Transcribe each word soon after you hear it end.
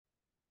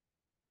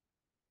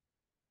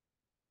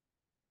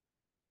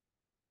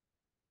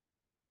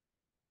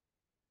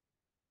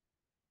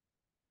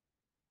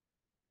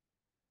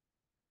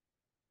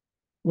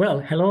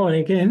Well, hello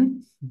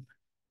again.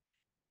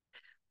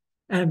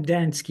 I'm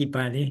Dan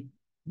Schipani,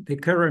 the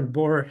current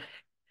board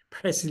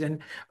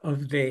president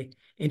of the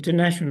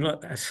International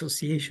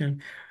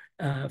Association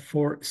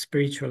for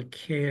Spiritual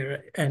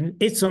Care. And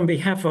it's on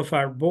behalf of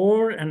our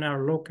board and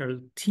our local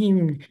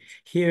team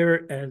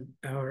here at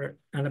our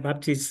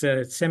Anabaptist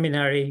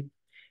Seminary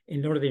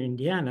in Northern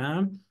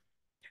Indiana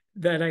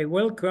that I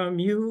welcome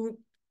you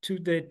to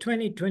the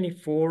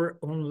 2024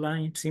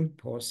 online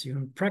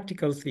symposium,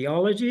 Practical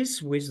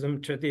Theologies,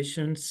 Wisdom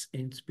Traditions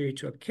in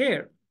Spiritual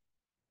Care.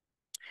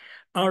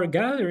 Our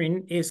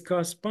gathering is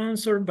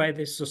co-sponsored by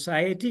the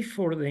Society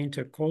for the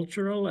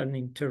Intercultural and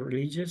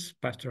Interreligious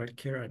Pastoral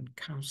Care and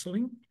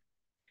Counseling,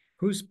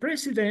 whose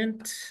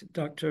president,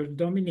 Dr.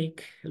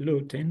 Dominique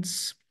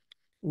Lutens,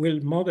 will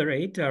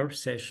moderate our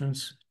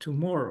sessions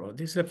tomorrow.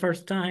 This is the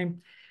first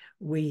time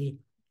we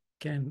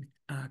can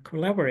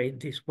collaborate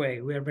this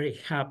way. We are very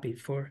happy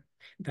for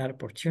that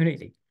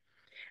opportunity.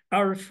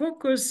 Our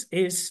focus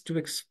is to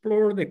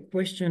explore the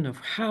question of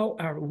how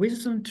our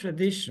wisdom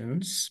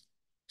traditions,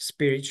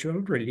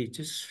 spiritual,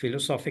 religious,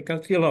 philosophical,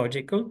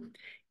 theological,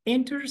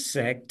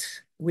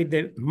 intersect with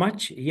the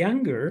much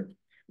younger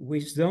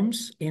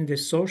wisdoms in the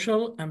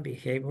social and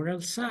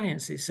behavioral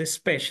sciences,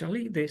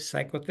 especially the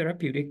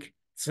psychotherapeutic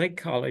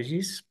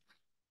psychologies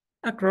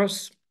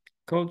across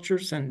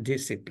cultures and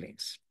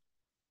disciplines.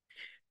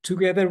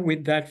 Together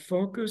with that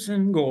focus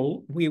and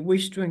goal, we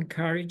wish to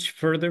encourage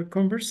further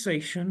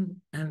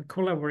conversation and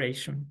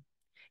collaboration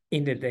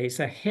in the days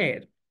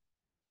ahead.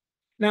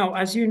 Now,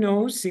 as you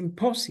know,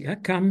 symposia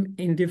come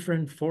in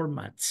different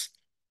formats.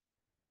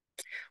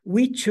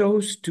 We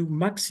chose to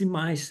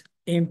maximize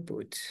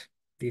input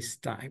this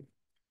time.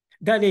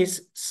 That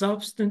is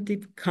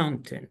substantive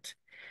content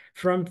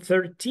from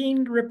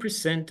 13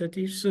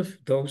 representatives of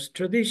those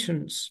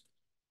traditions.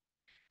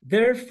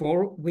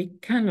 Therefore, we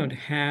cannot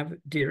have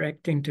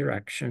direct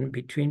interaction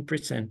between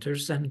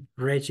presenters and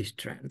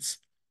registrants.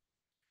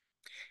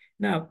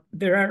 Now,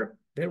 there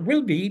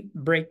will be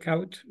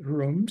breakout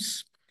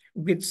rooms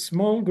with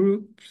small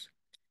groups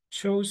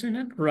chosen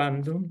at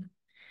random,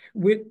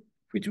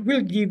 which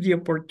will give the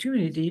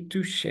opportunity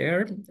to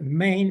share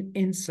main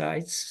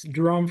insights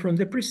drawn from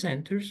the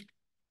presenters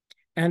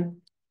and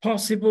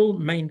possible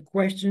main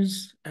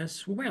questions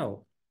as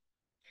well.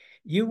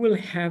 You will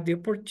have the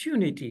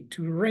opportunity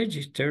to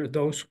register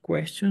those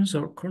questions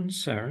or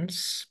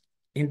concerns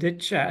in the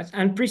chat,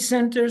 and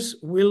presenters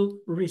will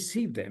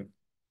receive them.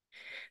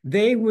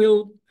 They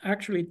will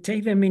actually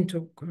take them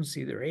into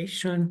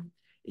consideration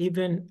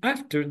even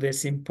after the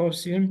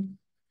symposium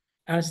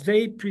as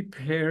they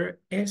prepare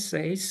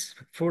essays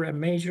for a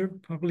major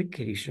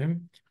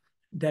publication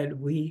that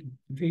we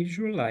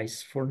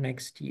visualize for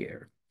next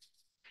year.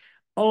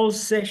 All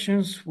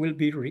sessions will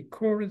be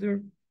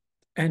recorded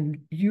and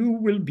you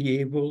will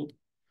be able,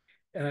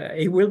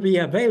 it will be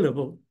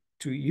available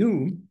to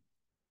you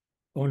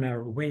on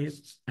our web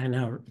and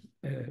our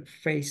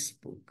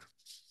Facebook.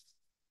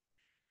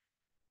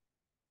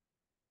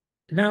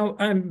 Now,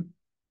 I'm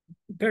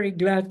very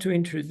glad to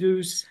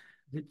introduce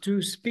the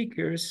two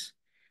speakers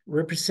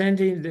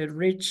representing the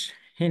rich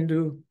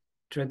Hindu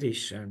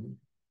tradition.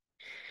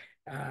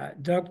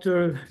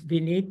 Dr.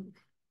 Vinit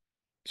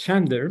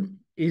Chander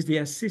is the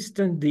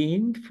Assistant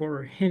Dean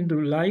for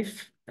Hindu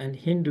Life and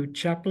Hindu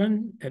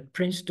Chaplain at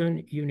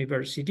Princeton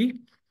University,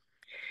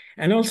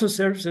 and also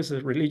serves as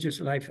a religious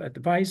life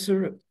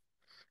advisor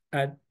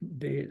at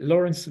the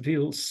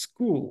Lawrenceville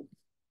School.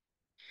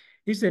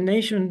 He's the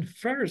nation's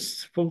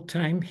first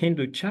full-time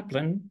Hindu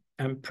chaplain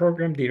and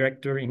program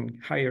director in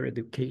higher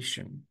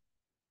education.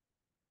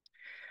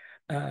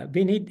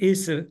 Vinit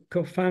is a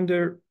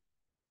co-founder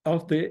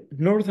of the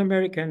North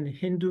American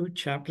Hindu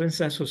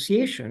Chaplains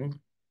Association,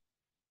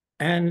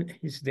 and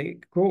is the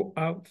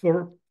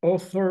co-author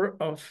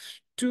of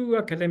 2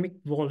 academic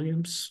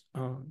volumes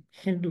on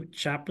Hindu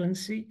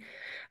chaplaincy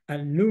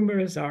and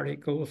numerous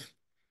articles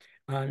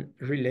on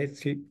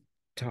related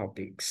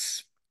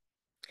topics.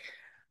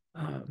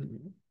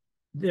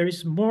 There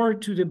is more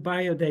to the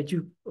bio that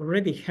you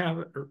already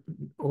have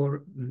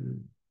or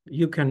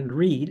you can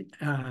read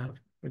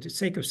for the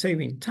sake of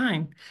saving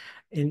time.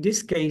 In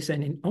this case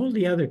and in all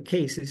the other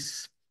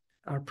cases,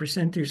 our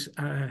presenters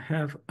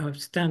have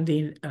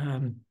outstanding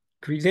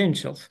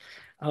credentials.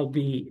 I'll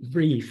be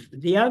brief.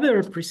 The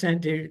other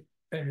presenter,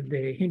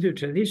 the Hindu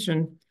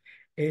tradition,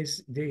 is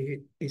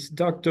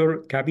Dr.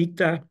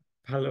 Kavita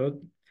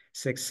Palod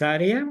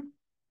Sekhsaria.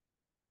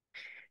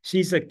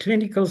 She's a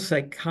clinical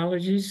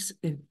psychologist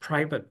in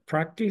private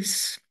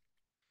practice,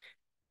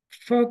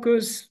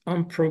 focused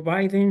on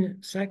providing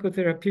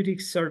psychotherapeutic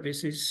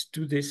services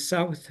to the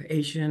South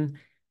Asian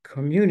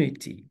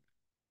community.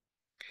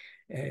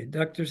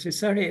 Dr.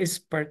 Sekhsaria is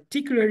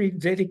particularly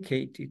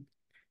dedicated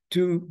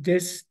to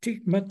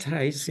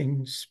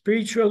destigmatizing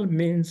spiritual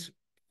means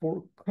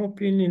for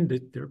coping in the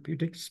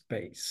therapeutic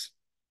space.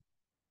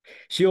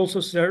 She also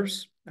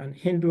serves on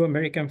Hindu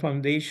American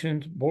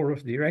Foundation's board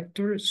of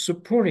directors,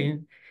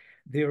 supporting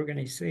the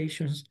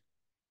organization's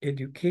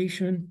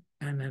education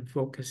and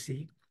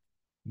advocacy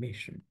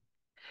mission.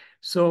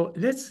 So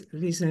let's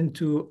listen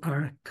to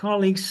our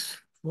colleagues.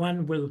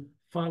 One will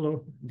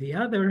follow the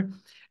other.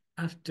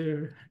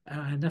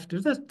 And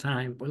after that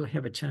time, we'll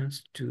have a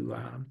chance to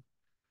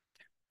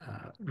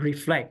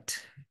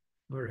reflect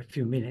for a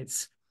few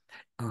minutes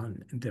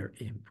on their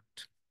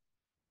input.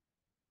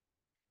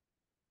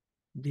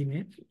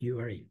 Dinesh, you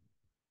are in.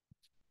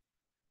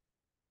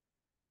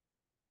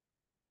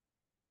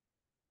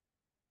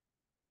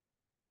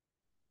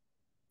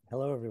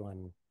 Hello,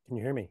 everyone. Can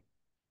you hear me?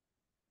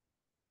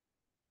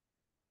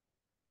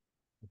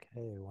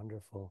 Okay,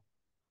 wonderful.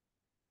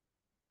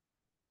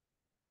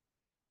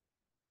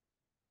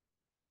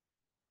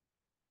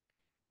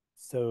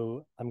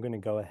 So I'm going to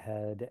go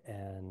ahead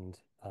and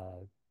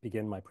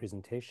begin my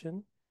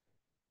presentation.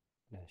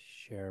 I'm going to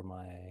share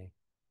my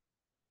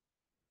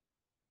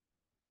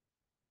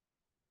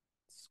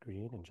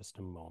screen in just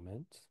a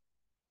moment.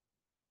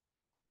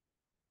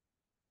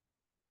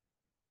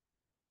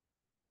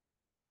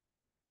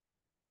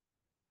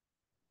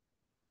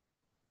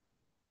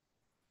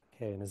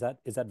 Okay, and is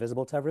that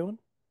visible to everyone?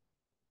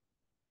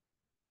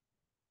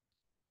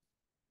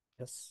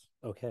 Yes.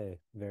 Okay,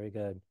 very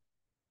good.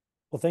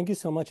 Well, thank you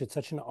so much. It's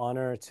such an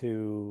honor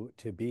to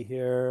be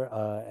here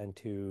and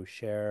to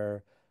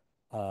share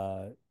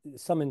uh,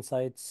 some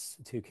insights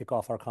to kick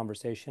off our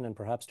conversation and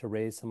perhaps to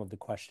raise some of the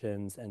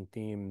questions and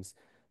themes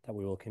that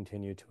we will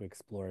continue to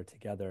explore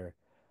together.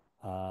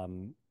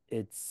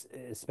 It's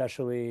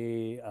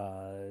especially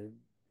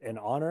an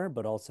honor,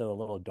 but also a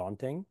little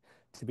daunting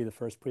to be the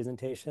first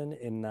presentation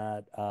in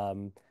that,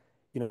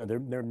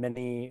 there are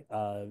many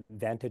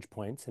vantage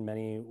points and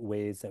many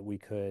ways that we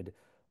could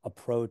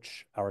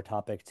approach our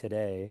topic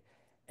today.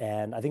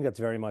 And I think that's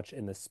very much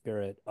in the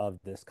spirit of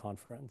this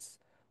conference,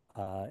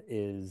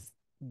 is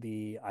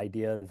the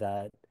idea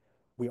that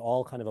we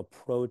all kind of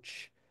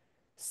approach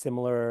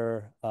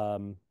similar,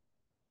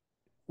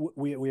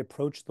 we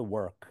approach the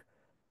work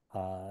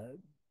uh,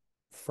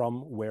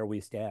 from where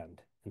we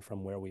stand and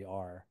from where we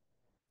are.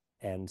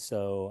 And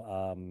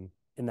so,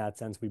 in that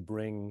sense, we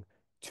bring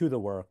to the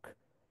work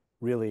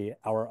really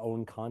our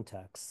own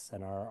contexts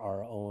and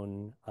our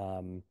own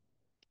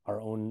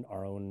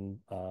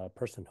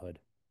personhood.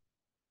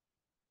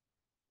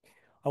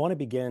 I want to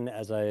begin,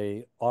 as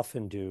I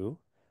often do,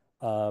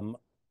 um,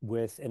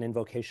 with an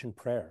invocation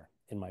prayer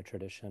in my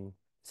tradition.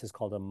 This is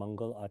called a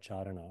Mangal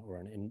Acharana, or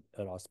an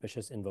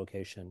auspicious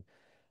invocation.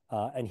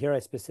 And here I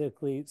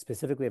specifically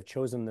have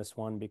chosen this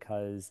one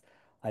because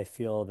I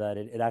feel that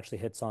it actually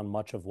hits on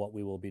much of what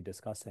we will be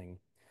discussing.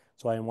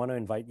 So I want to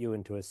invite you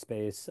into a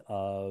space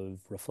of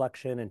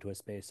reflection, into a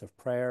space of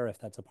prayer, if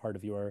that's a part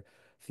of your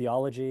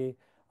theology,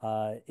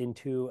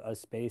 into a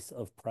space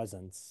of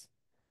presence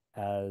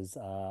as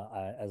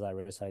I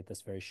recite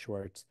this very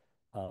short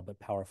but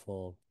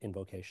powerful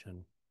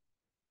invocation.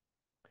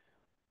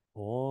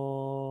 Om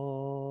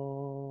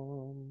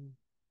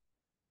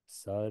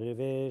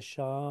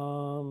Sarvesham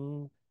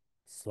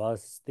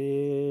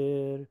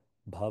Swastir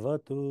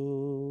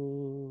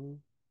Bhavatu.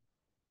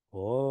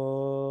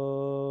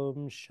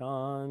 Om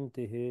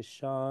Shanti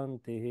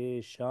Shanti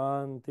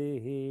Shanti.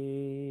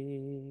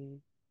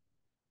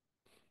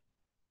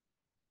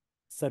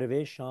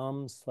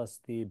 Sarvesham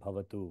Swasti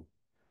Bhavatu.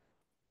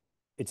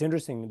 It's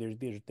interesting.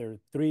 There are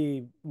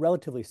three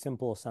relatively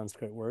simple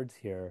Sanskrit words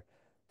here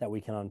that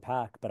we can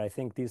unpack, but I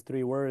think these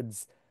three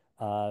words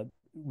uh,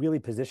 really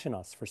position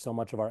us for so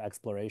much of our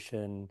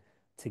exploration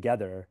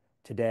together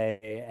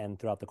today and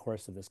throughout the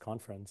course of this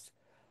conference.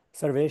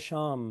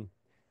 Sarvesham,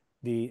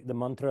 the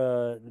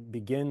mantra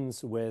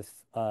begins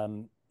with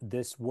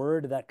this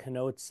word that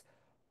connotes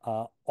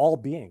all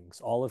beings,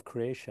 all of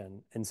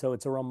creation. And so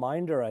it's a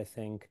reminder, I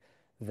think,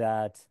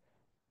 that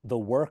the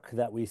work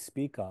that we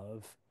speak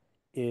of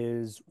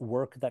is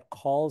work that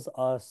calls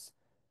us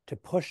to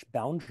push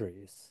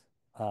boundaries.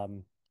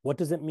 Um, what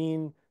does it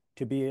mean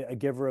to be a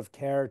giver of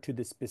care to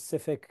the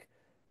specific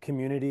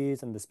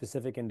communities and the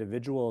specific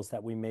individuals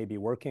that we may be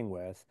working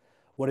with?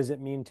 What does it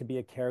mean to be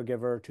a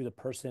caregiver to the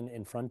person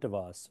in front of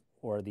us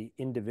or the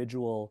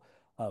individual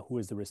who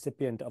is the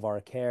recipient of our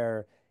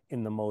care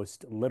in the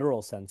most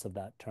literal sense of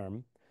that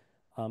term?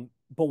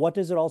 But what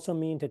does it also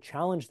mean to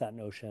challenge that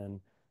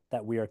notion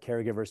that we are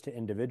caregivers to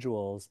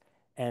individuals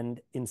and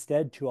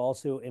instead to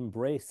also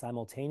embrace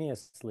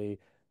simultaneously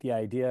the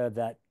idea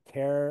that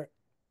care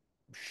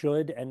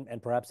should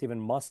and perhaps even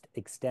must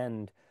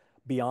extend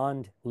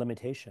beyond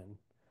limitation?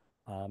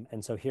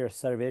 And so here,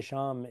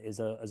 sarvesham is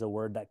a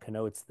word that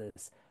connotes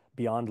this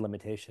beyond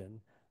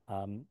limitation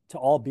to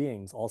all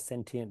beings, all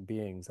sentient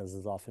beings, as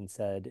is often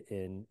said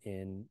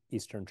in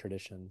Eastern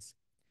traditions.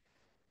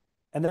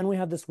 And then we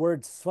have this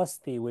word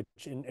swasti,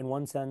 which in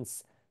one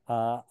sense,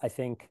 I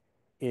think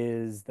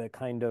is the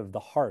kind of the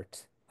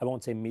heart. I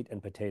won't say meat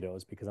and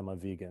potatoes because I'm a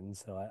vegan,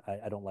 so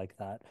I don't like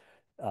that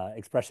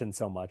expression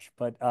so much,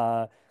 but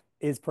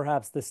is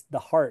perhaps the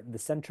heart, the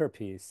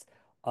centerpiece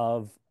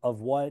of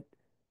what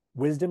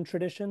wisdom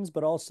traditions,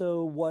 but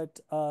also what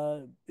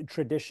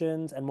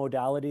traditions and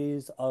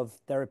modalities of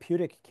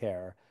therapeutic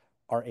care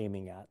are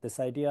aiming at. This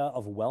idea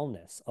of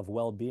wellness, of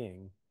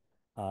well-being.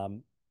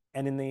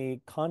 And in the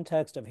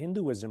context of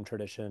Hinduism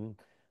tradition,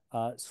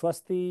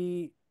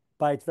 swasti,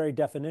 by its very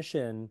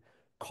definition,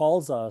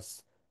 calls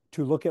us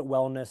to look at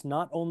wellness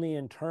not only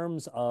in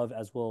terms of,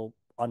 as we'll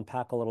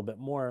unpack a little bit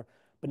more,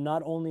 but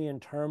not only in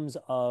terms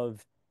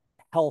of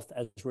health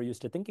as we're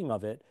used to thinking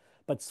of it,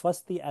 but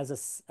swasti as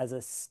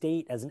a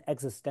state, as an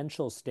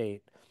existential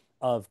state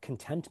of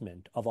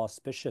contentment, of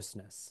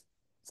auspiciousness.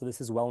 So this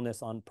is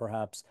wellness on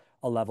perhaps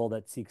a level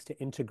that seeks to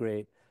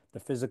integrate the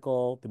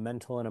physical, the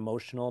mental and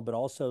emotional, but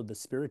also the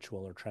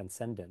spiritual or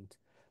transcendent,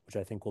 which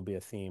I think will be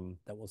a theme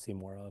that we'll see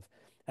more of.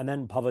 And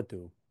then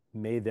bhavatu,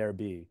 may there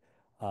be.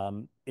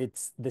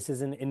 This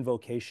is an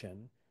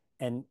invocation,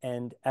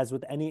 and as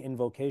with any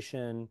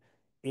invocation,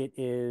 it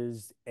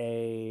is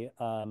a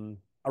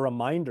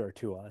reminder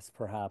to us,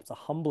 perhaps a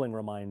humbling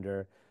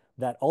reminder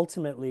that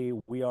ultimately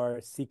we are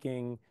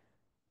seeking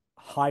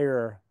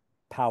higher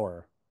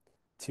power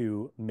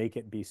to make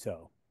it be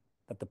so.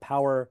 That the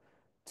power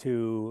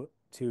to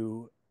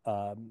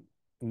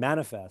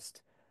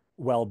manifest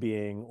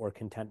well-being or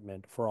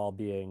contentment for all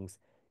beings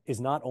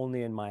is not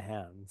only in my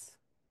hands,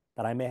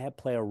 that I may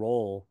play a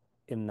role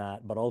in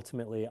that, but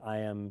ultimately I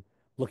am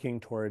looking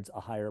towards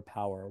a higher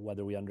power,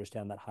 whether we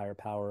understand that higher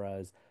power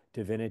as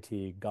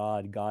divinity,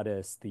 God,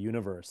 goddess, the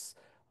universe,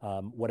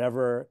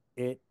 whatever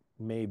it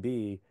may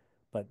be,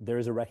 but there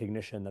is a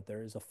recognition that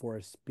there is a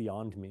force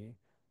beyond me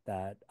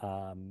that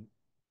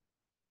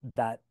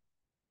that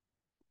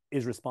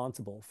is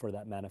responsible for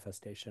that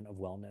manifestation of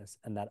wellness,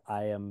 and that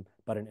I am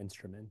but an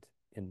instrument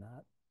in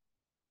that.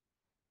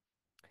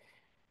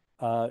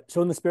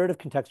 So in the spirit of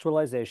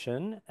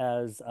contextualization,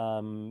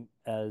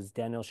 as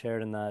Daniel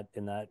shared in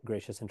that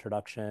gracious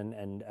introduction,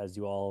 and as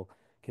you all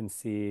can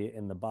see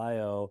in the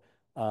bio,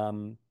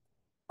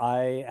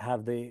 I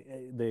have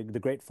the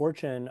great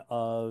fortune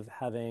of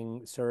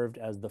having served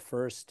as the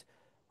first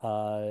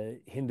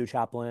Hindu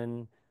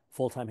chaplain,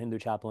 full-time Hindu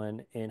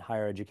chaplain in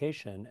higher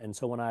education. And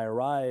so when I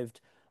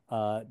arrived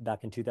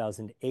back in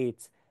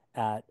 2008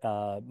 at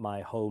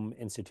my home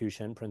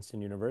institution,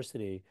 Princeton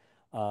University,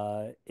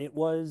 it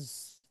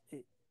was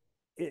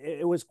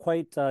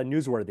quite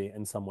newsworthy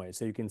in some ways.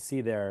 So you can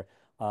see there,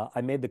 I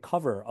made the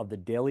cover of the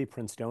Daily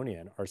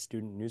Princetonian, our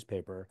student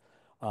newspaper,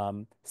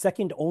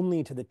 second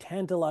only to the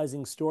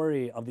tantalizing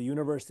story of the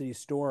university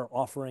store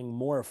offering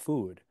more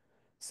food.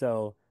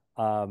 So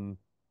the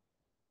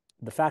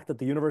fact that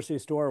the university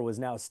store was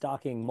now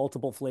stocking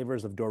multiple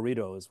flavors of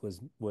Doritos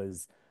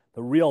was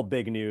the real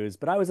big news.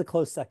 But I was a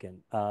close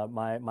second.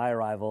 My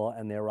arrival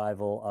and the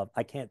arrival of,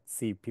 I can't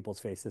see people's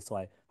faces, so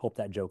I hope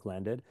that joke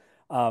landed.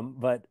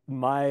 But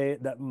my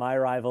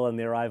arrival and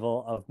the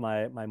arrival of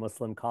my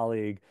Muslim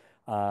colleague,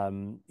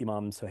 Imam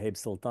Sohaib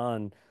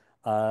Sultan,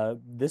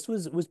 this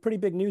was pretty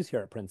big news here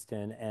at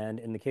Princeton, and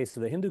in the case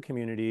of the Hindu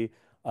community,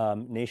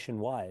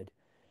 nationwide.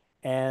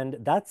 And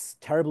that's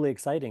terribly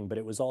exciting, but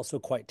it was also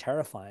quite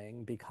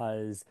terrifying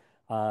because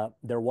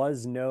there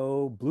was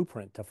no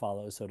blueprint to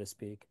follow, so to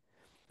speak.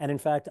 And in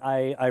fact,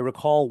 I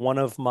recall one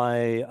of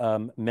my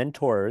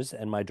mentors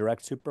and my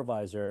direct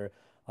supervisor,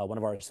 one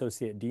of our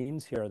associate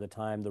deans here at the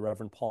time, the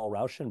Reverend Paul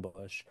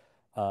Rauschenbusch,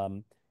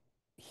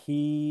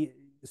 he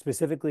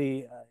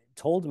specifically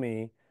told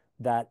me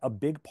that a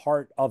big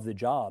part of the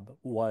job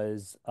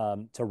was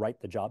to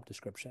write the job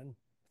description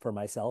for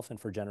myself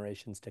and for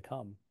generations to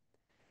come.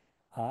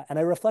 And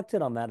I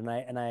reflected on that,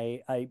 and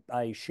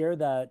I share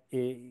that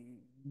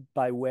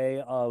by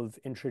way of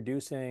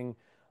introducing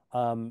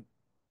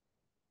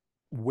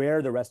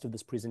where the rest of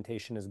this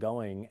presentation is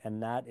going,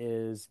 and that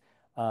is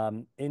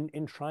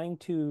in trying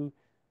to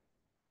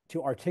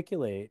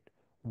articulate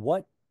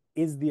what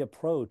is the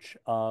approach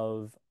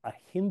of a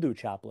Hindu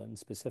chaplain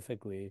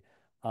specifically,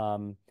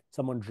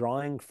 someone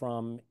drawing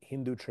from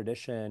Hindu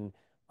tradition,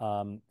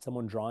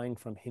 someone drawing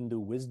from Hindu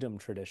wisdom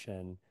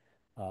tradition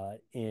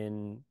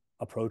in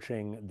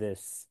approaching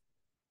this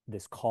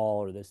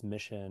call or this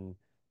mission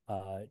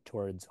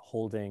towards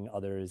holding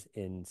others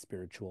in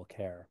spiritual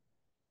care.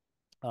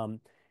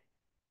 Um,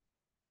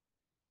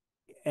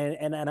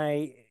 and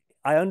I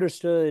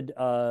understood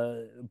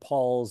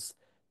Paul's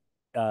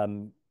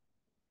um,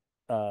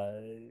 uh,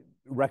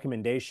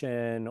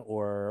 recommendation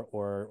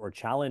or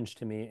challenge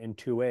to me in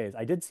two ways.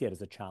 I did see it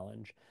as a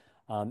challenge,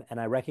 and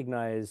I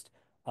recognized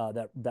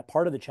that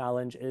part of the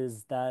challenge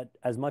is that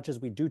as much as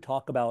we do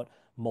talk about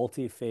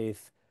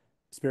multi-faith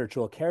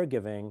spiritual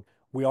caregiving,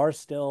 we are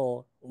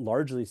still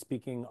largely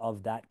speaking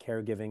of that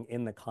caregiving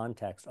in the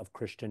context of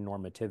Christian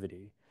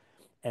normativity.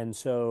 And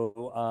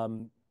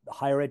so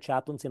higher ed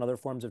chaplaincy and other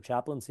forms of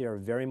chaplaincy are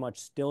very much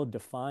still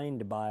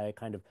defined by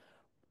kind of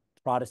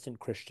Protestant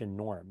Christian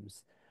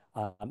norms.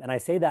 And I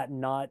say that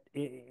not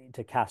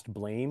to cast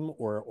blame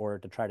or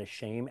to try to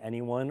shame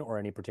anyone or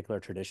any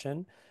particular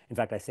tradition. In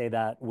fact, I say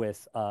that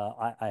with,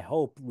 I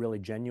hope, really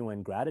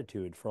genuine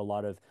gratitude for a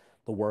lot of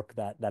the work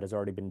that has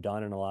already been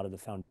done and a lot of the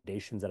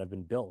foundations that have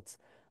been built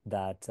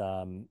that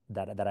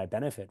I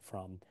benefit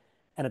from.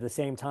 And at the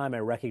same time, I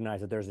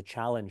recognize that there's a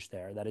challenge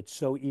there, that it's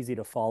so easy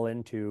to fall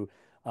into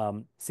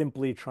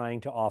simply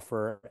trying to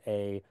offer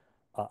a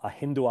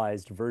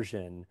Hinduized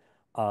version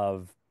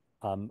of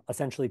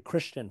essentially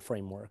Christian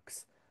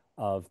frameworks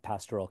of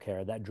pastoral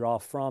care that draw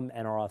from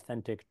and are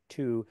authentic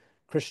to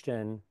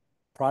Christian,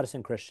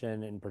 Protestant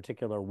Christian, in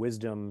particular,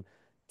 wisdom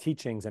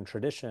teachings and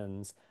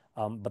traditions,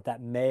 but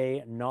that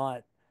may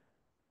not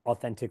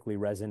authentically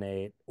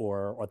resonate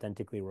or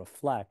authentically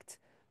reflect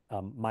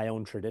my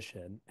own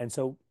tradition. And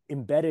so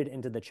embedded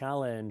into the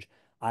challenge,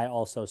 I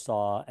also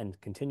saw and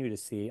continue to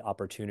see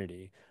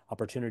opportunity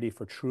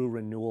for true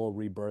renewal,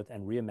 rebirth,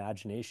 and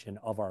reimagination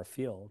of our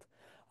field.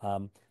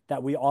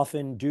 That we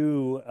often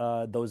do,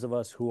 those of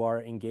us who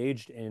are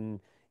engaged in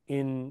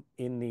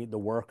the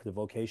work, the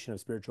vocation of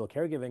spiritual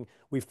caregiving,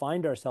 we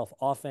find ourselves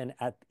often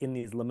in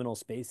these liminal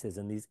spaces,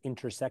 in these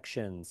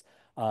intersections,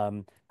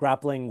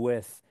 grappling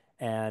with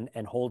and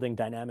holding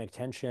dynamic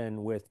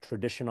tension with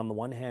tradition on the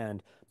one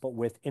hand, but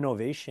with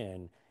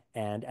innovation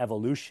and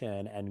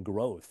evolution and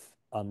growth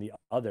on the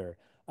other.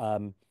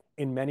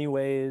 In many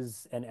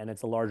ways, and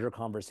it's a larger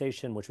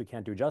conversation, which we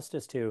can't do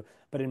justice to,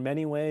 but in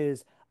many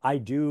ways, I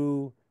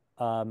do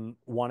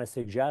want to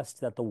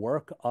suggest that the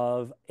work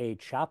of a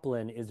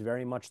chaplain is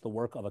very much the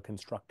work of a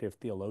constructive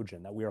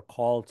theologian, that we are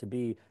called to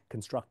be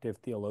constructive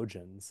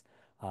theologians,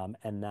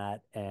 and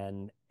that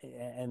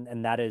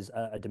is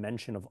a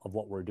dimension of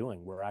what we're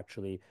doing. We're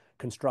actually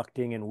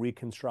constructing and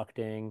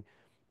reconstructing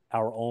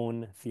our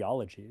own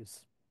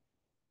theologies.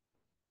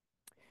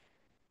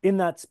 In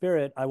that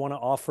spirit, I want to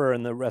offer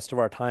in the rest of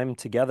our time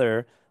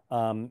together,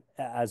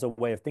 as a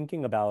way of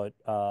thinking about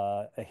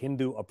a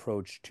Hindu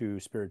approach to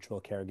spiritual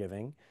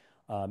caregiving,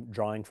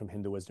 drawing from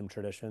Hindu wisdom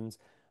traditions,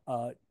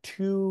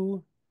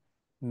 two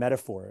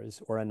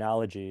metaphors or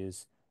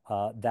analogies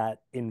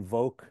that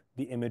invoke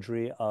the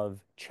imagery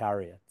of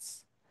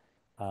chariots.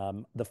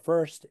 The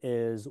first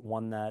is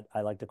one that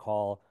I like to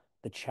call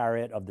the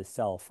chariot of the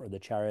self, or the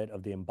chariot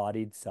of the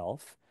embodied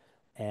self.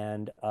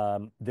 And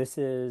this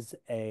is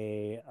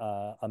a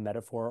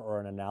metaphor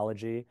or an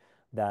analogy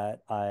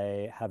that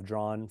I have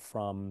drawn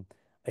from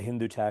a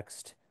Hindu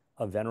text,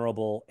 a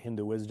venerable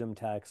Hindu wisdom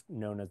text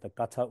known as the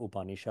Katha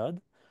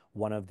Upanishad,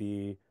 one of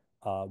the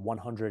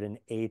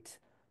 108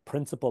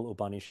 principal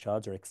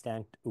Upanishads or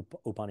extant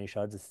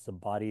Upanishads. This is a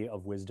body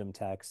of wisdom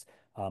texts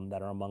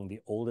that are among the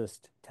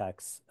oldest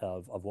texts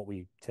of what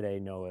we today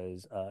know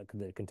as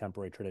the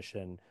contemporary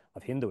tradition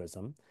of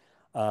Hinduism.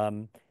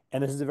 And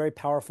this is a very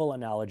powerful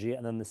analogy.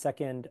 And then the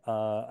second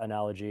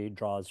analogy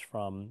draws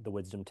from the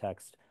wisdom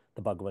text,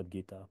 the Bhagavad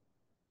Gita.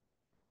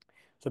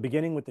 So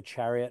beginning with the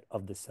chariot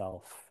of the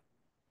self.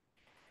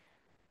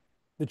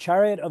 The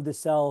chariot of the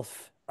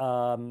self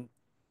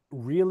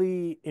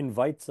really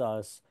invites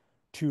us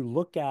to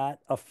look at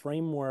a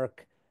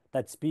framework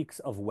that speaks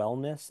of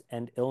wellness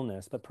and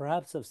illness, but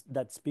perhaps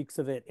that speaks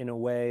of it in a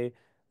way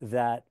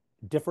that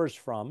differs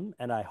from,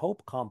 and I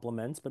hope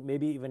complements, but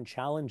maybe even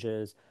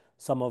challenges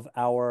some of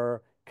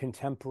our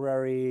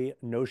contemporary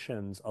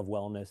notions of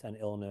wellness and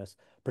illness,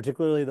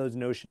 particularly those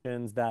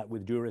notions that,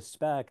 with due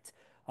respect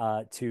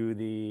to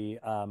the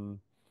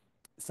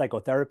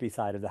psychotherapy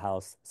side of the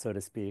house, so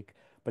to speak,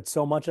 but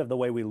so much of the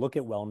way we look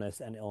at wellness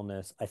and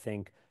illness, I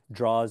think,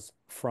 draws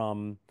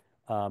from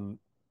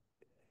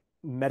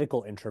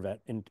medical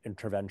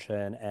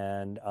intervention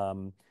and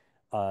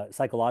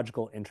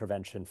psychological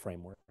intervention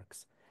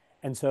frameworks.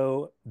 And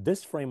so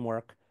this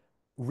framework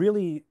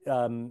really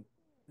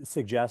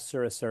suggests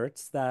or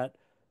asserts that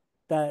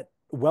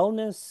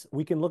wellness,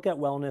 we can look at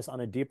wellness on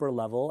a deeper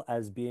level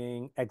as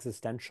being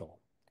existential.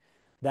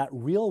 That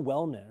real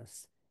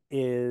wellness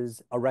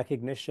is a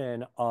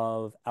recognition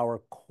of our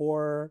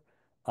core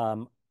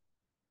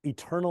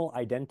eternal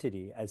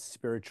identity as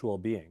spiritual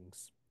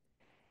beings.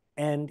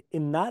 And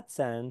in that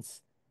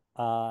sense,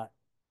 and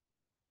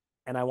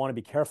I want to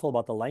be careful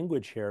about the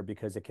language here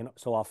because it can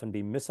so often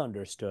be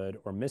misunderstood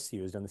or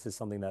misused. And this is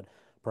something that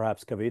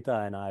perhaps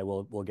Kavita and I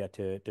will get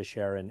to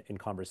share in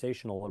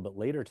conversation a little bit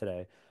later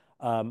today.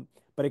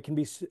 But it can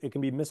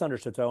be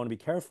misunderstood. So I want to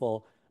be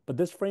careful. But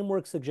this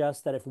framework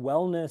suggests that if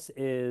wellness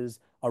is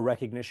a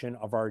recognition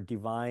of our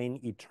divine,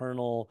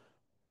 eternal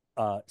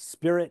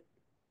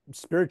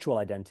spiritual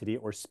identity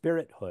or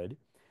spirithood,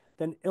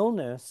 then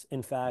illness,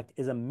 in fact,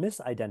 is a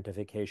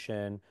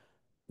misidentification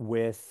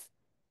with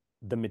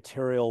the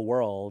material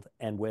world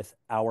and with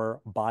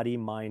our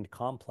body-mind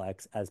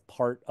complex as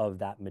part of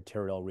that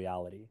material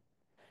reality.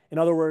 In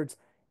other words,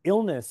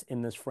 illness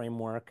in this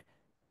framework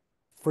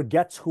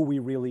forgets who we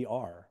really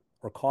are,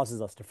 or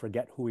causes us to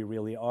forget who we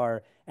really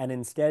are, and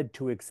instead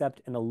to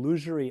accept an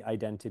illusory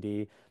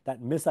identity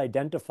that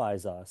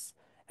misidentifies us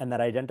and that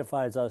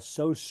identifies us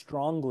so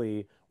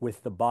strongly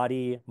with the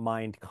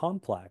body-mind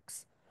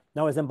complex.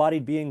 Now, as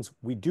embodied beings,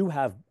 we do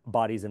have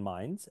bodies and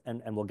minds,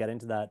 and we'll get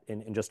into that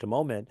in just a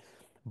moment.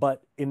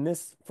 But in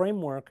this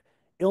framework,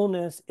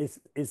 illness is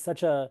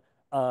such a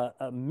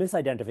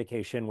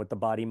misidentification with the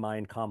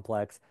body-mind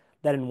complex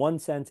that in one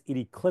sense it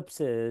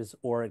eclipses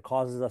or it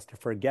causes us to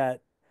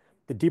forget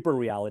the deeper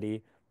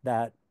reality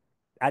that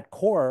at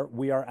core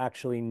we are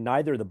actually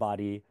neither the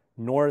body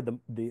nor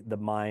the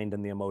mind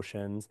and the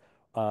emotions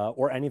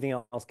or anything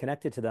else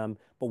connected to them,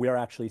 but we are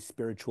actually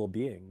spiritual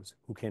beings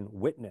who can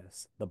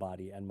witness the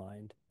body and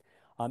mind.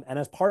 And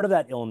as part of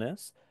that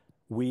illness,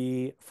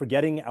 we,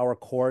 forgetting our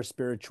core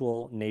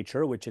spiritual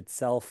nature, which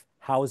itself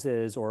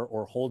houses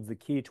or holds the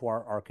key to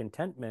our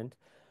contentment,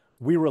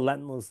 we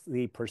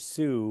relentlessly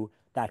pursue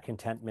that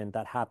contentment,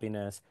 that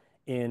happiness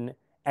in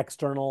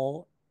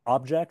external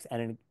objects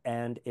and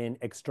in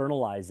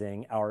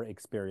externalizing our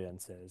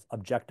experiences,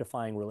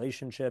 objectifying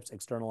relationships,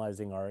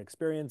 externalizing our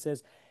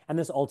experiences. And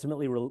this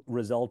ultimately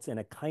results in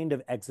a kind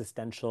of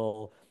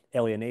existential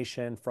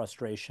alienation,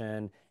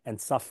 frustration,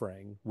 and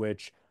suffering,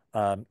 which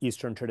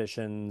Eastern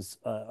traditions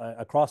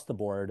across the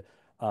board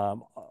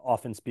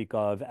often speak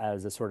of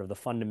as a sort of the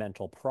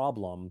fundamental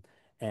problem,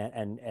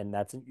 and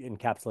that's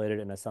encapsulated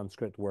in a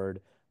Sanskrit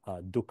word,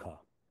 dukkha,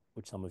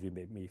 which some of you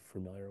may be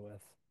familiar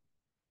with.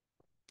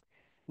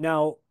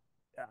 Now,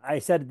 I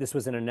said this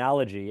was an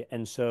analogy,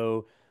 and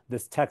so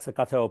this text, the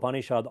Katha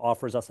Upanishad,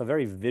 offers us a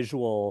very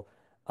visual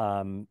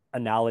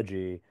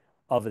analogy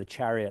of the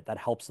chariot that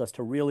helps us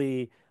to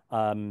really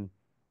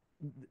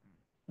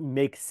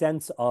make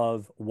sense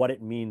of what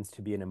it means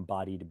to be an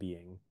embodied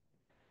being.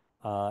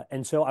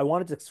 And so I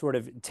wanted to sort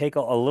of take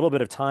a little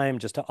bit of time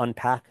just to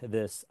unpack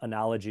this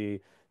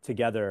analogy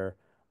together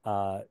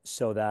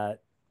so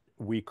that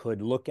we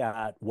could look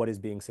at what is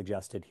being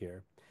suggested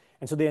here.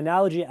 And so the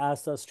analogy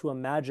asks us to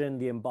imagine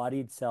the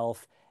embodied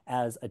self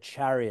as a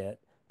chariot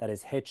that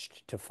is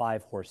hitched to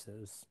 5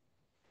 horses.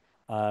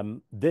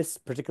 This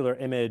particular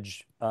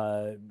image,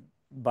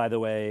 by the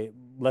way,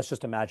 let's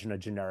just imagine a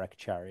generic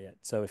chariot.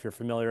 So if you're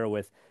familiar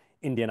with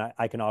Indian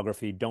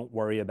iconography, don't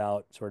worry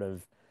about sort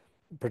of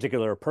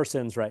particular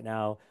persons right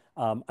now.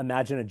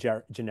 Imagine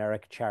a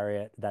generic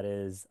chariot that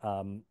is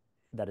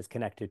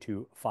connected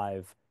to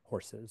 5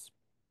 horses.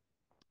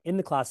 In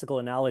the classical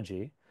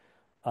analogy,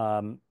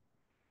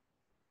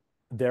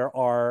 there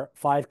are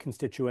 5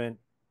 constituent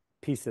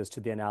pieces to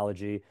the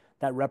analogy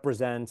that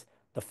represent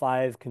the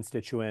 5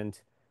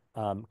 constituent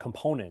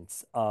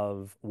components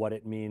of what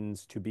it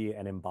means to be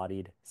an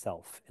embodied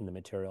self in the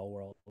material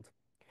world.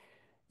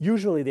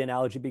 Usually the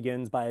analogy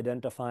begins by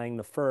identifying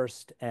the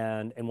first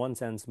and, in one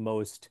sense,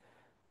 most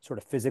sort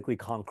of physically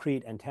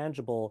concrete and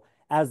tangible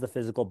as the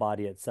physical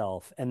body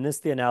itself. And this,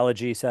 the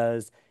analogy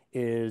says,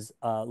 is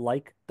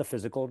like the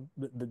physical,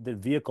 the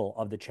vehicle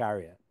of the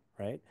chariot,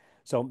 right?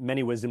 So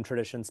many wisdom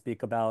traditions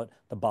speak about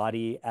the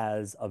body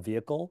as a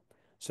vehicle.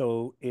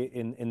 So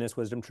in this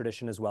wisdom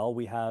tradition as well,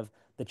 we have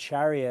the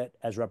chariot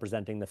as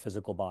representing the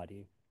physical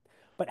body.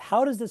 But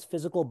how does this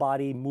physical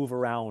body move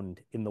around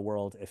in the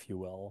world, if you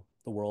will,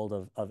 the world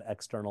of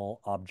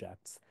external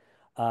objects?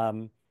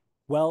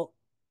 Well,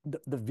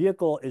 the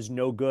vehicle is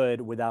no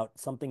good without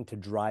something to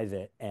drive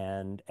it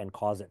and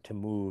cause it to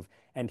move.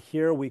 And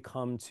here we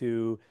come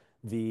to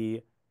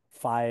the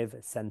 5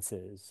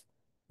 senses,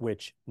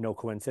 which, no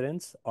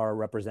coincidence, are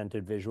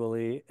represented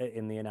visually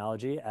in the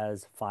analogy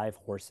as 5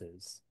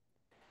 horses.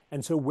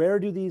 And so where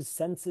do these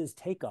senses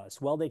take us?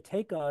 Well, they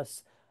take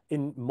us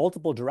in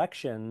multiple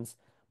directions,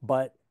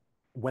 but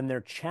when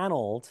they're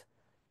channeled,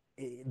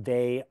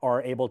 they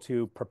are able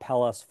to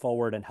propel us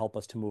forward and help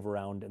us to move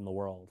around in the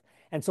world.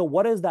 And so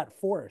what is that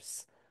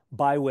force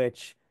by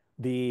which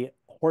the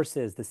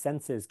horses, the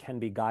senses, can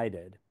be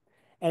guided?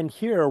 And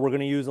here we're going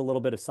to use a little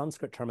bit of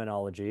Sanskrit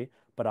terminology,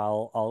 but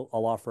I'll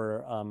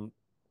offer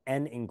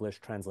an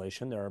English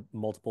translation. There are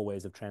multiple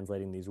ways of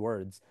translating these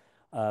words.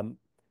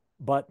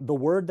 But the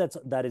word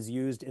that is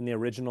used in the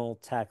original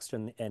text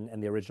and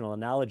the original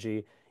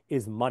analogy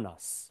is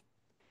manas.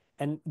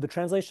 And the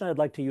translation I'd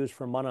like to use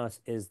for manas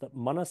is that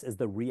manas is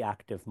the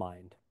reactive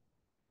mind.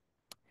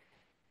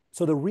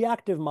 So the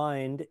reactive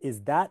mind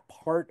is that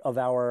part of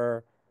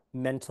our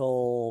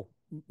mental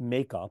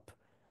makeup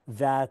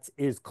that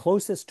is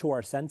closest to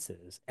our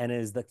senses and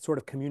is the sort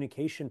of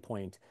communication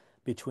point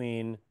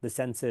between the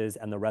senses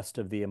and the rest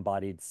of the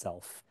embodied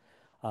self.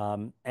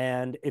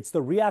 And it's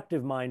the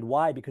reactive mind.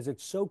 Why? Because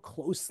it's so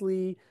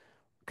closely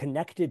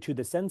connected to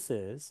the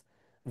senses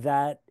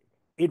that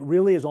it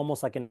really is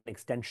almost like an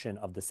extension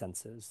of the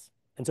senses.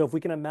 And so if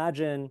we can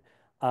imagine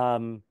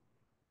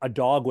a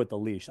dog with a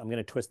leash, I'm going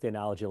to twist the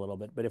analogy a little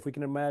bit, but if we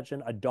can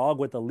imagine a dog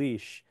with a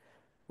leash,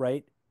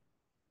 right?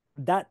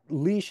 That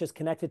leash is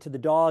connected to the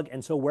dog,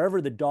 and so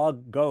wherever the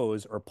dog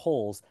goes or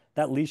pulls,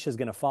 that leash is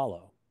going to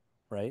follow,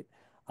 right?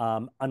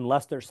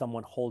 Unless there's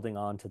someone holding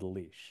on to the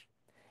leash.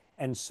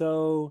 And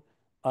so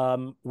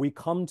we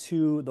come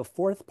to the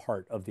 4th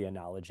part of the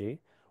analogy,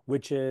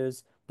 which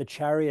is the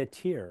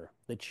charioteer,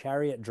 the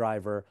chariot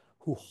driver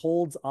who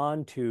holds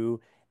on to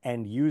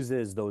and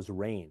uses those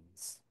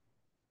reins.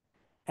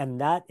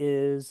 And that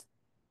is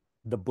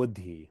the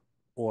buddhi,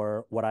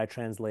 or what I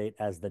translate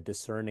as the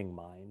discerning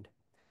mind.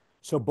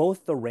 So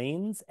both the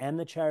reins and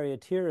the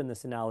charioteer in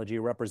this analogy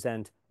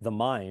represent the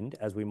mind,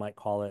 as we might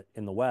call it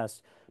in the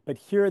West. But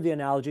here the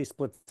analogy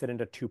splits it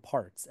into 2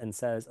 parts and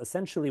says,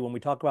 essentially, when we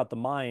talk about the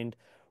mind,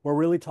 we're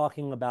really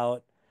talking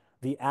about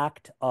the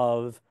act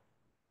of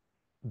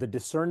the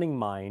discerning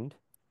mind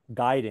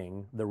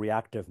guiding the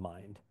reactive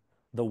mind,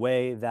 the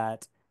way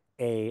that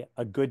a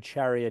good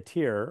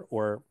charioteer,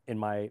 or in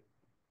my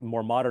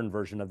more modern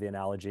version of the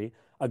analogy,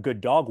 a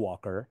good dog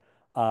walker,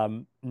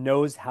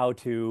 knows how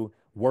to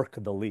work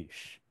the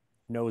leash,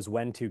 knows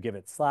when to give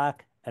it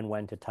slack and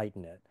when to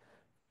tighten it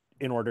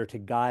in order to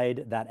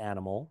guide that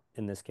animal,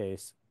 in this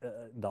case,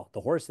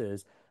 the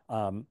horses,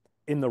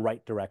 in the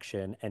right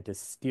direction and to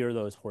steer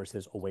those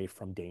horses away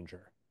from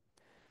danger.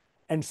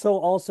 And so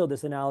also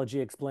this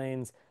analogy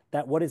explains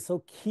that what is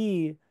so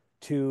key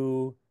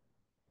to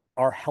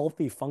our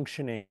healthy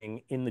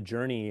functioning in the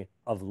journey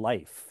of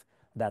life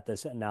that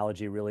this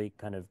analogy really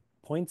kind of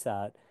points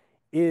at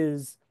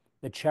is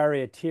the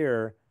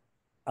charioteer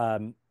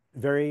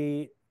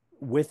very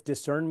with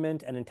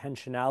discernment and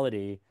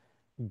intentionality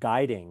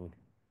guiding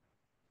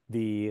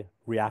the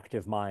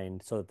reactive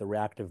mind so that the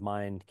reactive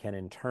mind can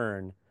in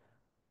turn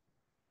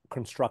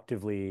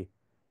constructively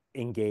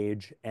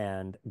engage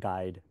and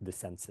guide the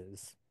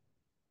senses.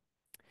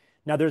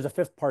 Now, there's a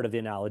fifth part of the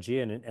analogy,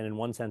 and in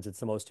one sense, it's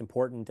the most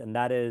important, and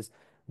that is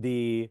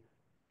the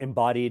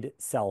embodied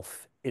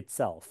self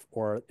itself,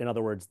 or in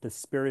other words, the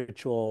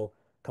spiritual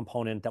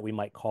component that we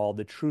might call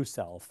the true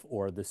self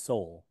or the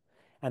soul.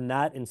 And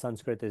that in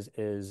Sanskrit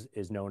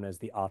is known as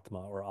the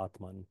Atma or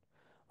Atman.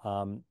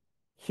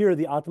 Here,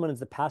 the Atman is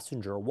the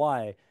passenger.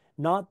 Why?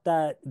 Not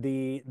that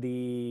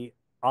the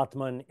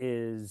Atman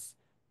is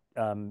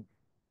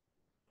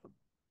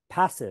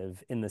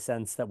passive in the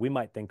sense that we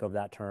might think of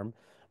that term,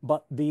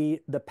 but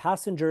the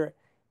passenger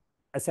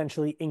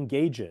essentially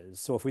engages.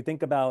 So if we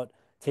think about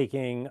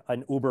taking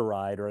an Uber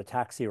ride or a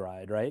taxi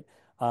ride, right?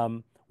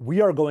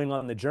 We are going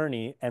on the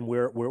journey and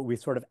we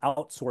sort of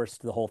outsourced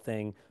the whole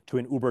thing to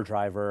an Uber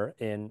driver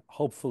in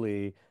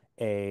hopefully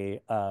a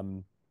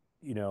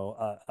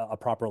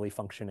properly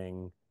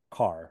functioning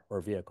car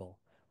or vehicle,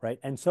 right?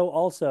 And so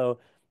also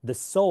the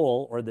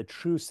soul or the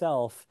true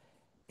self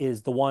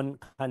is the one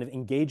kind of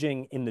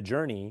engaging in the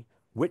journey,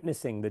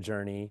 witnessing the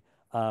journey,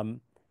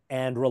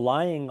 and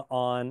relying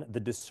on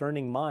the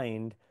discerning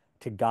mind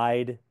to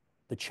guide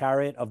the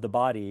chariot of the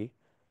body,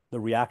 the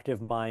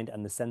reactive mind,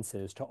 and the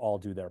senses to all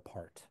do their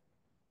part.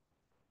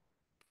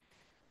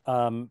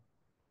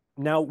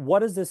 Now, what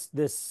does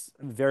this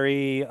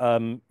very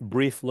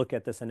brief look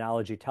at this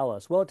analogy tell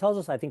us? Well, it tells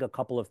us, I think, a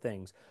couple of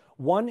things.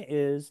 One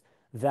is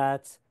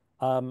that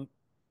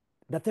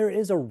that there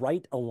is a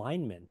right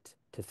alignment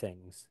to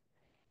things,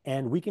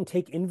 and we can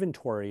take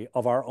inventory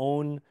of our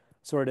own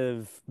sort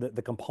of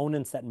the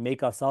components that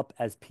make us up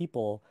as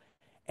people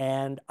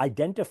and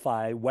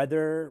identify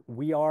whether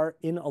we are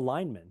in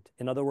alignment.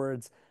 In other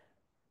words,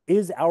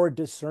 is our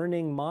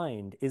discerning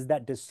mind, is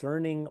that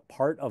discerning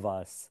part of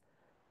us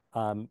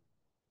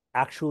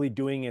actually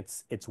doing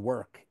its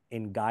work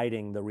in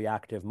guiding the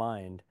reactive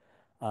mind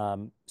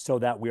so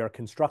that we are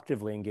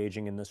constructively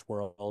engaging in this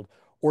world?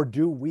 Or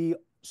do we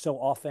so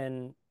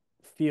often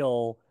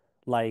feel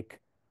like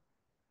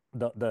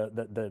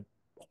the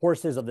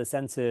horses of the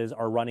senses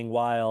are running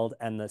wild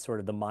and the sort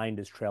of the mind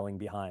is trailing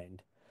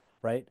behind,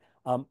 right?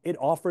 It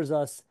offers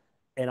us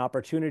an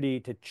opportunity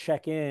to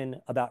check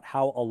in about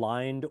how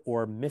aligned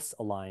or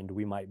misaligned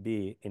we might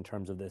be in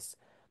terms of this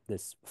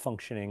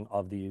functioning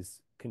of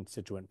these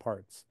constituent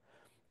parts.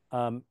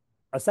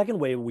 A second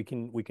way we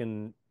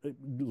can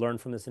learn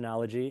from this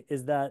analogy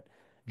is that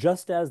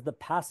just as the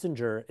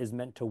passenger is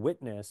meant to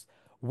witness,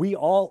 we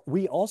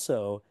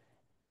also,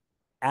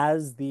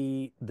 as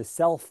the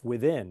self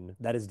within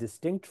that is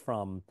distinct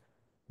from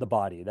the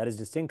body, that is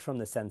distinct from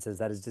the senses,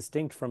 that is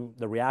distinct from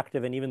the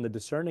reactive and even the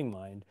discerning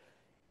mind,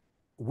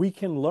 we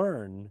can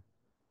learn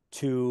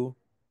to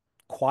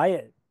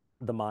quiet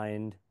the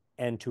mind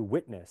and to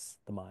witness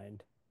the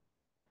mind.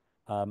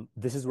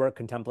 This is where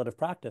contemplative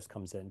practice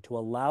comes in, to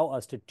allow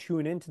us to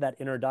tune into that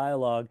inner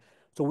dialogue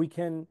so we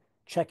can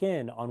check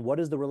in on what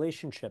is the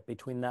relationship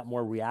between that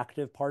more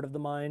reactive part of the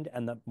mind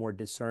and the more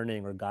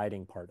discerning or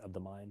guiding part of the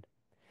mind.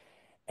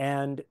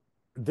 And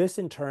this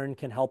in turn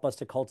can help us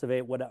to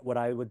cultivate what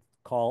I would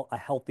call a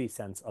healthy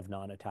sense of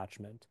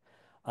non-attachment.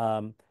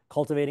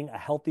 Cultivating a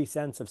healthy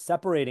sense of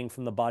separating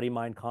from the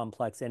body-mind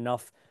complex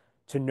enough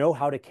to know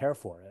how to care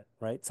for it,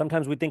 right?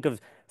 Sometimes we think of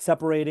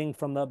separating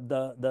from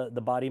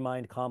the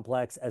body-mind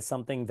complex as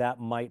something that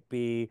might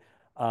be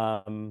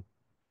a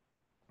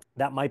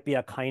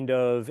kind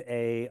of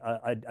a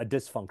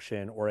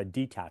dysfunction or a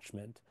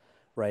detachment,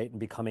 right? And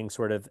becoming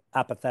sort of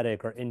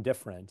apathetic or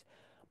indifferent.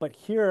 But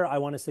here I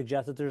want to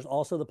suggest that there's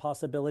also the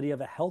possibility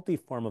of a healthy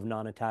form of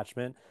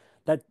non-attachment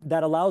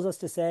that allows us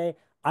to say,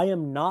 I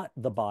am not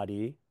the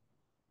body,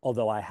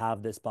 although I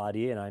have this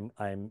body and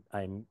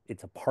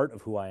it's a part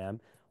of who I am.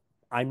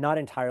 I'm not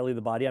entirely the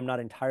body, I'm not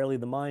entirely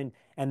the mind,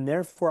 and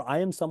therefore I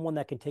am someone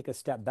that can take a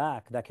step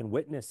back, that can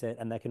witness it,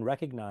 and that can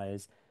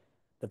recognize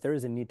that there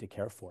is a need to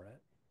care for it,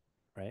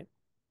 right?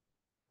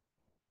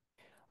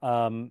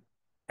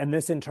 And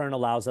this in turn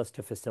allows us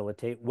to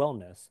facilitate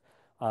wellness.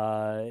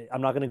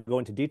 I'm not going to go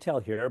into detail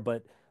here,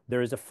 but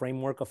there is a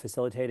framework of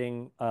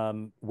facilitating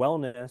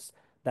wellness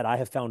that I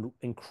have found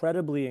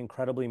incredibly,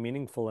 incredibly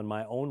meaningful in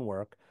my own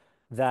work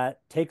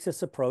that takes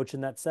this approach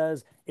and that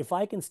says, if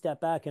I can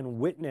step back and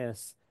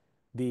witness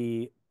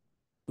the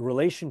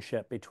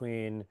relationship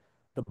between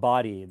the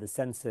body, the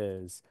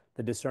senses,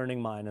 the discerning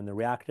mind, and the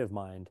reactive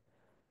mind,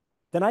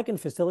 then I can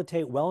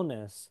facilitate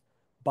wellness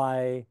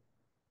by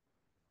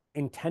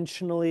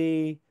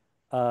intentionally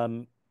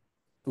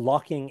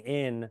locking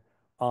in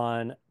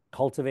on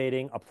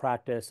cultivating a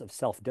practice of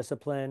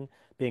self-discipline,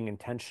 being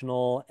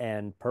intentional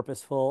and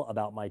purposeful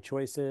about my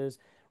choices,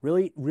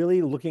 really,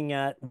 really looking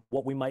at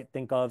what we might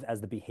think of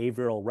as the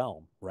behavioral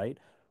realm, right?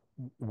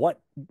 What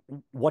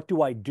what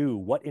do I do?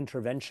 What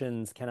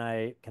interventions can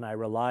I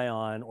rely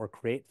on or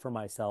create for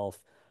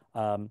myself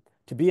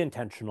to be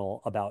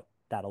intentional about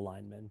that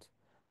alignment?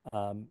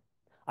 Um,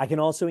 I can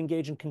also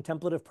engage in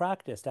contemplative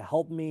practice to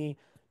help me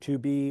to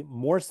be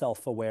more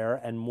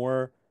self-aware and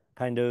more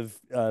kind of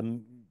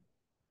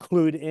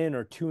clued in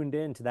or tuned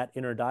in to that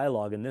inner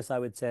dialogue. And this, I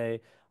would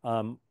say,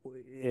 the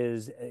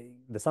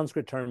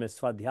Sanskrit term is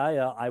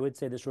svadhyaya. I would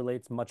say this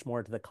relates much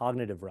more to the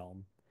cognitive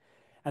realm.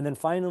 And then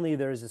finally,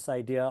 there's this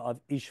idea of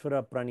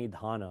Ishvara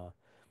Pranidhana,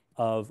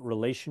 of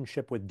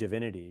relationship with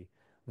divinity,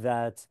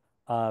 that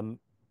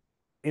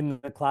in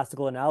the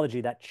classical analogy,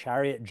 that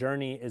chariot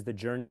journey is the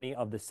journey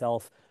of the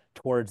self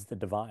towards the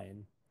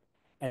divine.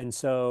 And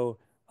so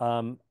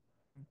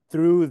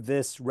through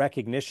this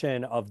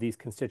recognition of these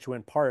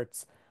constituent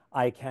parts,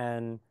 I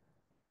can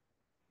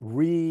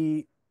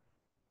revision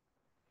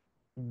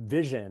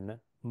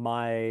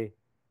my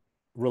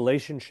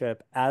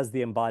relationship as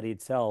the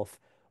embodied self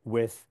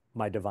with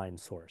my divine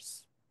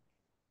source.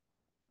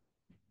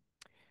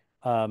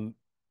 Um,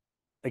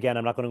 Again,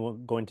 I'm not going to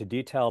go into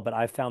detail, but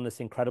I found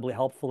this incredibly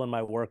helpful in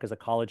my work as a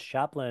college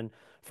chaplain.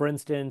 For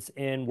instance,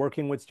 in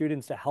working with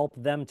students to help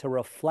them to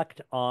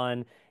reflect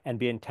on and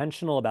be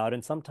intentional about,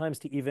 and sometimes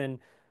to even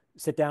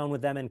sit down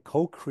with them and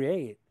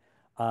co-create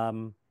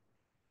um,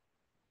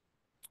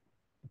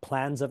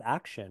 plans of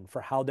action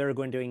for how they're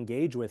going to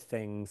engage with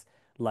things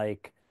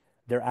like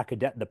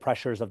the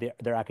pressures of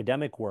their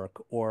academic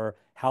work, or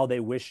how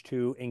they wish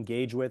to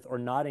engage with or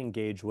not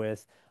engage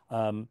with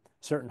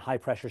certain high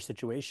pressure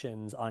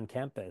situations on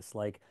campus,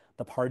 like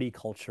the party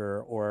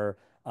culture, or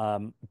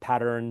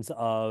patterns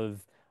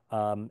of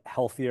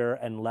healthier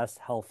and less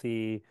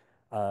healthy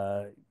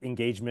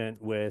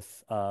engagement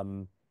with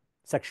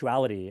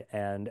sexuality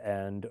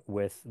and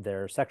with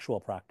their sexual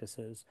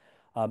practices.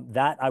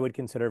 That I would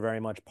consider very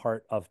much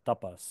part of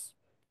tapas,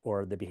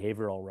 or the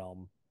behavioral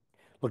realm.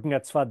 Looking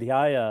at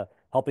svadhyaya,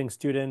 helping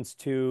students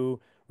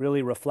to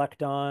really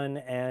reflect on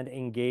and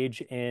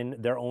engage in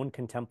their own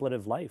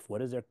contemplative life. What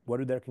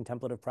do their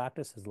contemplative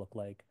practices look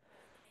like?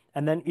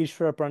 And then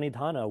Ishvara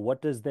Pranidhana,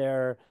 what does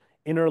their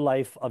inner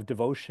life of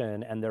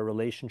devotion and their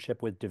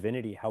relationship with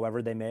divinity,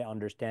 however they may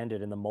understand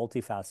it in the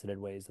multifaceted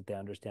ways that they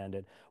understand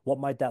it, what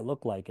might that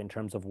look like in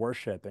terms of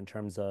worship, in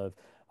terms of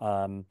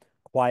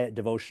quiet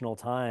devotional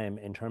time,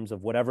 in terms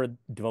of whatever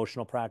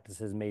devotional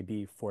practices may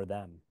be for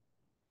them?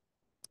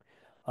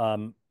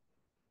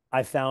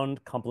 I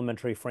found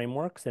complementary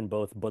frameworks in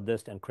both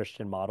Buddhist and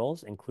Christian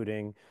models,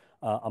 including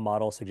a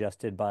model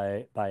suggested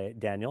by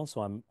Daniel.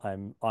 So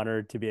I'm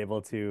honored to be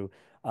able to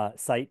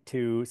cite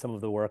to some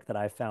of the work that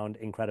I found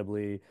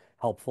incredibly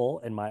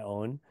helpful in my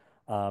own,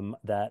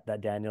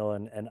 that Daniel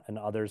and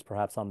others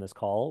perhaps on this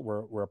call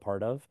were a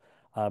part of.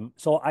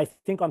 So I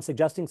think I'm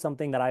suggesting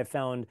something that I've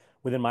found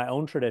within my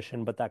own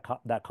tradition, but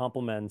that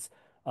complements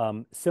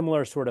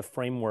similar sort of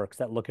frameworks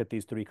that look at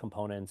these three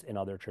components in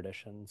other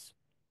traditions.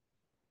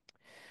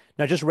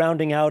 Now, just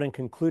rounding out and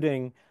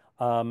concluding,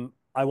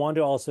 I want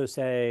to also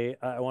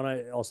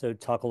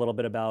talk a little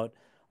bit about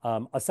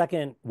a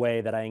second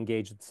way that I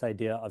engage with this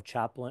idea of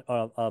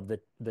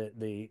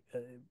the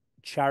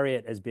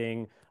chariot as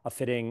being a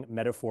fitting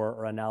metaphor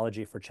or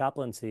analogy for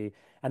chaplaincy.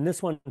 And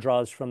this one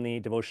draws from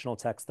the devotional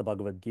text, the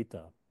Bhagavad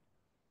Gita.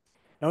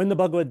 Now, in the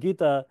Bhagavad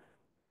Gita,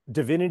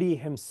 divinity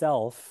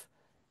himself,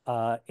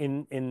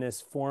 in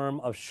this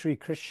form of Sri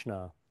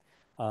Krishna,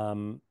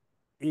 um,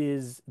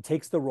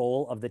 takes the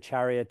role of the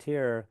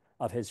charioteer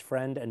of his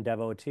friend and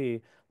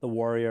devotee, the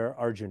warrior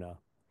Arjuna.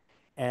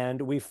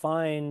 And we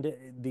find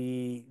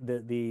the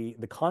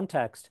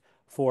context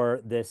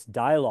for this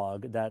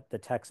dialogue that the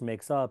text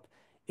makes up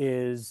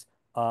is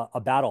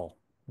a battle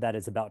that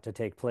is about to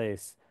take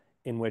place,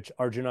 in which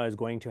Arjuna is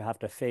going to have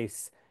to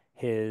face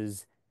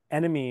his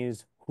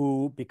enemies,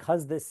 who,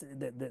 because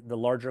the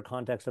larger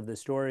context of the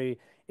story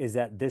is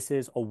that this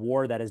is a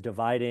war that is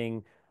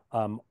dividing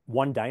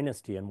one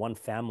dynasty and one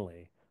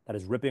family, that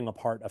is ripping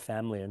apart a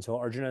family. And so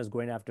Arjuna is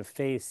going to have to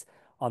face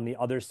on the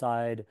other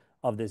side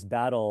of this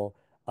battle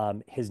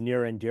his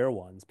near and dear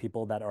ones,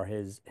 people that are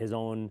his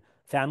own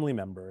family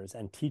members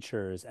and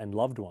teachers and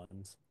loved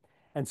ones.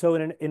 And so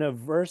in a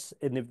verse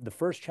in the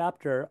first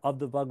chapter of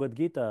the Bhagavad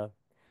Gita,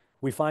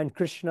 we find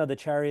Krishna, the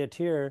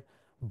charioteer,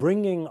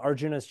 bringing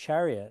Arjuna's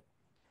chariot.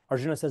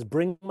 Arjuna says,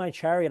 "Bring my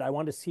chariot. I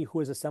want to see who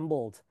is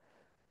assembled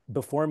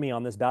before me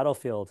on this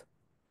battlefield."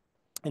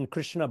 And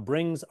Krishna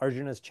brings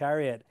Arjuna's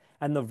chariot.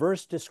 And the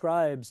verse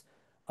describes,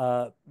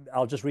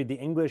 I'll just read the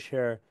English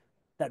here,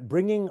 that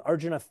bringing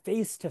Arjuna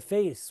face to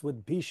face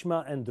with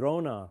Bhishma and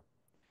Drona,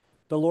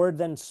 the Lord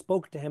then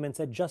spoke to him and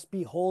said, "Just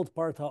behold,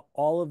 Partha,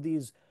 all of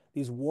these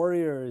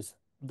warriors,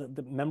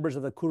 the members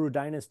of the Kuru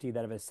dynasty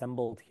that have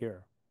assembled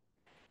here."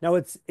 Now,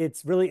 it's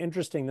really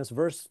interesting. This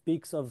verse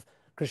speaks of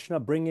Krishna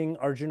bringing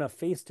Arjuna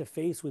face to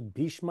face with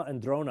Bhishma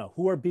and Drona.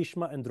 Who are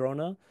Bhishma and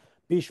Drona?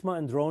 Bhishma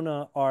and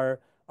Drona are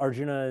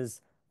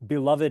Arjuna's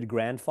beloved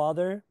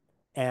grandfather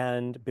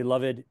and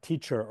beloved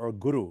teacher or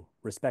guru,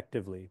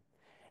 respectively.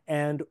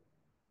 And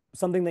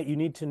something that you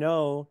need to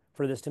know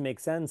for this to make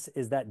sense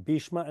is that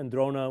Bhishma and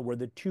Drona were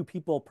the two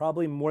people,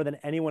 probably more than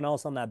anyone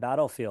else on that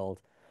battlefield,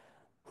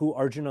 who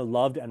Arjuna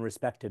loved and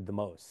respected the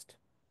most.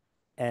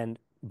 And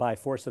by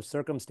force of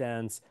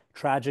circumstance,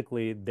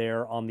 tragically,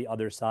 they're on the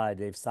other side.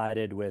 They've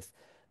sided with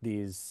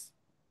the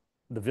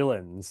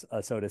villains,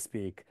 so to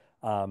speak.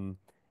 And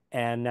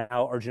now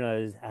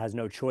Arjuna has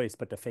no choice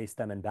but to face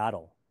them in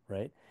battle,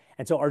 right?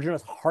 And so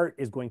Arjuna's heart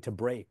is going to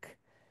break,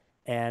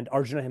 and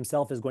Arjuna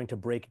himself is going to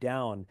break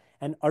down.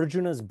 And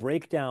Arjuna's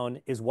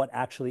breakdown is what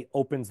actually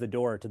opens the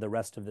door to the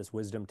rest of this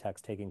wisdom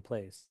text taking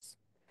place.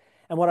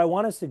 And what I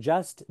want to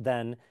suggest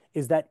then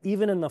is that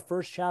even in the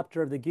first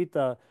chapter of the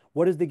Gita,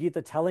 what is the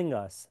Gita telling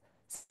us?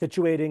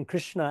 Situating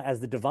Krishna as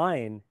the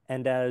divine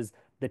and as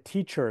the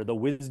teacher, the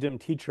wisdom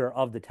teacher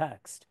of the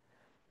text.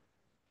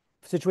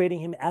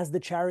 Situating him as the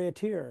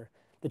charioteer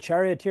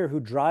who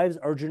drives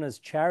Arjuna's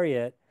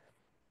chariot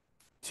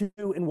to,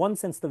 in one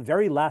sense, the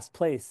very last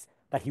place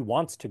that he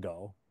wants to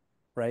go,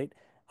 right?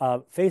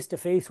 Face to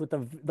face with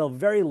the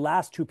very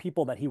last two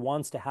people that he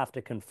wants to have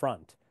to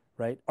confront,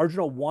 right?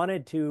 Arjuna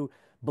wanted to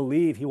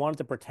believe, he wanted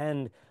to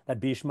pretend that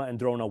Bhishma and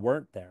Drona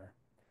weren't there.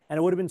 And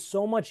it would have been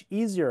so much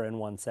easier in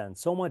one sense,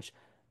 so much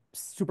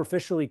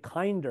superficially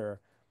kinder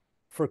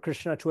for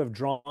Krishna to have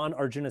drawn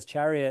Arjuna's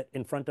chariot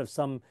in front of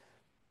some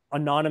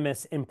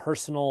anonymous,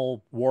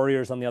 impersonal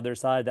warriors on the other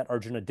side that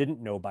Arjuna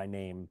didn't know by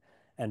name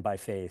and by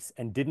face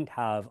and didn't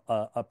have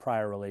a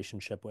prior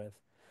relationship with.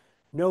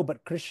 No,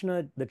 but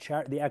Krishna,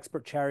 the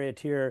expert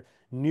charioteer,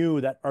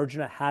 knew that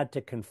Arjuna had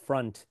to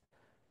confront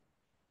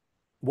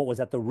what was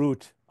at the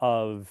root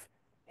of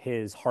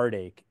his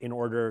heartache in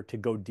order to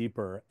go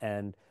deeper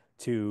and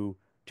to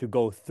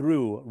go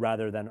through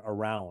rather than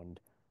around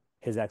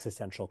his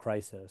existential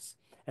crisis.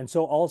 And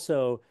so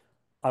also,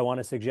 I want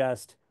to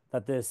suggest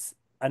that this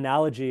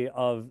analogy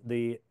of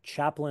the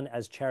chaplain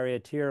as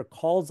charioteer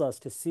calls us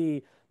to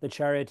see the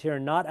charioteer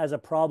not as a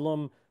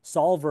problem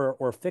solver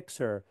or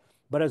fixer,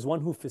 but as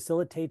one who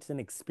facilitates an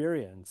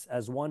experience,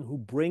 as one who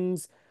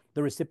brings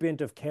the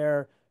recipient of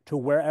care to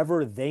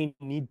wherever they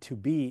need to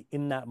be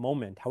in that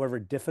moment, however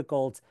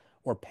difficult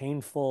or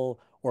painful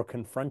or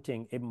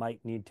confronting it might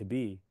need to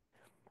be.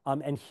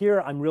 And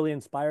here I'm really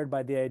inspired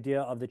by the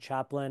idea of the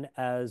chaplain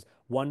as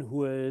one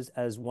who is,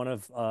 as one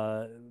of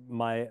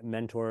my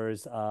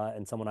mentors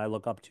and someone I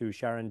look up to,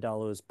 Sharon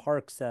Dallows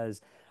Park,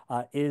 says,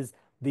 is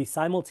the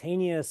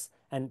simultaneous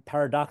and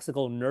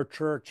paradoxical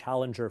nurturer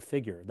challenger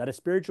figure. That a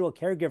spiritual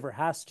caregiver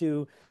has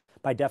to,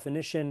 by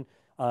definition,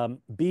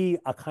 be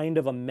a kind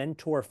of a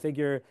mentor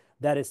figure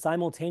that is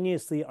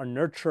simultaneously a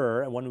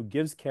nurturer and one who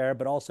gives care,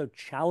 but also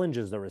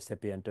challenges the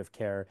recipient of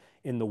care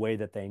in the way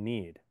that they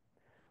need.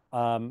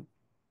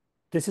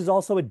 This is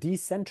also a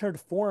decentered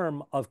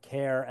form of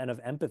care and of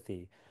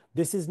empathy.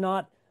 This is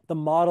not the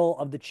model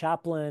of the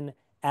chaplain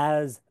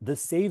as the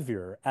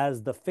savior,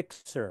 as the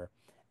fixer,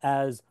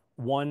 as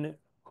one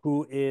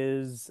who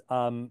is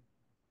an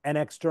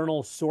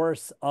external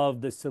source of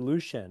the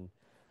solution,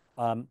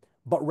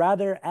 but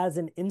rather as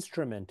an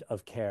instrument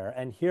of care.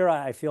 And here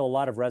I feel a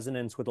lot of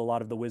resonance with a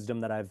lot of the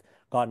wisdom that I've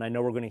gotten. I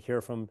know we're going to hear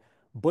from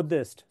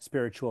Buddhist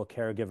spiritual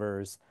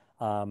caregivers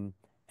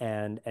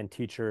and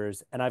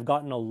teachers. And I've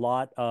gotten a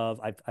lot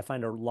of, I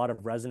find a lot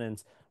of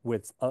resonance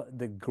with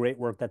the great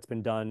work that's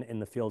been done in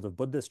the field of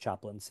Buddhist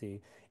chaplaincy,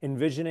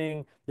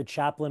 envisioning the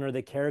chaplain or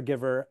the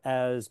caregiver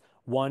as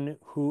one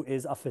who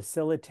is a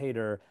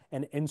facilitator,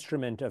 an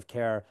instrument of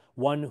care,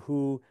 one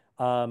who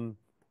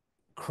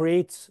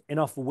creates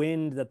enough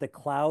wind that the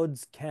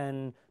clouds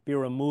can be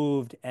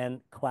removed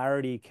and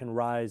clarity can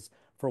rise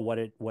for what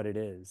it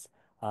is.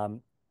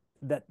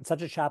 That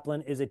such a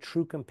chaplain is a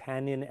true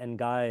companion and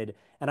guide.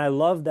 And I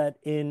love that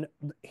in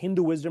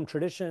Hindu wisdom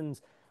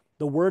traditions,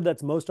 the word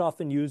that's most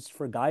often used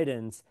for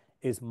guidance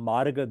is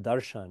marga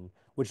darshan,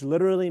 which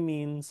literally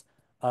means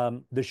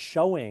the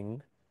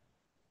showing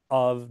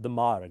of the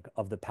marg,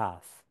 of the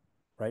path,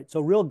 right? So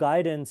real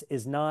guidance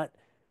is not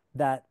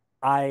that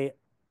I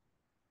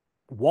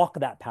walk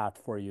that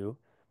path for you.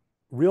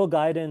 Real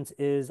guidance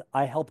is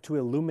I help to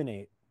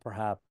illuminate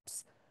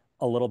perhaps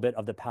a little bit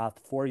of the path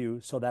for you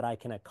so that I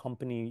can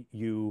accompany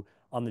you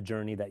on the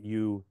journey that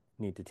you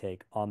need to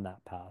take on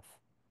that path.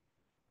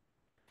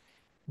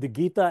 The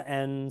Gita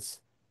ends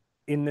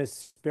in this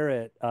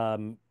spirit,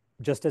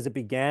 just as it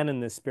began in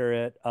the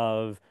spirit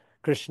of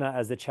Krishna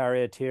as the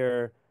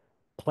charioteer,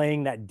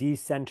 playing that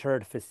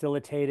decentered,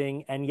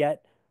 facilitating, and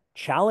yet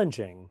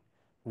challenging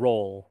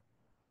role,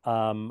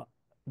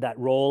 that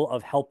role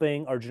of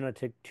helping Arjuna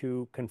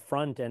to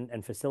confront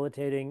and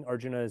facilitating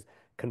Arjuna's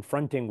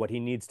confronting what he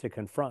needs to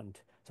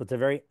confront. So it's a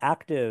very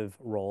active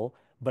role,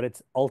 but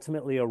it's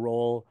ultimately a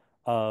role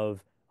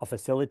of a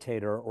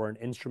facilitator or an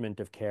instrument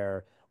of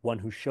care, one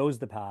who shows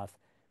the path.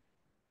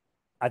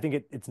 I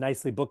think it's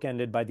nicely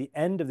bookended by the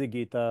end of the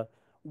Gita,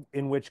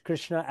 in which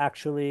Krishna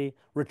actually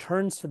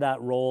returns to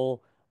that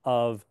role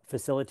of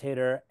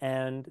facilitator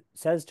and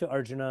says to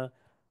Arjuna,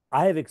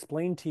 I have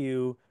explained to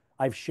you,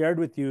 I've shared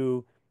with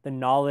you the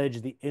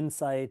knowledge, the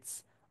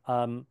insights.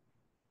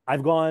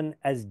 I've gone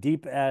as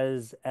deep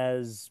as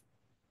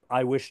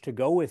I wish to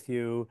go with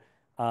you,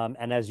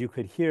 and as you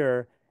could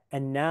hear,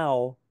 and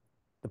now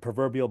the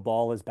proverbial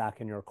ball is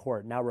back in your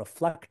court. Now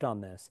reflect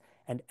on this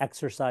and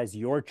exercise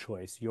your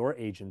choice, your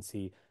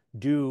agency.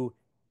 Do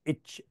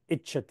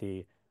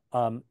ichchati,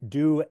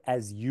 do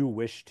as you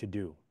wish to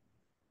do.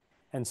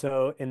 And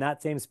so, in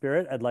that same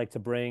spirit, I'd like to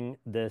bring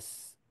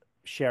this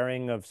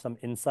sharing of some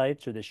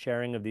insights or the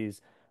sharing of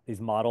these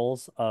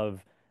models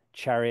of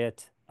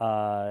chariot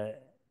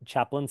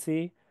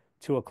chaplaincy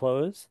to a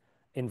close,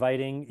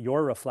 inviting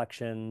your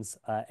reflections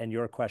and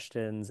your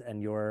questions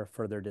and your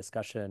further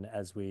discussion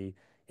as we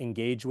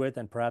engage with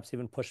and perhaps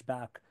even push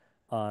back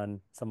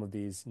on some of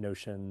these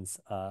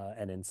notions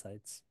and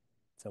insights.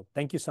 So,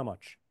 thank you so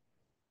much.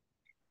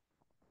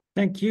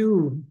 Thank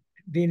you,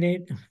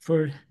 Vinay,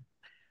 for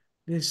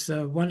this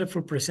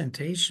wonderful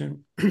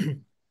presentation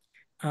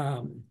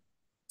on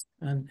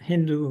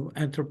Hindu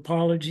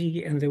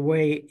anthropology and the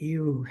way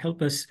you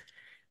help us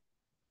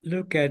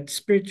look at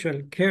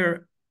spiritual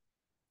care,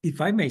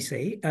 if I may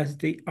say, as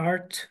the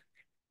art,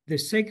 the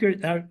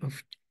sacred art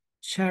of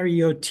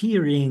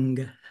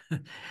charioteering,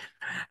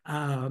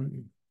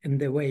 in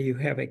the way you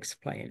have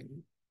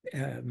explained.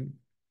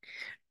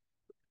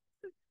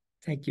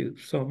 Thank you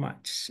so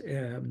much.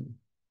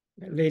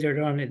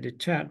 Later on in the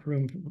chat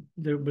room,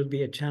 there will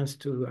be a chance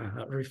to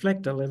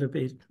reflect a little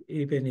bit,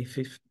 even if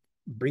it's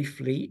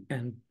briefly,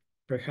 and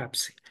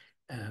perhaps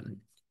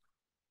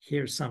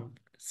hear some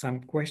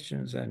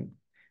questions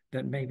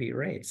that may be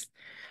raised.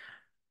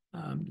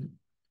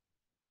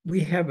 We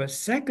have a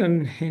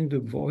second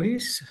Hindu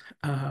voice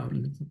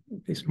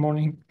this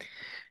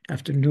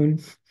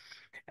afternoon,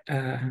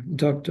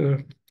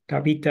 Dr.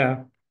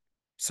 Kavita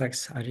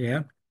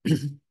Sekhsaria.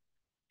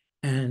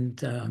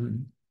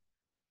 And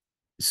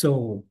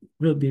so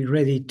we'll be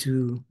ready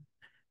to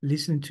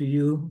listen to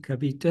you,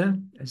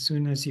 Kavita, as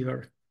soon as you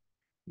are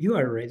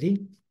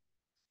ready.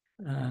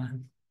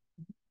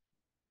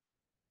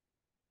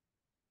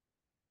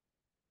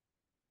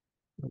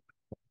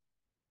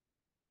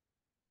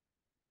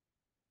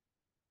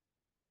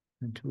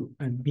 And to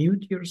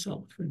unmute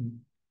yourself.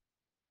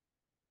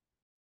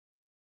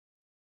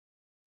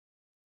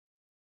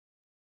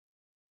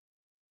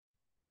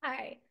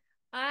 Hi,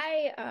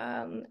 I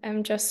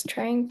am just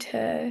trying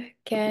to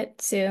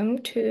get Zoom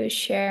to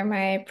share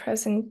my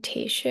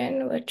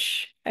presentation,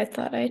 which I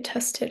thought I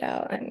tested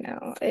out, and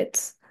now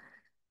it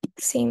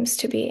seems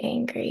to be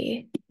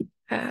angry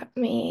at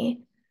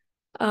me.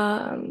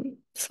 So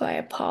I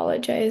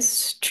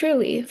apologize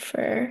truly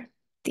for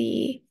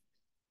the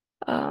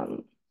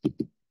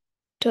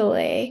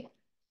delay.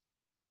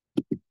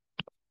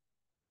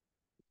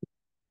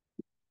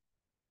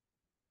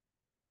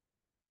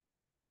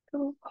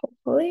 Oh,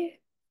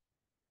 hopefully.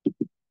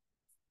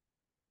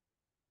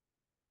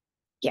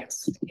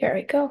 Yes, here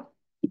we go.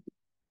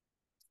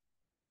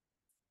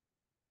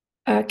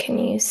 Can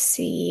you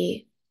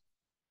see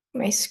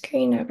my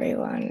screen,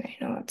 everyone? I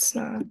know it's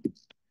not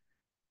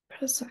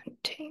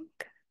presenting,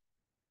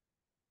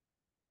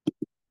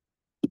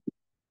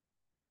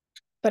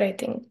 but I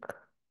think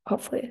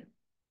hopefully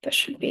this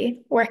should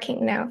be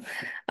working now.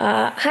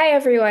 Hi,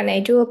 everyone. I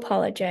do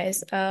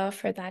apologize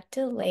for that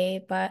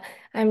delay, but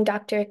I'm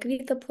Dr.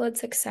 Kavita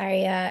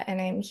Sekhsaria,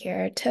 and I'm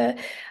here to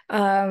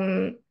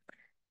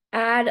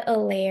add a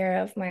layer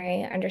of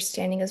my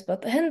understanding as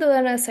both a Hindu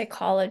and a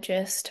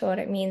psychologist to what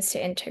it means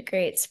to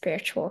integrate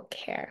spiritual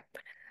care.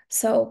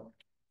 So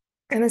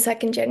I'm a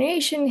second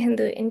generation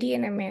Hindu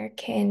Indian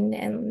American,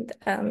 and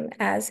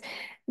as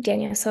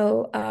Daniel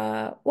so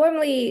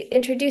warmly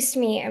introduced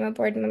me, I'm a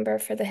board member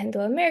for the Hindu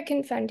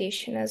American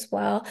Foundation as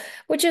well,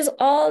 which is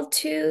all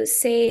to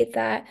say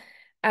that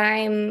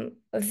I'm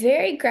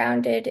very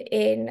grounded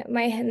in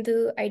my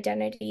Hindu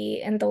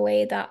identity in the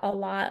way that a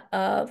lot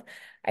of,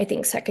 I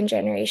think, second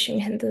generation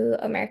Hindu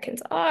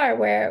Americans are,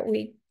 where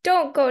we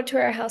don't go to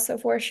our house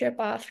of worship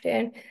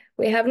often.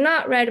 We have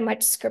not read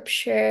much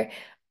scripture,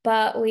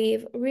 but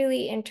we've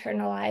really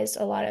internalized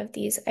a lot of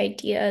these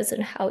ideas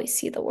and how we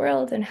see the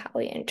world and how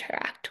we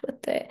interact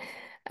with it.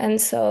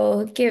 And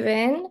so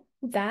given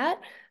that,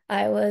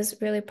 I was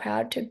really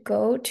proud to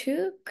go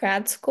to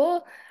grad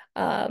school,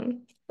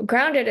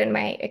 grounded in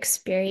my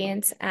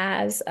experience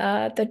as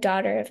the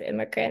daughter of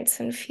immigrants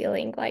and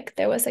feeling like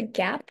there was a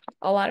gap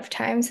a lot of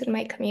times in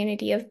my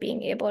community of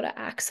being able to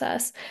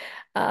access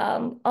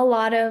a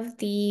lot of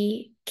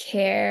the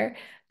care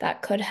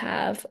that could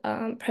have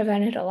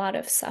prevented a lot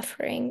of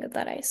suffering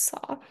that I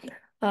saw.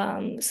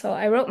 So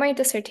I wrote my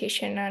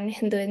dissertation on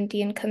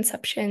Hindu-Indian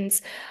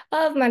conceptions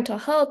of mental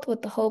health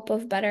with the hope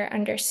of better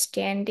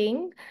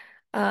understanding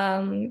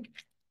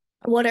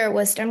what our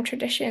wisdom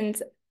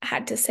traditions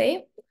had to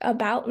say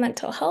about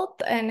mental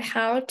health and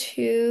how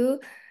to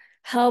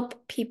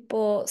help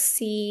people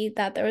see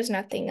that there was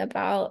nothing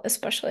about,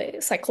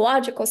 especially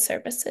psychological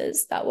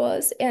services, that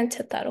was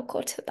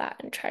antithetical to that,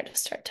 and try to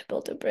start to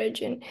build a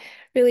bridge, and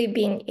really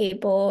being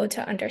able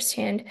to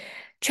understand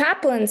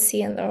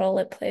chaplaincy and the role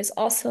it plays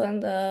also in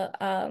the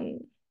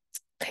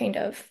kind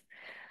of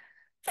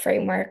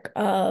framework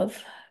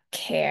of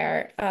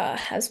care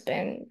has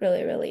been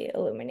really, really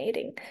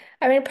illuminating.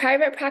 I'm in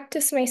private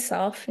practice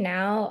myself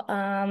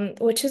now,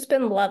 which has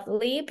been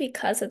lovely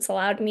because it's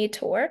allowed me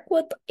to work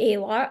with a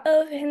lot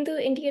of Hindu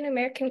Indian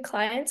American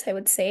clients. I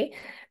would say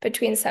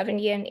between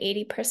 70 and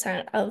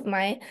 80% of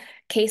my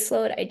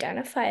caseload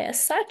identify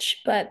as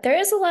such, but there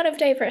is a lot of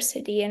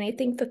diversity. And I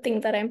think the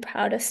thing that I'm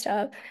proudest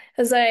of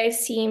is that I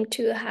seem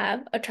to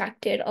have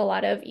attracted a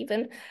lot of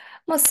even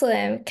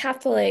Muslim,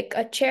 Catholic,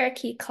 a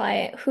Cherokee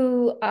client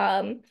who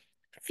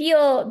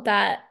feel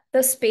that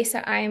the space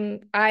that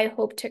I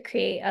hope to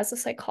create as a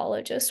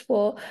psychologist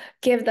will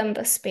give them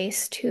the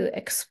space to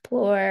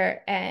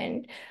explore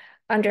and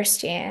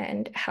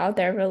understand how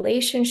their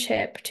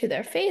relationship to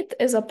their faith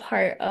is a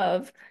part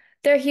of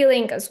their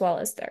healing as well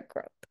as their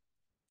growth.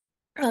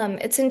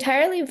 It's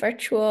entirely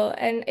virtual,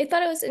 and I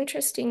thought it was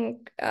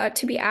interesting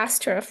to be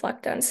asked to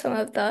reflect on some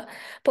of the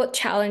both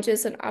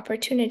challenges and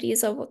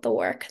opportunities of the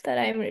work that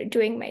I'm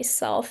doing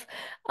myself.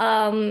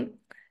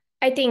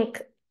 I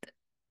think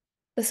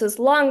this has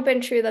long been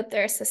true that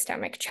there are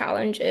systemic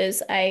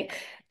challenges. I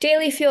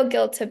daily feel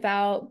guilt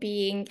about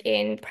being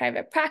in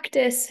private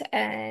practice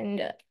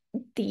and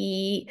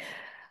the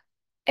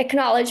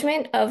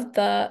acknowledgement of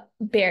the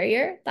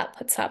barrier that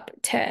puts up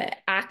to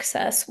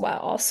access, while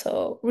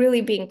also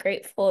really being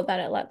grateful that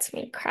it lets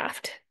me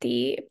craft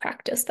the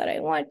practice that I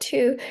want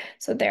to.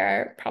 So there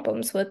are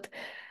problems with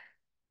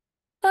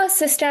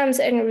systems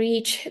and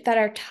reach that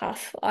are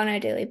tough on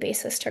a daily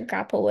basis to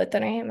grapple with.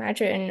 And I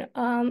imagine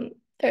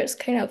there's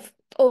kind of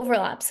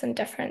overlaps and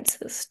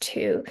differences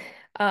too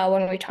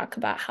when we talk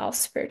about how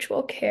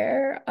spiritual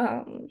care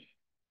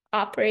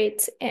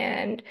operates.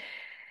 And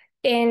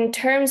in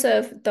terms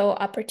of the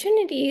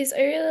opportunities, I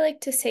really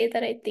like to say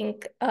that I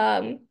think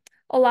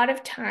a lot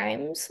of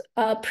times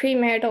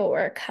premarital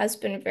work has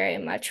been very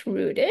much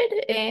rooted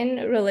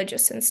in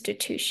religious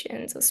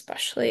institutions,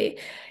 especially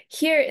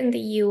here in the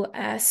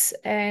US.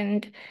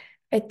 And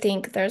I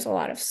think there's a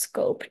lot of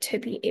scope to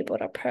be able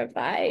to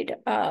provide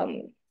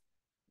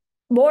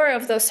more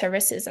of those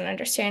services and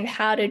understand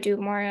how to do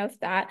more of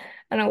that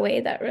in a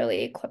way that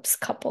really equips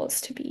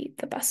couples to be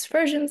the best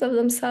versions of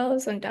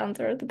themselves and down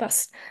the road the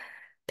best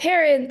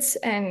parents,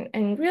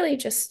 and really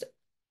just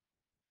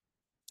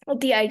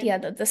the idea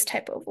that this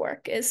type of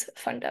work is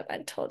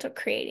fundamental to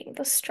creating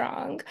the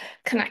strong,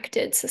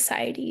 connected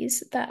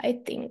societies that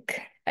I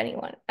think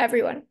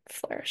everyone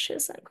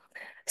flourishes in.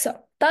 So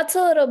that's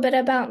a little bit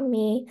about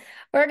me.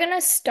 We're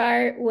gonna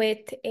start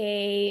with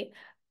a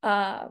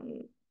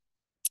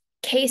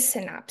case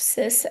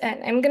synopsis,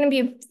 and I'm gonna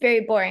be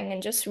very boring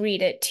and just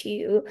read it to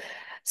you.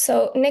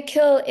 So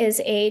Nikhil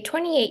is a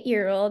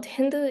 28-year-old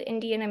Hindu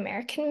Indian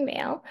American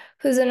male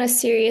who's in a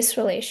serious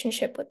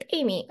relationship with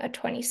Amy, a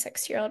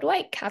 26-year-old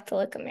white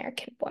Catholic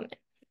American woman.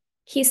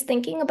 He's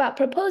thinking about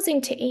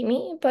proposing to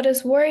Amy, but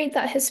is worried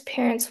that his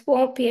parents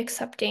won't be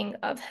accepting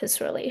of his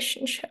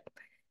relationship.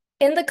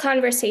 In the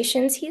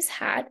conversations he's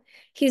had,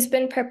 he's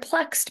been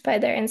perplexed by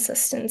their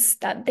insistence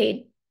that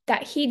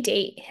he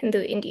date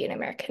Hindu Indian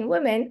American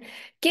women,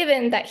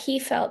 given that he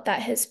felt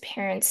that his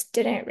parents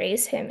didn't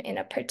raise him in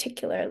a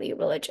particularly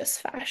religious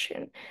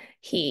fashion.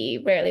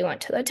 He rarely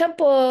went to the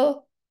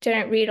temple,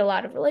 didn't read a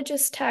lot of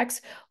religious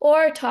texts,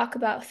 or talk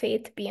about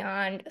faith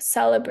beyond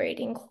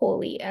celebrating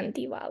Holi and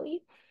Diwali.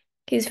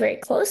 He's very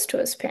close to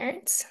his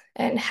parents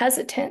and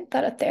hesitant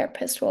that a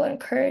therapist will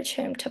encourage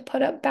him to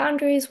put up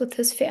boundaries with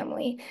his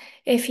family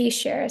if he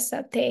shares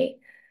that they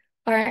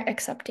aren't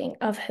accepting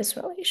of his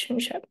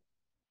relationship.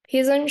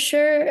 He's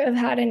unsure of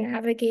how to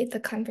navigate the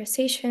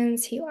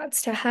conversations he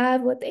wants to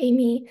have with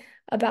Amy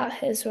about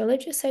his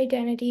religious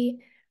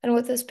identity and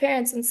with his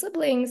parents and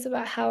siblings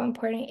about how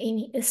important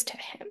Amy is to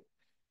him.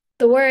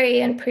 The worry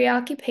and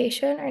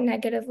preoccupation are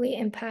negatively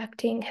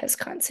impacting his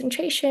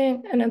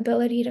concentration and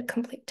ability to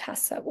complete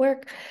tasks at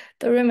work.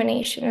 The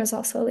rumination is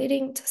also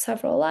leading to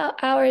several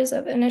hours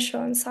of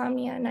initial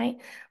insomnia at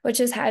night, which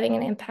is having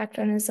an impact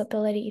on his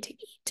ability to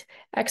eat,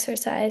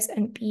 exercise,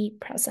 and be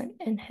present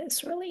in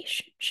his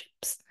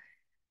relationships.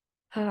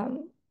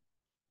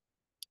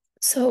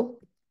 So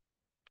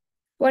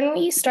when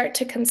we start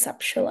to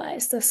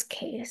conceptualize this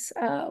case,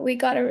 we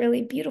got a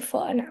really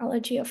beautiful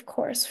analogy, of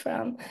course,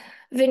 from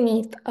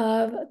Vineet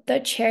of the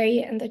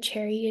chariot and the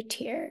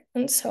charioteer.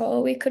 And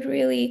so we could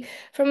really,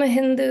 from a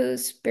Hindu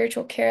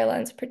spiritual care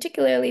lens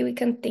particularly, we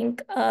can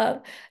think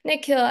of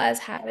Nikhil as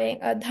having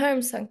a dharma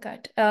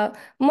sankat, a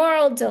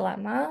moral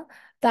dilemma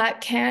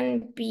that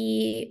can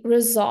be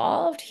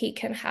resolved. He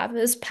can have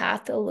his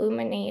path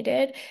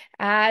illuminated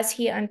as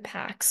he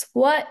unpacks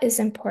what is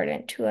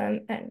important to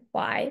him and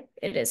why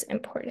it is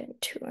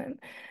important to him.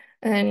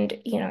 And,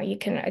 you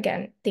can,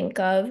 again, think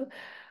of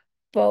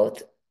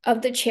both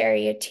of the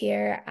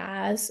charioteer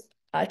as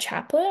a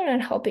chaplain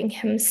and helping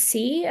him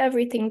see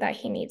everything that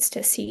he needs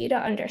to see to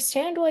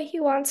understand what he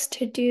wants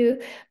to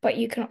do. But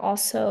you can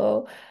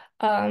also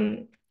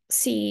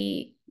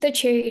see the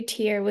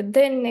charioteer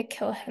within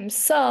Nikhil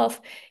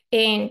himself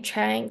in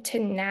trying to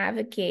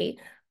navigate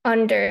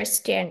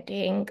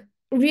understanding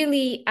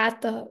really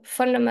at the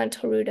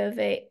fundamental root of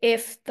it,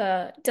 if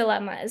the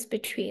dilemma is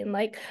between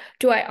like,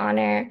 do I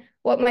honor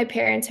what my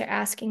parents are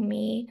asking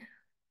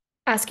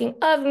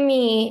of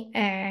me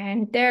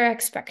and their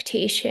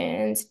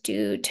expectations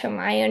due to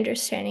my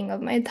understanding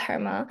of my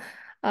dharma,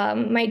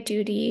 my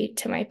duty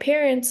to my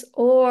parents,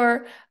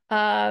 or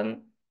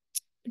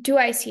do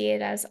I see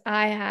it as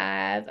I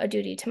have a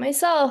duty to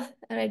myself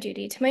and a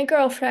duty to my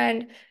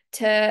girlfriend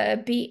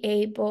to be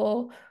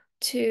able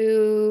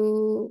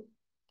to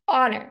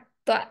honor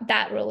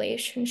that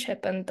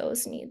relationship and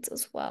those needs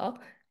as well,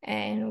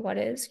 and what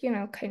is,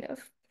 kind of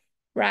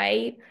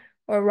right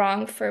or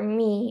wrong for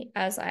me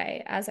as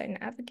I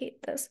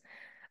navigate this.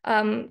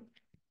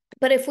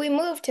 But if we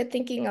move to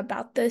thinking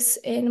about this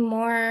in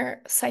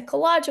more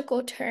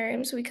psychological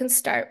terms, we can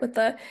start with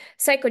the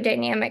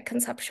psychodynamic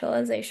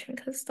conceptualization,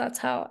 because that's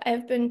how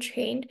I've been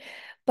trained.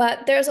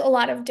 But there's a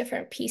lot of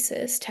different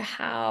pieces to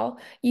how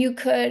you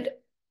could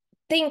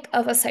think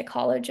of a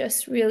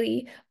psychologist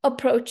really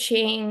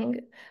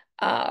approaching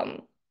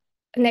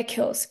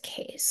Nikhil's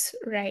case,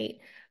 right?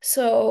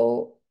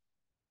 So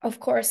of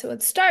course, it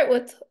would start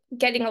with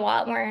getting a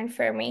lot more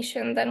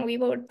information than we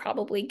would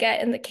probably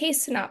get in the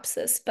case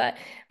synopsis. But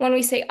when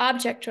we say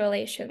object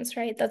relations,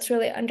 right, that's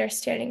really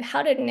understanding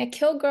how did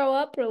Nikhil grow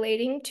up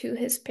relating to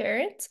his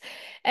parents,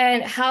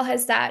 and how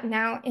has that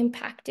now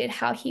impacted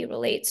how he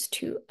relates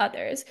to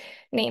others,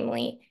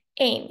 namely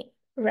Amy,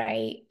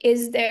 right?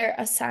 Is there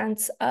a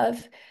sense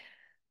of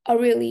a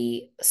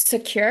really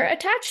secure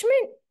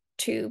attachment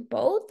to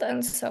both?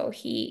 And so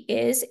he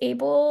is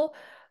able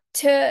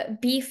to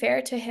be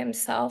fair to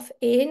himself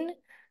in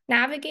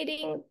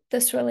navigating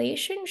this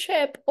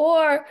relationship?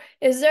 Or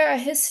is there a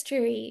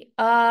history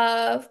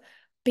of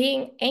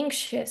being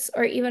anxious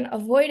or even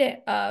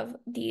avoidant of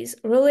these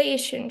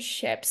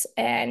relationships?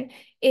 And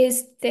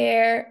is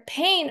there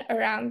pain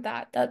around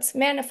that that's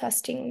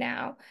manifesting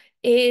now?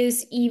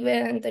 Is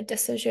even the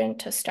decision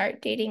to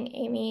start dating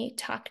Amy,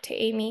 talk to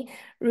Amy,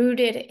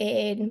 rooted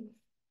in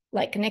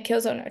like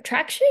Nikhil's own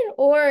attraction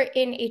or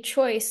in a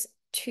choice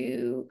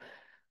to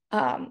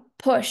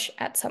push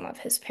at some of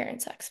his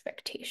parents'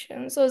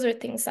 expectations? Those are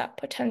things that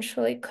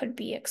potentially could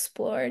be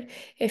explored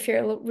if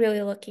you're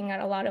really looking at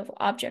a lot of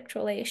object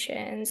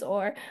relations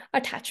or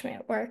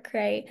attachment work,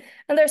 right?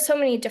 And there's so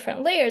many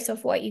different layers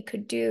of what you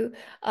could do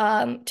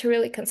to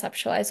really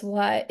conceptualize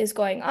what is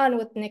going on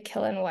with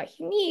Nikhil and what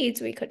he needs.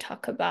 We could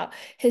talk about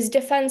his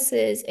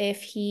defenses,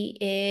 if he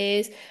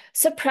is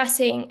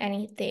suppressing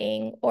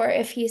anything, or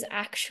if he's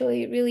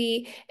actually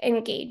really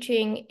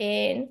engaging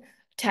in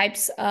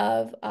types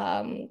of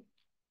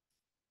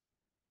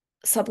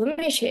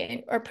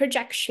sublimation or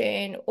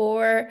projection,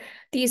 or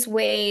these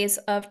ways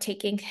of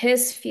taking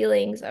his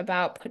feelings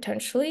about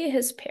potentially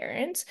his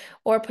parents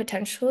or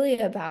potentially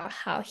about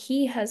how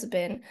he has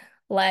been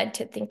led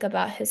to think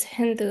about his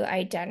Hindu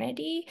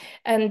identity,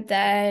 and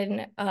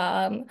then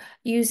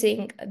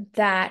using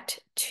that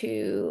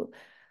to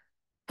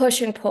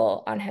push and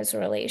pull on his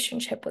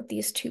relationship with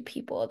these two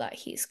people that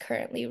he's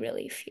currently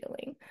really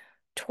feeling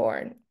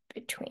torn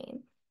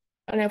between.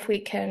 And if we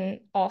can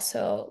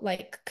also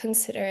like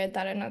consider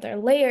that another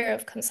layer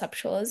of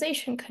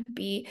conceptualization could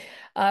be,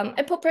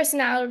 I put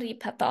personality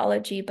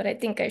pathology, but I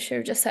think I should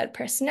have just said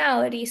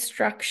personality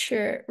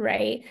structure,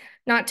 right?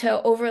 Not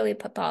to overly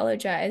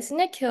pathologize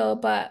Nikhil,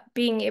 but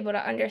being able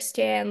to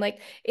understand, like,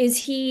 is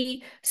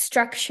he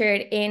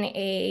structured in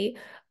a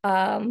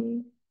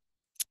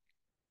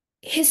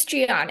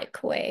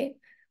histrionic way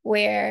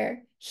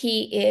where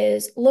he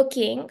is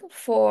looking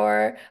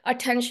for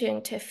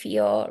attention to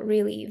feel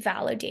really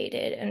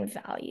validated and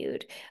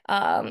valued,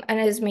 and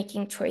is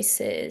making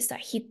choices that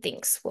he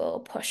thinks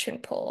will push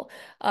and pull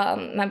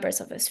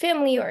members of his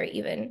family or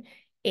even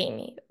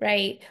Amy,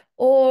 right?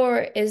 Or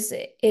is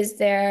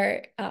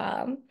there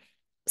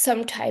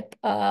some type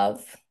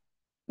of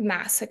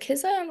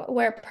masochism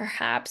where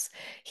perhaps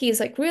he's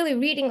like really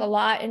reading a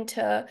lot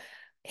into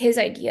his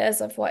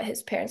ideas of what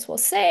his parents will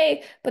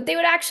say, but they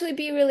would actually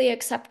be really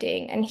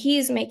accepting, and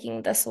he's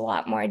making this a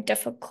lot more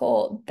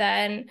difficult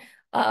than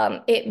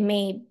it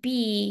may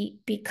be,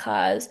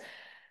 because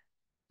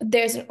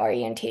there's an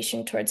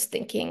orientation towards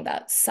thinking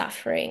that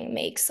suffering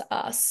makes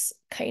us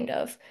kind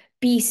of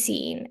be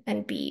seen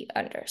and be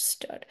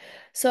understood.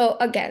 So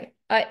again,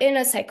 in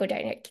a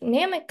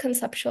psychodynamic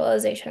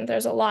conceptualization,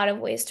 there's a lot of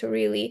ways to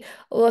really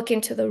look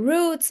into the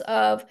roots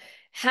of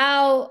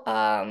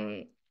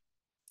how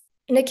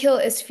Nikhil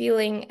is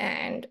feeling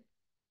and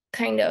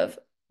kind of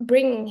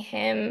bringing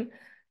him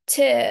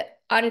to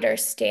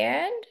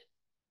understand.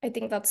 I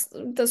think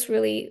that's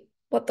really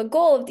what the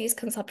goal of these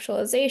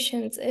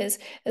conceptualizations is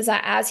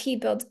that as he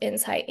builds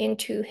insight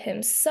into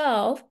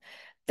himself,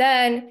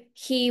 then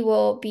he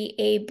will be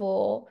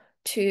able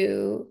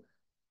to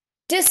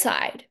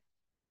decide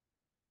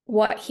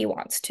what he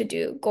wants to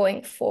do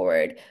going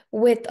forward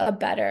with a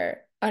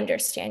better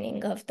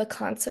understanding of the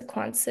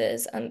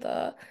consequences and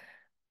the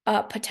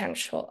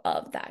potential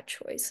of that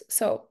choice.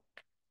 So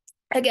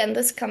again,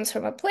 this comes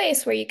from a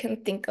place where you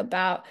can think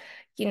about,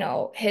 you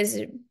know,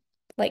 his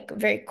like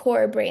very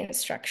core brain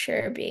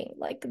structure being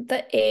like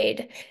the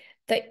id,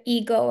 the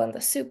ego, and the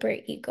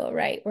superego,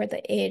 right? Where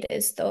the id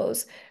is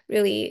those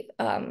really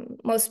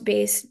most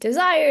base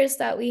desires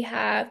that we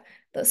have,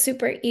 the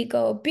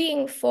superego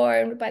being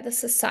formed by the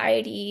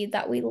society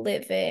that we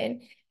live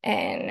in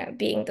and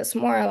being this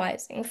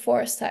moralizing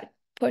force that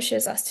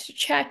pushes us to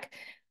check,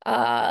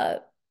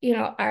 you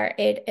know, our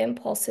id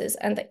impulses,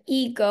 and the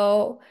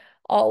ego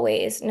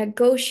always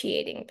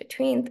negotiating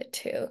between the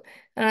two.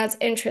 And that's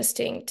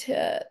interesting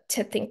to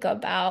think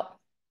about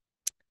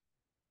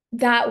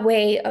that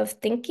way of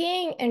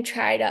thinking and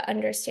try to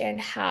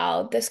understand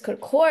how this could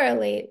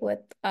correlate with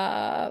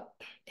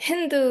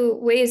Hindu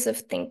ways of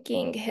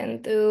thinking,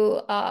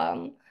 Hindu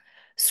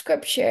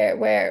scripture,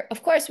 where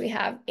of course we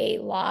have a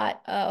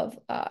lot of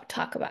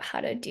talk about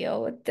how to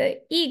deal with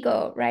the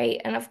ego,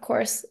 right? And of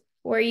course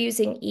we're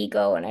using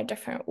ego in a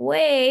different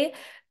way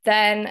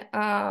than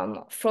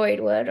Freud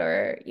would,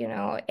 or, you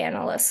know,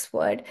 analysts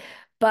would.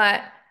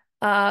 But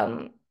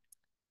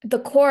the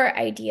core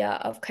idea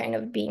of kind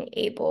of being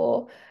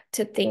able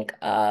to think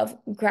of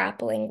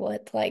grappling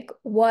with, like,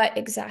 what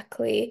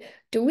exactly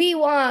do we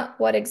want?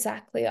 What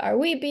exactly are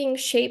we being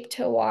shaped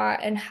to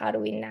want? And how do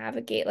we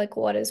navigate, like,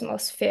 what is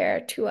most fair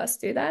to us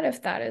through that,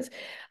 if that is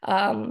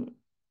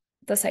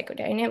the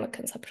psychodynamic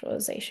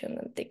conceptualization,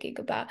 and thinking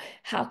about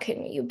how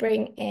can you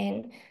bring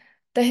in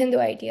the Hindu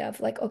idea of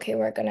like, okay,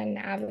 we're going to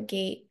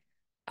navigate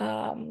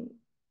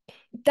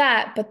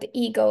that, but the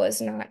ego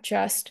is not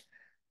just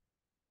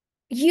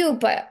you,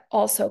 but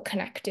also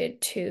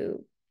connected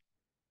to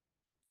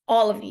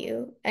all of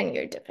you and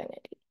your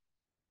divinity.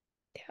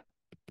 Yeah.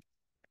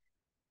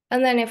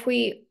 And then if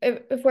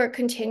we're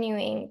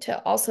continuing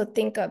to also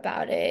think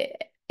about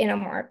it in a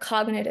more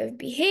cognitive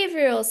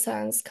behavioral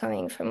sense,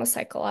 coming from a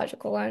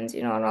psychological lens,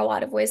 you know, in a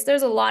lot of ways,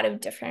 there's a lot of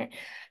different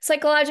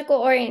psychological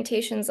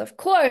orientations, of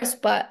course,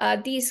 but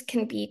these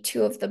can be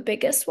two of the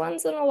biggest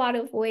ones in a lot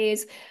of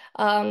ways.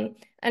 And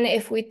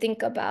if we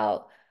think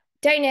about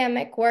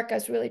dynamic work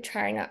as really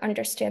trying to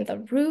understand the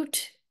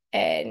root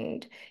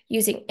and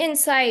using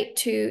insight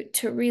to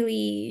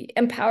really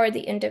empower the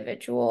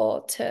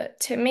individual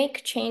to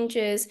make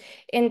changes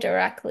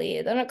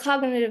indirectly, then a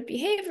cognitive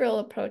behavioral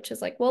approach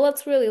is like, well,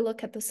 let's really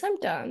look at the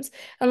symptoms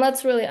and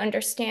let's really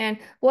understand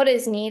what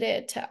is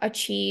needed to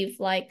achieve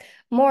like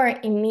more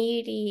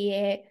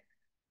immediate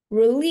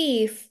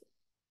relief,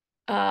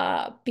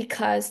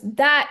 because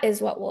that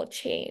is what will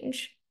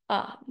change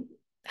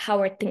how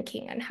we're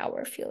thinking and how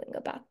we're feeling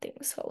about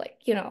things. So like,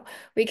 you know,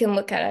 we can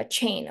look at a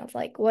chain of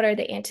like, what are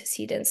the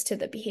antecedents to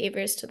the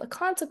behaviors, to the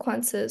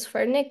consequences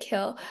for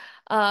Nikhil,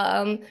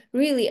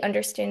 really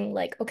understanding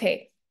like,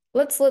 okay,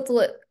 let's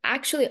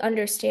actually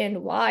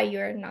understand why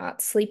you're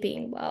not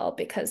sleeping well,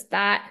 because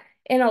that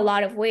in a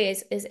lot of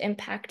ways is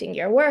impacting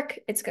your work.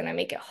 It's going to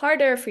make it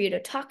harder for you to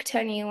talk to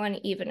anyone,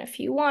 even if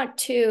you want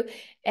to,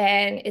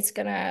 and it's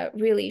going to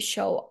really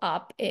show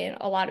up in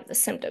a lot of the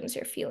symptoms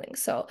you're feeling.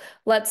 So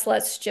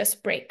let's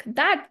just break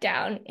that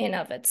down in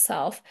of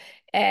itself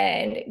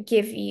and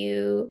give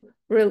you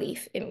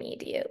relief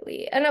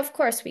immediately. And of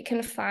course, we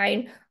can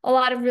find a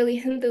lot of really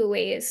Hindu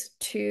ways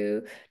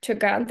to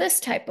ground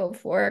this type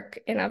of work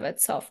in of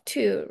itself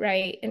too,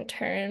 right? In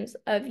terms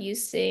of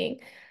using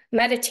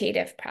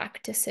meditative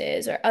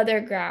practices or other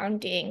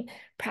grounding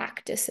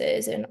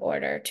practices in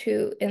order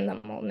to, in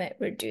the moment,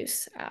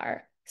 reduce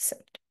our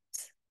symptoms.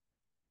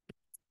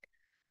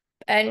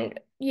 And,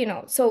 you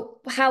know,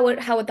 so how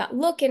would that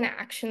look in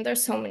action?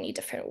 There's so many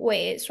different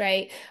ways,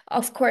 right?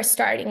 Of course,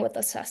 starting with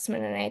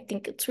assessment. And I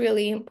think it's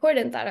really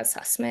important that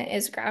assessment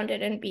is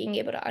grounded in being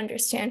able to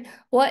understand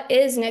what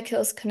is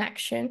Nikhil's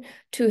connection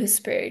to his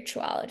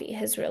spirituality,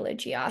 his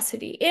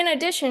religiosity, in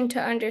addition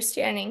to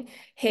understanding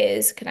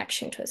his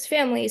connection to his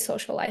family,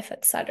 social life,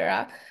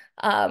 etc.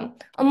 A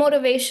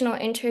motivational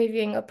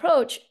interviewing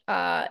approach,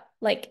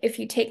 like if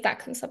you take that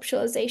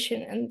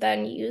conceptualization and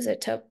then use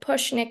it to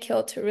push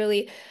Nikhil to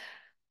really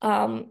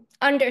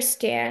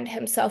understand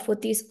himself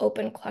with these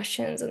open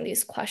questions and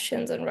these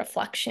questions and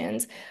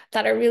reflections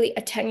that are really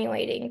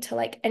attenuating to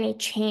like any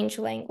change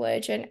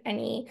language and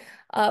any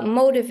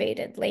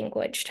motivated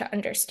language to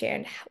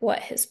understand what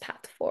his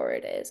path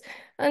forward is.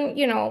 And,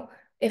 you know,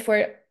 if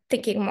we're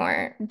thinking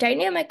more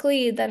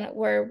dynamically, then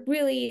we're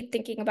really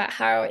thinking about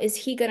how is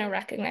he going to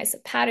recognize the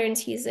patterns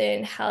he's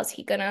in, how is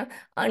he going to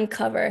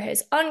uncover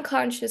his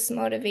unconscious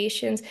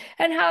motivations,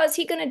 and how is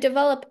he going to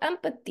develop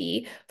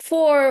empathy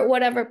for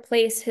whatever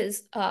place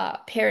his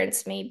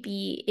parents may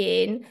be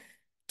in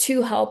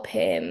to help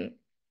him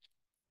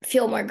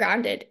feel more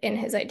grounded in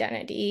his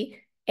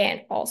identity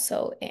and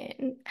also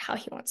in how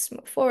he wants to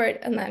move forward.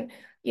 And then,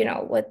 you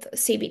know, with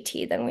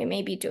CBT, then we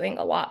may be doing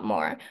a lot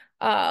more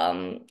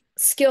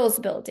skills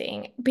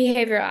building,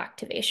 behavioral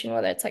activation,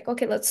 whether it's like,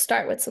 okay, let's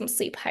start with some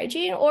sleep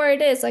hygiene, or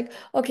it is like,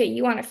 okay,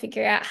 you want to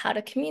figure out how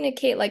to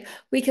communicate. Like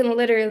we can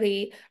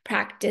literally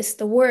practice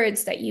the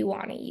words that you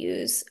want to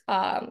use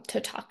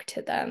to talk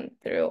to them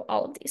through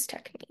all of these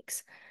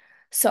techniques.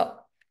 So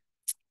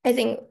I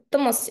think the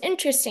most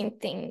interesting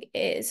thing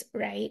is,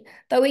 right,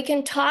 that we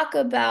can talk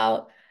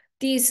about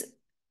these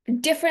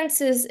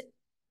differences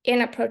in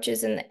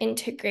approaches in the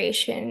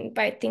integration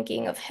by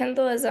thinking of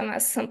Hinduism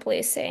as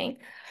simply saying,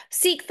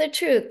 seek the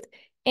truth,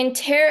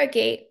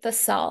 interrogate the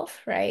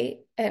self, right,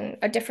 and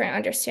a different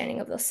understanding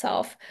of the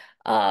self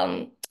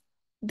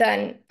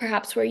than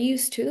perhaps we're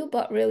used to,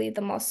 but really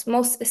the most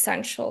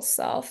essential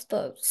self,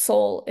 the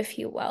soul, if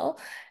you will,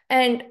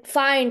 and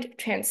find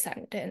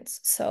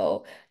transcendence.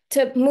 So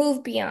to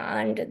move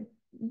beyond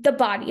the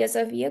body as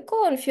a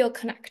vehicle and feel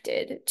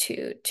connected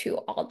to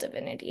all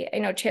divinity. I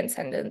know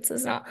transcendence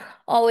is not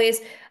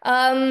always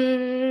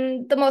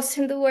the most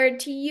Hindu word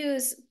to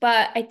use,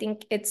 but I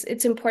think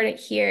it's important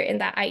here in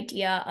that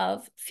idea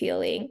of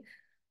feeling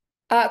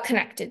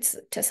connected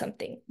to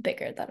something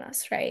bigger than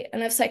us, right?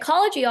 And if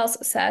psychology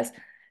also says,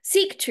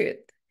 seek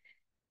truth,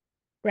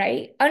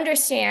 right?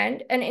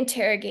 Understand and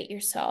interrogate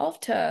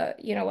yourself to,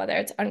 whether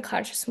it's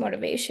unconscious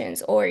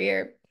motivations or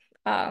your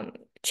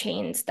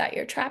chains that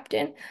you're trapped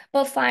in,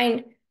 but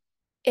find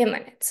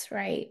immanence,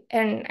 right?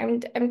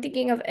 And I'm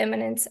thinking of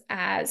immanence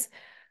as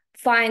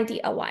find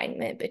the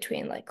alignment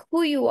between like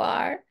who you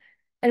are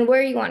and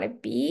where you want to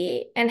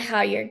be and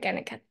how you're going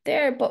to get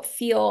there, but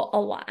feel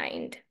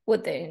aligned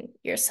within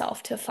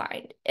yourself to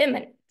find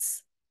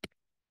immanence.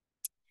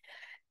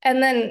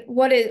 And then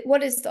what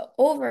is the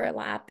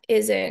overlap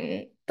is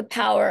in the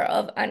power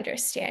of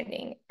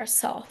understanding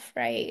ourself,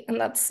 right? And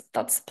that's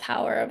the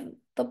power of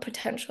the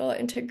potential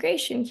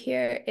integration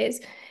here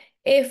is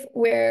if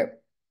we're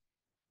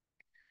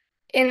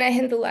in a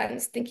Hindu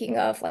lens thinking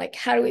of like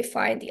how do we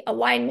find the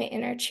alignment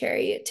in our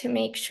chariot to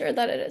make sure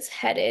that it is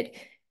headed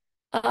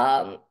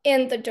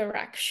in the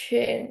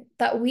direction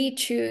that we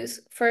choose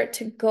for it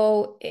to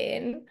go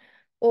in,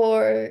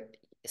 or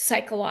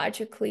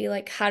psychologically,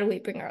 like how do we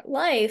bring our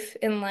life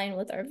in line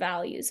with our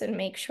values and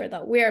make sure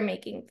that we're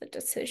making the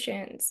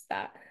decisions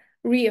that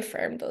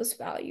reaffirm those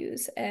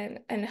values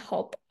and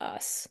help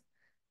us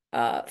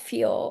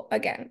feel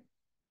again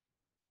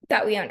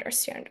that we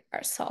understand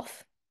ourselves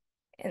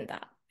in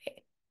that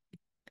way.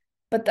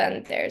 But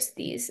then there's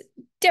these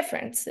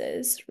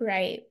differences,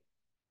 right?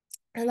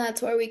 And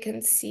that's where we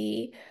can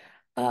see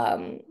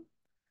that's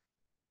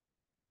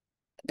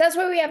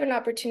where we have an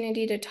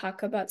opportunity to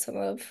talk about some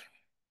of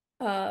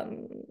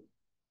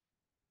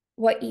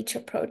what each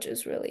approach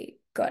is really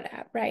good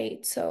at,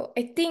 right? So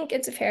I think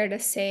it's fair to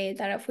say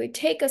that if we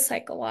take a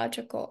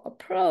psychological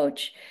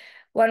approach,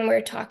 when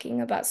we're talking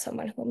about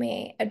someone who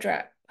may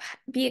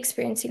be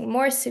experiencing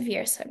more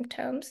severe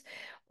symptoms,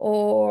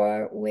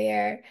 or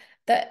where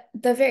the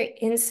very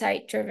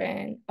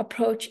insight-driven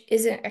approach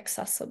isn't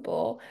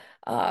accessible,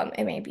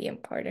 it may be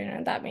important,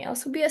 and that may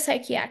also be a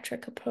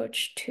psychiatric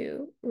approach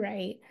too,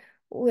 right?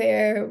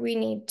 Where we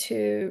need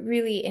to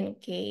really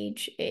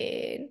engage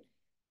in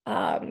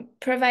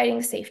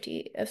providing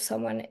safety if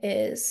someone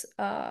is,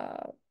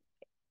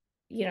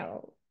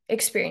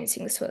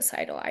 experiencing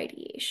suicidal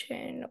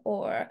ideation,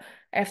 or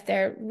if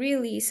they're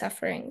really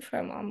suffering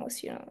from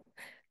almost,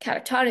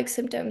 catatonic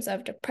symptoms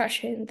of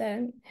depression,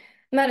 then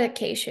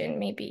medication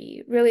may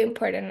be really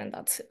important, and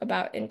that's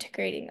about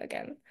integrating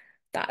again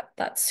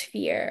that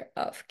sphere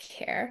of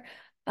care.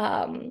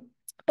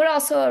 But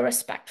also a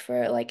respect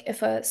for like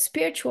if a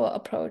spiritual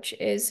approach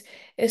is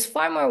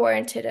far more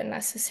warranted and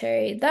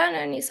necessary than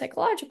any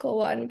psychological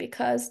one,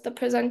 because the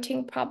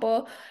presenting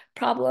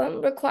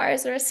problem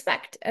requires a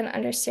respect and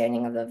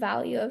understanding of the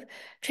value of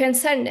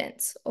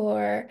transcendence,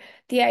 or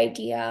the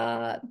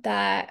idea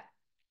that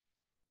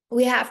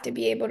we have to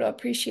be able to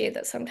appreciate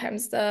that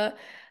sometimes the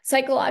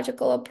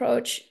psychological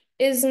approach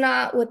is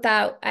not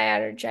without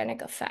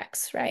iatrogenic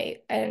effects,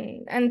 right?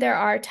 And there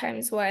are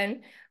times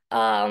when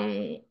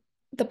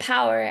the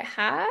power it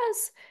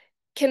has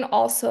can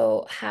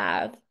also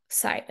have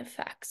side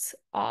effects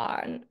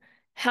on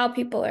how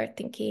people are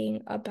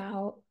thinking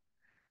about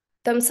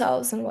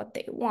themselves and what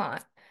they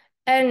want.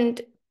 And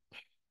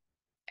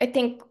I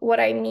think what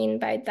I mean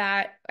by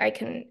that, I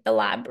can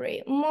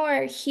elaborate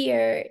more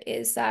here,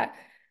 is that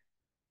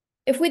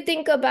if we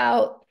think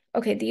about,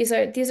 okay, these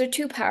are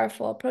two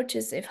powerful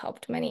approaches. They've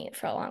helped many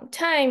for a long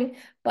time,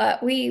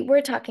 but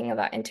we're talking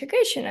about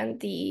integration and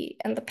the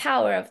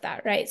power of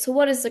that, right? So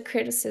what is the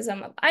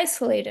criticism of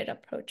isolated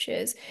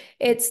approaches?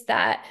 It's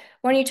that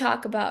when you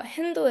talk about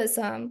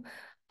Hinduism,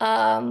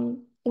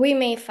 we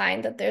may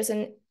find that there's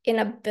an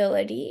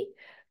inability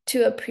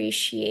to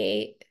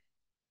appreciate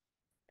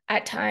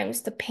at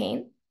times the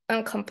pain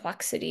and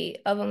complexity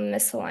of a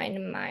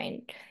misaligned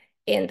mind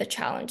in the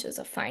challenges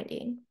of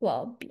finding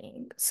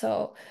well-being.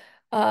 So,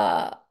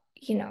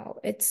 you know,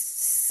 it's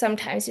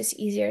sometimes just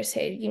easier to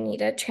say you need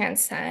to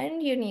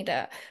transcend, you need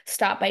to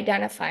stop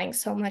identifying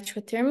so much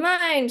with your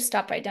mind,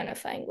 stop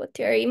identifying with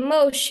your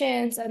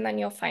emotions, and then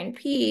you'll find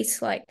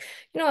peace. Like,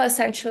 you know,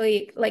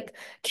 essentially like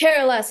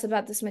care less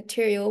about this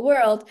material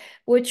world,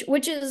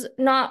 which is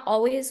not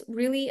always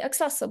really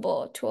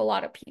accessible to a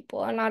lot of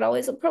people and not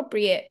always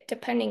appropriate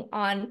depending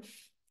on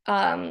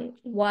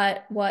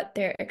what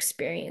their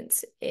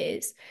experience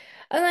is.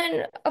 And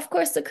then, of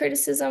course, the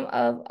criticism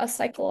of a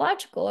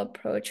psychological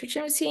approach, which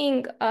I'm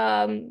seeing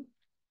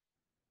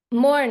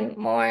more and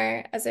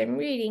more as I'm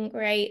reading,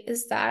 right,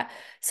 is that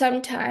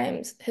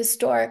sometimes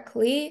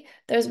historically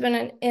there's been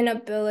an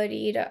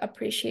inability to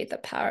appreciate the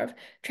power of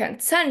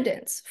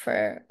transcendence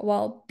for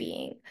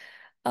well-being.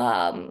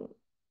 And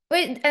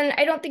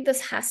I don't think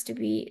this has to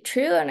be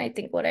true. And I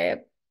think what I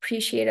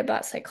appreciate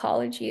about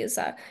psychology is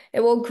that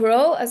it will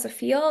grow as a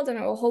field and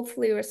it will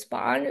hopefully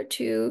respond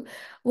to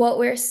what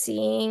we're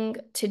seeing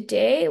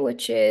today,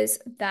 which is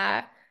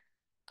that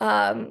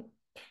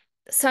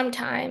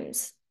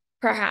sometimes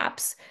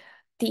perhaps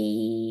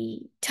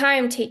the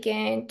time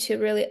taken to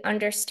really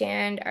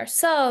understand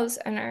ourselves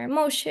and our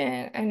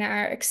emotion and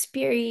our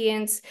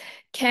experience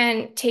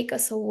can take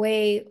us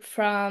away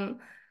from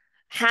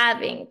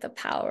having the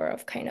power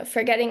of kind of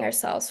forgetting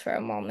ourselves for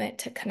a moment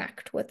to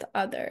connect with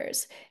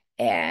others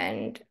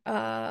and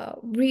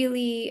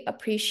really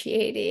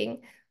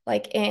appreciating,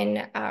 like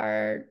in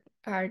our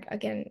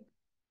again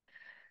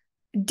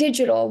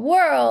digital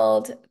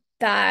world,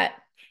 that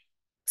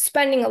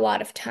spending a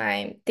lot of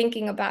time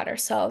thinking about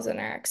ourselves and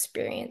our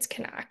experience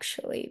can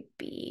actually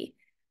be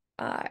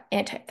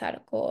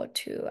antithetical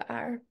to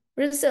our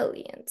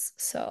resilience.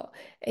 So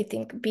I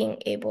think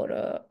being able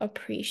to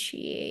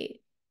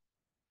appreciate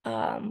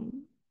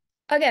again,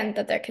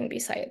 that there can be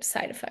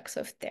side effects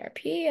of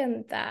therapy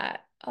and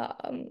that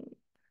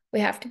we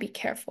have to be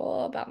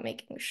careful about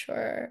making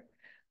sure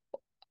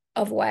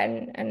of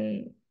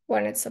when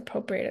it's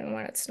appropriate and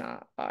when it's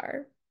not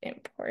are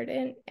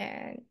important.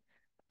 And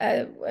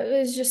it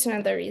was just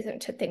another reason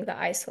to think that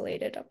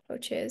isolated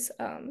approaches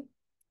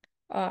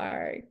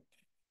are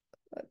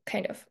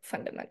kind of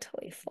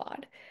fundamentally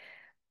flawed.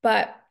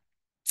 But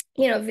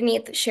you know,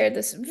 Vineet shared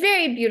this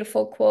very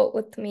beautiful quote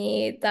with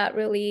me that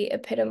really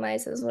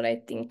epitomizes what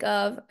I think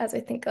of as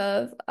I think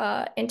of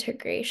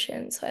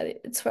integration. So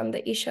it's from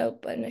the Isha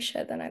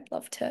Upanishad, and I'd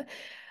love to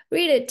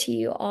read it to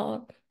you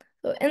all.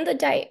 So in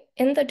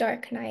the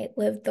dark night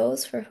live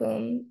those for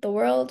whom the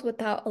world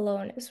without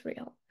alone is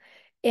real.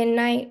 In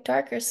night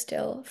darker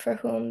still, for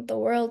whom the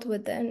world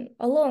within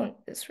alone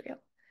is real.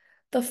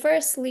 The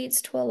first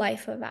leads to a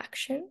life of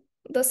action,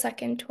 the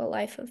second to a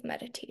life of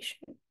meditation.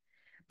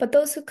 But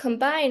those who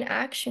combine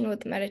action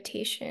with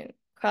meditation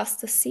cross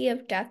the sea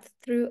of death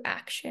through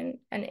action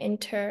and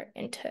enter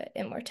into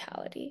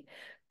immortality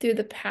through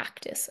the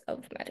practice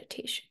of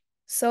meditation.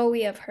 So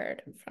we have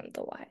heard from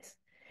the wise.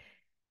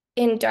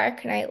 In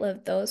dark night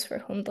live those for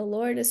whom the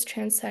Lord is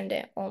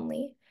transcendent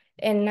only.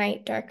 In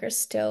night darker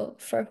still,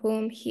 for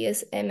whom he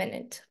is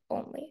immanent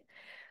only.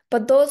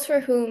 But those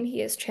for whom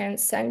he is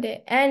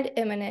transcendent and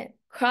immanent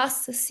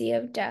cross the sea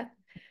of death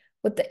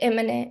with the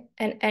immanent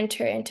and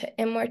enter into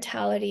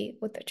immortality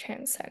with the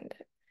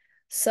transcendent.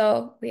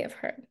 So we have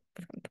heard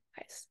from the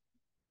wise.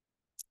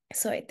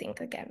 So I think,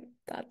 again,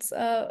 that's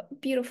a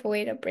beautiful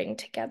way to bring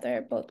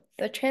together both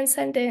the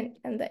transcendent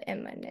and the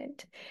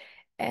immanent.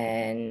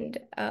 And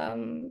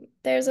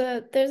there's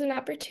an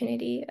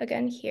opportunity,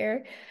 again,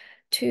 here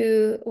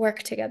to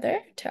work together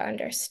to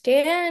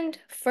understand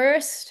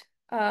first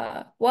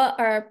what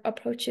our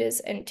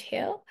approaches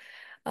entail.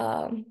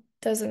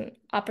 There's an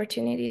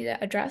opportunity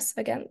to address,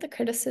 again, the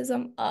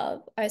criticism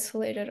of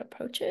isolated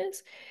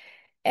approaches.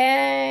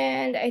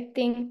 And I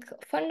think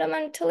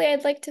fundamentally,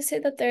 I'd like to say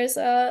that there's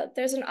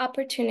an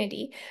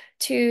opportunity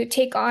to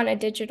take on a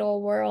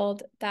digital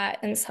world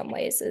that in some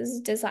ways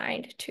is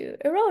designed to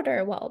erode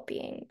our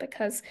well-being.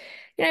 Because,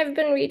 you know, I've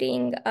been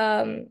reading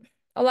a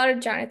lot of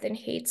Jonathan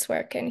Haidt's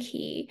work, and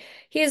he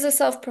is a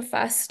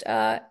self-professed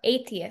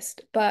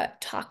atheist,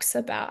 but talks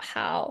about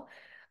how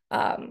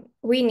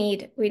we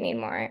need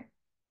more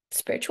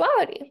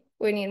spirituality.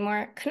 We need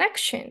more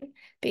connection,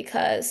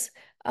 because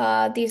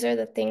these are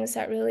the things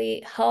that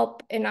really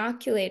help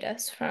inoculate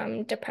us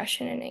from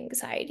depression and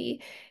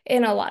anxiety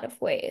in a lot of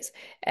ways.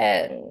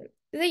 And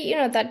you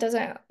know, that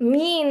doesn't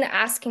mean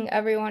asking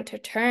everyone to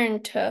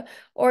turn to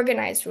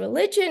organized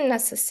religion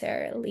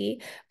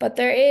necessarily, but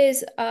there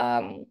is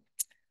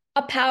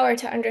a power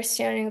to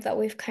understanding that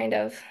we've kind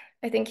of,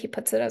 I think he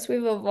puts it as,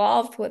 we've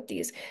evolved with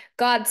these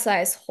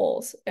God-sized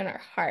holes in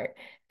our heart.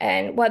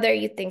 And whether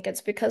you think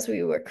it's because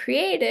we were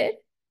created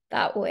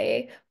that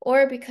way,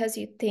 or because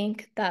you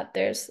think that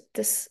there's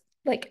this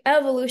like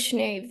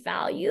evolutionary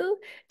value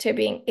to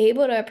being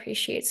able to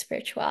appreciate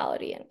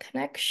spirituality and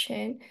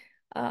connection,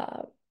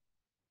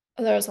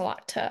 there's a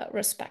lot to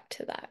respect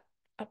to that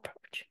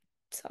approach.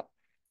 So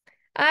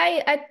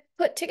I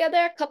put together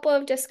a couple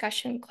of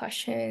discussion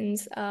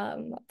questions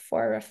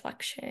for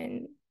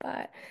reflection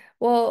But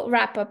we'll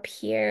wrap up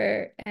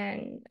here.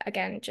 And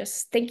again,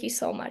 just thank you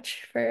so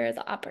much for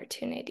the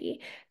opportunity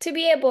to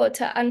be able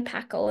to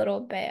unpack a little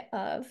bit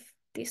of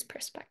these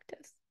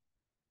perspectives.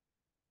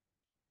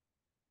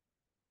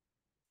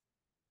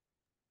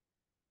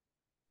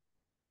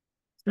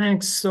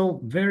 Thanks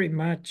so very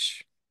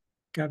much,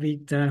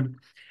 Kavita.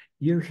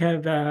 You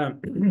have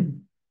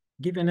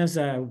given us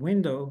a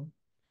window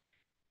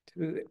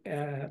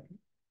to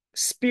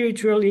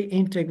spiritually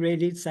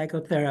integrated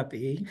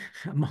psychotherapy,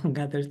 among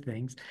other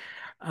things,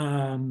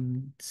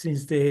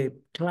 since the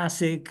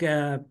classic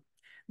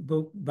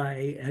book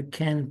by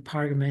Ken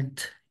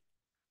Pargament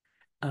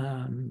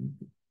in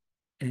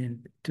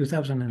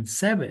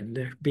 2007,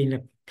 there have been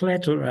a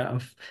plethora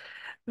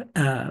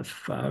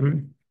of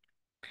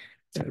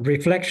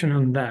reflection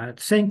on that.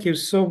 Thank you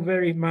so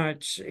very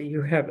much.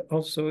 You have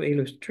also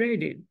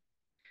illustrated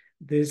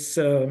this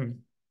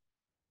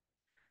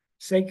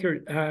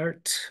sacred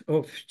art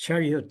of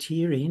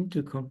charioteering,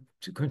 to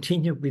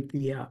continue with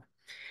the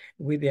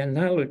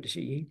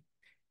analogy.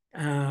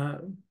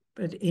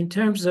 But in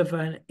terms of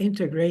an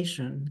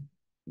integration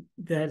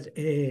that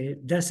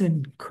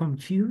doesn't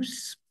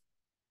confuse,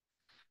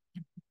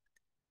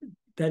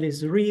 that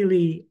is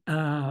really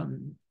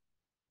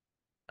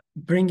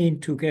bringing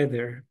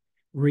together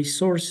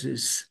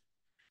resources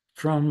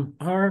from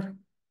our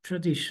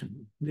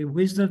tradition, the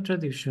wisdom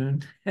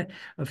tradition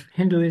of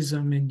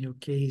Hinduism in your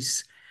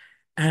case,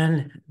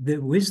 and the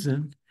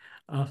wisdom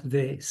of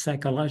the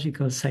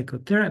psychological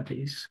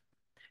psychotherapies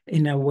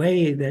in a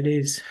way that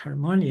is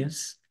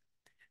harmonious,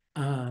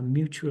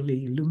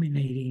 mutually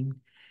illuminating,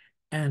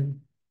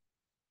 and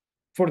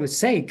for the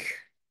sake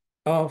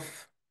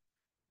of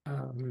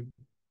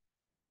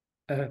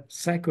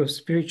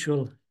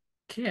psycho-spiritual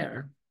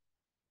care,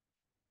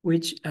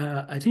 which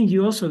I think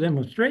you also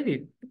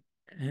demonstrated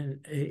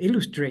and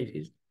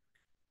illustrated,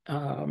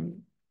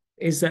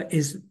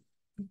 is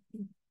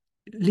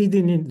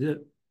leading in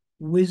the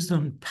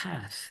wisdom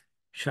path,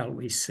 shall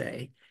we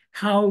say.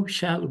 How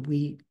shall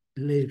we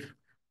live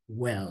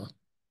well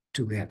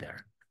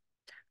together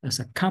as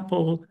a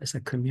couple, as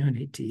a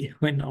community,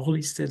 when all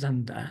is said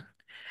and done?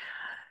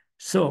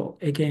 So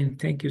again,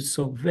 thank you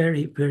so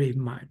very, very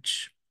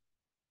much.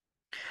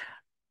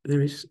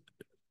 There is,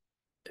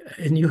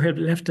 and you have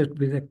left it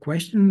with a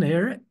question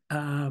there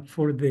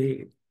for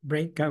the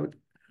breakout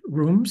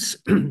rooms.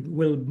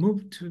 We'll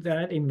move to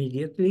that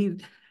immediately.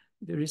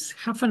 There is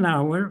half an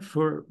hour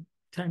for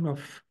time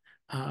of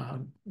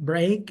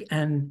break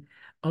and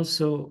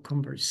also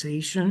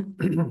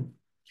conversation.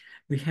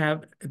 We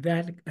have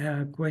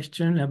that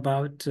question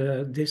about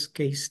this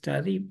case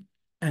study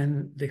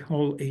and the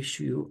whole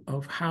issue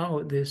of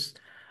how this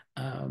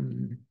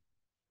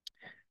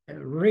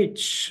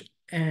rich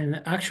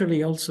and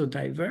actually also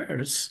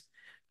diverse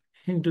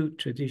Hindu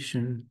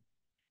tradition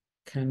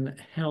can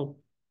help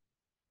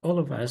all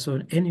of us,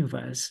 or any of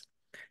us,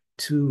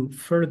 to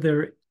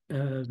further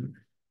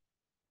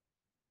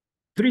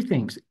three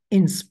things: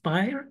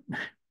 inspire,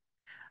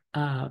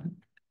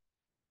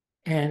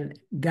 and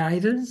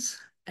guide us,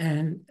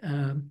 and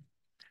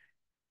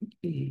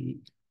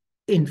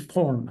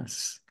inform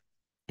us,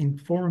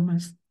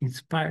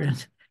 inspire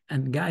us,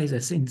 and guide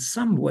us in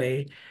some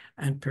way,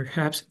 and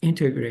perhaps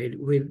integrate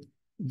with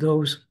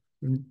those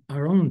in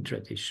our own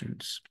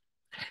traditions.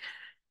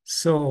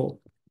 So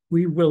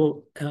we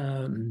will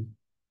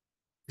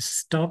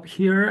stop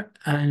here,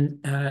 and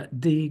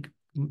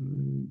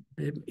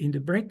in the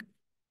break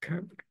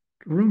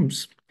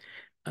rooms,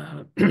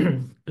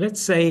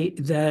 let's say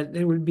that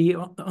there will be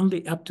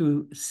only up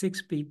to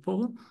 6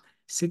 people,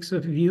 6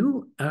 of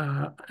you,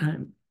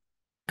 and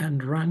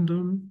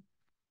random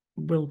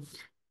will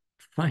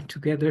find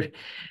together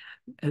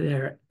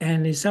there.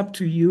 And it's up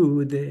to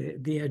you,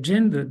 the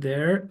agenda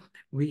there.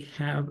 We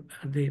have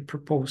the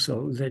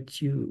proposal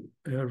that you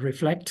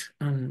reflect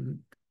on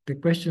the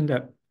question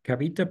that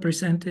Kavita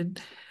presented,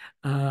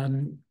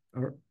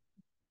 or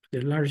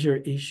the larger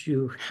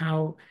issue,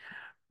 how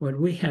what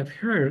we have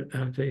heard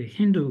of the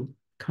Hindu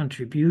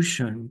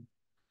contribution,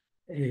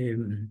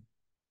 and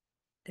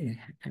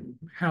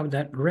how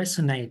that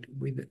resonate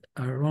with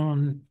our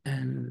own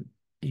and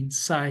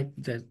insight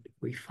that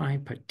we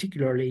find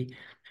particularly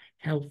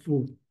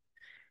helpful.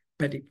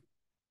 But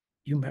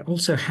you may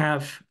also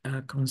have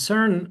a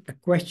concern, a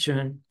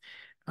question.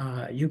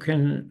 You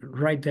can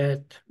write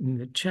that in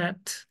the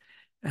chat,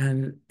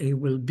 and it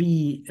will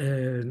reach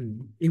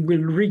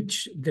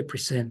the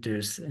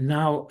presenters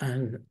now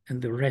and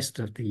the rest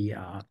of the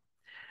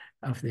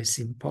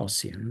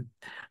symposium.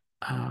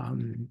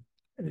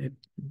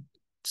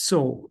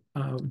 So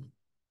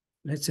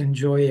let's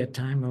enjoy a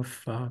time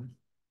of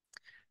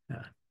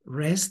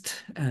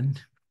rest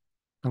and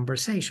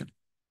conversation.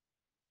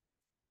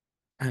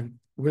 And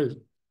we'll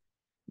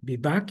be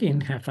back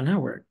in half an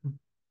hour.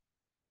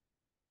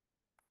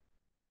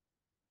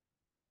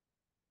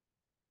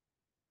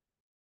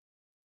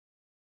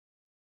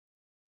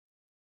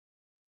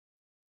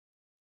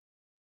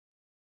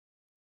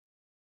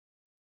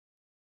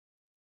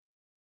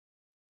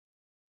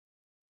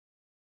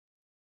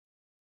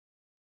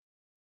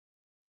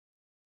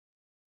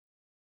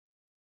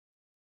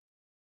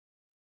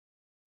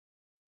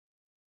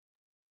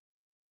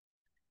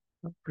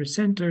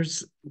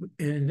 presenters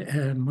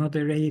and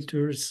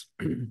moderators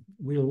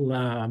will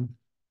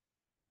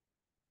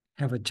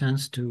have a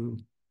chance to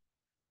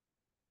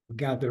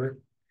gather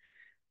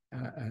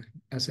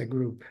as a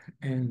group,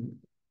 and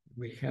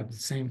we have the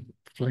same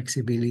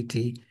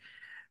flexibility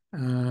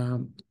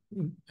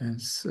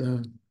as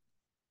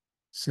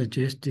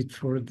suggested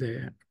for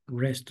the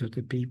rest of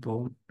the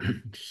people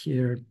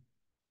here.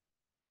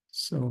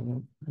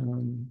 So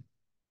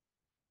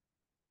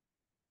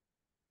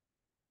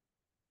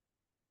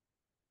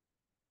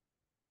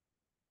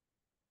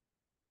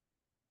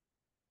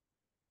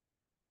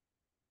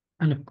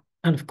and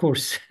of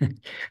course,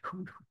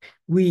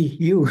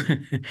 you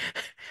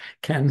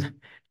can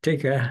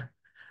take the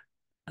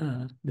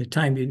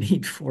time you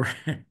need for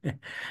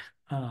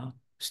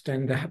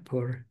stand up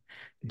or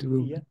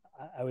do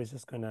I was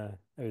just gonna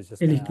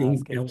anything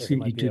ask else if it you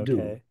might need be to do.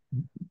 okay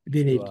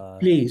Vinit, to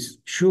please,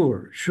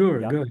 sure,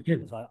 yep. go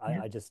ahead. So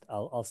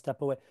I'll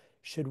step away.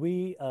 Should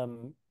we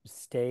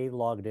stay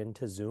logged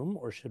into Zoom,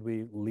 or should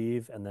we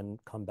leave and then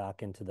come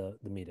back into the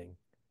meeting?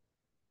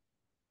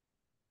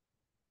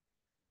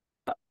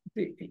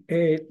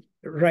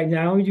 Right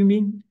now, you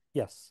mean?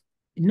 Yes.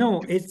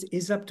 No,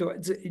 it's up to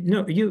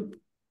no you.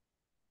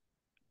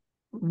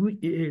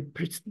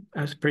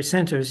 As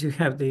presenters, you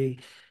have the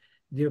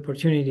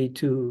opportunity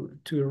to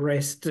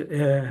rest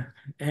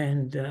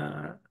and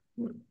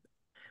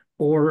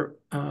or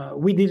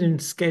we didn't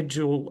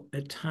schedule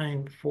a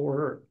time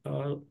for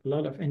a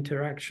lot of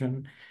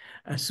interaction,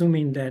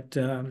 assuming that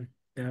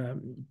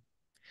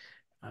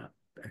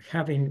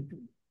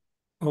having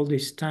all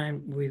this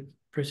time with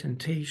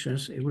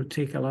presentations, it will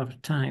take a lot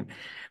of time.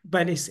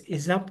 But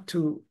it's up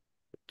to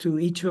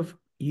each of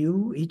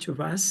you, each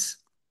of us.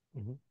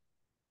 Mm-hmm.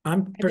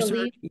 I'm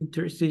personally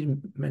interested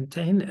in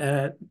maintain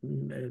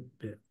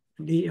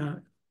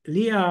Leah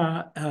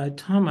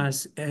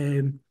Thomas.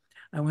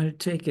 I want to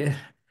take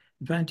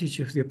advantage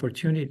of the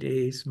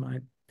opportunities. My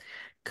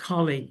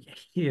colleague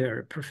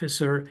here,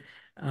 professor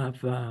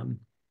of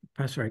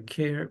pastoral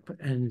care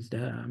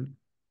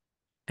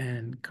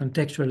and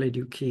contextual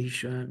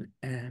education,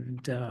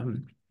 and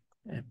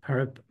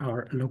part of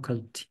our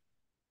local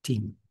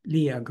team.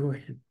 Leah, go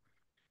ahead.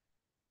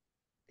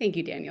 Thank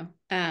you, Daniel.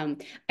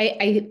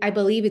 I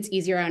believe it's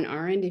easier on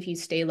our end if you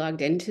stay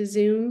logged into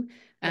Zoom,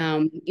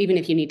 even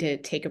if you need to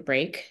take a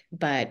break,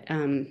 but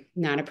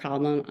not a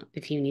problem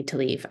if you need to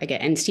leave.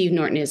 And Steve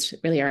Norton is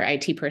really our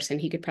IT person.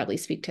 He could probably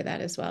speak to that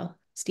as well.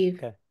 Steve?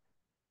 Okay.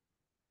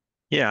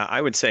 Yeah,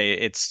 I would say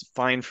it's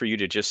fine for you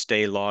to just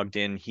stay logged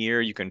in here.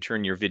 You can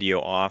turn your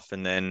video off,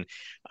 and then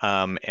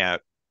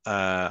at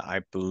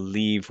I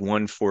believe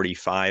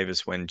 1:45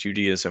 is when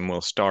Judaism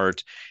will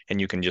start, and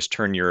you can just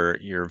turn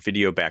your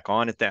video back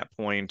on at that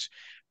point.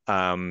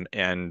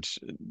 And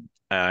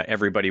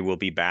everybody will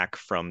be back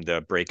from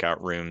the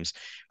breakout rooms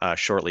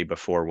shortly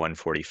before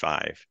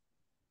 1:45.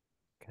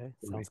 Okay,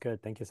 sounds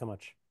good. Thank you so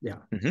much. Yeah,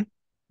 Mm-hmm.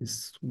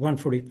 It's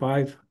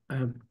 1:45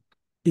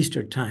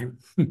 Eastern time.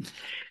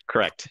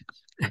 Correct.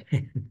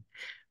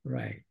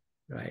 Right.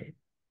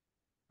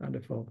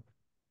 Wonderful.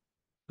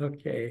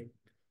 Okay.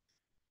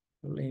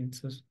 Pauline,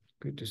 so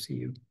good to see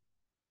you.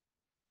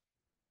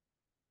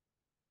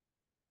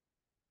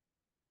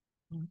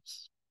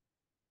 Oops.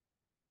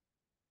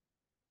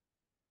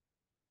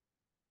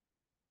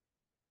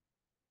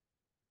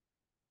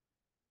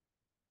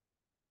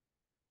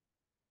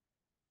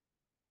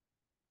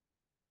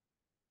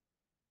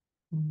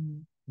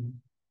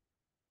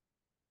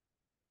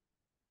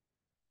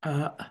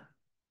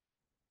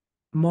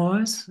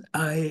 Moaz,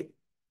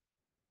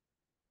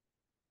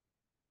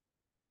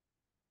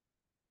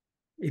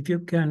 if you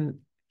can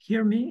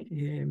hear me,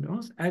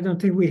 Moaz, I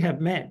don't think we have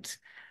met.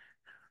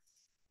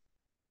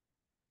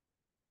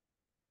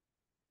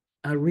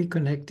 Are we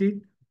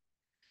connected?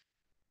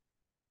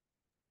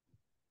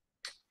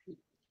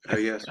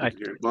 Yes,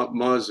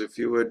 Moz, if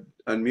you would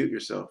unmute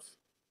yourself.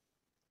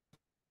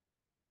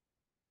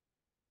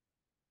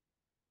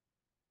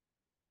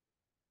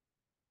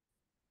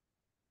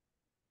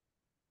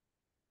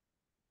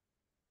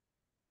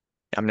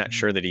 I'm not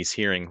sure that he's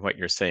hearing what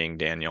you're saying,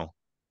 Daniel.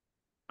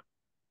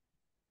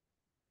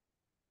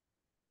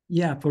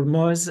 Yeah, for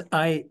Moaz,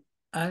 I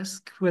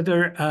ask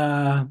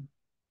whether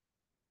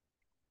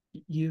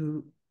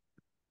you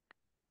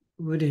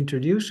would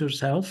introduce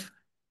yourself.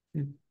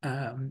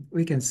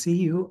 We can see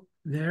you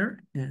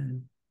there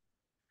and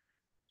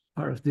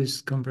part of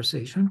this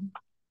conversation.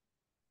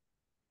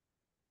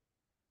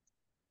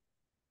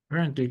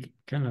 Apparently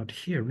cannot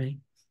hear me.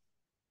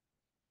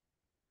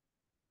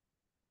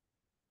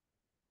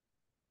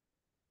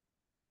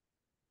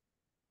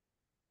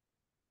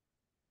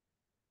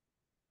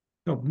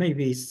 So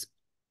maybe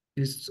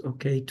it's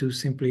okay to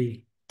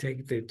simply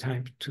take the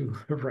time to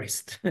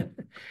rest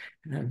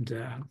and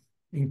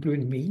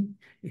include me.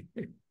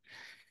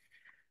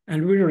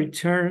 And we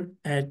return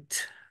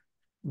at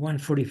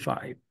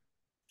 1:45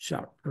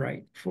 sharp,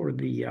 right, for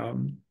the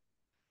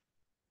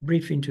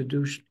brief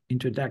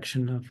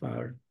introduction of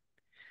our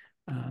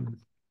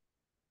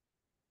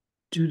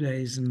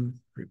Judaism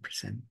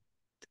represent.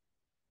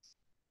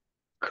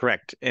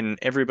 correct. And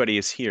everybody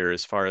is here,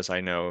 as far as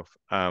I know,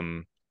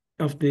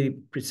 Of the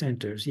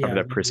presenters, of yeah,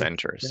 the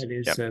presenters.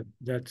 Yep.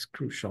 That's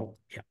crucial.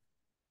 Yeah.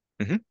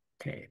 Mhm.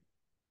 Okay,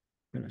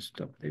 I'm gonna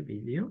stop the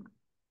video.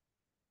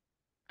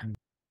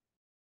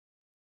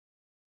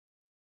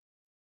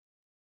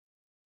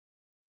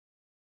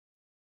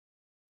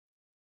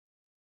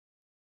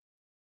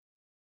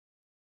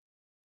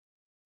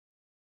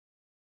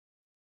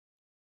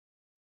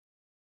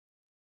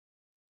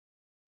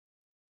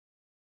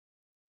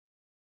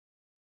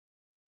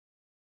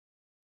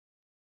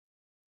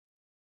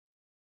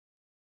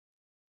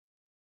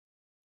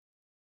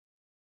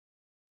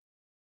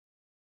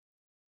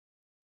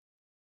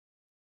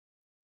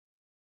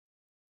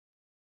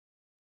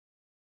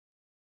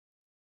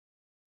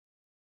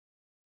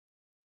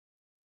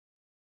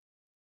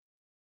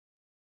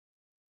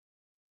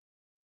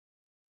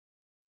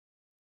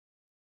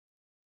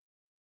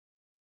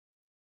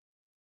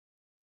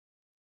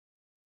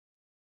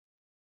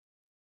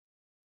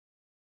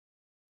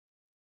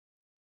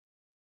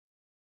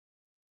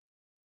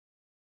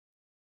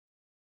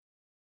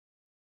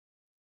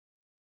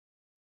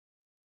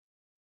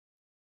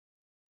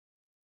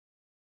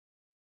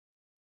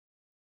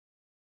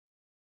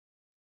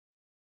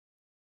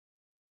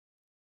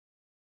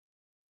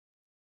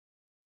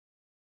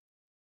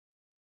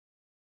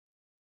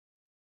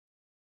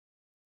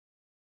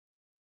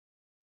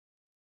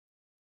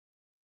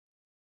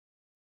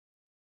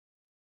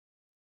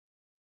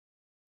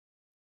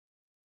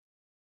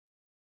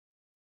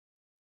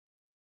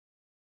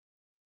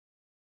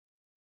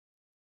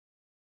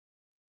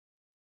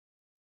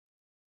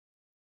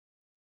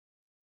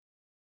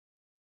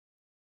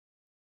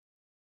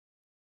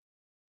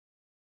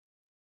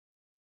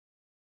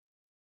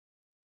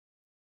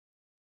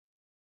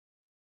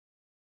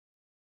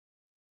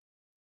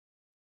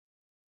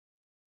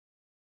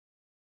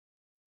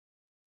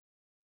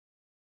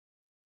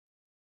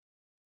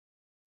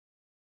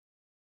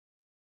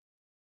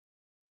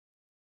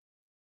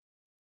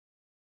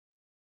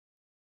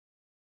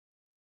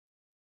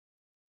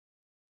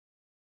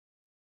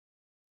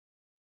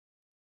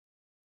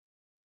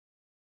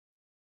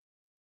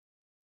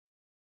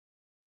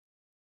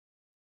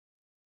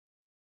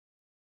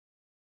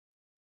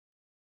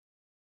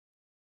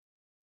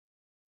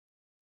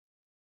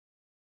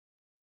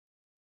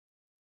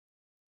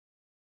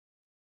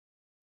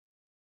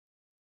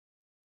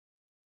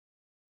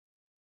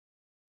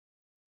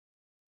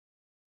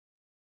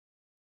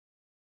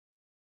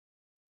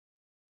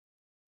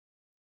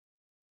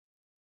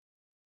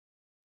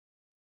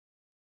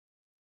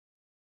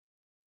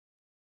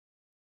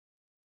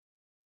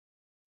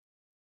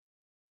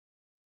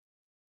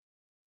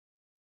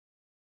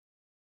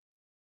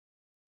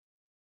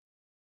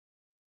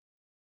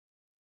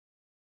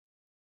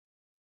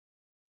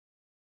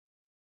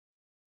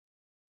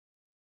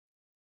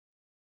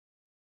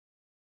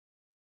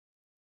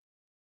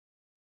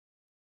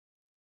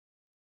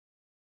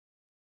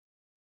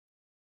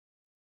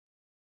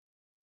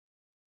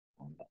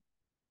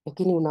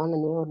 Lakini unaona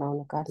ni wewe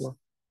unaonekana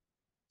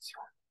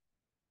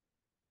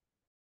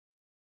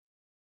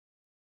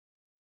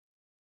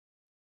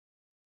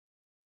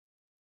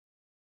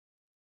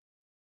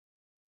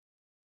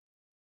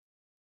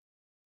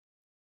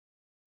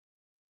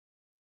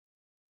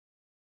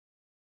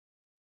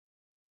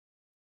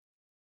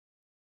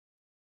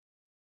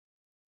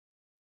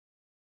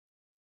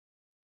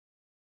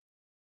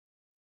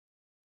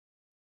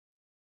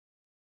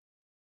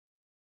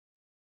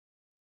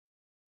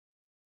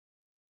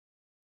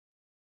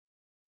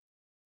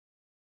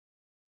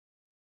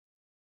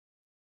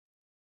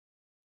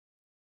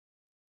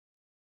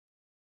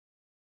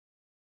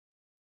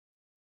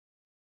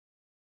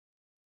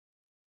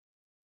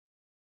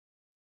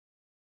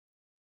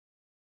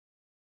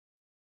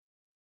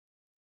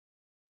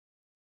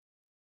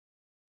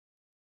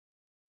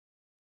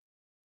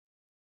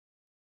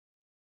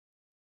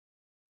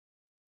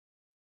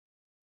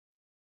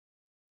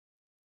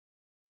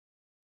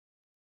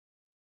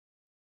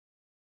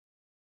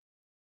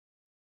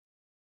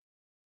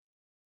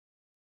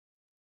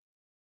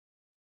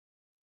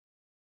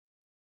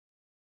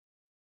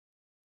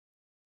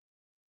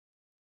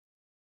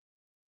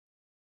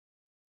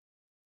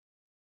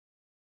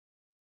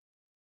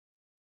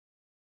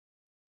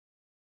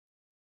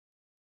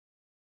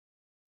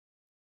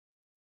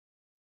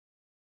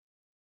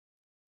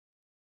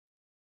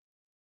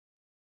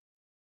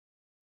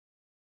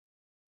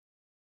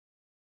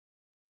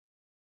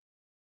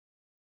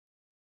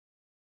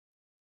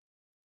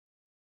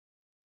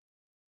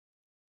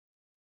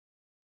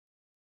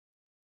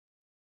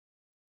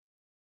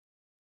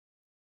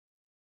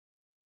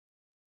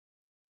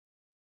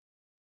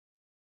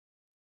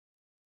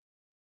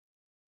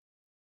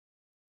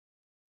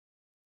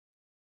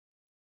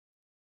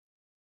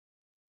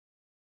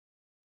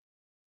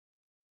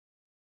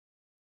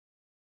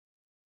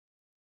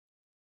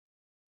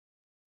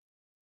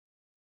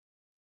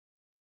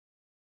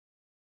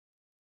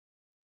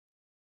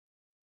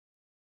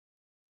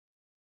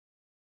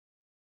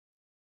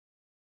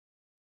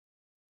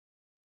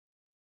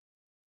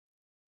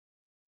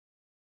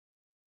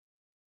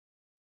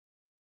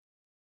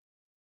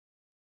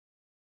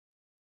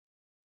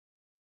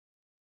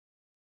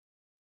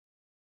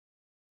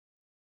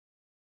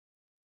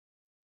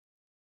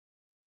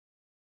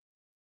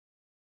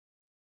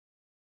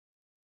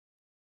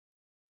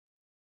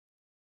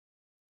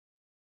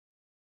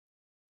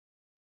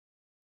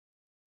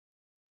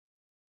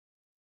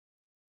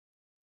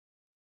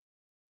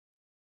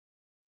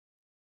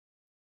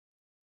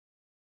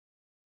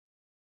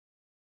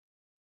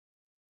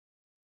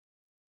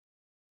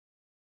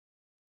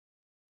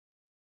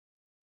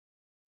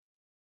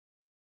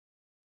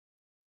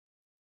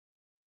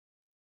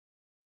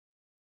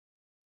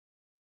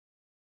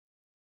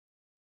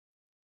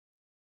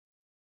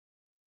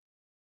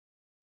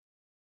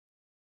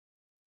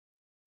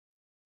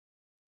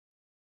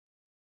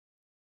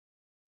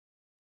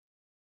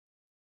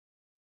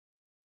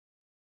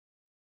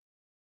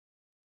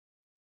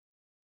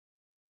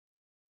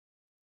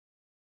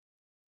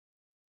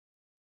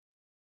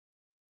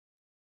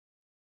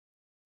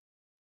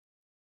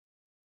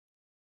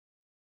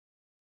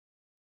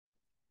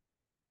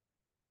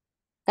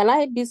Can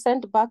I be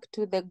sent back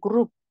to the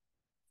group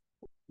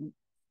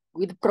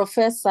with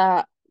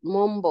Professor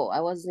Mombo? I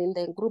was in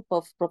the group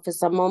of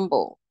Professor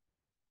Mombo.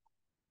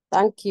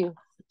 Thank you,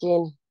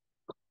 Jane.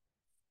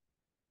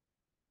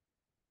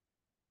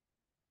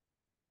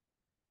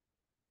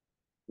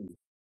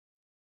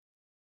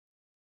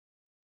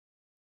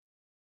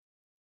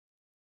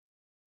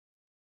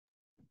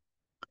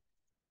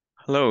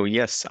 Hello,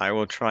 yes, I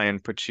will try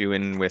and put you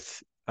in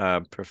with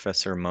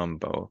Professor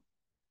Mumbo.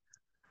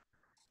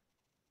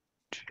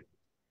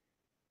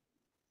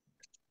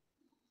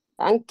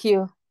 Thank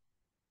you.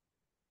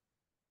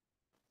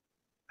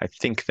 I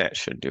think that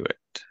should do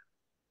it.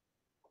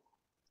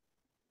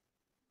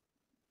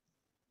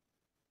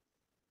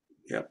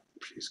 Yep,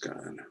 she's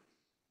gone.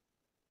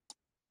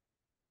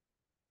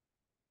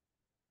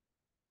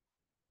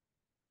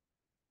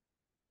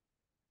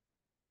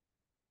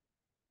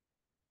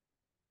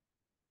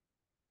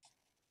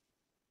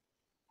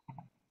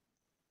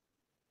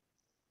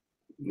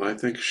 I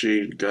think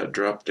she got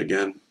dropped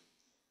again.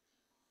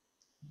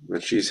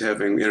 But she's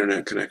having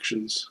internet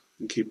connections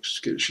and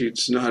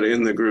she's not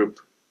in the group,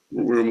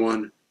 room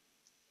 1.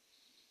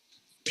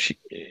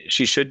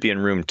 She should be in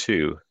room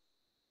 2.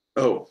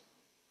 Oh,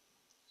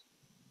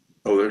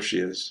 there she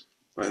is.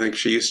 I think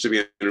she used to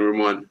be in room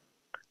 1.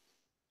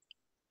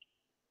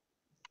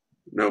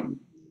 No,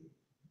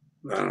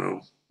 I don't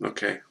know.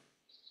 Okay.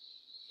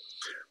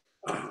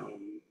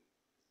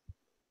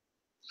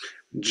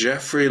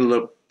 Jeffrey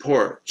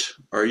Laporte,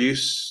 are you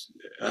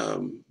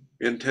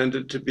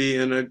intended to be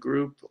in a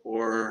group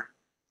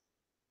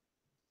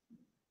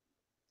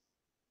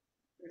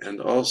and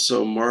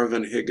also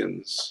Marvin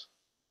Higgins?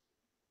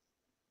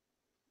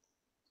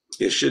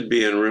 It should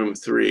be in room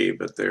 3,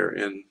 but they're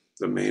in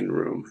the main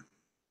room.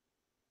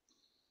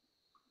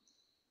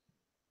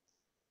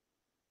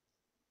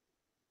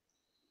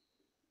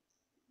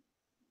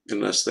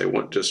 Unless they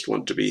just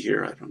want to be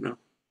here, I don't know.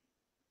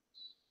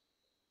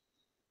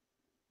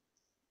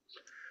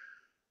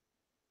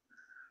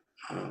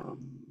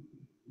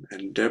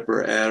 And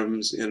Deborah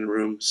Adams in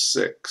room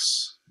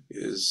 6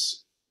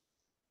 is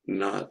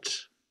not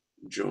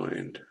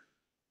joined.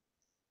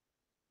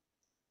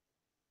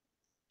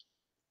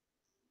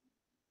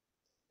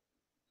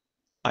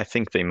 I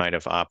think they might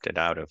have opted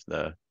out of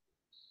the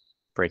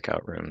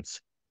breakout rooms.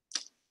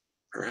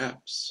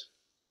 Perhaps.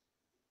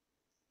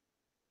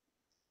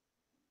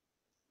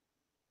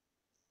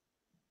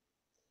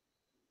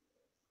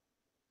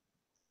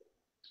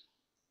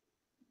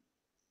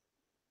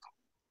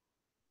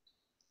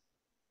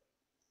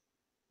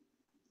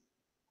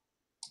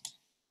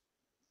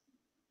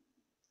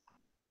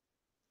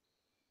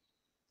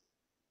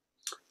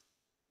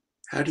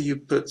 How do you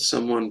put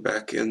someone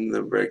back in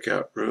the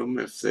breakout room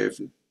if they've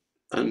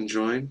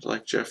unjoined,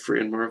 like Jeffrey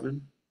and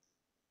Marvin?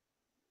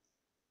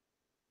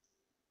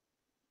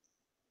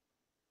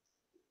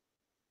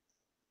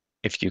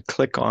 If you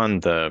click on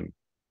the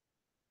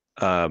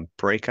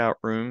breakout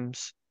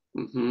rooms,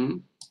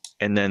 and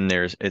then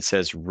it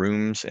says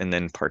rooms and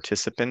then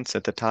participants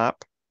at the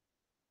top.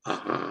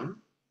 And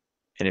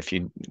if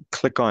you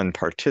click on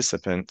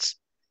participants,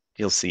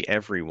 you'll see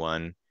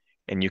everyone,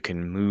 and you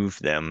can move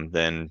them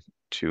then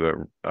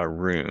to a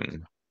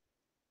room.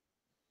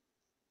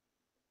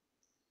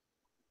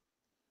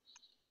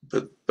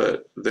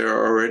 But they're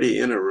already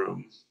in a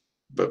room.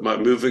 But by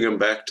moving them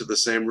back to the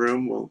same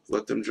room will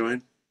let them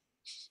join?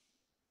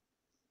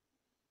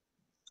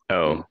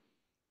 Oh,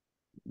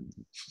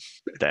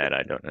 that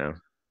I don't know.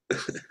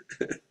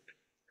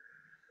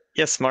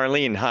 Yes,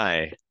 Marlene,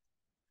 hi.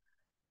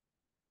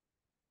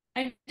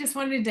 I just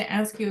wanted to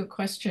ask you a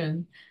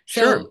question.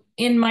 Sure. So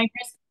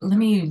let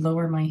me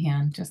lower my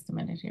hand just a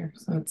minute here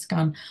so it's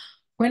gone.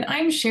 When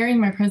I'm sharing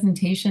my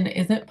presentation,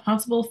 is it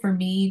possible for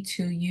me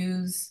to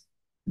use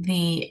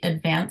the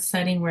advanced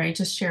setting where I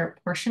just share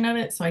a portion of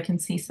it so I can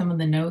see some of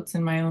the notes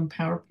in my own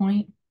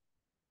PowerPoint?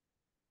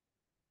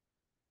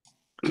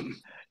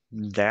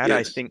 That yes.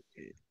 I think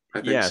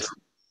yes. So.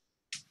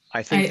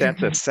 I think that's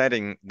okay. a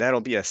setting.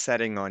 That'll be a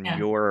setting on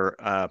your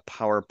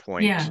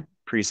PowerPoint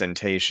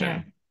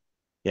presentation.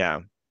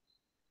 Yeah.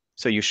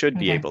 So you should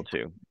be able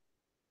to.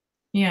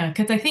 Yeah,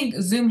 because I think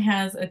Zoom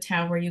has a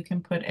tab where you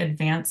can put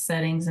advanced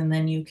settings and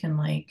then you can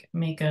like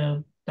make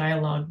a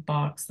dialog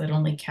box that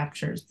only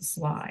captures the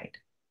slide.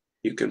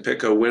 You can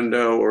pick a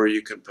window or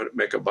you can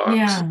make a box.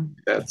 Yeah.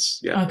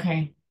 That's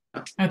Okay.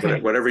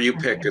 Okay. Whatever you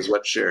pick is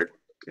what's shared.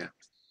 Yeah.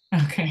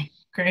 Okay,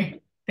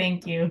 great.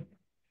 Thank you.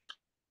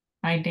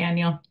 Hi,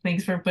 Daniel.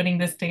 Thanks for putting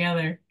this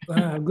together.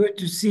 Good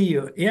to see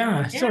you.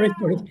 Yeah, sorry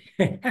for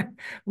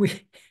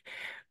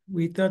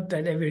we thought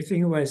that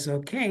everything was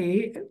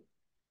okay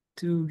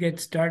to get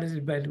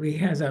started, but we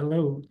had a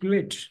little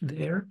glitch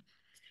there.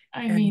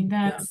 I mean,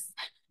 that's.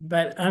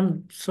 But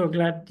I'm so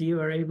glad you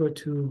are able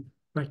to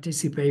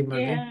participate,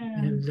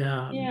 Marlene. And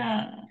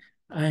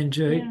I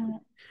enjoyed,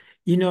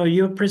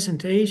 your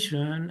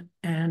presentation,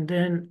 and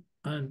then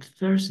on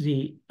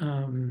Thursday,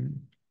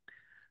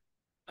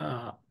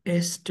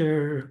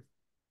 Esther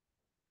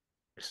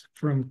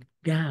from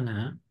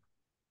Ghana.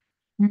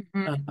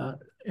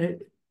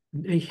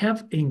 they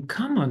have in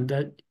common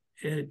that,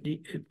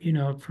 you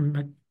know, from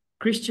a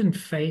Christian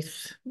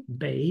faith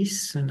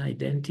base and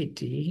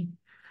identity,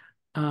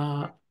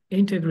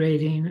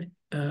 integrating,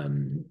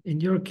 in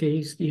your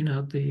case, you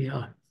know,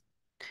 the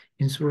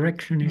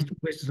insurrectionist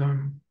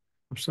wisdom,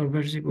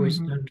 subversive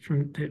wisdom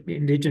from the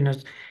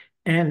indigenous,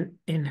 and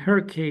in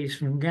her case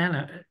from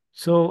Ghana.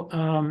 So,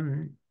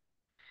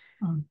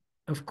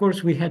 of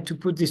course, we had to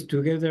put this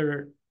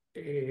together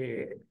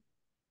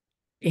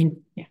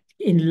in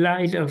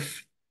light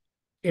of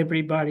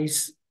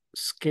everybody's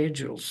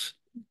schedules.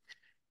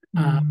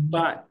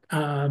 But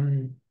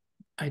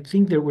I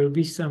think there will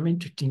be some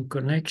interesting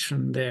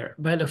connection there.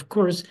 But of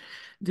course,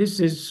 this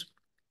is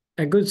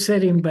a good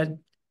setting, but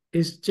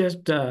it's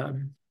just,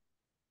 in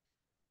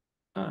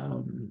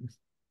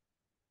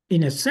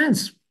a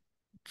sense,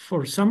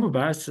 for some of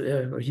us,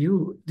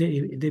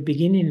 the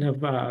beginning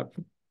of a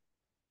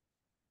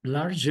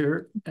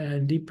larger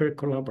and deeper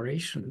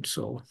collaboration.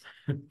 So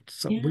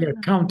we're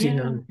counting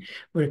on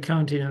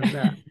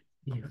that.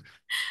 Yeah.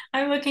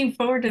 I'm looking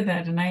forward to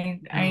that, and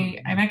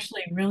I'm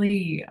actually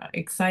really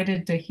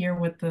excited to hear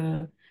what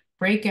the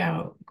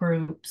breakout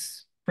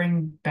groups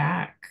bring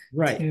back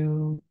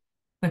to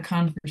the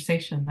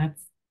conversation.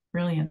 That's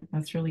brilliant.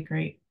 That's really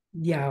great.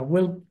 Yeah,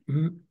 well,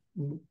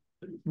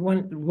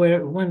 one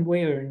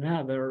way or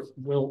another,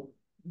 we'll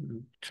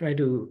try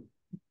to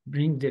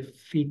bring the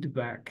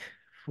feedback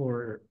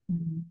for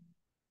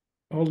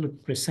all the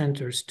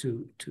presenters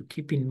to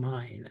keep in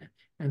mind.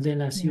 And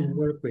then as you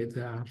work with,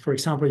 for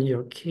example, in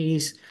your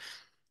case,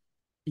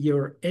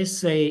 your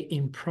essay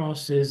in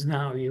process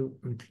now, you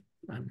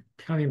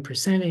having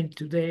presented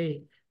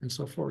today and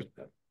so forth,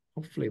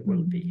 hopefully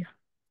will be.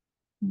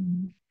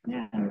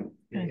 Yeah.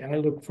 I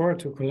look forward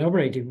to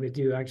collaborating with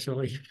you,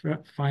 actually,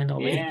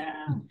 finally.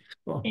 Yeah.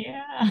 Well,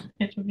 yeah,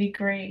 it would be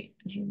great.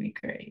 It would be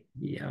great.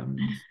 Yeah.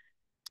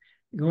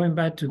 Going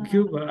back to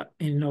Cuba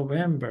in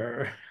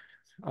November,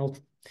 I'll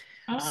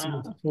see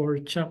for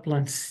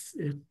chaplains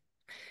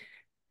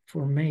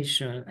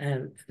formation,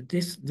 and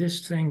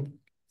this thing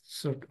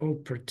sort of all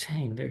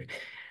pertain there.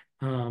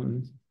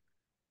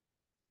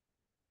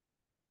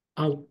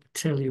 I'll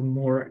tell you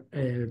more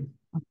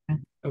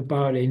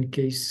about it in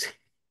case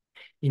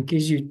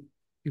you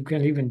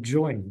can even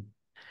join.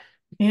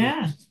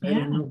 Yeah. I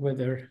don't know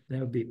whether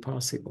that'll be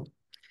possible,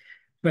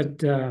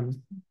 but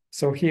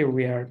so here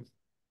we are.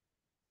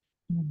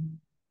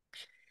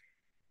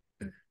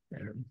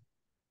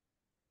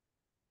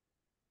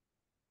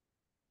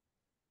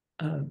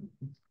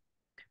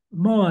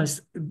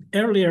 Moaz,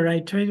 earlier I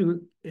tried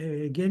to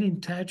get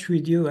in touch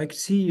with you. I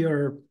see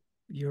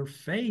your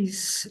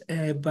face,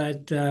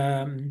 but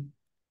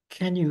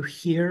can you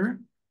hear?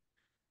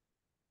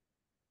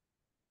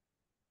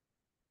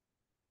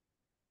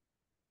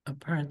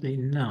 Apparently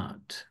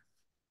not.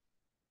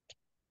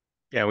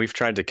 Yeah, we've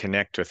tried to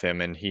connect with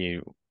him and he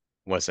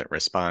wasn't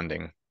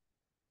responding.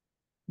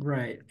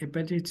 Right,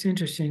 but it's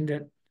interesting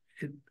that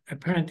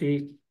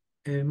apparently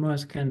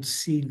Moaz can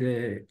see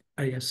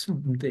I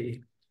assume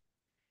the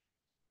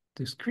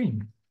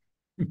screen.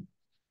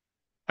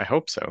 I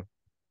hope so.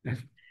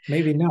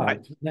 Maybe not.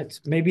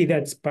 Maybe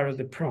that's part of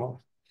the problem.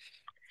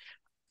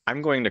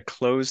 I'm going to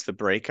close the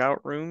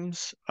breakout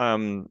rooms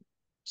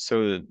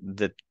so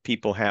that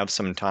people have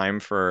some time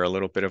for a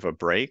little bit of a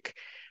break.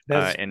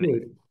 That's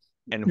good.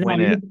 And no,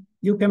 when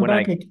you come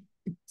back.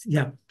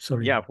 Yeah,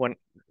 sorry. Yeah, when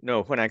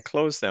I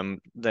close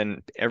them,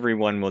 then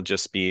everyone will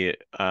just be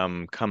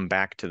come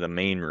back to the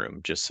main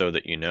room, just so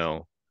that you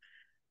know.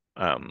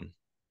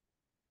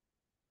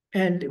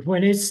 And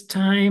when it's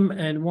time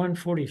at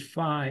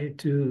 1:45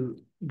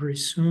 to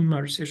resume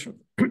our session.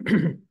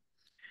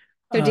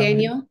 So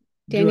Daniel,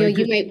 you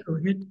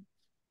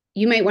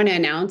might want to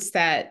announce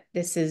that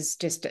this is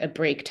just a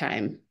break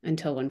time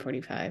until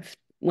 1:45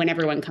 when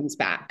everyone comes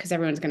back, because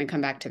everyone's going to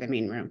come back to the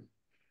main room.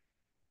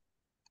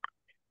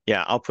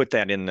 Yeah, I'll put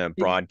that in the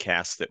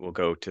broadcast that will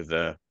go to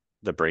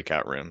the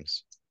breakout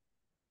rooms.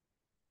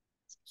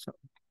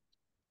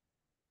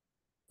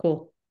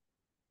 Cool.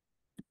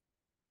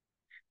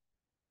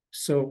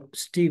 So,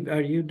 Steve,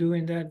 are you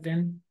doing that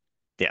then?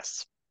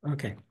 Yes.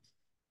 Okay.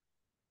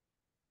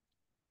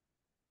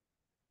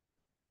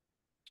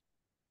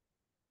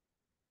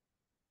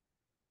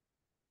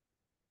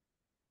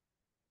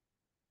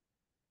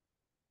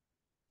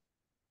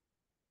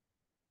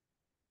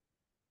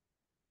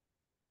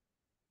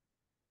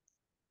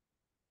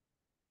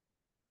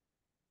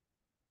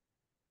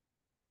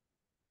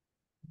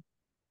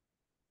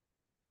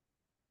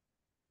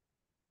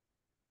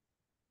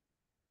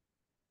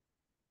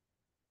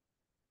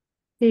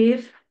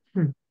 Steve?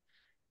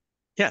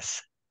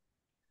 Yes.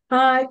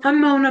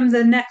 I'm Mona. I'm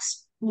the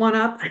next one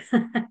up.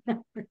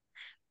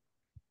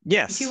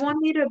 Yes. Do you want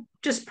me to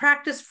just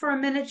practice for a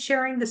minute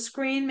sharing the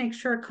screen, make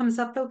sure it comes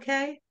up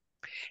okay?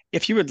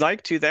 If you would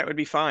like to, that would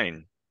be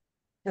fine.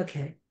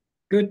 Okay.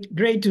 Good.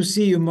 Great to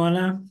see you,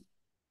 Mona.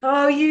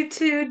 Oh, you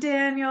too,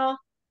 Daniel.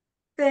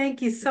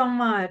 Thank you so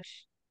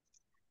much.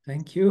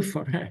 Thank you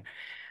for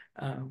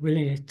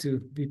willingness to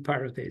be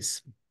part of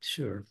this.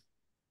 Sure.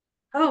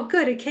 Oh,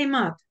 good. It came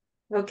up.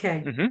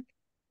 Okay. Mm-hmm.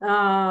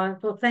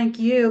 Well, thank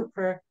you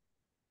for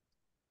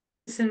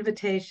this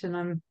invitation.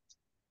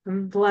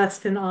 I'm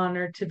blessed and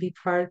honored to be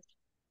part.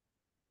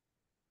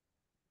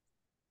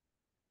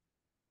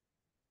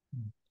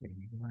 Okay,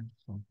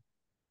 wonderful.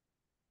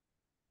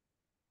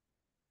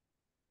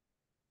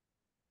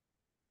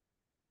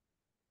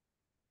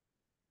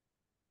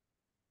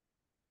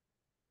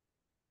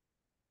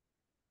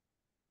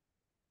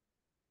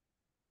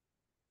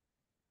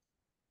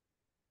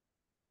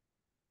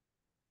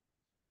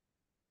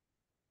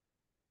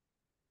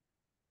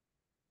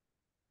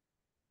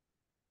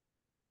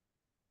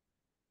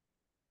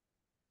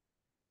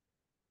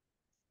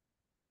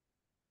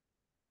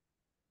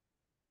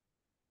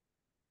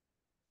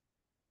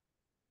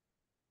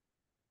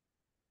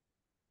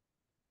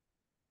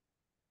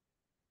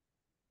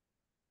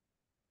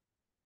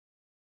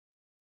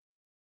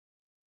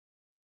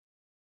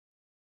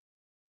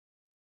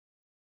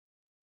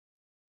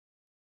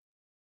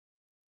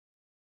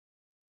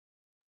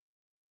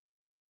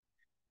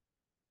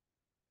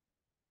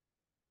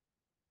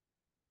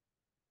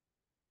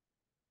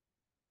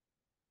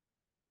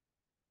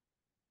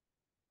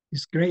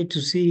 It's great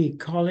to see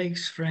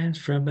colleagues, friends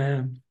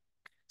from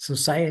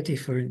Society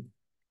for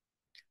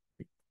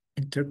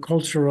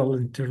Intercultural,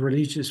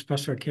 Interreligious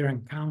Pastoral Care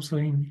and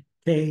Counseling,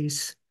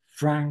 Case,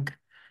 Frank,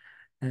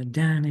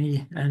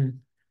 Danny,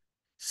 and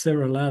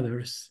several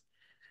others.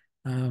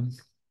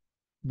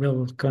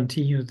 We'll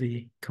continue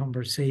the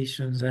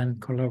conversations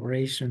and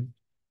collaboration.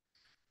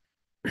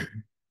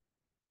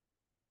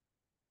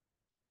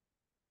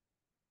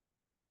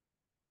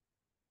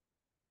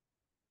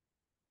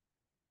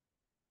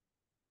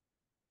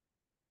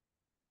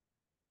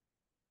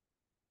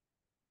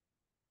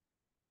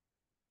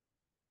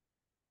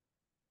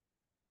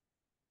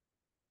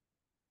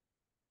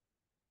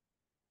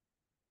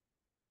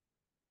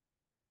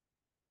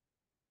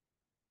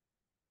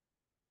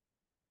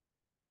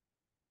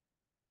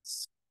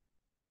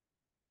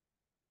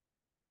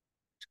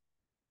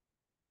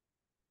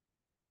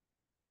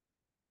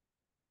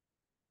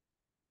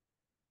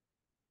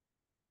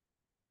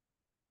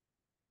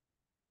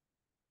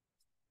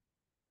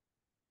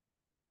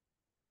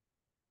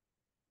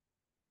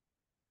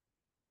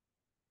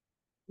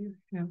 You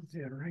have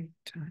the right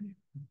time.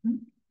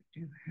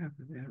 You have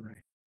the right.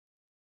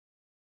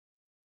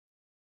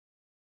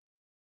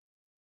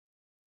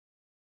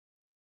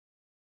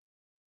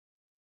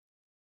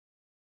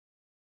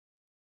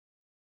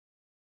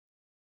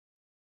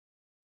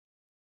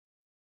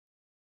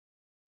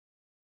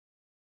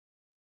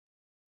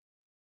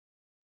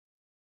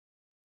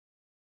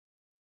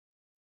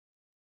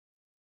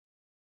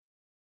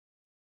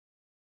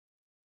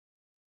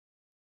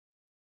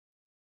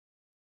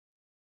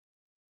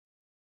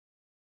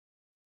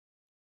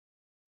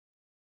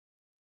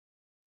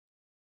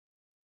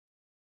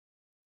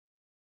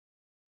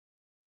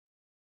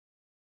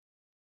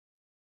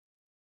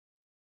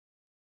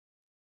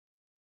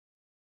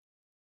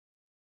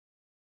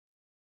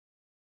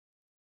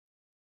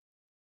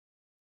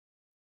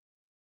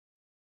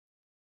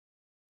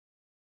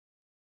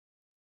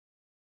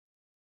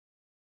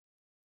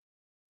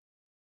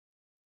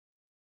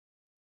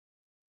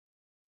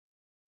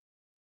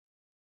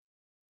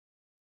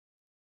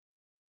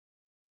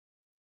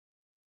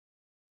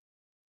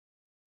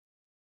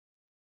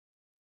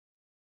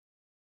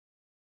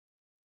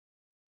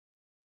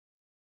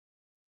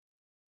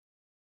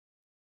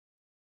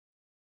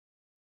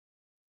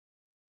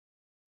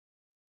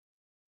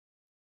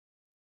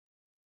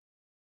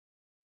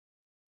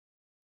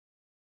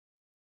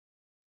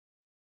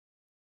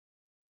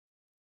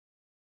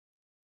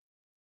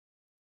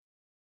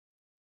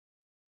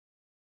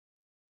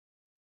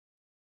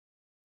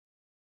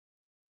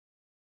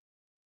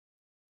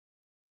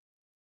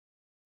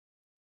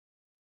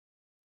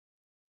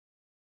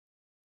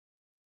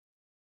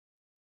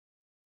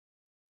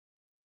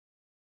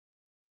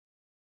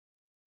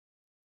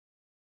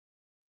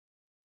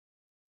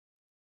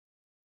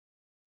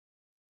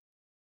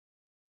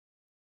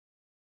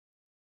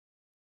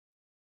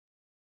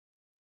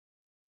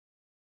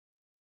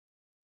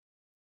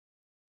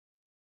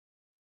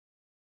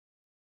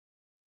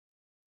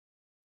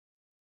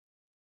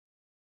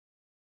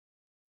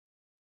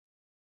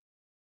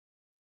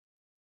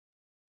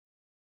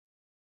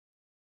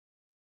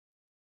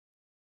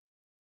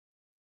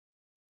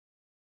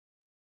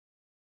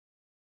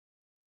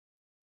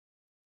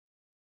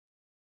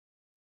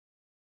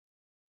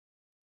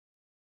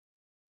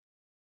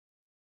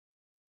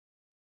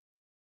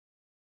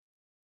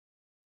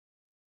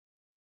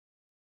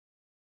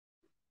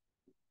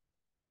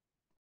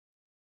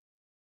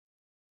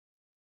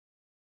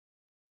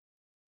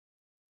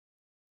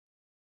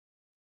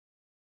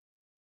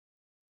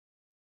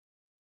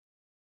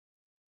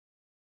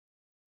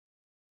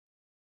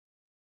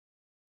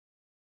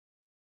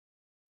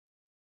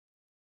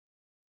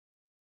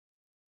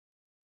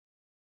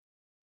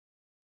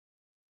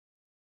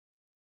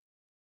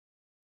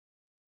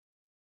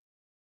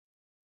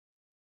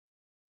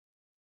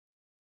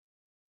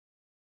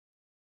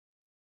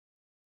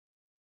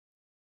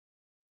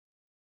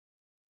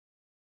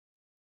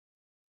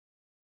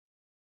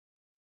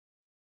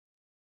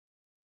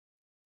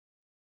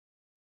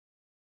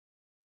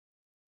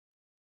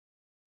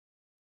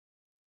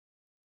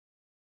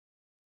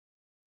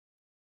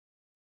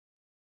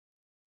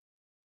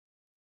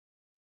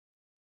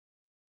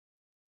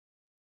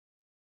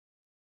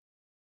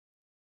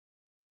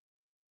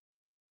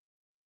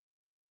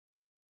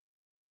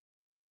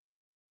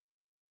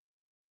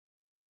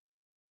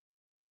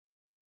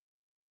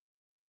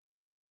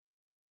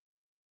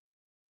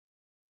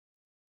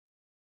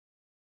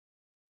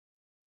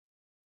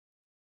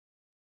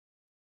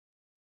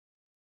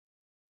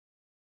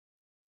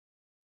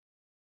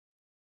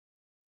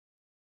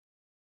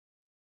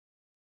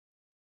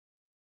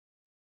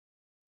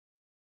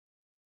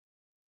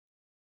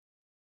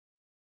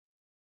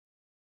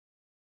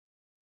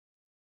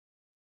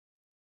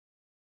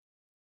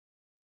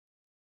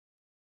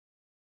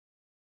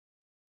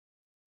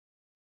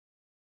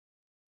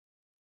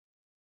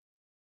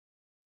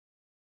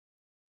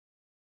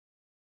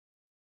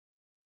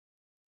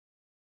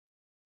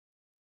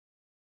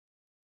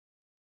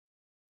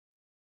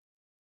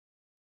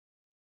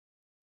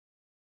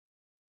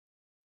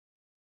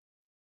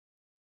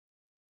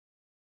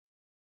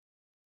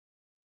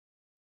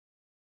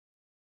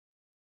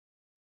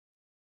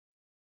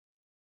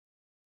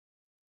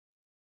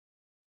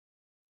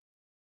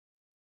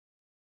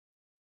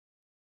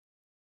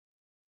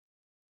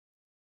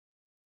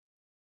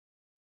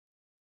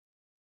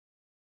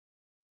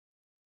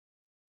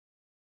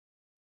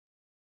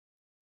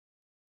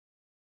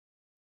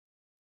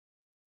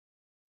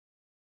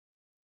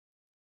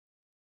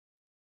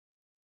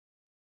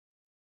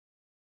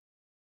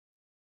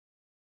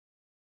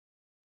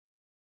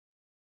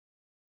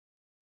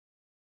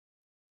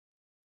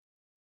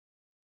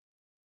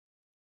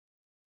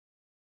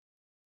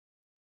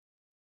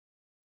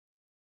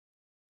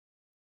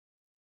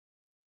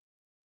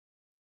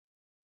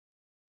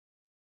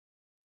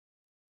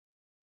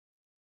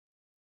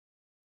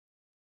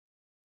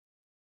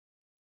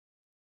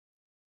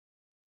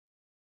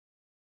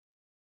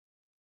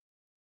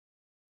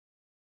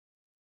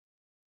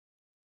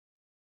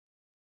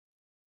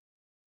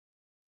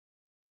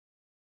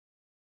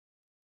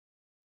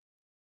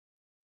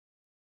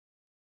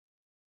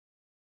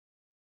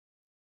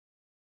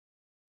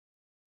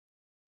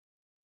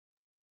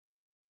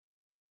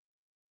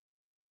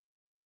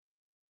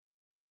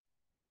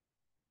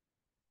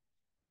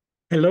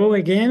 Hello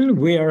again.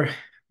 We are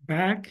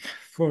back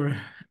for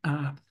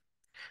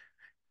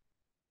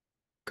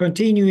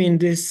continuing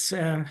this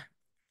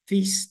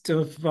feast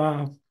of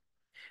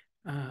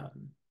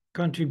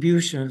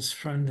contributions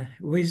from the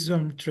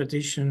wisdom,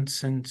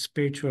 traditions, and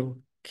spiritual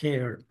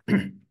care.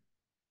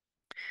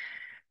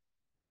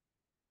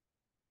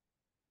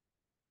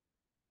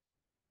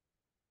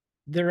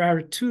 There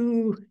are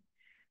two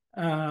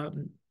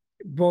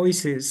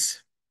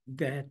voices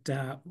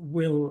that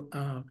will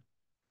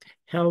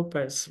help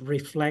us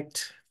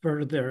reflect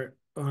further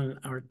on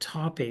our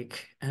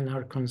topic and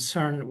our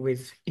concern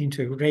with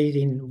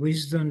integrating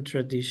wisdom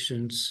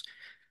traditions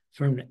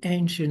from the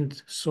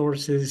ancient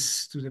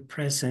sources to the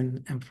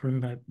present and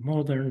from a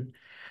modern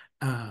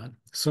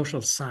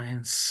social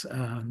science,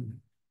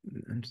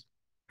 and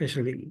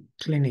especially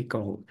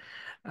clinical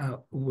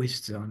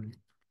wisdom.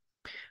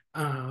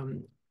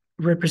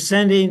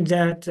 Representing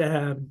that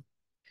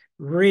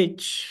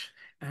rich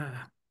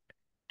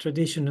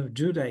tradition of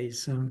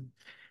Judaism,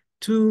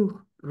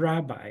 two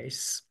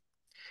rabbis.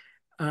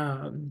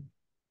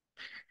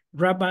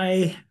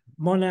 Rabbi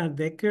Mona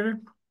Decker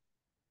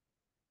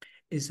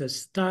is a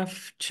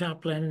staff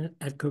chaplain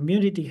at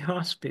Community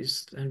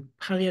Hospice and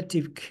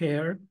Palliative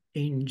Care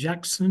in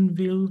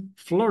Jacksonville,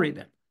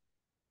 Florida.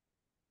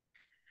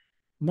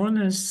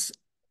 Mona's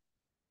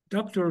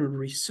doctoral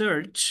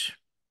research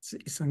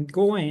is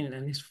ongoing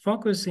and is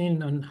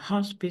focusing on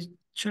hospice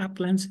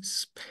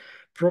chaplains'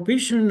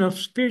 provision of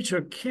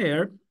spiritual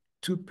care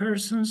to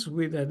persons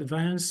with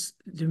advanced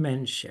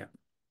dementia.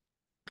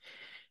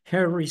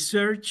 Her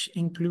research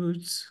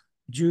includes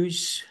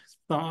Jewish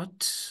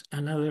thought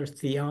and other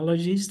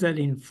theologies that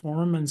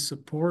inform and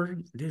support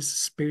this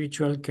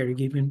spiritual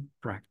caregiving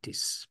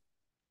practice.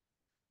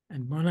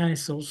 And Mona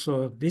is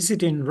also a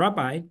visiting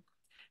rabbi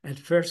at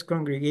First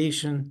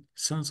Congregation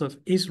Sons of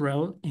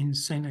Israel in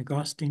St.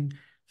 Augustine,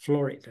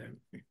 Florida.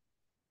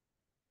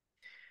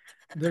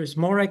 There's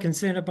more I can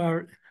say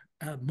about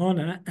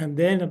Mona, and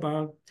then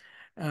about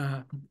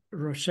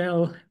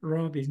Rochelle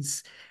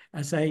Robbins.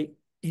 As I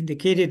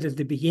indicated at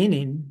the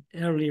beginning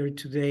earlier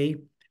today,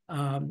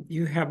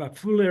 you have a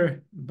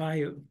fuller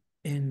bio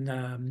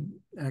in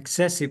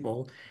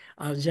accessible.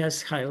 I'll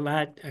just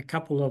highlight a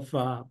couple of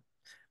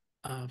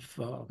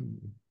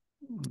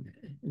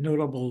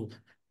notable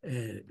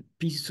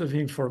pieces of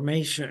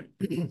information.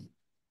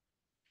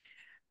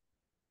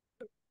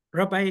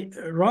 Rabbi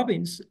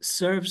Robbins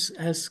serves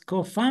as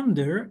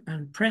co-founder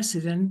and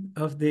president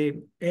of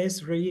the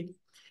Esri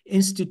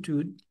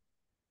Institute,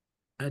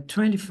 a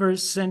 21st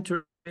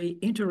century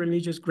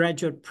interreligious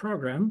graduate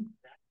program,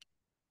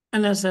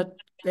 and as an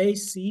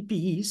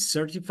ACP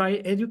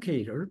certified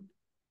educator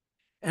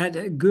at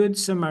a Good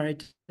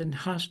Samaritan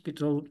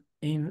Hospital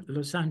in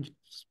Los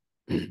Angeles.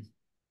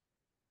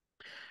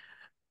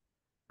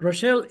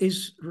 Rochelle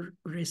is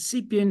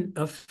recipient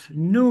of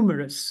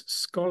numerous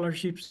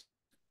scholarships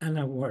and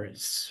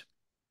awards.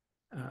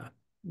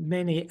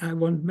 Many I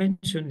won't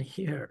mention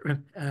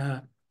here.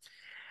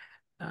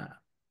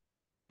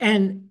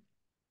 And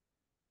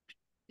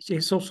she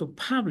has also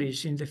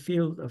published in the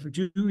field of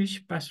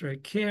Jewish pastoral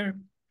care,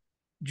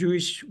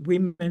 Jewish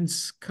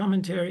women's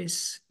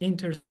commentaries,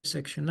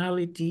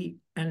 intersectionality,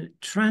 and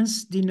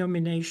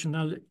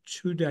trans-denominational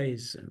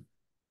Judaism.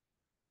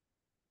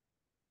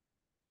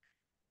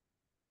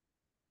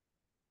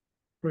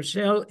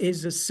 Rochelle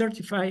is a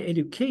certified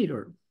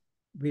educator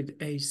with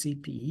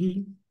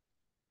ACPE,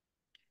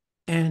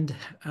 and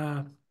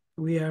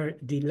we are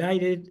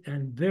delighted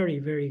and very,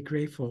 very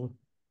grateful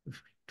for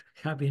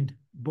having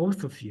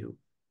both of you.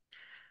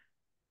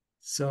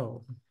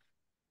 So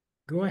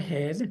go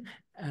ahead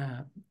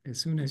as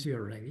soon as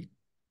you're ready.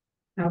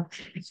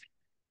 Okay.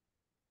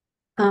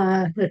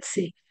 Let's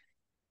see.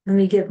 Let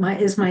me get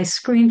is my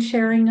screen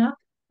sharing up?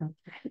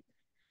 Okay.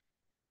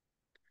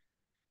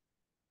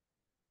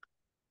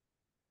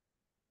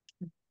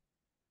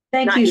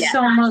 Thank you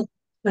so much.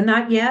 But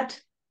not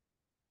yet?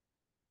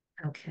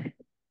 Okay.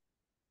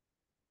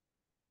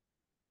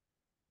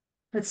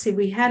 Let's see,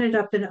 we had it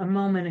up in a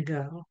moment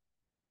ago.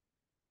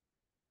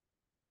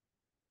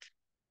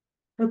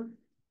 Oh,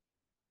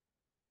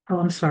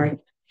 I'm sorry.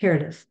 Here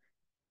it is.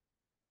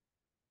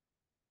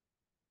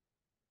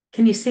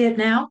 Can you see it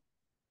now?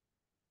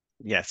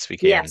 Yes, we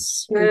can.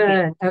 Yes.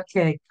 Good.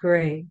 Okay,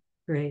 great,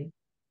 great.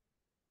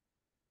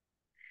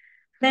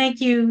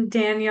 Thank you,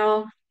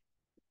 Daniel.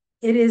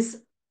 It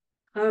is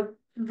a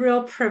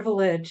real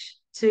privilege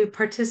to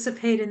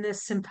participate in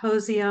this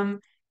symposium,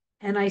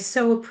 and I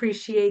so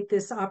appreciate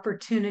this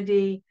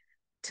opportunity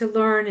to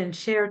learn and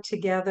share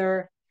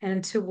together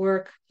and to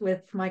work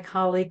with my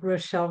colleague,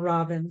 Rochelle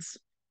Robbins.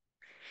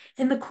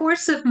 In the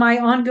course of my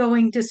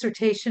ongoing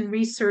dissertation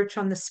research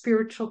on the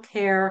spiritual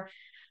care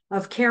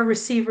of care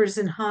receivers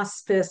in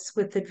hospice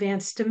with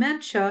advanced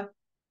dementia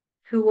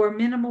who are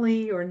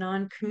minimally or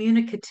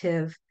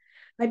non-communicative,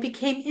 I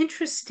became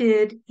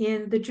interested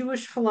in the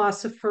Jewish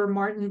philosopher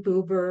Martin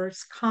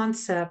Buber's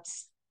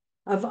concepts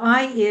of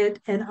I, it,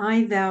 and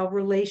I, thou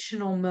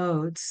relational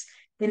modes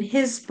in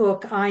his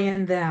book, I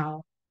and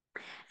Thou.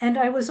 And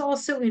I was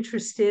also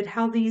interested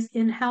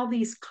in how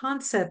these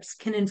concepts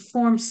can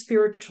inform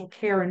spiritual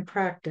care and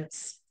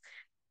practice.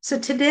 So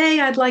today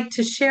I'd like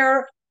to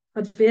share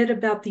a bit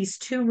about these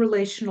two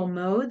relational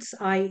modes,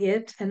 I,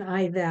 it, and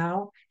I,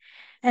 thou,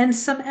 and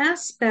some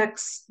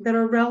aspects that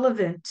are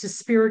relevant to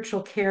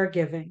spiritual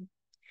caregiving.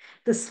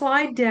 The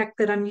slide deck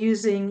that I'm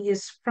using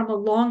is from a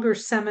longer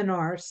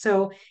seminar,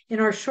 so in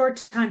our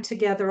short time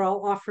together,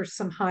 I'll offer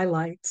some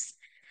highlights.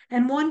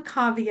 And one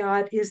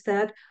caveat is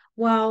that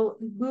while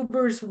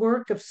Buber's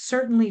work is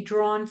certainly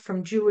drawn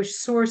from Jewish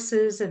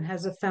sources and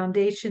has a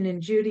foundation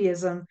in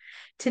Judaism,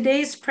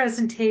 today's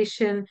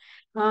presentation,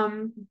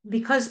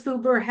 because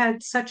Buber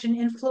had such an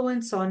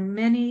influence on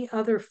many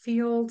other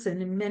fields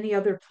and in many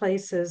other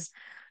places,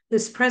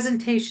 this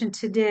presentation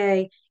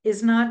today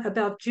is not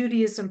about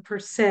Judaism per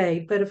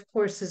se, but of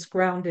course is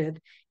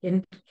grounded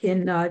in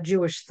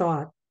Jewish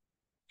thought.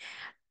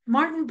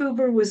 Martin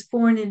Buber was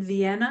born in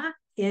Vienna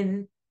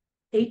in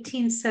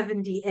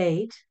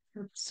 1878.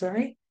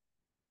 Sorry.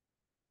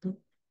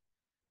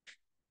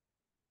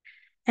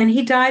 And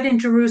he died in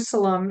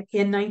Jerusalem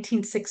in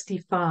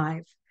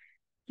 1965.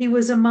 He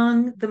was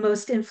among the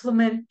most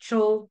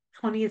influential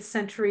 20th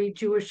century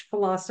Jewish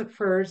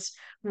philosophers,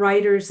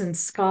 writers, and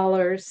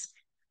scholars.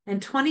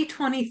 And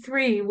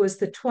 2023 was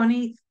the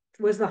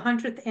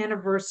 100th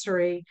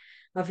anniversary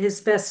of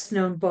his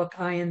best-known book,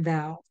 I and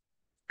Thou.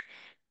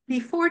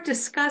 Before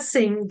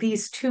discussing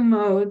these two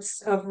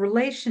modes of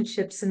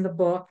relationships in the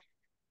book,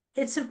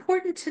 it's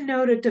important to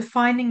note a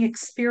defining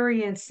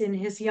experience in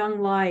his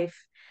young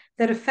life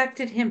that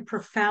affected him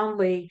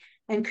profoundly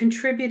and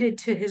contributed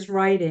to his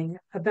writing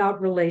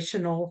about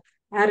relational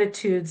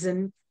attitudes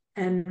and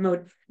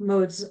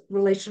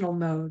relational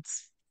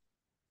modes.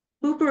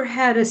 Buber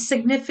had a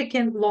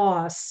significant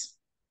loss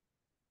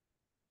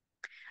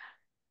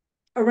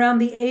around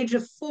the age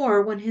of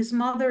 4 when his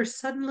mother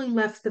suddenly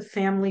left the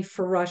family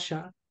for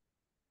Russia.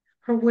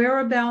 Her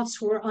whereabouts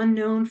were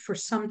unknown for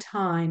some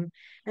time,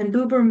 and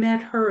Buber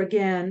met her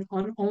again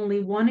on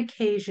only one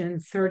occasion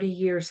 30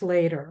 years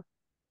later.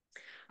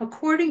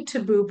 According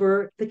to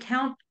Buber,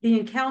 the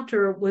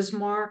encounter was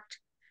marked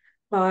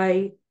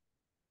by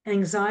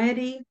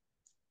anxiety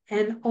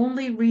and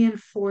only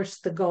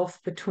reinforced the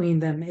gulf between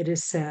them, it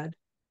is said.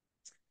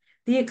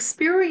 The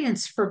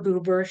experience for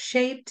Buber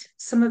shaped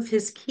some of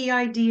his key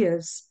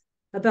ideas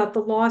about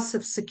the loss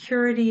of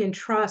security and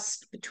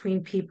trust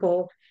between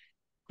people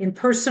in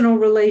personal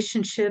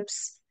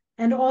relationships,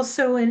 and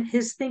also in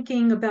his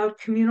thinking about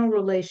communal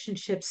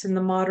relationships in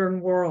the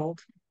modern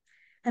world,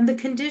 and the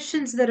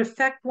conditions that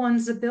affect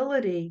one's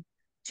ability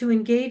to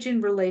engage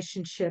in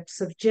relationships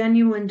of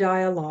genuine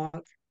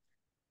dialogue.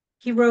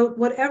 He wrote,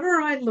 "Whatever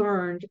I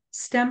learned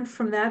stemmed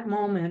from that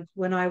moment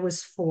when I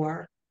was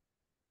 4.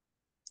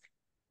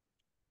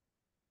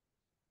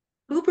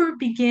 Buber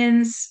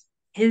begins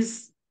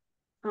his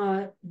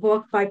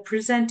book by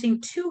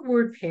presenting two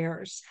word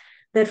pairs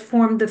that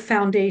form the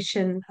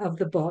foundation of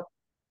the book,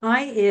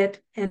 I, it,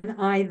 and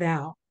I,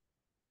 thou.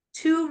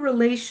 Two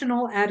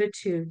relational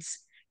attitudes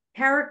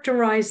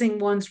characterizing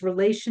one's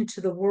relation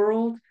to the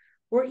world,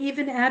 or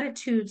even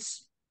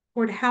attitudes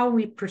toward how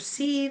we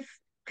perceive,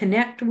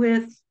 connect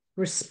with,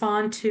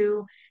 respond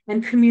to,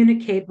 and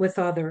communicate with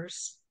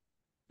others.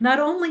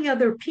 Not only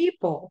other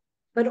people,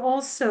 but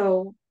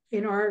also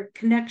in our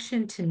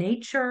connection to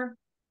nature,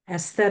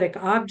 aesthetic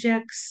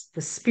objects,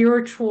 the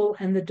spiritual,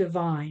 and the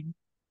divine.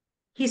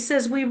 He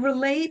says we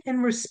relate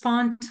and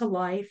respond to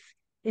life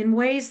in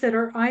ways that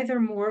are either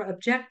more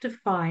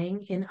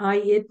objectifying in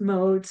I-it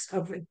modes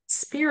of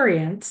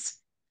experience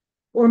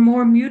or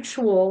more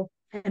mutual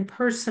and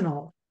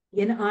personal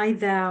in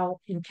I-thou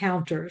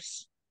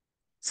encounters.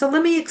 So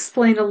let me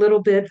explain a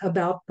little bit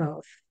about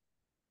both.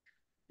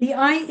 The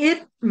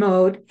I-it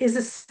mode is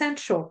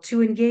essential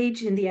to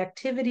engage in the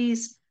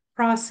activities,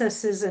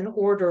 processes, and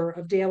order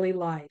of daily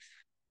life.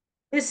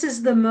 This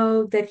is the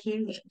mode that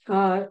he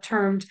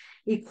termed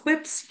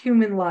equips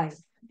human life,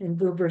 in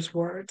Buber's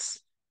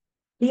words.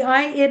 The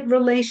I-it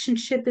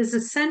relationship is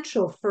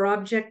essential for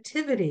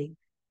objectivity,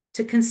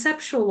 to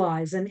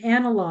conceptualize and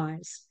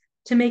analyze,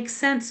 to make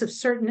sense of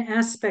certain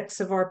aspects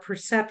of our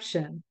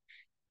perception.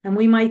 And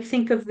we might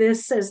think of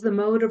this as the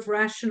mode of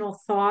rational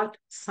thought,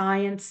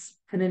 science,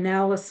 and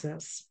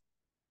analysis.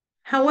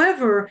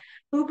 However,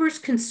 Buber's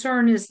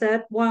concern is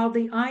that while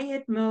the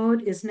I-it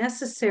mode is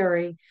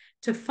necessary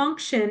to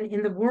function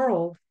in the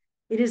world,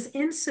 it is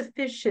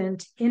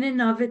insufficient in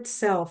and of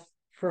itself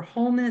for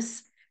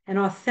wholeness and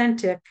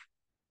authentic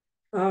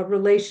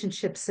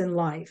relationships in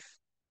life.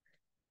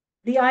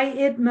 The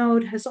I-it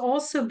mode has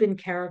also been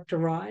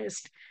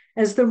characterized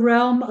as the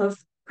realm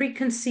of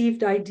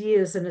preconceived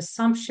ideas and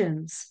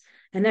assumptions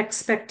and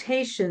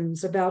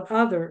expectations about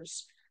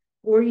others,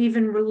 or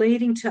even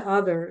relating to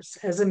others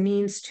as a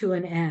means to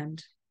an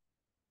end.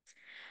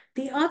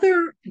 The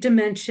other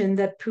dimension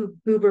that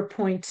Buber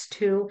points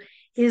to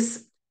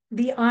is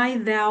the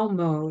I-thou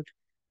mode,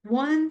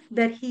 one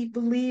that he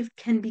believed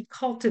can be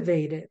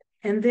cultivated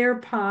and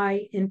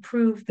thereby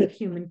improve the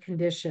human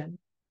condition.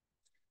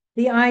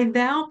 The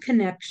I-thou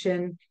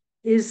connection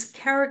is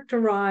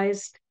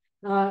characterized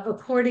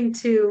according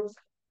to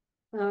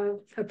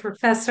a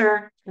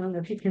professor, I don't know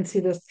if you can see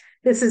this.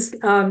 This is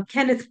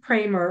Kenneth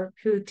Kramer,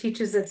 who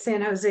teaches at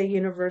San Jose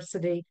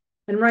University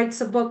and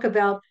writes a book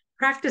about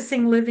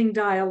practicing living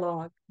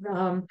dialogue,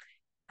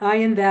 I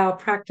and Thou,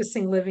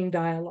 practicing living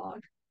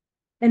dialogue.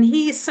 And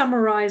he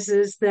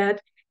summarizes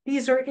that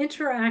these are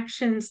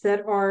interactions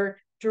that are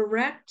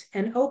direct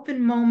and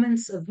open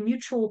moments of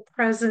mutual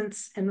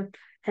presence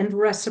and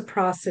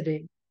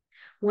reciprocity.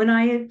 When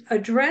I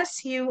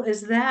address you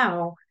as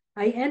thou,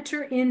 I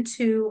enter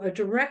into a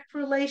direct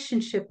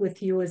relationship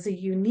with you as a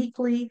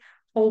uniquely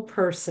whole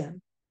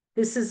person.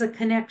 This is a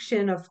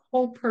connection of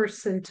whole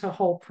person to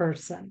whole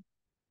person.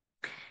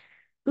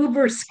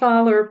 Uber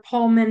scholar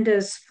Paul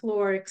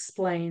Mendez-Flor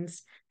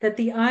explains that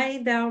the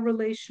I-thou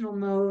relational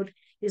mode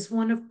is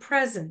one of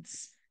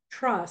presence,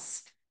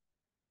 trust,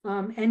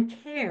 and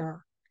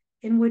care,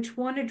 in which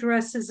one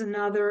addresses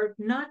another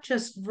not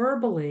just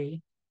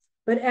verbally,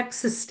 but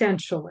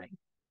existentially.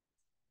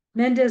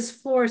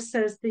 Mendez-Flor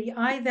says the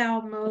I-thou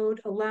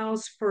mode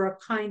allows for a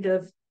kind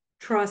of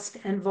trust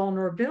and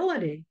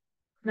vulnerability,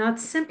 not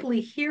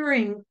simply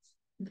hearing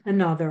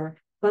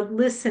another, but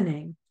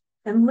listening,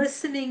 and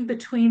listening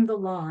between the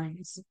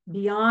lines,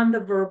 beyond the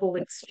verbal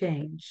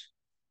exchange.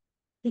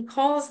 He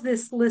calls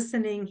this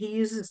listening, he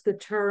uses the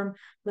term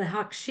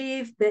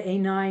lehakshiv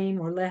be'einaim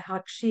or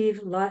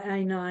lehakshiv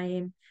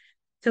la'einaim,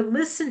 to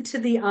listen to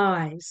the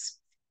eyes,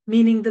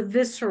 meaning the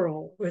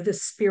visceral or the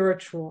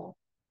spiritual.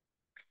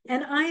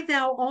 And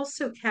I-thou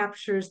also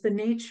captures the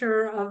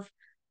nature of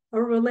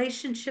a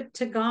relationship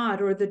to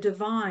God or the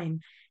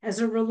divine as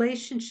a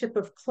relationship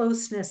of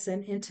closeness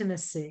and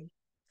intimacy.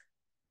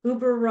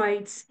 Uber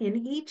writes,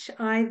 in each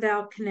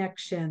I-thou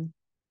connection,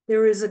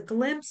 there is a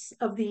glimpse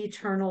of the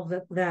eternal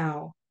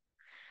thou.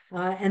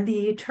 And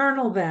the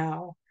eternal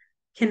thou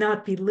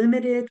cannot be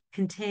limited,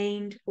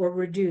 contained, or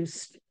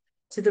reduced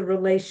to the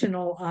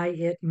relational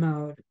I-it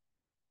mode.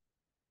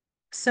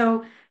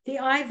 So the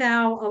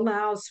I-thou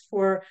allows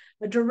for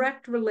a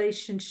direct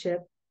relationship,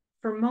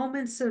 for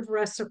moments of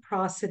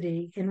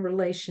reciprocity in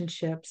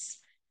relationships,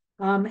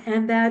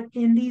 and that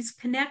in these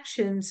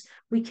connections,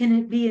 we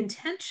can be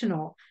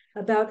intentional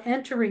about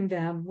entering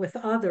them with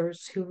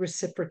others who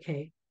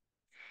reciprocate.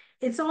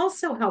 It's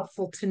also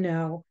helpful to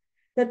know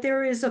that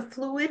there is a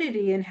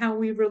fluidity in how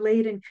we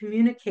relate and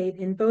communicate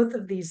in both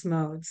of these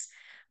modes.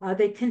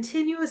 They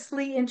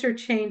continuously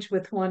interchange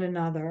with one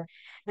another,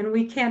 and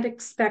we can't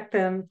expect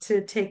them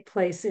to take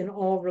place in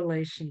all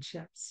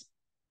relationships.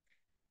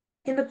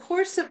 In the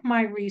course of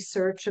my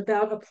research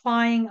about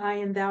applying I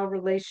and thou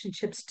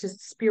relationships to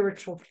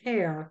spiritual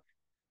care,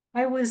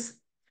 I was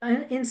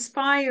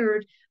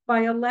inspired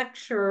by a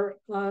lecture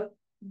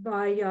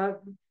by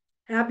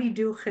Abby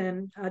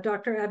Duchen,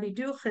 Dr. Abby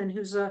Duchen,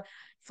 who's a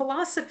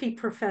philosophy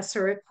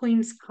professor at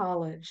Queens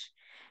College.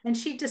 And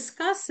she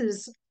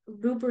discusses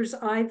Buber's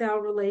I-thou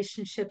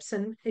relationships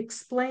and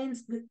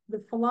explains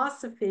the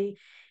philosophy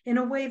in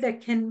a way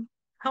that can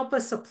help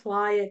us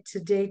apply it to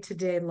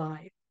day-to-day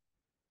life.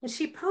 And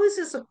she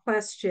poses a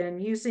question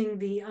using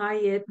the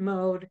I-it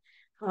mode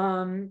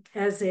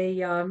as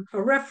a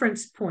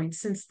reference point,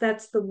 since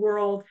that's the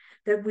world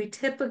that we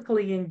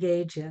typically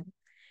engage in.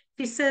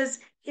 She says,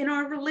 in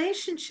our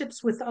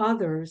relationships with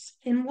others,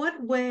 in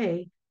what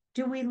way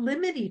do we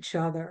limit each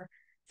other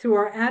through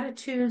our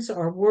attitudes,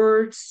 our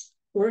words,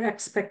 or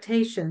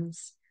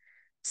expectations?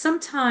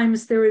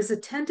 Sometimes there is a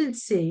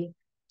tendency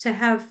to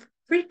have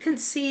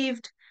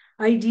preconceived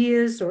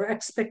ideas or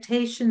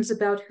expectations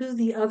about who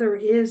the other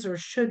is or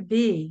should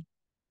be,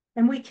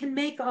 and we can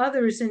make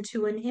others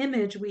into an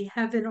image we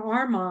have in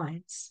our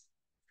minds.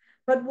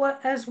 But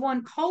as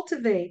one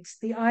cultivates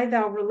the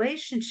I-thou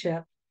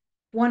relationship,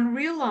 one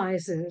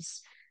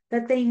realizes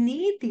that they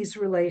need these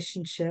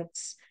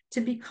relationships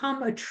to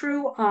become a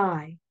true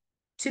I,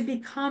 to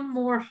become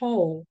more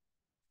whole.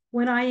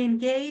 When I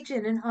engage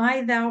in an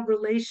I-thou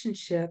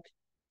relationship,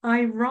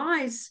 I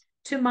rise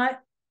to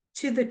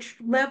the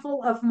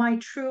level of my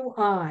true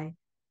I.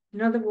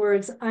 In other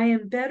words, I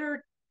am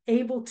better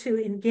able to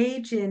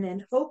engage in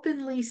and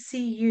openly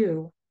see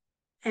you.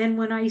 And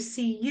when I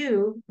see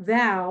you,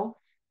 thou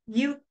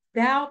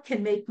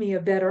can make me a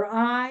better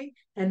I,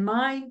 and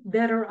my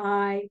better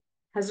I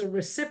has a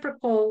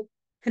reciprocal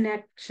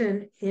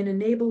connection in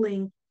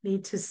enabling me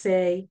to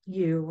say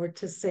you or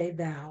to say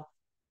thou.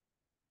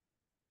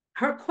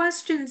 Her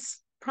questions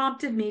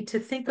prompted me to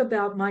think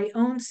about my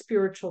own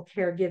spiritual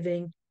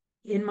caregiving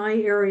in my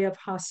area of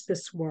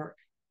hospice work.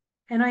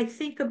 And I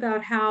think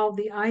about how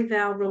the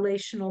I-thou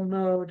relational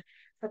mode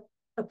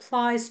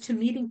applies to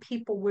meeting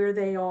people where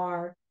they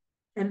are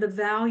and the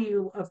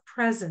value of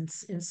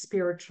presence in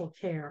spiritual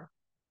care.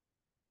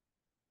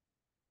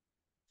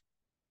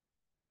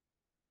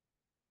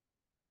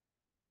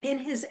 In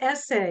his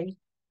essay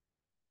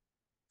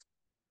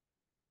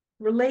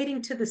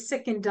relating to the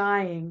sick and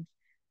dying,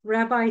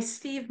 Rabbi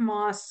Steve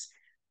Moss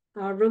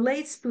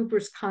relates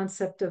Buber's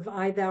concept of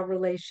I-thou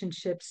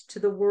relationships to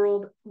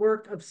the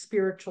work of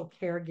spiritual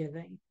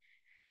caregiving.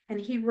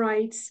 And he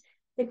writes,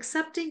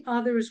 accepting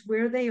others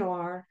where they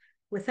are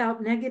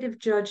without negative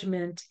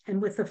judgment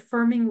and with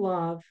affirming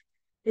love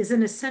is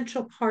an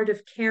essential part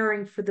of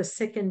caring for the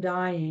sick and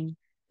dying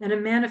and a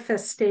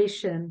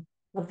manifestation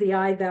of the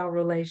I-thou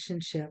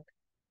relationship.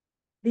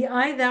 The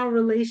I-thou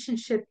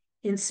relationship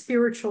in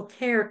spiritual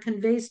care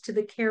conveys to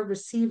the care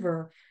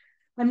receiver,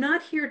 I'm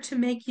not here to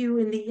make you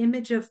in the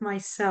image of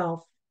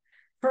myself,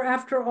 for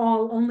after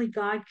all, only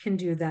God can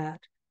do that.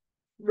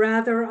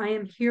 Rather, I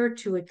am here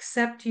to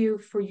accept you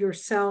for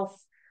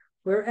yourself,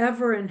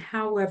 wherever and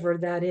however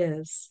that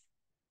is.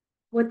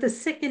 What the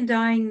sick and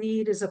dying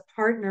need is a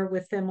partner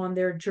with them on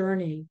their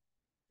journey.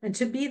 And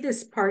to be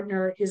this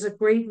partner is a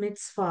great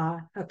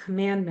mitzvah, a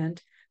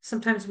commandment.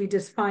 Sometimes we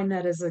define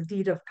that as a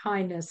deed of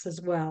kindness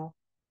as well.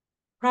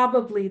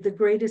 Probably the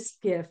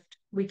greatest gift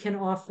we can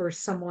offer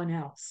someone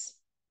else.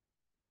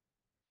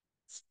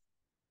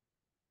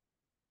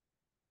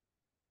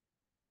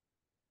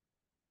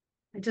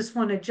 I just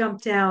want to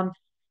jump down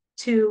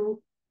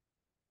to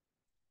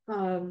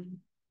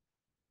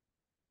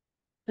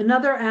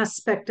another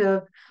aspect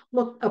of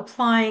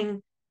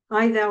applying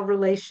I-thou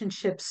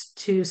relationships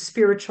to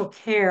spiritual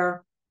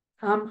care.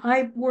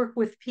 I work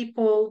with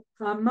people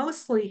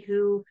mostly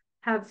who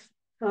have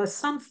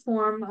some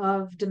form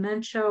of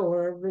dementia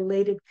or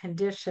related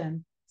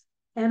condition.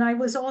 And I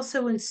was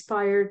also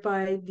inspired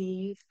by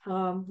the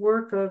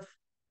work of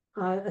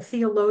a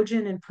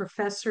theologian and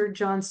professor,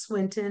 John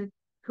Swinton,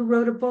 who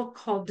wrote a book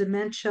called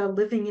Dementia,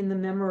 Living in the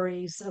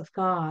Memories of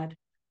God.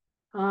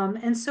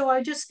 And so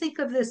I just think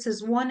of this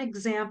as one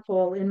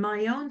example in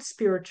my own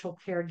spiritual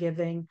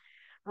caregiving,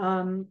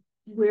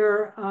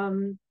 where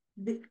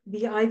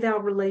the I-thou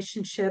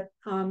relationship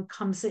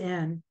comes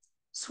in.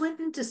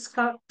 Swinton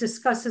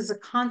discusses a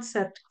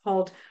concept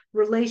called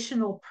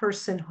relational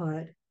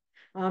personhood.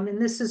 And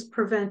this is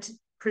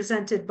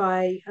presented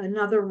by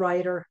another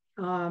writer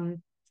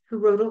who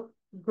wrote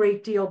a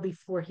great deal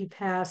before he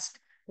passed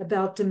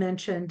about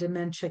dementia and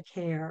dementia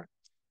care.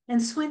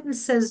 And Swinton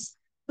says,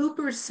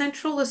 Buber's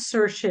central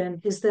assertion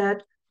is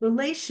that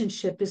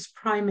relationship is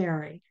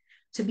primary.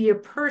 To be a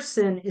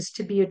person is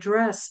to be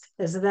addressed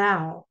as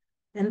thou,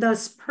 and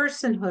thus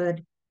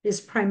personhood is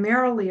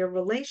primarily a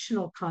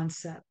relational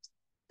concept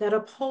that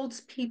upholds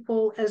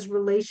people as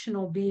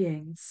relational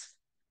beings.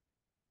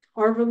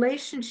 Our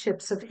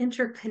relationships of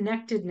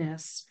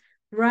interconnectedness,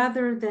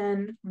 rather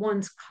than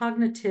one's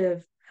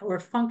cognitive or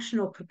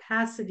functional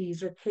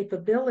capacities or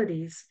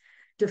capabilities,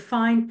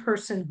 define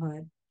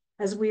personhood,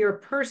 as we are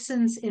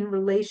persons in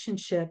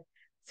relationship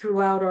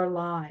throughout our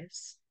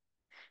lives.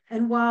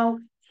 And while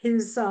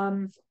his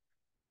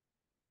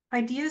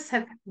ideas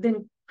have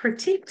been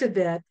critiqued a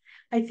bit,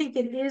 I think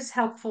it is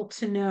helpful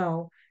to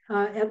know,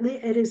 at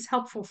least it is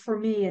helpful for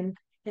me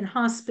in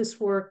hospice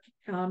work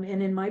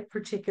and in my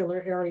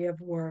particular area of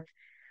work,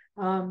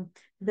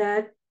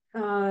 that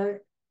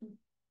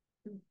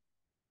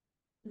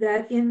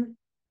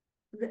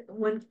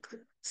when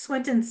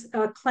Swinton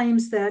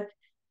claims that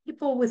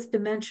people with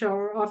dementia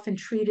are often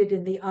treated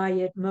in the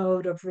I-it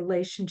mode of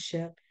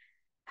relationship.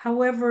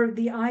 However,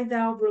 the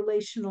I-thou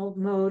relational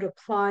mode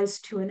applies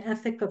to an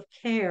ethic of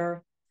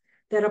care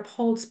that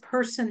upholds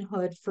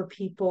personhood for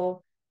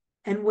people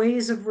and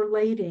ways of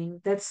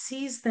relating that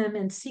sees them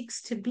and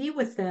seeks to be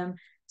with them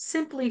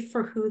simply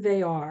for who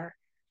they are,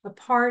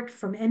 apart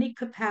from any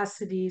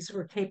capacities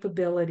or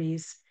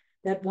capabilities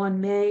that one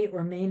may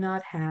or may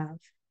not have.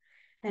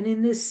 And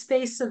in this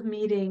space of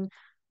meeting,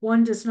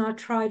 one does not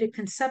try to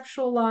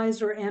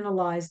conceptualize or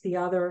analyze the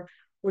other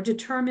or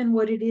determine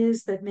what it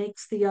is that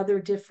makes the other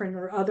different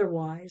or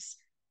otherwise.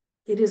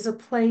 It is a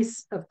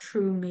place of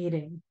true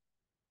meeting.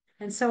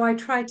 And so I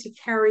try to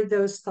carry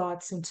those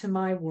thoughts into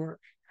my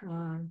work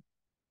and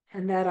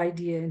that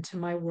idea into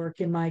my work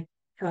in my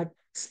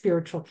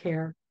spiritual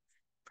care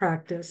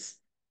practice.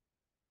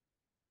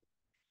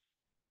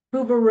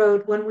 Buber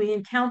wrote, when we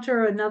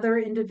encounter another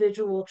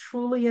individual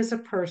truly as a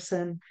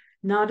person,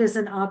 not as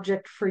an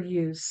object for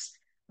use,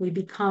 we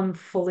become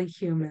fully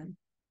human.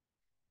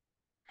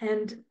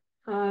 And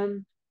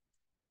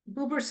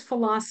Buber's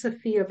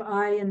philosophy of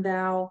I and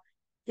thou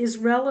is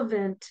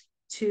relevant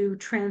to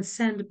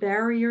transcend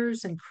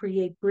barriers and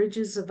create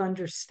bridges of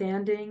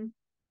understanding,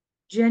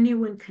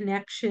 genuine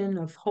connection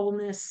of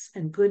wholeness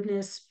and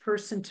goodness,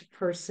 person to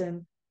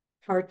person,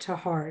 heart to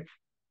heart.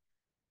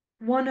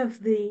 One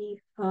of the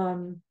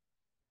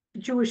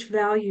Jewish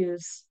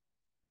values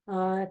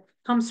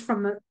comes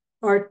from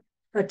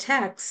a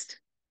text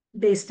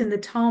based in the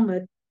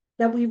Talmud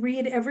that we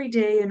read every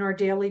day in our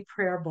daily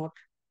prayer book.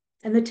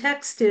 And the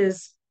text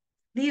is,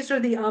 these are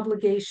the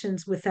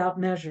obligations without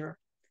measure: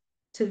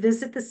 to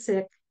visit the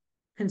sick,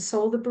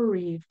 console the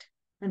bereaved,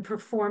 and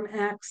perform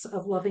acts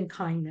of loving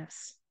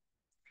kindness.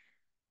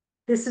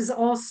 This is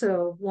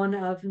also one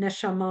of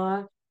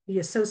Neshama, the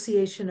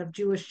Association of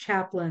Jewish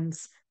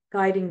Chaplains,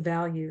 guiding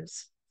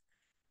values.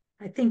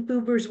 I think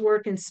Buber's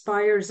work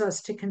inspires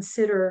us to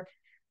consider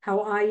how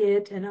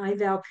I-it and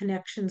I-thou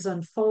connections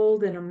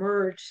unfold and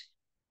emerge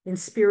in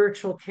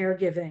spiritual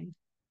caregiving.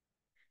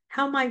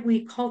 How might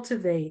we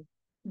cultivate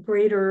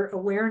greater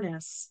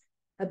awareness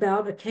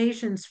about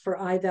occasions for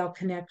I-thou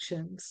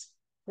connections,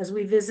 as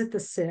we visit the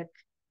sick,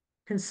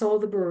 console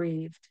the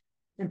bereaved,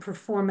 and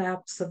perform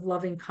acts of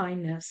loving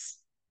kindness?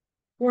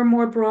 Or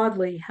more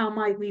broadly, how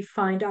might we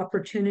find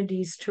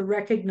opportunities to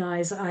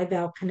recognize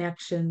I-thou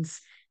connections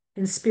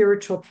in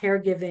spiritual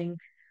caregiving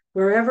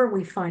wherever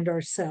we find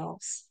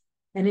ourselves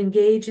and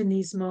engage in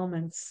these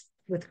moments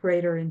with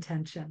greater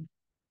intention?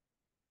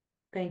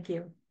 Thank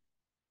you.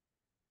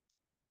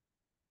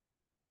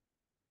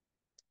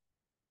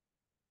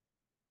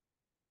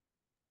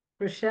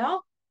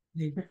 Rochelle?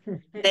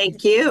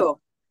 Thank you.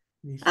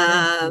 Thank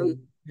you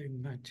very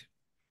much.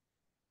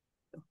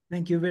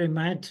 Thank you very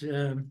much.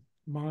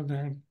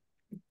 Mona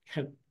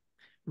had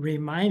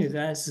reminded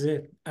us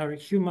that our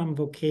human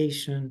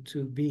vocation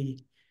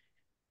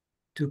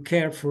to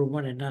care for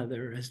one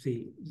another as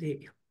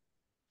the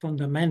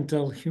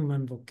fundamental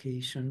human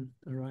vocation,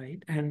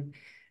 right? And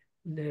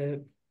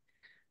the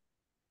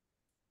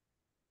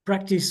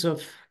practice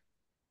of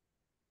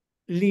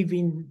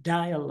living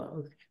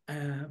dialogue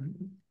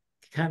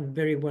can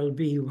very well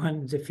be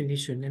one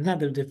definition,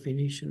 another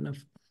definition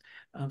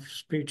of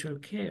spiritual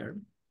care.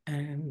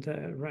 And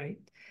right,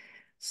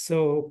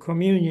 so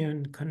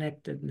communion,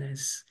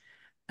 connectedness,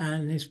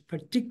 and it's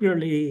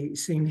particularly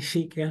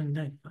significant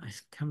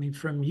coming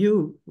from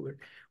you,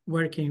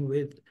 working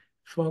with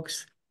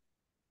folks,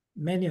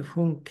 many of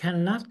whom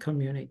cannot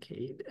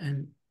communicate,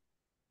 and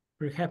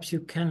perhaps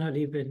you cannot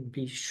even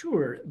be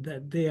sure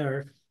that they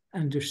are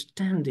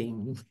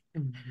understanding.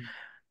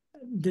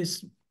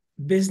 This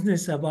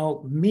business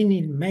about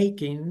meaning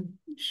making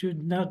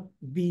should not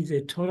be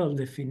the total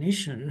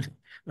definition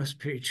of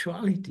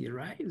spirituality,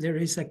 right? There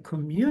is a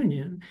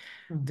communion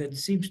that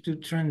seems to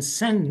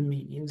transcend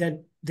meaning,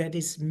 that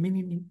is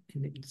meaning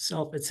in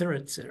itself, etc.,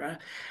 etc.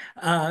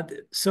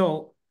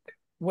 So,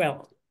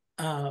 well,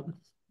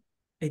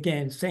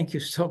 again, thank you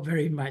so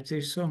very much.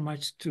 There's so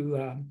much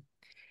to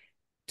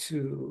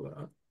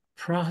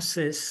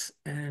process,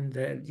 and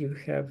you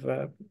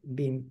have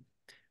been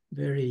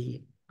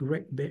very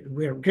great.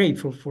 We're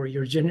grateful for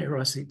your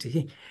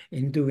generosity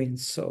in doing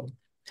so.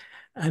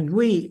 And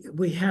we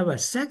have a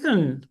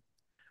second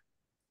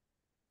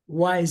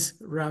wise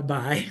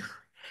rabbi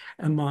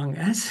among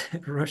us,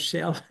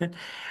 Rochelle,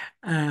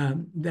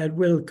 that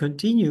will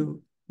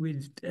continue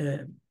with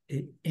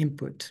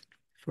input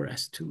for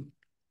us to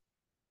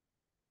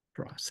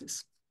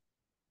process.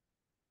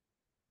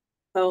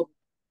 Oh,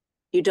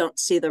 you don't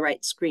see the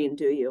right screen,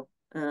 do you?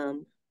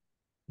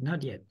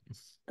 Not yet.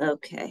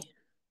 Okay,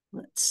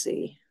 let's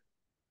see.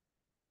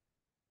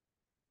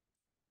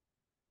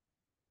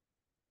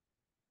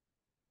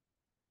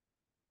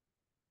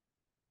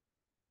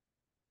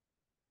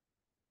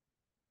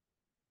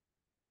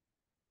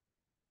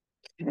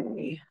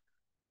 Okay.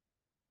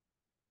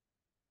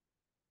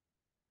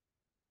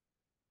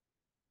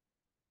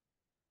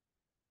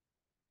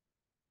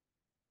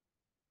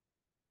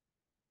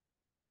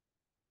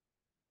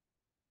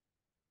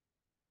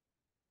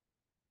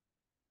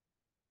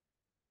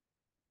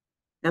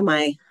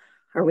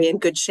 Are we in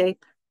good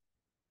shape?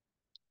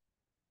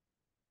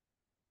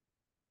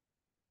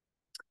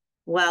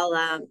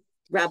 Well,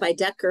 Rabbi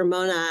Decker,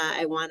 Mona,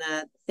 I want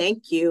to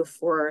thank you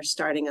for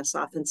starting us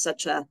off in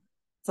such a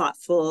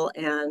thoughtful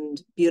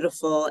and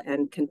beautiful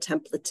and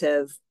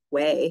contemplative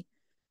way.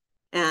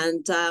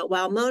 And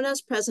while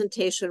Mona's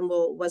presentation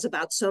was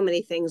about so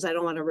many things, I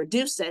don't want to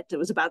reduce it. It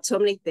was about so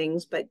many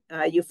things, but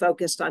you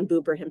focused on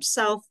Buber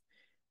himself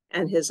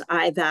and his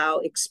I-thou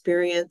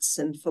experience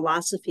and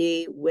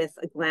philosophy with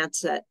a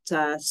glance at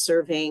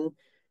serving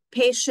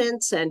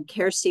patients and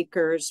care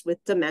seekers with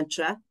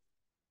dementia.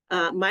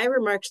 My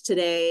remarks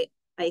today,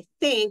 I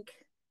think,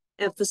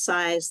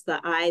 emphasize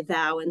the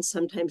I-thou and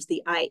sometimes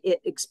the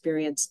I-it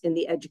experience in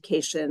the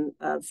education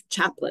of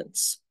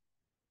chaplains.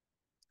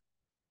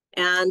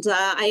 And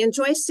I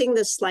enjoy seeing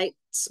this slight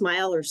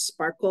smile or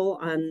sparkle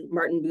on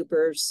Martin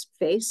Buber's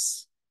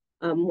face,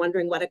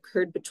 wondering what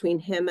occurred between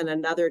him and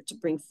another to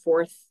bring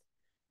forth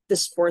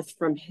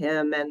from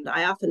him. And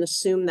I often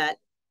assume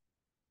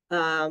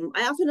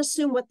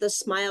what the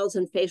smiles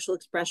and facial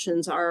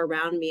expressions are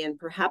around me, and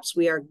perhaps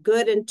we are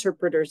good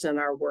interpreters in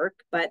our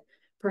work, but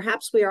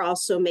perhaps we are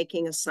also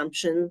making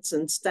assumptions.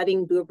 And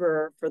studying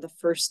Buber for the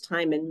first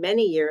time in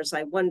many years,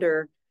 I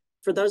wonder,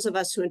 for those of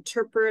us who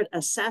interpret,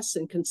 assess,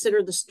 and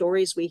consider the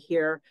stories we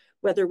hear,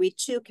 whether we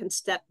too can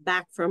step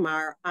back from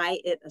our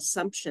I-it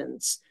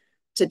assumptions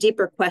to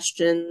deeper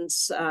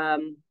questions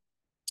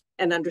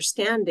and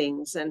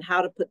understandings, and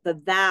how to put the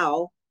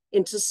thou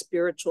into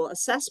spiritual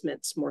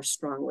assessments more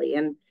strongly.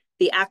 And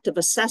the act of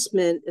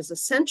assessment is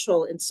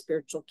essential in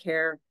spiritual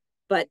care,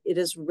 but it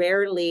is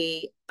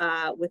rarely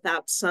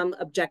without some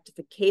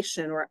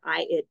objectification or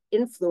I-it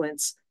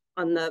influence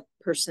on the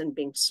person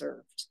being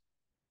served.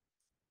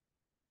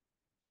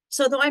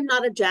 So though I'm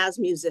not a jazz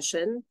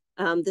musician,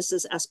 this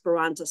is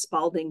Esperanza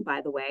Spalding,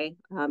 by the way.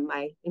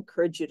 I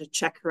encourage you to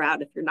check her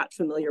out if you're not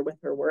familiar with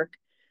her work.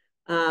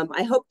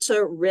 I hope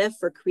to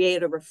riff or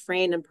create a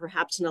refrain and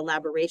perhaps an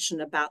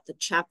elaboration about the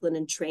chaplain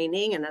in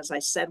training. And as I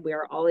said, we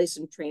are always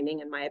in training,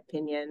 in my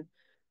opinion,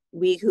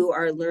 we who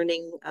are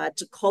learning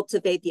to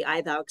cultivate the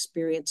I thou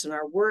experience in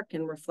our work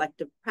and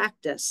reflective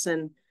practice.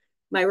 And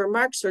my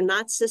remarks are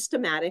not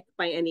systematic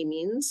by any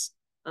means.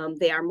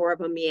 They are more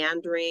of a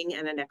meandering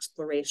and an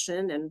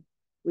exploration. And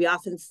we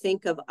often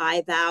think of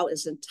I thou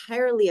as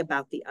entirely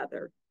about the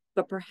other,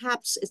 but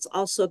perhaps it's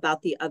also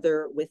about the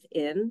other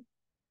within.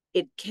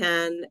 It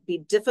can be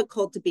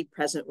difficult to be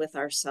present with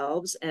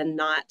ourselves and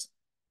not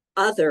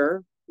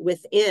other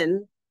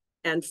within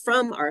and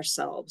from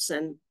ourselves.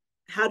 And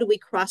how do we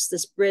cross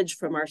this bridge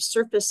from our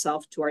surface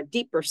self to our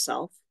deeper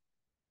self?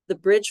 The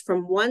bridge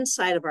from one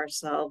side of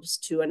ourselves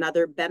to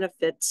another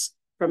benefits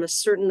from a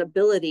certain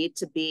ability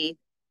to be,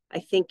 I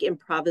think,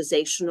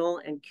 improvisational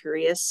and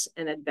curious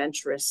and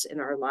adventurous in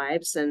our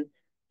lives. And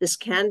this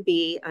can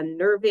be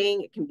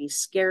unnerving, it can be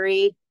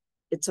scary.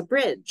 It's a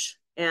bridge.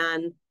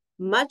 And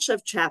much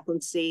of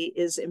chaplaincy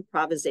is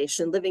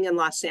improvisation. Living in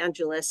Los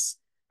Angeles,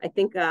 I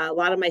think a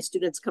lot of my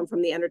students come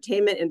from the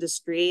entertainment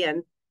industry,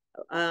 and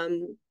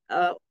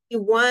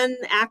one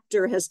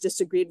actor has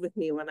disagreed with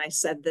me when I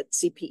said that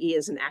CPE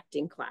is an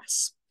acting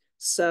class.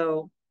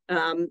 So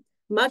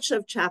much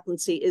of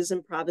chaplaincy is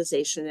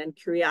improvisation, and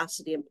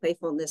curiosity and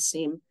playfulness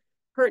seem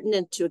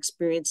pertinent to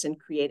experience in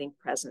creating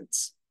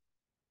presence.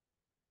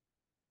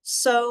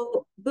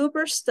 So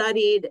Buber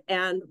studied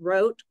and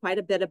wrote quite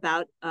a bit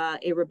about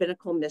a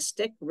rabbinical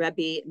mystic,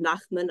 Rebbe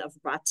Nachman of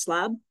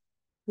Wroclaw,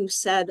 who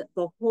said,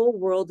 the whole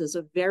world is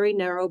a very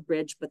narrow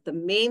bridge, but the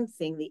main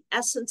thing, the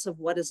essence of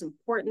what is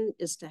important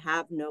is to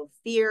have no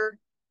fear.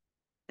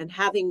 And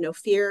having no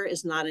fear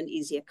is not an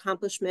easy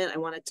accomplishment. I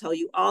want to tell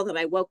you all that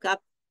I woke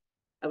up.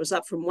 I was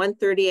up from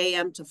 1:30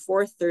 a.m. to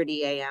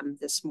 4:30 a.m.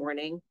 this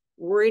morning,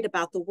 worried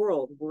about the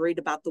world, worried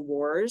about the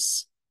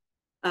wars,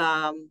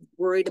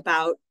 worried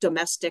about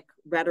domestic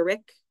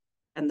rhetoric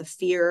and the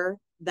fear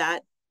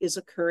that is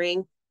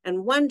occurring,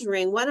 and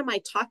wondering, what am I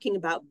talking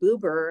about,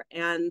 Buber?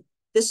 And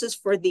this is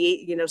for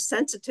the,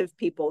 sensitive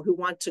people who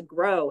want to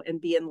grow and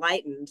be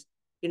enlightened.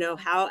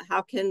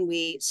 How can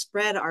we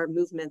spread our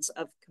movements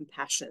of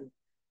compassion?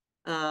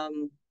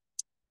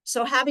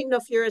 So having no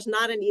fear is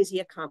not an easy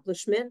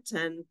accomplishment.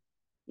 And,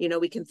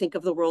 we can think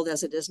of the world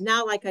as it is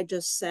now, like I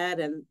just said,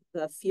 and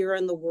the fear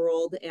in the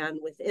world and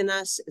within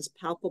us is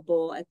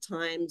palpable at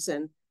times.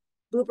 And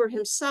Buber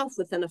himself,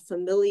 within a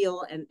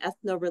familial and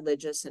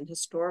ethno-religious and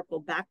historical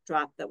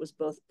backdrop that was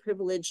both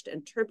privileged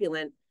and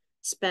turbulent,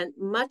 spent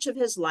much of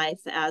his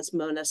life, as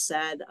Mona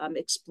said,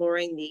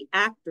 exploring the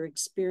act or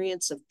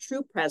experience of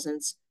true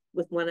presence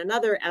with one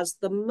another as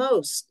the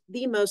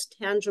most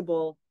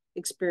tangible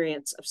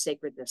experience of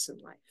sacredness in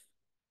life.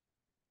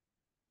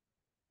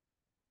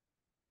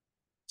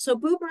 So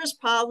Buber is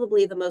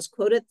probably the most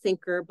quoted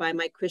thinker by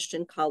my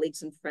Christian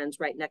colleagues and friends,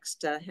 right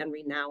next to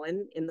Henry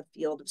Nouwen, in the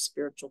field of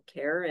spiritual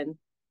care. And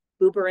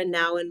Buber and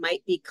Nouwen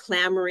might be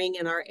clamoring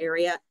in our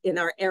era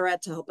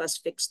to help us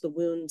fix the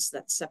wounds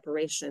that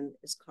separation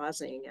is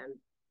causing. And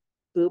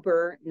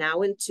Buber,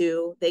 Nouwen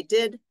too, they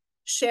did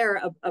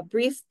share a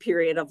brief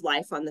period of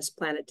life on this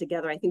planet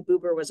together. I think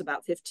Buber was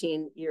about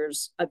 50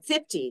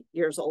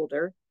 years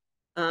older.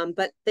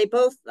 But they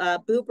both,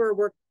 Buber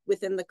worked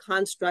within the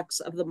constructs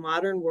of the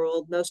modern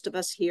world. Most of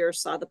us here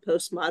saw the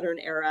postmodern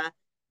era,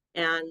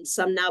 and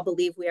some now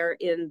believe we are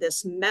in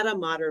this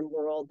meta-modern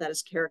world that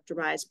is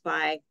characterized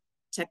by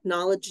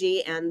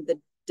technology and the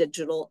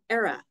digital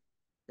era.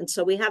 And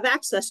so we have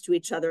access to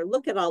each other.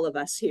 Look at all of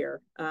us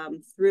here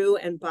through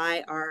and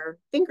by our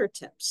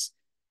fingertips.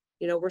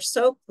 We're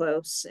so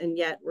close, and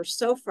yet we're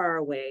so far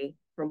away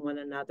from one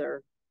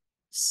another.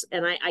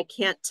 And I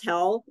can't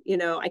tell,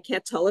 I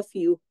can't tell if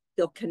you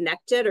feel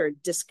connected or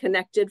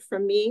disconnected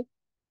from me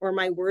or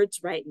my words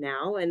right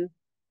now. And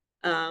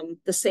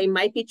the same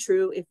might be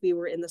true if we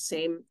were in the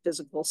same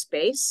physical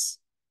space.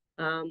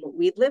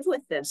 We live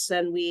with this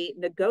and we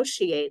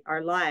negotiate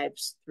our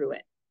lives through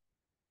it.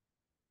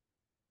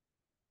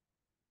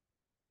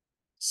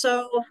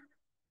 So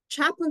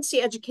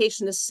chaplaincy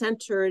education is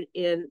centered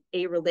in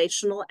a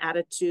relational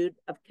attitude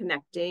of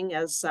connecting,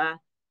 as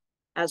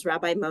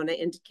Rabbi Mona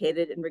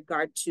indicated in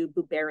regard to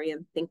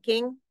Buberian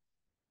thinking.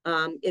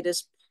 It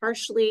is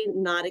partially,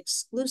 not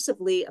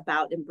exclusively,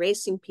 about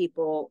embracing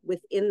people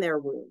within their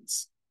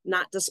wounds,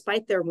 not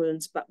despite their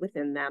wounds, but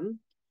within them.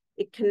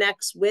 It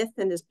connects with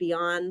and is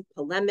beyond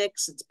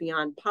polemics, it's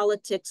beyond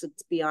politics,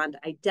 it's beyond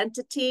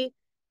identity,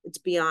 it's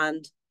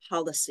beyond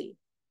policy.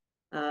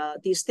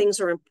 These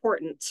things are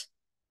important,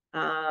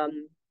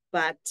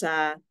 but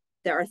there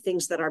are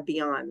things that are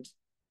beyond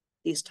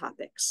these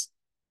topics.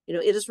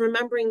 It is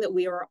remembering that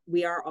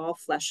we are all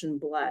flesh and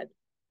blood.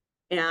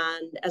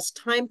 And as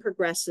time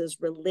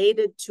progresses,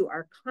 related to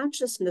our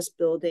consciousness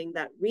building,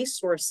 that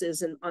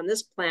resources on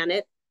this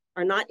planet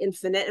are not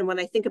infinite. And when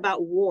I think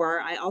about war,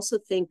 I also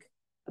think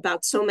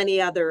about so many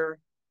other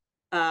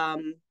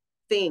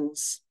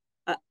things,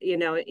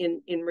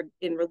 in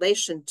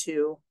relation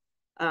to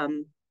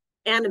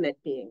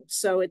animate beings.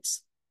 So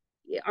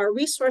our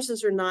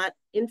resources are not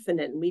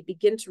infinite, and we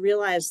begin to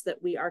realize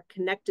that we are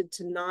connected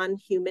to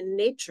non-human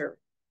nature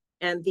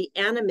and the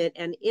animate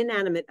and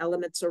inanimate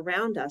elements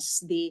around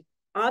us, the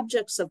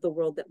objects of the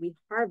world that we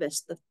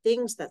harvest, the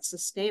things that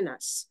sustain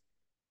us.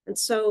 And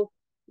so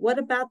what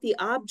about the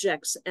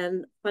objects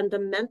and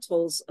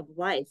fundamentals of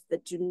life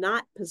that do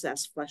not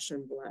possess flesh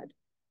and blood,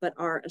 but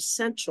are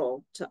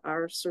essential to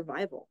our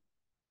survival?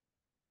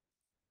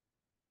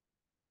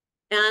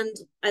 And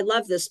I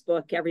love this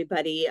book,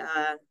 everybody,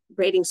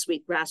 Braiding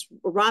Sweetgrass.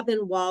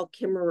 Robin Wall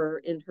Kimmerer,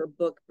 in her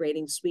book,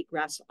 Braiding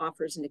Sweetgrass,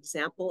 offers an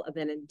example of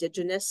an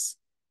indigenous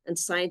and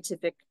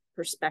scientific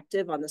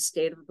perspective on the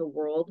state of the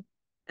world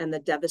and the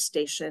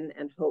devastation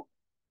and hope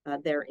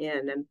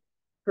therein. And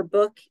her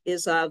book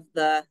is of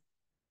the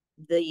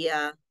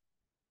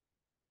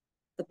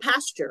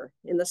pasture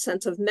in the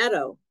sense of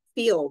meadow,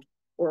 field,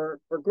 or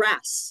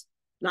grass,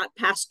 not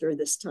pasture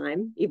this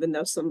time, even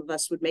though some of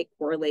us would make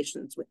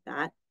correlations with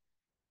that.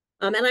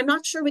 And I'm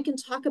not sure we can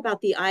talk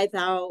about the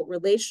I-thou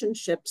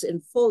relationships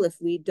in full if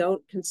we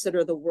don't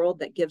consider the world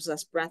that gives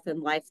us breath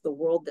and life, the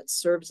world that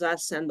serves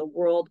us, and the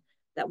world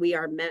that we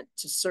are meant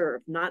to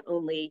serve, not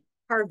only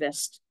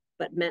harvest,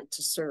 but meant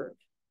to serve.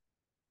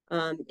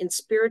 In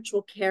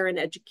spiritual care and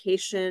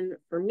education,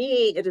 for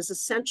me, it is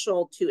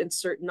essential to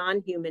insert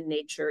non-human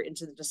nature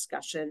into the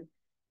discussion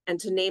and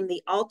to name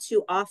the all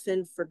too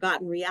often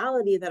forgotten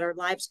reality that our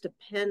lives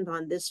depend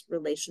on this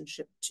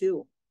relationship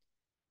too.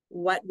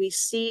 What we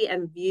see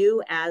and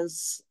view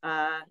as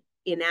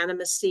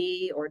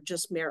inanimacy or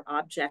just mere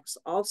objects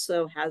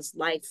also has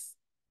life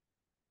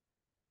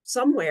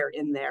somewhere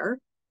in there.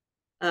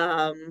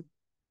 And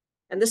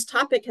this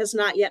topic has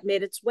not yet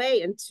made its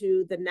way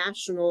into the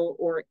national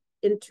or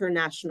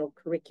international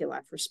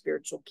curricula for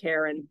spiritual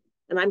care. And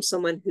I'm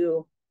someone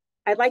who,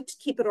 I'd like to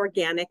keep it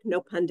organic,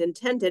 no pun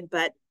intended,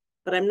 but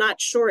I'm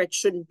not sure it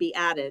shouldn't be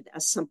added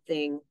as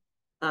something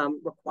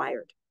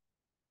required.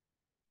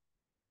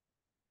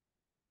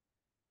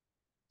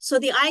 So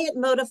the IAT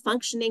mode of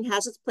functioning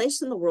has its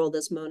place in the world,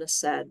 as Mona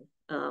said.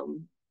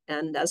 And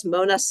as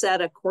Mona said,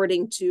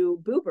 according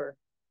to Buber,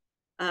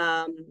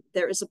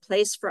 there is a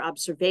place for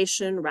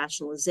observation,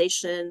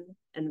 rationalization,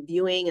 and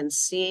viewing and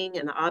seeing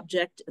an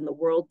object in the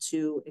world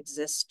to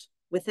exist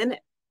within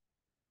it.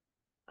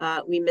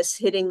 We miss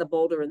hitting the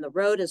boulder in the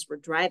road as we're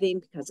driving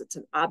because it's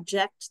an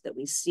object that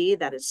we see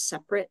that is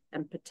separate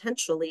and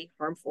potentially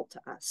harmful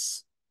to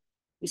us.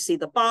 We see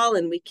the ball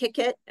and we kick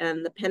it,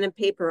 and the pen and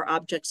paper are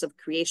objects of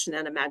creation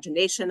and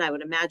imagination. I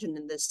would imagine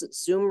in this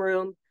Zoom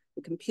room,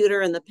 the computer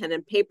and the pen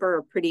and paper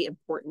are pretty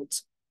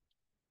important.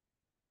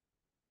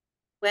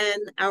 When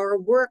our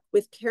work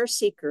with care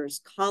seekers,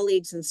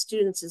 colleagues, and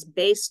students is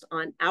based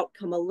on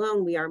outcome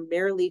alone, we are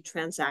merely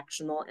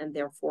transactional and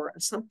therefore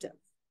assumptive.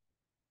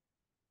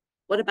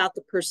 What about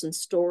the person's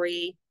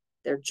story,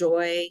 their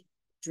joy,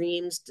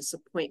 dreams,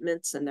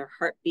 disappointments, and their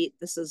heartbeat?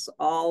 This is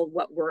all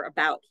what we're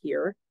about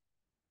here.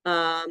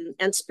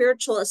 And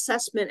spiritual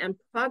assessment and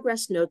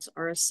progress notes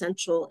are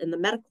essential in the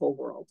medical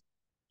world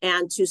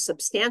and to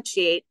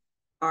substantiate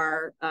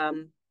our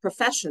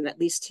profession, at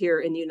least here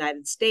in the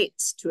United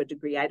States to a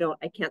degree. I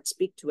can't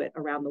speak to it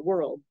around the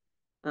world.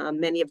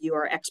 Many of you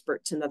are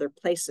experts in other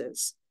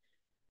places.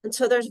 And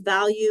so there's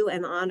value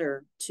and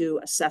honor to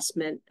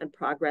assessment and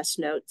progress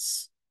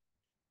notes.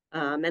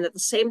 And at the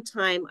same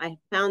time, I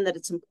found that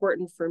it's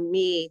important for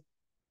me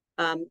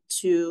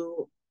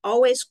to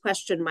always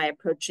question my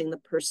approaching the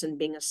person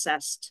being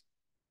assessed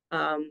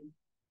as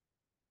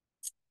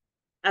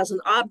an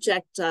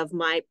object of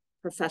my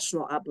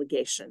professional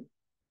obligation.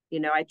 You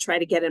know, I try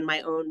to get in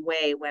my own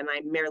way when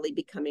I'm merely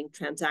becoming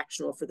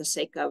transactional for the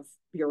sake of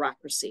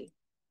bureaucracy.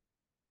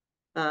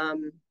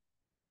 You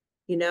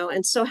know,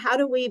 and so how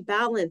do we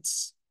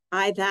balance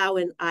I, thou,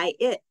 and I,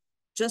 it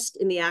just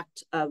in the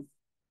act of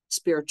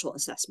spiritual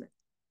assessment?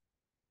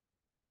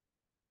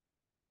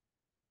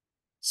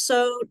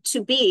 So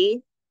to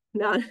be,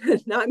 now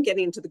I'm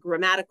getting into the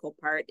grammatical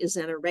part, is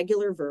an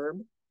irregular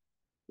verb.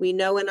 We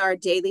know in our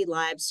daily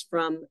lives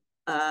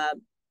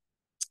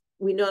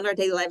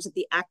that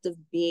the act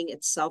of being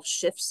itself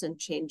shifts and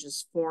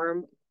changes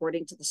form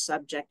according to the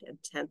subject and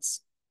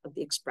tense of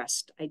the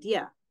expressed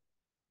idea.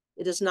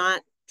 It is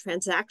not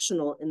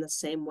transactional in the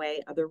same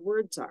way other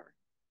words are.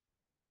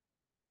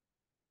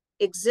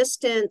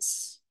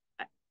 Existence,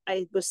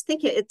 I was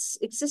thinking,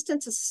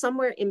 existence is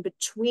somewhere in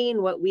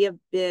between what we have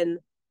been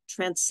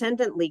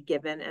transcendently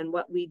given and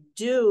what we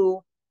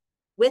do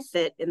with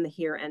it in the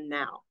here and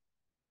now.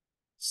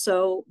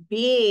 So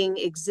being,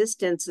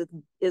 existence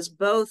is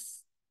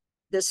both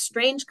this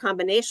strange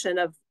combination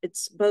of,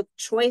 it's both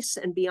choice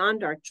and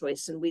beyond our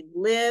choice. And we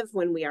live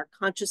when we are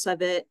conscious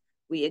of it.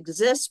 We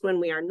exist when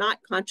we are not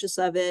conscious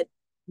of it.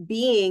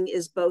 Being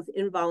is both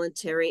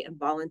involuntary and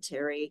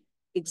voluntary.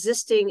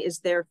 Existing is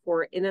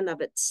therefore in and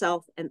of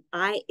itself an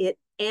I, it,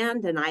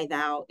 and an I,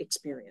 thou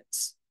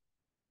experience.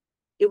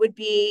 It would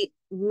be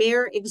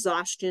mere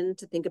exhaustion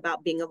to think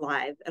about being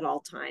alive at all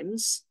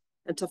times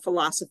and to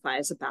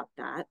philosophize about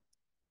that.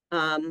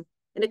 And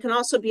it can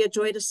also be a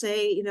joy to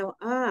say, you know,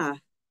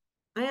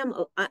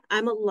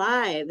 I'm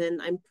alive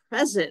and I'm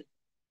present.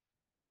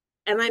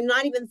 And I'm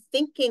not even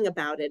thinking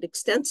about it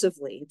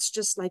extensively. It's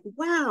just like,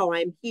 wow,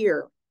 I'm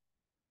here.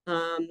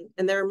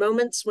 And there are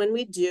moments when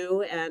we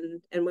do,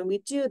 and when we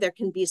do, there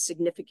can be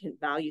significant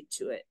value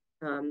to it.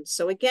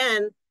 So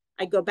again,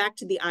 I go back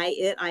to the I,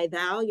 it, I,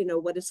 thou, you know,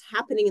 what is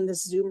happening in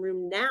this Zoom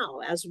room now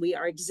as we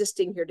are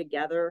existing here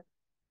together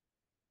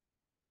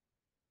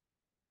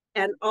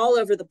and all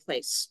over the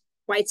place,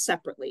 quite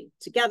separately,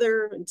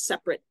 together and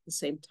separate at the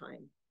same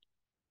time.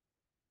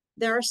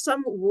 There are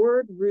some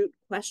word root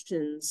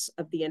questions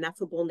of the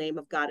ineffable name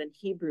of God in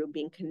Hebrew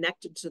being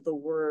connected to the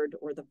word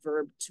or the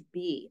verb to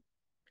be.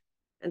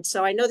 And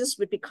so I know this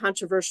would be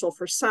controversial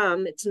for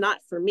some. It's not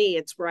for me.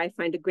 It's where I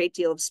find a great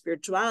deal of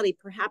spirituality.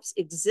 Perhaps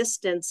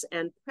existence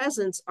and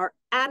presence are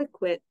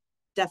adequate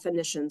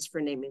definitions for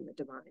naming the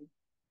divine.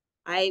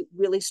 I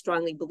really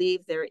strongly believe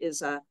there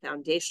is a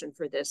foundation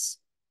for this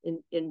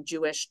in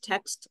Jewish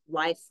text,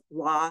 life,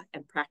 law,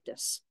 and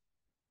practice.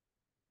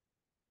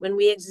 When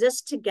we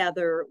exist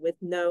together with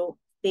no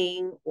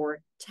thing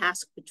or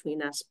task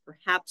between us,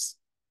 perhaps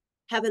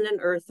heaven and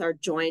earth are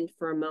joined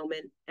for a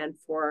moment, and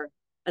for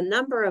a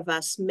number of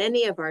us,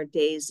 many of our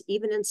days,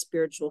 even in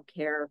spiritual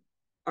care,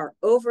 are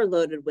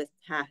overloaded with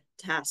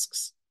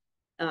tasks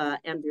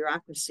and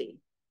bureaucracy.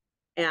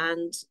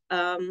 And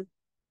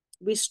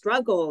we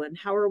struggle, and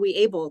how are we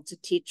able to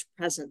teach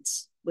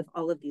presence with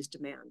all of these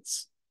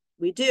demands?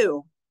 We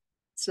do.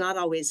 It's not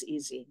always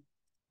easy.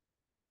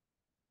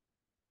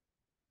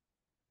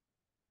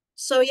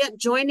 So yet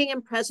joining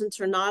and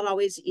presence are not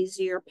always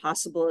easy or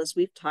possible. As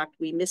we've talked,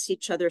 we miss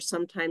each other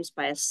sometimes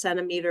by a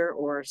centimeter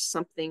or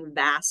something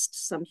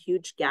vast, some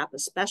huge gap,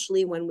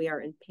 especially when we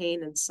are in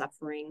pain and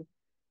suffering.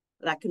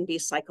 That can be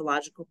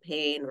psychological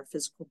pain or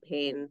physical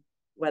pain,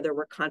 whether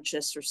we're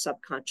conscious or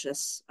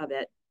subconscious of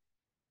it.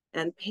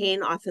 And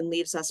pain often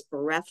leaves us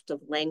bereft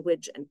of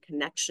language and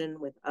connection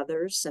with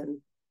others.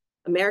 And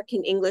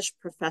American English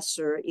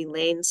professor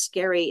Elaine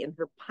Scarry, in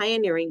her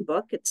pioneering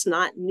book, it's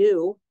not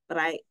new, but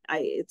I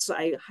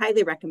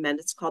highly recommend.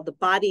 It's called The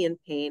Body in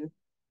Pain,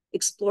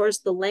 explores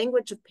the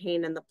language of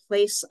pain and the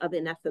place of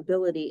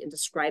ineffability in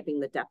describing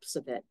the depths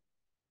of it.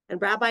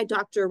 And Rabbi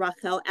Dr.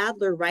 Rachel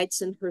Adler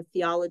writes in her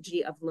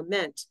Theology of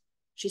Lament,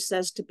 she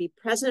says, to be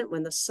present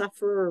when the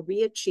sufferer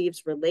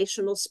reachieves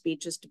relational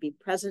speech is to be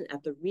present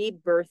at the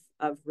rebirth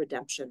of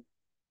redemption.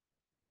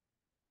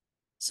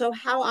 So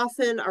how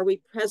often are we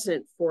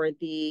present for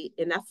the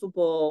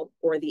ineffable,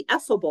 or the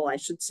effable, I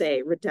should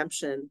say,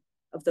 redemption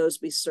of those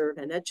we serve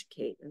and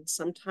educate? And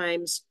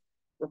sometimes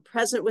we're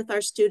present with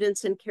our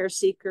students and care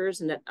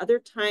seekers, and at other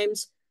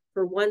times,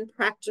 for one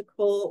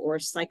practical or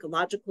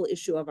psychological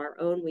issue of our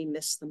own, we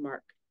miss the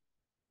mark.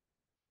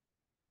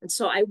 And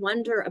so I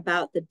wonder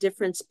about the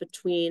difference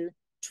between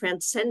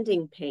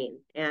transcending pain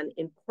and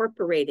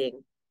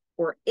incorporating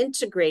or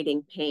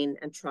integrating pain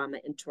and trauma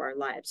into our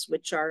lives,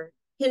 which our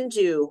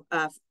Hindu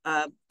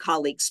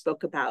colleagues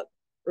spoke about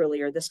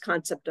earlier, this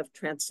concept of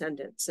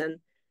transcendence. And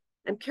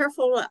I'm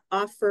careful to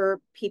offer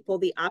people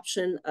the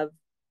option of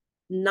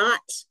not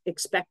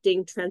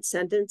expecting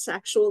transcendence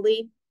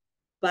actually,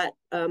 but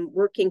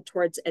working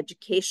towards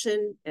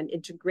education and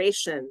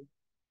integration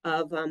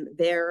of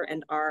their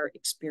and our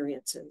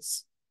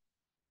experiences.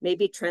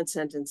 Maybe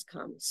transcendence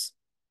comes.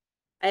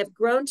 I have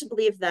grown to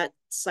believe that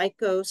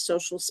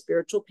psychosocial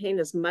spiritual pain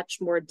is much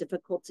more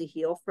difficult to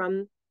heal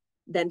from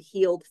than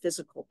healed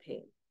physical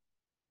pain.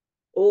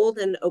 Old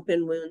and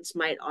open wounds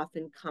might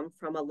often come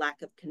from a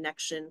lack of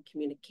connection,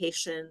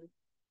 communication,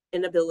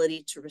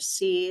 inability to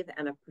receive,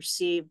 and a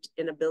perceived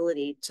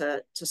inability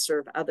to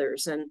serve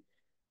others. And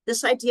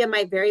this idea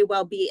might very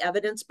well be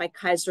evidenced by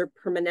Kaiser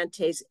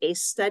Permanente's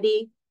ACE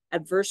study,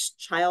 Adverse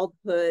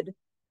Childhood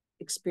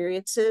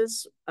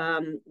Experiences,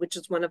 which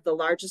is one of the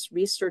largest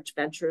research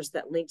ventures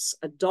that links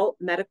adult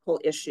medical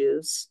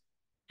issues,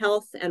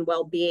 health and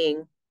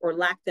well-being, or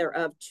lack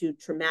thereof, to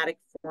traumatic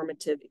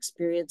formative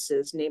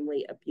experiences,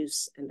 namely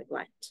abuse and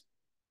neglect.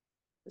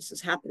 This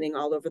is happening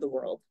all over the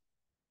world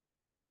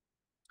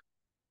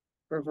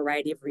for a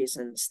variety of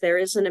reasons. There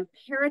is an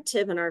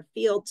imperative in our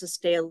field to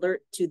stay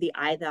alert to the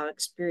I-thou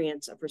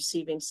experience of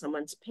receiving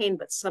someone's pain,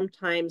 but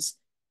sometimes,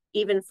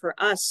 even for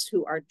us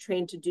who are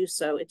trained to do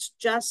so, it's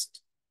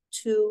just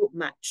too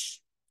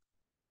much.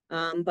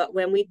 But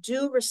when we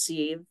do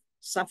receive,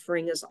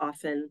 suffering is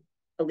often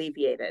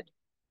alleviated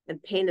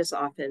and pain is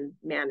often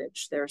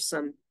managed. There are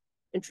some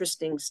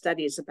interesting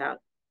studies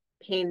about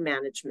pain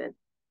management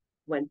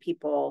when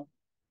people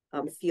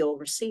feel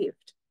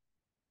received.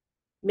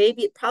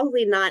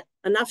 Probably not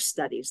enough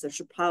studies. There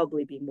should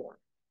probably be more.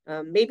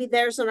 Maybe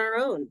theirs on our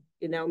own,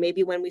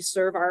 maybe when we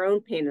serve, our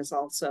own pain is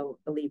also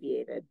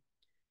alleviated.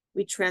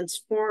 We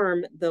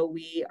transform, though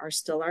we are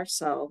still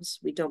ourselves.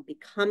 We don't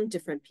become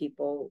different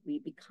people, we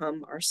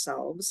become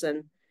ourselves.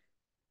 And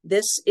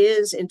this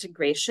is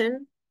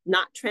integration,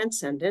 not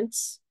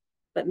transcendence,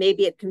 but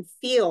maybe it can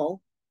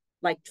feel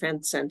like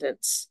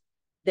transcendence,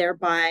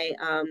 thereby,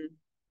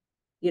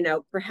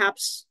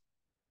 perhaps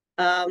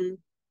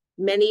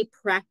many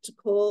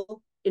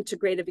practical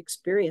integrative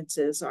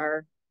experiences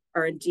are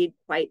indeed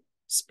quite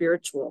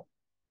spiritual.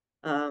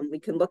 We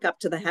can look up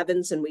to the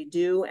heavens, and we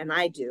do, and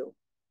I do,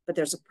 but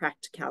there's a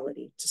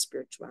practicality to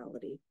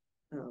spirituality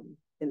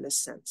in this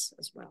sense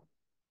as well.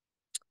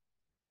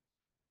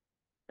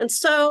 And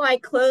so I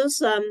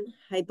close,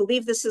 I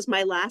believe this is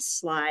my last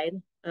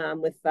slide,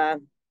 with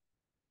a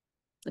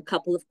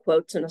couple of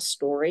quotes and a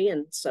story.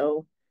 And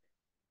so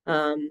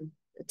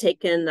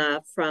taken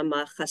from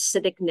a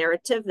Hasidic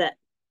narrative that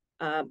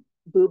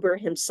Buber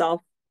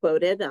himself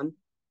quoted.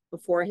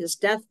 Before his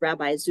death,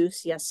 Rabbi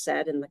Zusia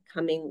said, in the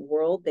coming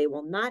world, they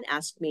will not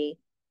ask me,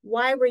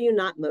 why were you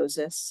not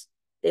Moses?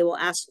 They will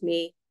ask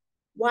me,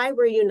 why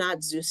were you not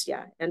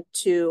Zusia? And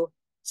to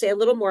say a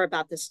little more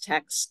about this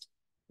text,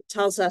 it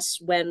tells us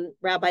when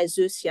Rabbi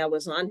Zusia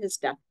was on his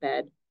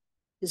deathbed,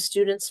 his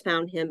students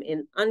found him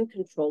in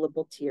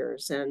uncontrollable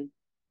tears, and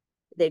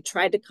they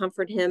tried to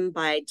comfort him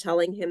by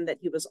telling him that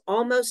he was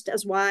almost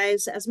as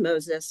wise as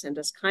Moses and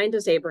as kind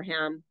as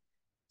Abraham,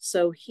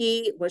 so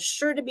he was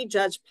sure to be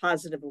judged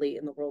positively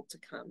in the world to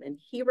come. And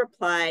he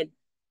replied,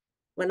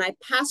 when I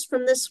pass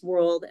from this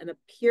world and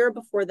appear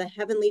before the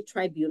heavenly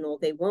tribunal,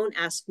 they won't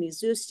ask me,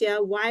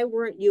 Zusia, why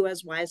weren't you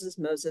as wise as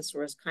Moses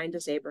or as kind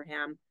as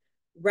Abraham?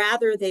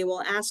 Rather, they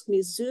will ask me,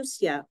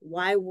 Zusia,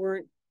 why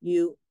weren't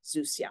you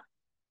Zusia?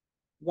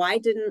 Why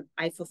didn't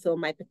I fulfill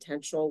my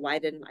potential? Why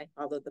didn't I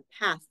follow the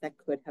path that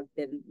could have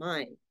been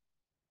mine?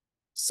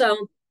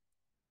 So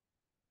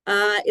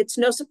it's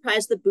no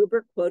surprise that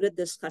Buber quoted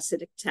this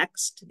Hasidic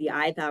text. The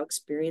I thou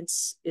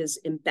experience is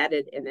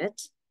embedded in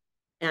it,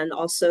 and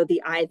also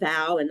the I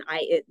thou and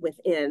I it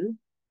within.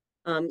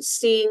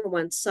 Seeing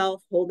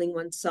oneself, holding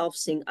oneself,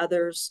 seeing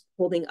others,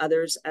 holding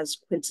others as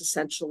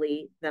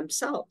quintessentially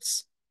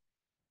themselves.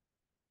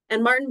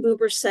 And Martin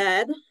Buber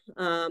said,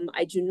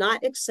 I do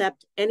not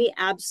accept any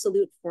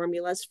absolute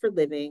formulas for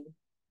living.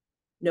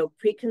 No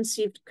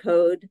preconceived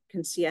code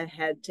can see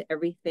ahead to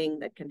everything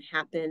that can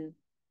happen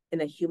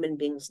in a human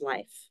being's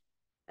life.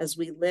 As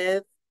we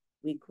live,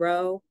 we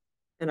grow,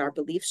 and our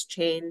beliefs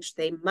change.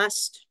 They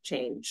must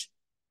change.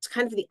 It's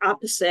kind of the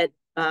opposite,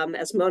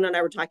 as Mona and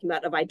I were talking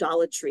about, of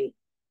idolatry,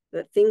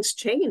 that things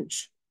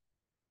change.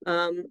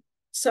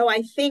 So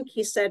I think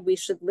he said we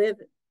should live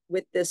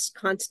with this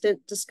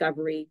constant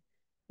discovery.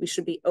 We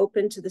should be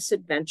open to this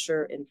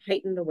adventure and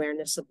heightened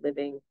awareness of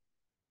living.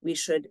 We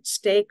should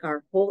stake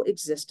our whole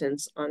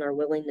existence on our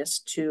willingness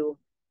to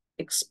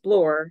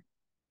explore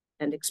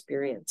and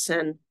experience.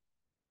 And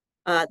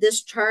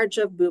this charge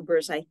of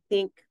Buber's, I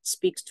think,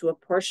 speaks to a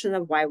portion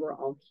of why we're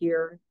all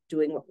here,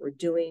 doing what we're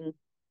doing,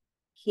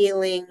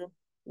 healing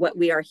what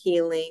we are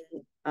healing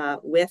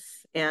with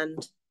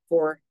and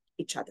for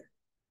each other.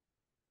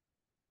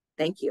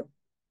 Thank you.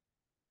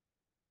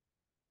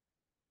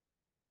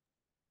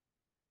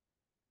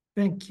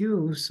 Thank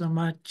you so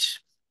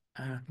much,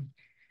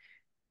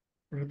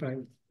 Rabbi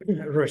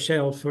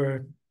Rochelle,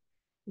 for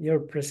your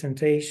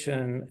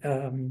presentation.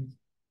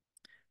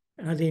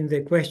 Adding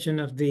the question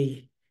of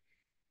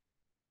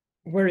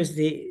where is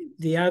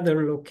the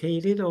other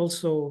located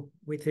also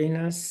within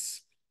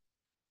us,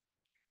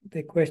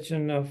 the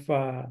question of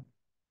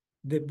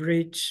the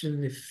bridge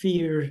and the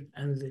fear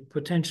and the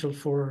potential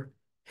for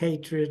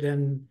hatred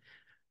and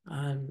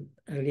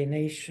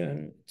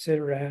alienation,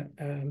 etc.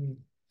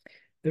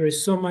 There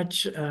is so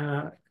much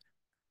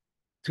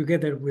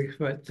together with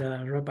what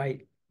Rabbi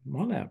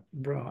Mona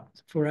brought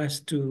for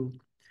us to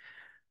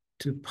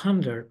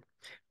ponder.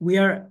 We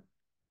are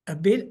a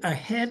bit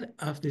ahead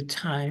of the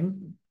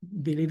time,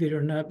 believe it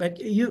or not, but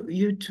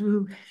you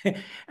two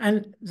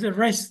and the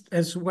rest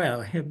as well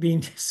have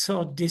been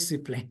so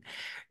disciplined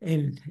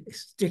in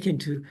sticking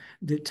to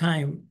the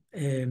time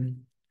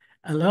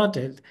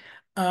allotted.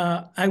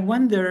 I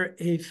wonder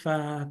if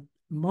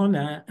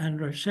Mona and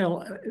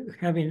Rochelle,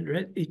 having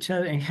read each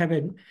other and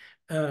having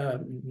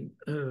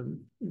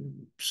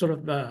sort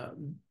of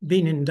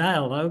been in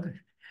dialogue,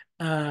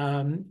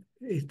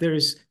 if there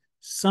is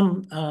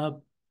some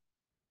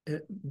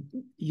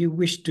you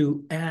wish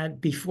to add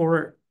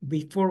before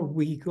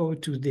we go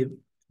to the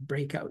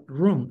breakout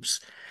rooms.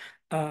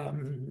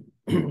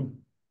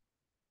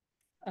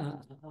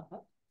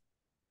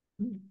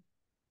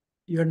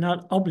 You're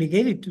not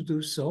obligated to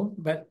do so,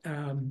 but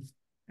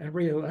I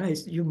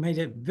realize you made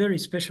a very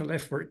special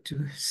effort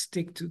to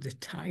stick to the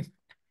time.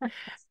 Are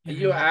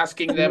you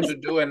asking them to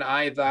do an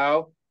I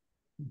thou?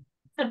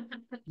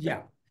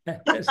 Yeah.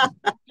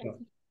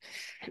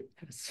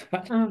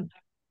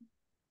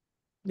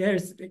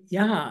 There's,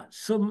 yeah,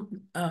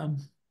 some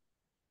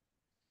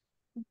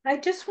I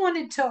just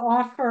wanted to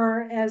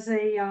offer as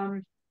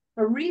a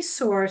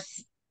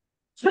resource,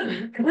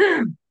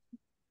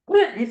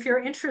 if you're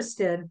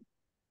interested.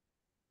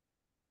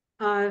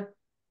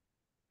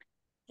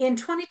 In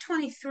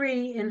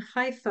 2023 in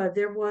Haifa,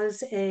 there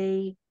was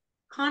a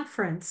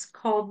conference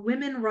called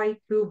Women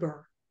Write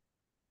Buber.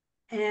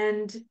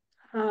 And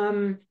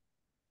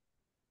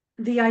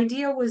the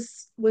idea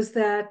was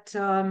that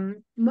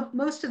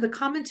most of the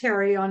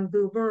commentary on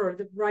Buber, or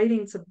the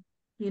writings of,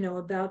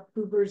 about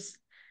Buber's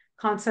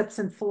concepts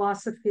and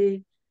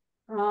philosophy,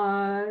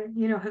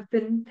 have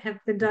been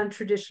done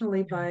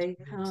traditionally by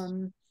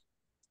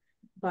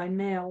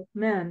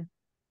men.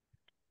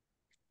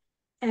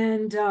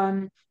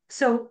 And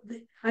so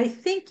I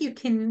think you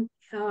can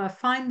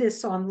find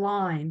this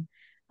online,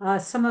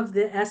 some of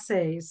the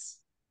essays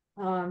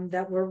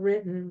that were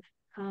written.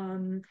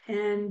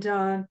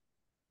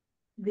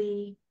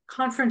 The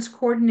conference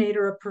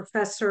coordinator, a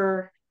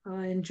professor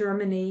in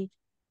Germany,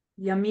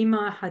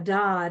 Yamima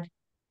Haddad,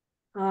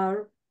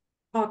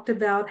 talked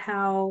about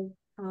how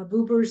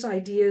Buber's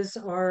ideas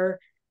are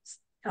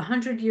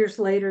 100 years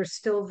later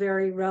still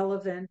very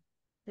relevant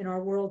in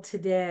our world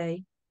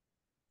today,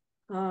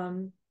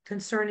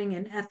 concerning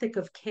an ethic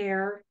of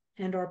care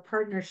and our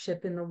partnerships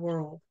in the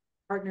world.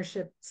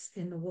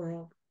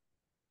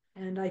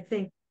 And I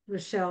think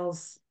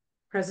Rochelle's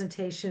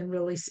presentation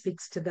really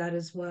speaks to that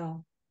as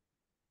well.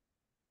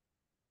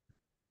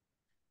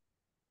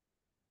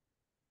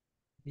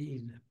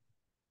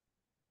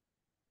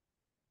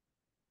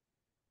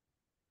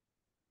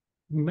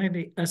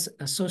 Maybe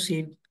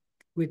associate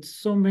with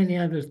so many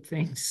other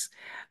things.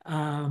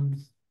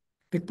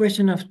 The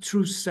question of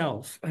true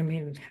self. I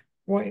mean,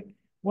 why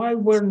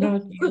were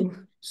not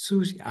you,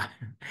 Susie,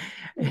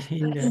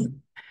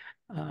 in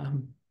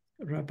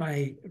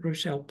Rabbi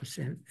Rochelle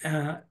percent,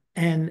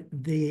 and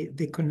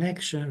the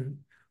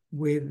connection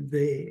with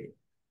the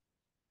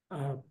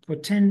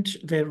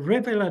the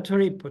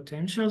revelatory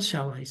potential,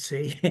 shall I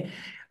say,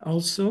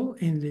 also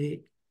in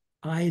the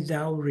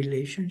I-Thou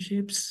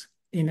relationships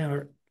in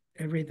our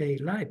everyday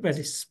life, but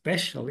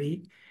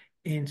especially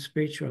in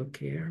spiritual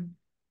care,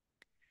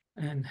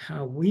 and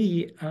how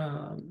we,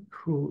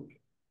 who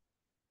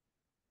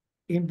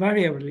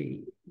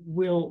invariably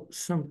will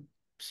some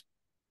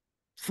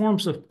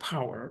forms of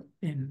power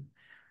in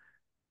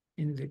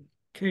the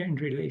caring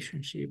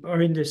relationship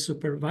or in the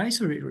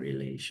supervisory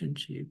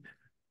relationship.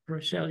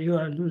 Rochelle, you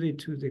alluded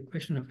to the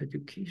question of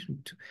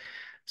education too.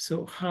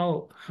 So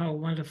how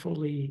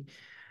wonderfully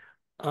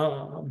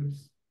and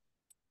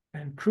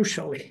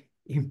crucially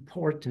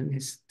important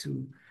is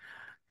to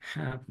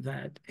have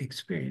that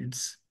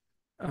experience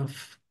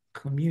of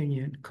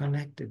communion,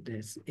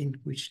 connectedness, in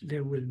which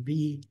there will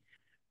be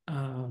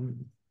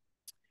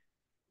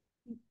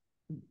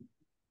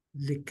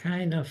the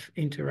kind of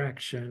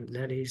interaction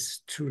that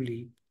is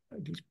truly,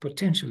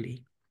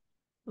 potentially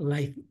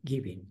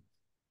life-giving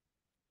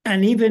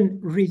and even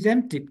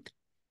redemptive,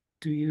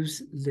 to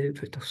use the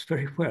photos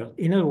very well.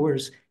 In other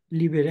words,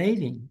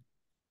 liberating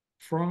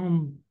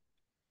from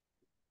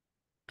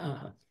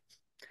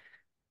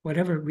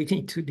whatever we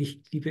need to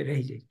be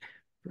liberated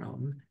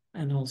from,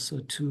 and also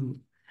to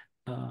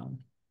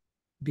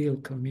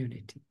build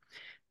community.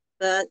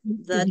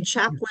 The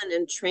chaplain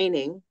in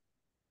training,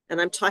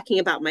 and I'm talking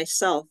about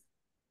myself,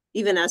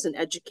 even as an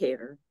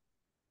educator,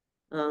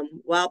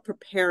 while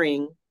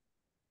preparing,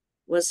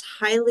 was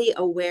highly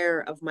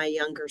aware of my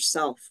younger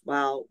self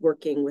while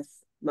working with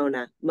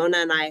Mona. Mona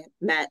and I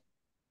met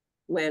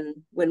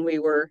when we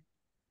were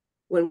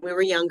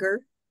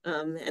younger,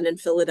 and in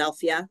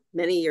Philadelphia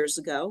many years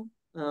ago,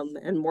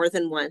 and more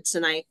than once.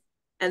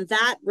 And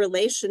that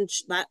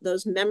relationship,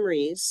 those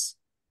memories,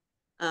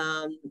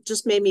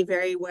 just made me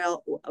very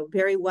well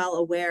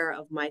aware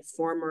of my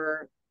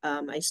former.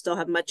 I still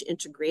have much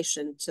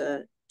integration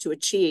to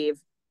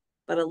achieve,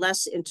 but a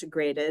less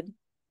integrated,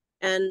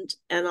 and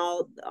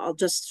I'll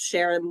just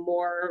share a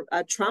more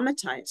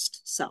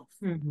traumatized self.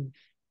 Mm-hmm.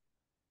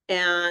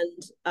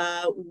 And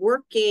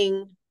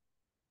working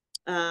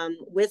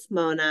with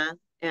Mona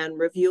and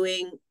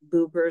reviewing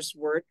Buber's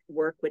work,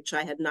 which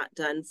I had not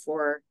done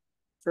for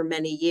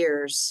many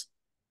years,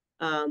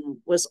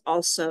 was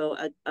also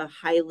a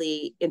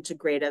highly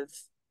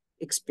integrative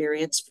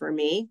experience for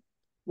me.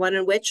 One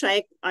in which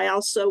I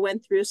also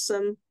went through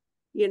some,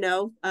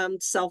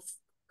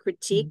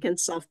 self-critique and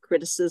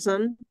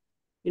self-criticism,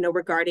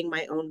 regarding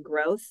my own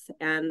growth.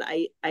 And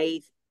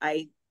I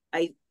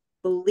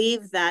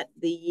believe that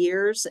the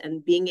years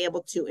and being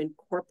able to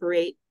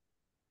incorporate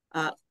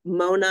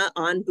Mona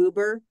on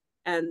Buber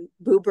and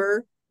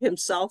Buber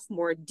himself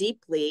more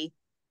deeply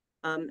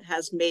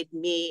has made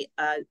me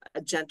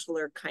a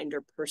gentler,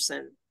 kinder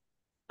person,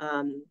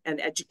 and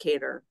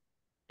educator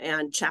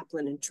and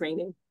chaplain in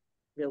training,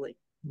 really.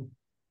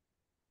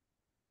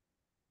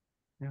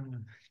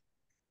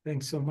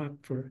 Thanks so much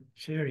for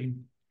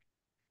sharing.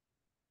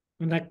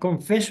 On that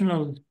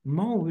confessional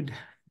mode,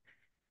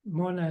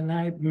 Mona and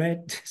I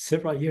met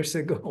several years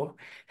ago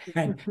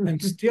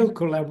and still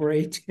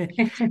collaborate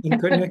in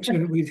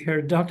connection with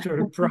her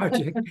doctoral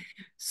project.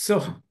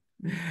 So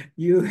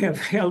you have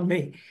helped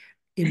me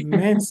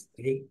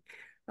immensely,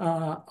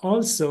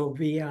 also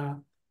via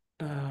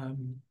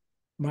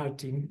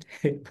Martin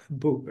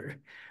Buber,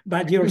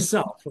 but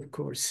yourself, of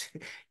course,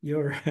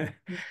 your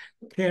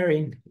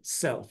caring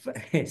self.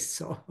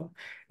 So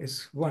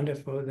it's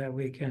wonderful that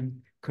we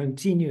can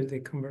continue the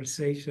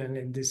conversation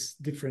in this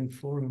different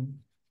forum.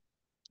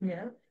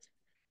 Yeah.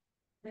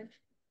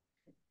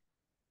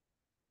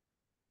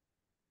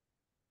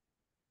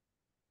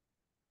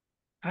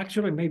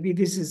 Actually, maybe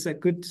this is a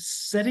good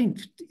setting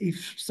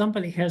if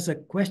somebody has a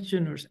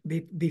question or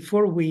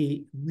before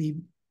we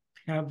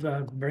have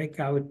a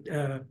breakout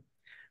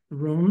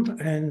room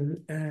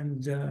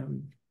and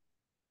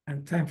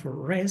time for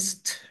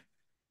rest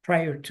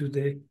prior to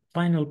the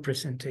final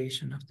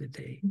presentation of the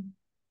day.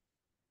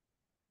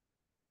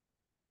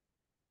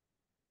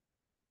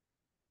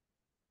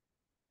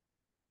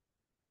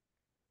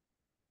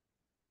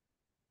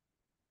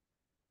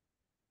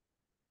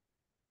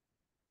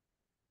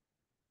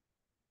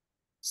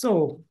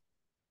 So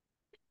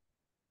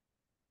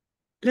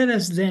let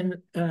us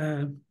then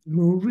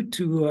move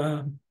to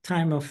a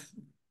time of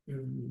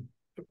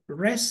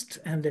rest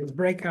and the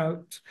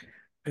breakout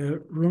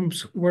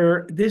rooms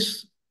where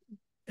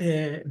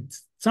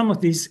some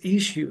of these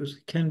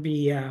issues can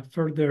be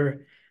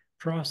further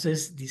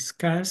processed,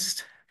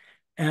 discussed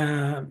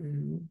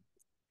in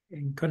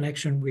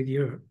connection with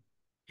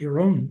our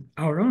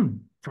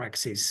own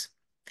praxis,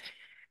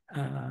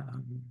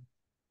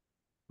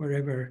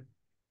 wherever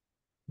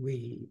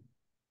we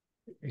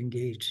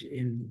engage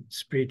in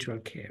spiritual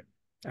care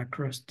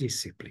across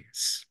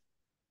disciplines.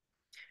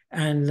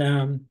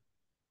 And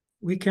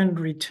we can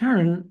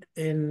return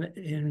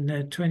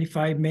in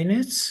 25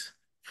 minutes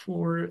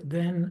for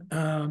then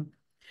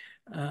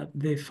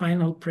the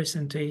final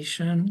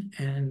presentation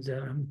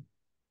and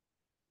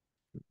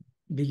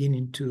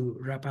beginning to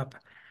wrap up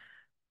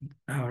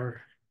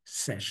our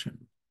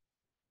session.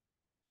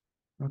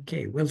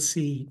 Okay, we'll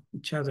see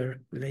each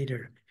other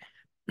later.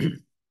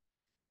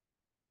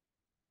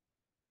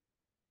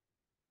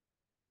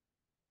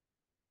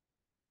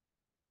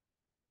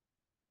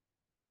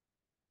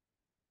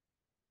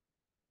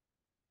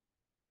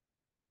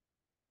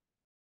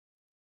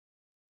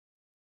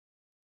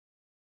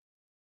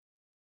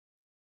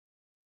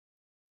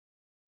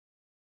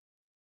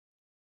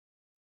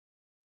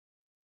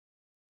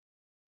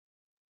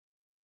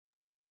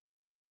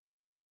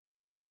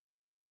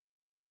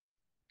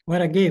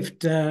 What a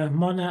gift,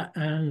 Mona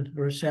and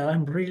Rochelle.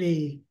 I'm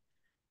really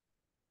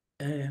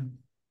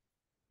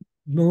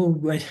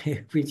moved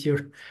with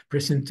your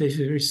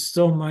presentation. There is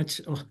so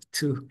much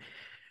to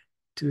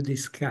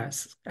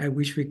discuss. I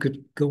wish we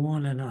could go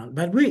on and on,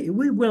 but we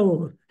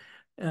will.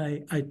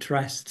 I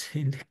trust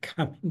in the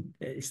coming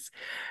days.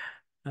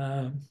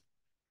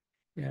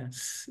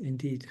 Yes,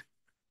 indeed.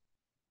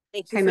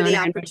 Thank you for the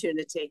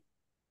opportunity.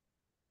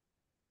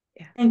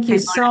 Thank you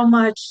so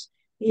much.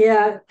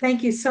 Yeah,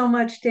 thank you so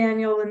much,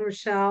 Daniel and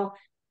Rochelle.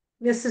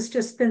 This has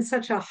just been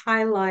such a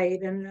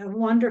highlight and a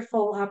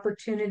wonderful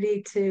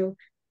opportunity to,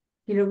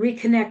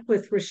 reconnect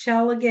with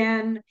Rochelle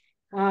again.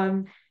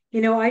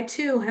 I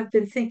too have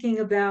been thinking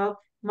about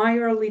my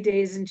early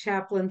days in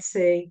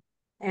chaplaincy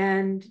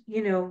and,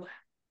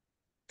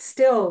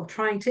 still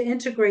trying to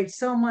integrate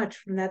so much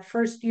from that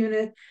first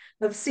unit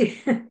of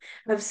CPE.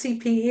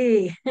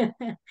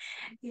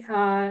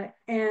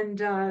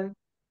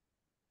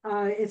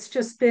 It's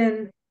just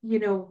been,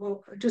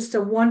 just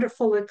a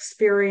wonderful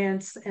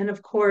experience. And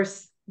of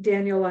course,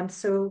 Daniel, I'm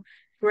so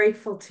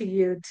grateful to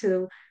you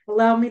to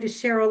allow me to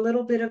share a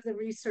little bit of the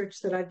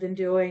research that I've been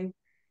doing,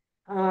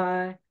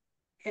 on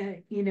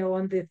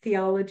the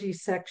theology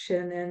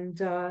section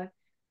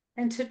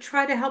and to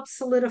try to help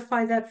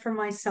solidify that for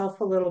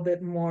myself a little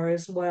bit more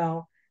as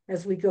well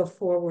as we go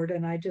forward.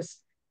 And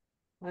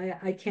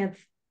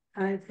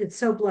it's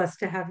so blessed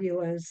to have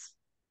you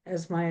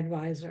as my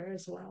advisor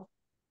as well.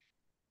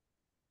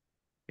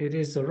 It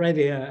is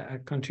already a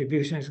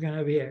contribution. It's going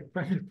to be a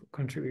wonderful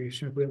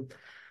contribution.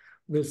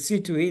 We'll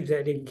see to it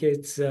that it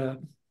gets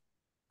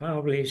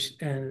published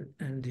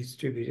and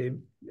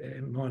distributed.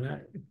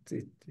 Mona,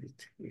 it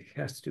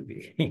has to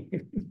be.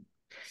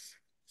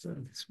 So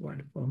it's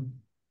wonderful.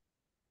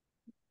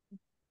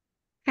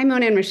 Hi,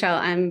 Mona and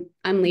Rochelle.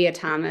 I'm Leah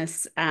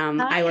Thomas.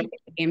 I work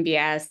at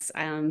MBS.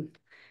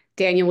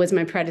 Daniel was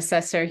my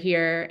predecessor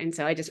here, and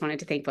so I just wanted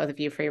to thank both of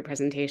you for your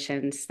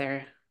presentations.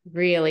 They're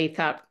really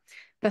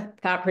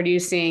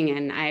thought-producing,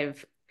 and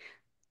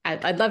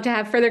I'd love to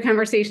have further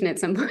conversation at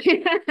some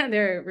point.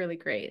 They're really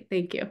great.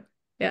 Thank you.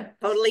 Yeah.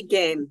 Totally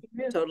game.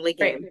 Totally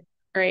game.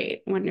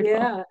 Great. Wonderful.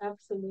 Yeah,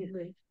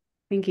 absolutely.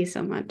 Thank you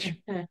so much.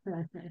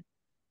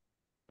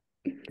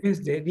 Yes,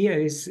 the idea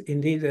is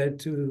indeed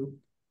to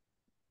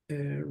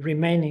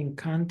remain in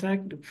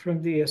contact.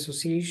 From the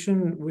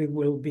association. We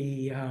will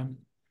be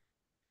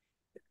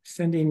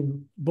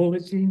sending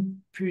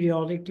bulletin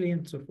periodically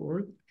and so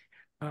forth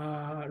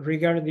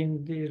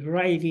regarding the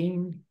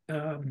writing.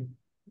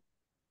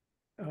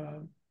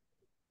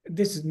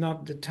 This is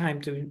not the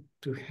time to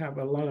have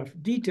a lot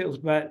of details,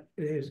 but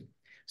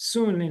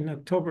soon in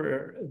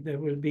October there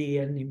will be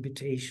an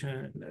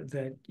invitation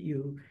that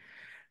you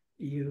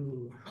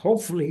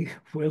hopefully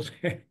will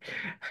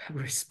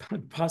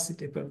respond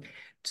positively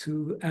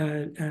to,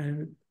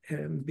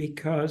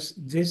 because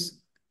this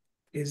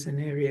is an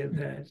area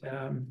that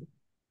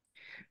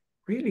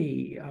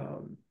really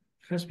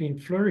has been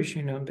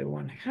flourishing on the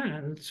one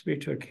hand,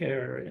 spiritual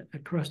care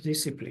across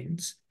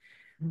disciplines,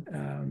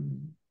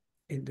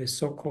 in the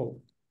so-called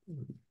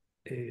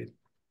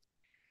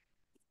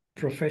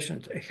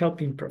professions,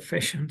 helping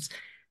professions,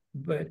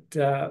 but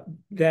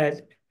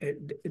that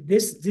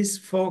this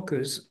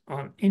focus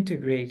on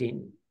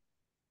integrating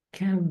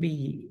can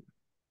be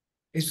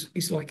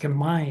is like a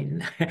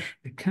mine that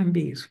can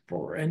be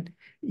explored, and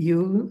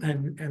you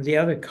and the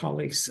other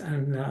colleagues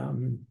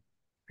and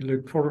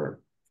look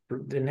forward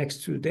for the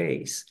next 2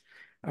 days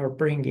are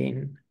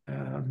bringing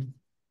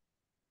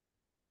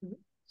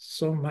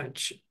so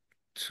much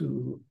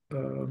to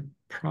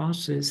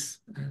process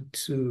and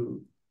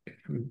to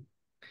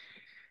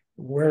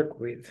work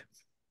with.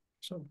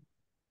 So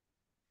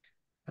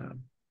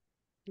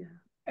Yeah.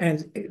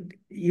 And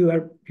you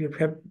have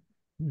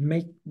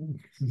been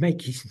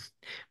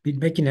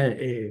making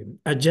a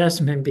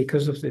adjustment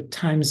because of the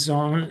time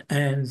zone,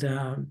 and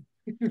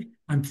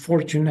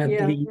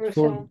unfortunately Yeah,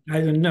 for Rochelle.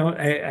 I don't know,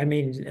 I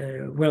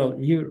mean, well,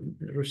 you,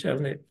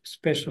 Rochelle,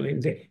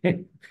 especially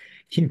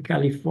in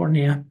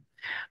California,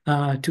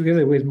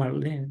 together with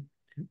Marlene,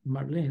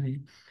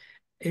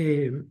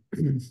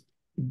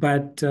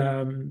 but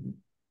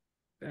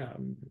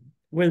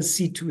we'll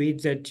see to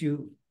it that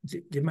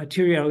the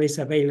material is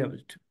available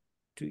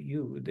to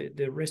you,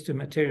 the rest of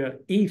the material,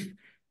 if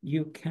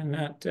you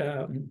cannot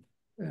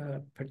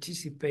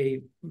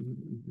participate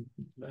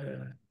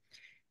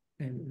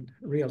in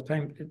real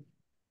time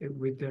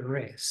with the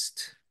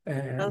rest.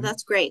 Oh,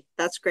 that's great.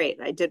 That's great.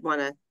 I did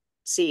want to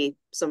see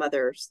some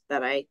others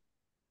that I'm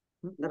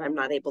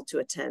not able to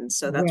attend.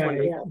 So that's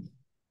wonderful.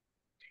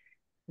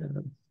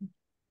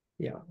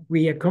 Yeah,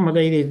 we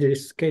accommodated the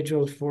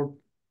schedule for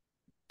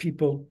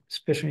people,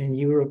 especially in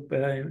Europe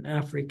and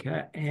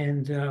Africa,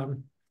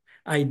 and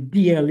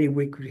ideally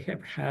we could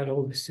have had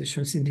all the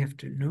sessions in the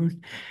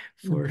afternoon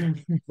for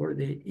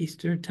the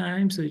Eastern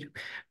time. So,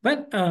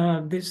 but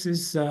this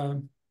is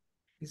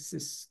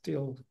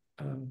still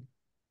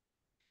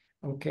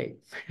okay.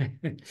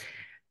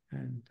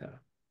 And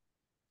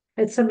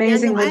it's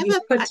amazing Daniel, what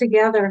you put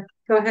together.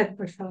 Go ahead,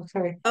 Rochelle.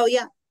 Sorry. Oh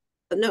yeah,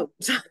 no,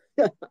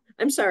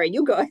 I'm sorry.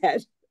 You go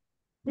ahead.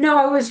 No,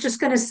 I was just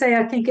going to say,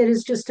 I think it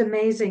is just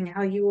amazing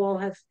how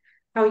you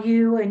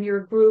and your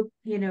group,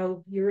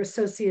 your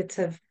associates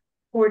have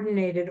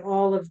coordinated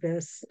all of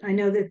this. I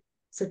know that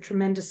it's a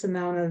tremendous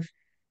amount of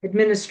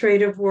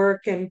administrative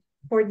work and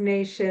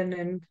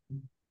coordination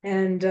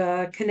and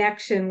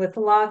connection with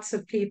lots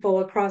of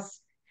people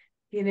across,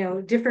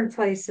 different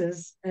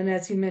places. And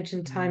as you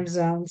mentioned, time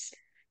zones.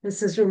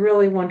 This is a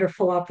really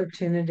wonderful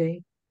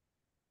opportunity.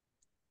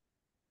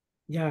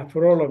 Yeah,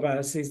 for all of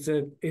us,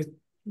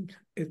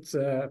 it's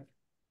a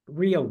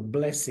real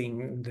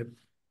blessing in the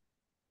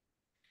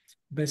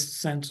best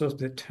sense of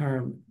the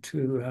term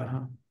to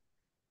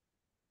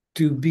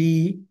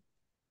be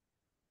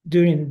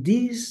during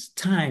these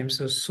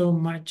times of so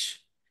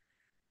much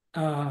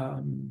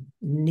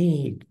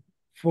need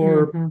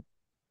for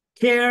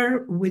care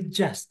with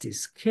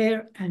justice,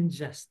 care and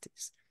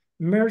justice,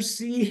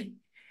 mercy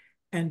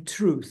and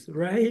truth,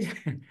 right?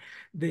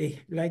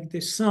 Like the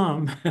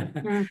psalm,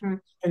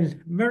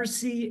 and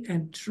mercy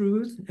and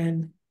truth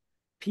and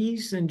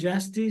peace and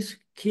justice,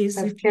 kiss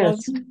each other.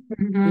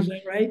 Is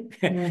that right?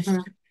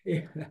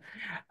 Yeah.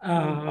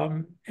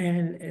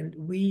 And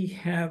we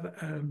have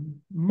a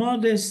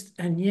modest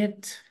and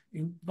yet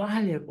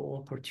invaluable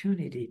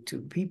opportunity to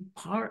be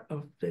part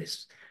of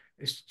this.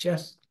 It's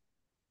just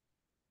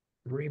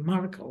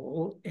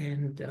remarkable.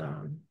 And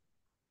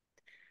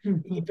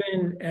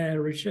even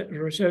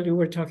Rochelle, you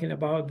were talking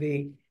about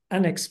the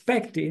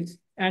unexpected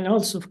and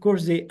also, of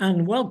course, the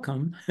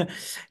unwelcome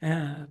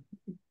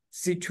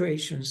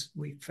situations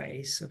we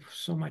face of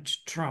so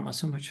much trauma,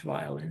 so much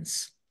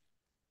violence.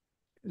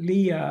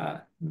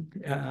 Leah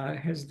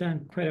has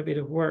done quite a bit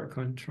of work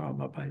on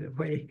trauma, by the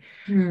way,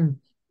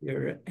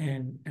 here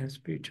and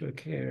spiritual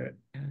care,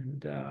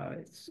 and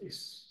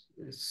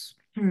it's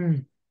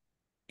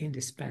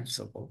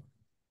indispensable.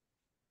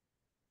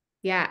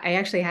 Yeah, I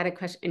actually had a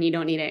question, and you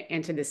don't need to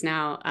answer this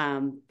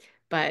now,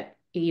 but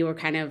you were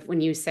kind of, when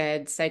you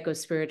said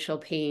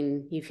psychospiritual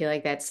pain, you feel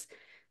like that's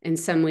in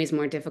some ways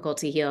more difficult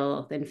to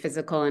heal than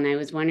physical. And I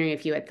was wondering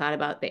if you had thought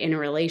about the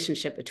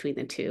interrelationship between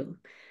the two.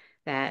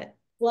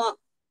 Well,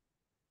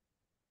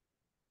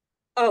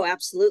 oh,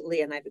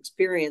 absolutely. And I've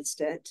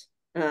experienced it.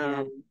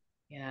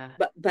 Yeah.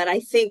 But I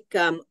think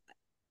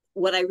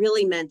what I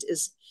really meant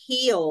is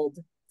healed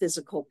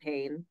physical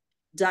pain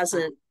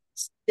doesn't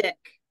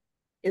stick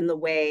in the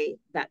way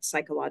that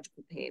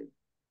psychological pain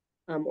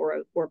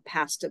or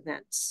past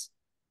events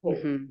hold.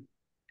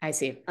 I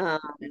see.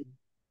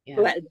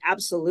 But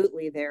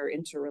absolutely, they're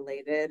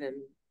interrelated and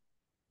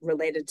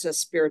related to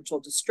spiritual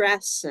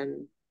distress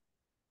and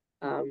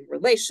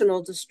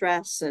relational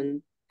distress.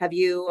 And have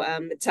you?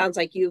 It sounds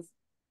like you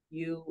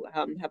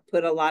have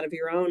put a lot of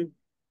your own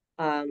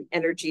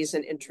energies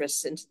and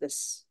interests into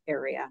this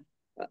area.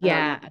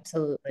 Yeah,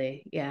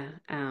 absolutely. Yeah.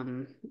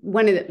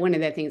 One of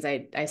the things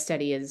I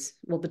study is,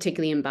 well,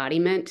 particularly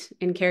embodiment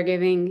in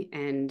caregiving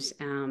and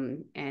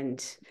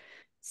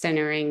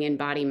centering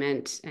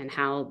embodiment and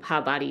how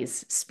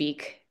bodies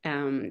speak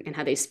and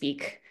how they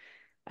speak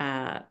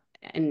and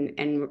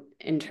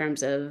in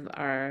terms of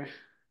our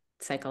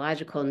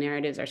psychological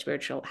narratives, our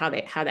spiritual, how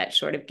that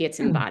sort of gets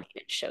embodied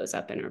and shows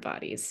up in our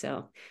bodies.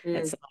 So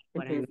that's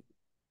what I'm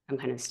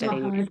kind of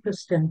studying. Oh,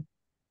 interesting.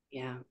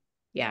 Yeah.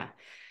 Yeah.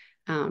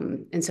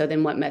 And so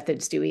then what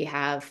methods do we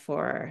have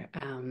for,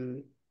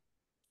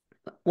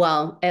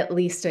 well, at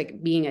least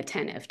like being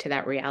attentive to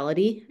that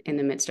reality in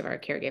the midst of our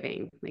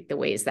caregiving, like the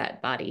ways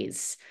that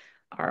bodies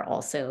are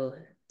also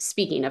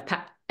speaking of,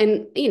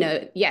 and,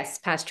 yes,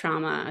 past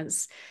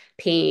traumas,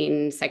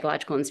 pain,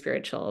 psychological and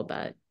spiritual,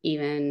 but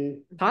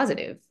even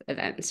positive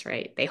events,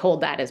 right? They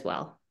hold that as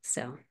well.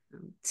 So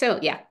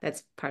yeah,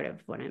 that's part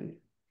of what I'm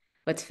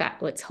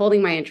what's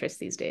holding my interest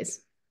these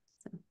days.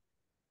 So.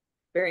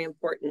 Very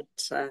important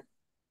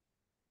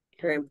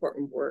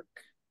work.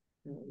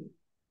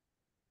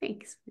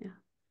 Thanks. Yeah.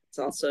 It's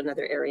also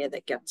another area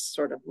that gets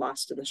sort of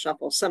lost in the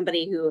shuffle.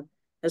 Somebody who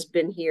has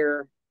been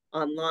here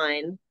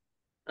online,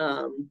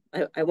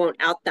 I won't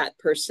out that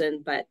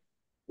person, but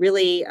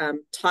really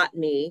taught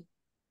me,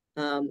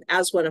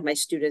 as one of my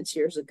students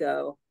years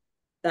ago,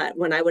 that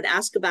when I would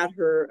ask about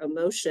her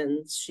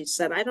emotions, she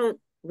said, I don't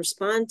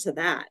respond to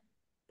that,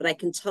 but I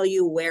can tell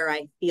you where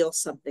I feel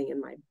something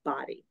in my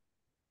body.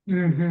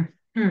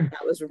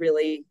 That was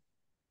really,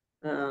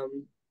 that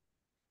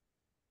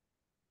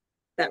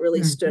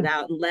really stood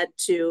out and led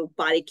to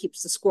Body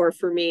Keeps the Score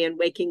for me and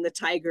Waking the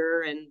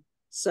Tiger. And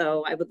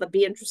so I would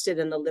be interested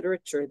in the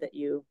literature that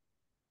you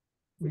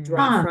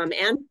draw from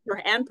and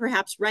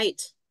perhaps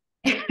write.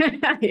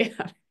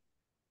 Yeah.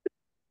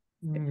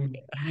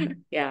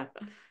 Yeah.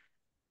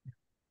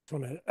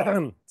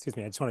 Excuse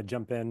me, I just want to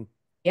jump in.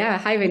 Yeah,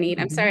 hi, Vineet.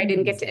 I'm sorry I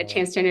didn't get a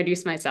chance to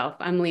introduce myself.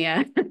 I'm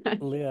Leah.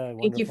 Leah,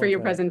 thank you for your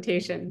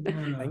presentation.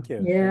 Thank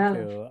you. Yeah.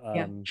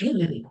 Thank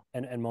you.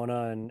 And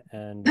Mona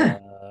and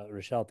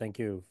Rochelle, thank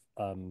you.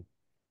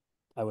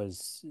 I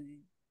was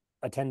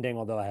attending,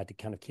 although I had to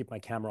kind of keep my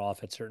camera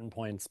off at certain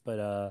points,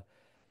 but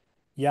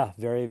yeah,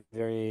 very,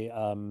 very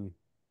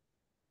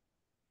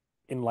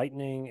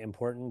enlightening,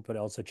 important, but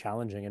also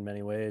challenging in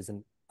many ways.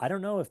 And I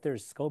don't know if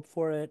there's scope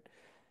for it,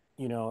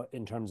 you know,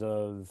 in terms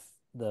of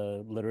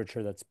the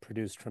literature that's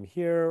produced from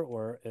here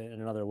or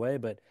in another way,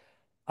 but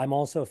I'm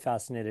also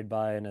fascinated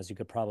by, and as you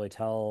could probably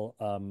tell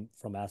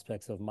from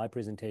aspects of my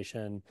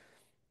presentation,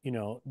 you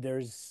know,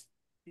 there's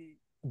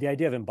the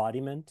idea of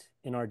embodiment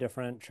in our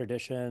different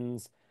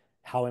traditions,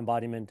 how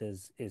embodiment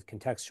is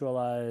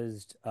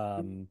contextualized,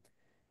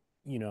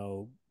 you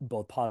know,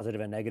 both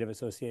positive and negative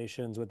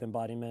associations with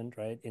embodiment,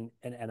 right? And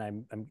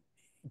I'm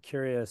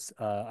curious,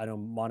 I know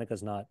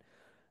Monica's not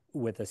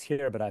with us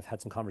here, but I've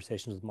had some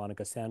conversations with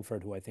Monica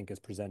Sanford, who I think is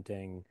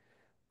presenting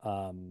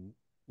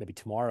maybe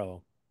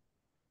tomorrow.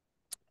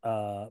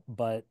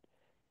 But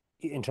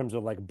in terms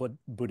of like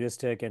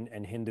Buddhistic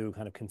and Hindu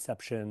kind of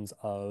conceptions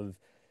of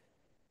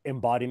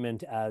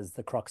embodiment as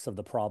the crux of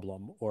the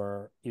problem,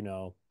 or, you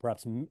know,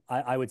 perhaps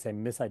I would say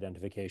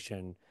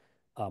misidentification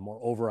or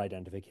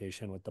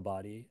over-identification with the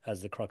body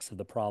as the crux of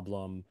the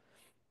problem.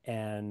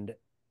 And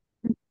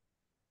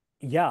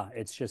yeah,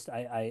 it's just,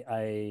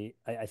 I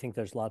think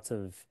there's lots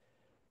of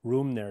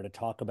room there to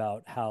talk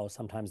about how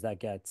sometimes that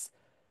gets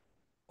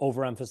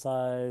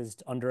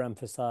overemphasized,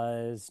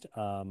 underemphasized,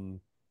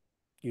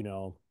 you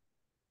know,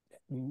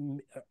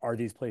 are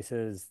these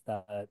places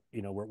that,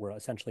 you know, we're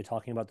essentially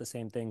talking about the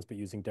same things but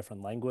using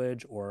different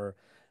language, or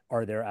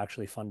are there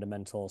actually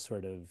fundamental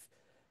sort of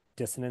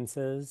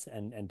dissonances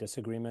and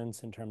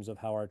disagreements in terms of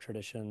how our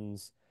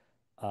traditions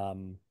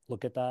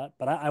look at that?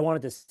 But I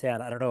wanted to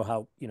stand, I don't know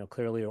how, you know,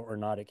 clearly or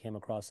not it came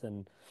across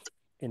in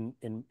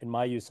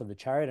my use of the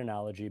chariot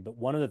analogy, but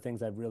one of the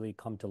things I've really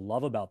come to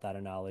love about that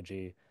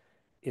analogy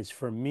is,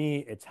 for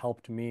me, it's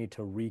helped me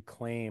to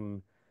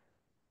reclaim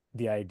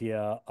the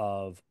idea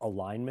of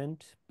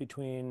alignment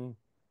between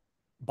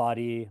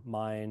body,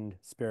 mind,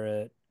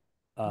 spirit,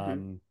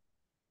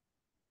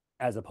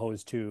 as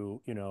opposed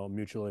to, you know,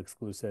 mutual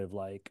exclusive,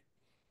 like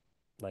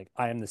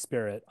I am the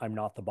spirit, I'm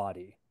not the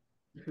body,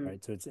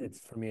 right? So it's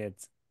for me,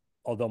 it's,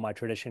 although my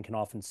tradition can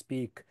often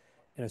speak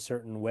in a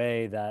certain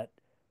way that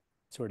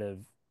sort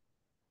of,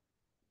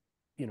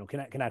 you know,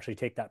 can actually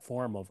take that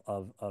form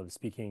of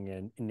speaking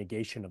in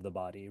negation of the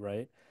body,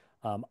 right?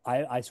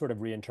 I sort of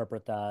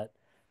reinterpret that,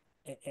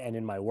 and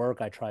in my work,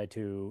 I try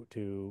to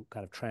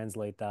kind of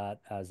translate that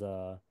as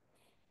a,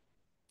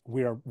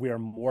 we are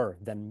more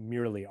than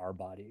merely our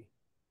body,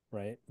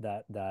 right?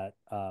 That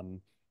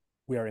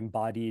we are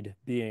embodied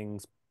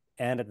beings,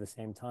 and at the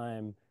same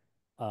time,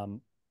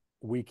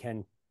 we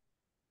can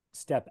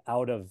step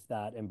out of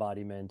that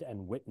embodiment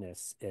and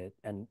witness it.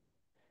 And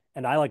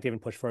I like to even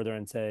push further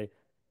and say,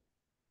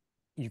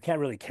 you can't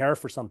really care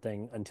for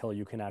something until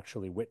you can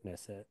actually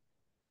witness it,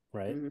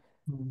 right?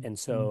 And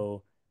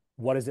so,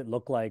 what does it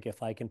look like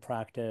if I can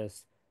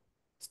practice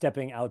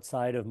stepping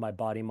outside of my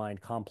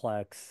body-mind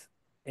complex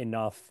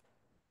enough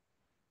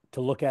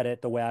to look at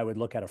it the way I would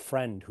look at a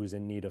friend who's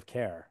in need of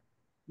care,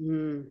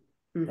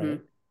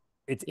 right?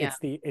 It's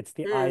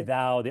the I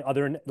thou, the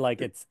other,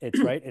 like it's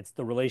right. It's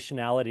the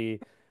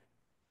relationality,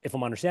 if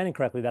I'm understanding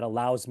correctly, that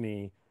allows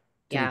me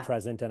to be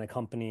present and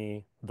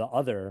accompany the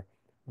other.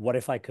 What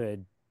if I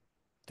could,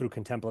 through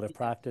contemplative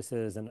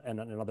practices and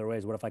in other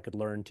ways, what if I could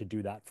learn to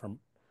do that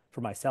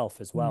for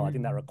myself as well? I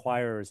think that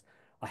requires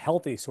a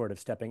healthy sort of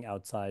stepping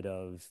outside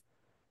of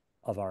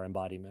our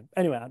embodiment.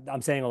 Anyway,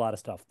 I'm saying a lot of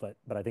stuff, but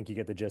I think you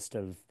get the gist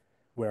of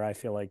where I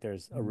feel like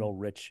there's a real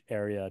rich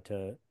area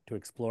to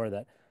explore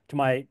that. To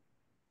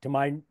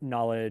my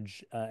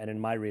knowledge and in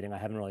my reading, I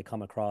haven't really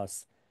come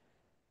across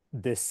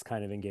this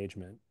kind of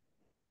engagement.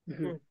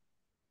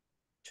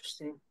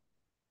 Interesting.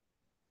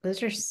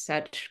 Those are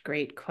such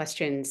great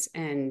questions.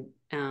 And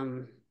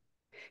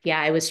yeah,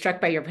 I was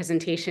struck by your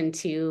presentation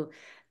too,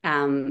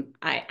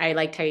 I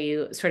liked how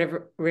you sort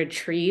of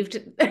retrieved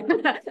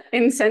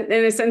in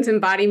a sense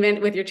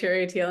embodiment with your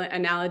charioteer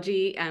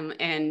analogy.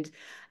 And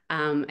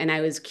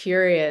I was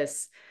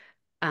curious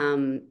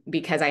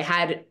because I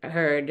had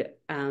heard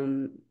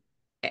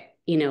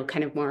you know,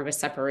 kind of more of a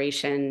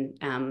separation,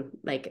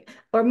 like,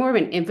 or more of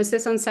an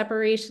emphasis on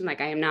separation. Like,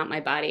 I am not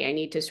my body. I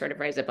need to sort of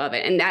rise above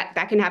it. And that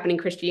can happen in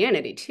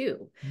Christianity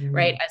too,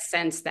 right? A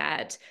sense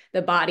that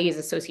the body is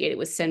associated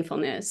with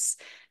sinfulness.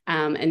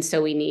 And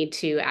so we need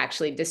to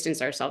actually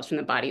distance ourselves from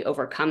the body,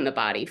 overcome the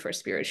body for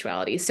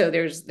spirituality. So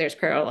there's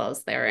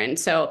parallels there. And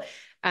so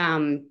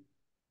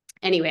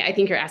anyway, I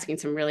think you're asking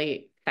some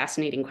really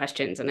fascinating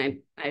questions. And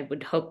I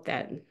would hope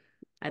that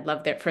I'd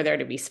love for there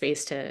to be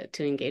space to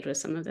engage with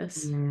some of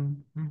this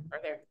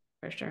further,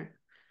 for sure.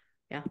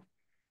 Yeah.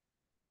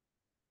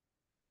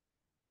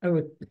 I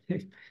would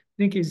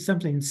think it's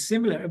something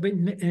similar, but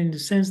in the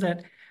sense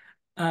that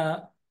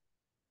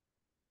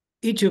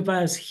each of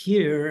us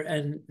here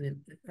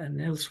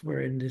and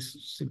elsewhere in this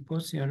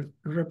symposium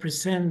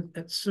represent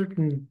a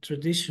certain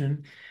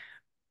tradition,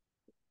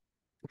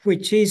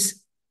 which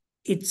is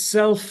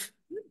itself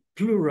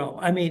plural.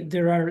 I mean,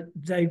 there are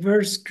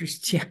diverse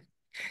Christian.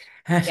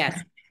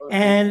 Yes.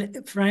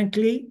 And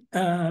frankly,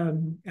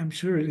 I'm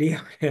sure Leo,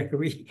 in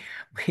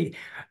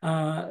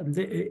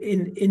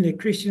the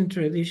Christian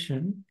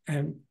tradition,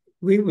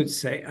 we would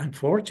say,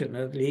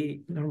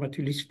 unfortunately,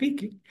 normatively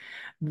speaking,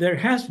 there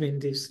has been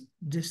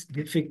this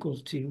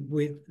difficulty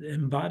with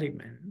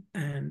embodiment,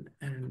 and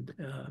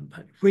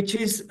which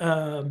is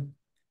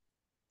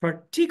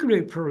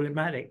particularly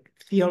problematic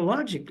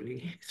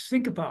theologically.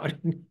 Think about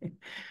it.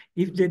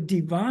 If the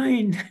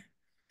divine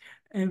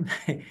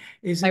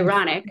is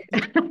ironic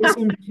is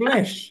in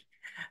flesh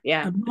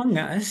yeah. among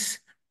us,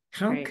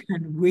 how Right.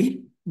 can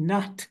we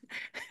not?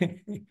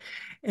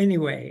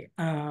 Anyway,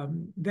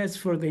 that's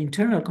for the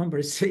internal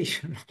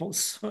conversation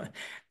also,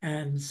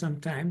 and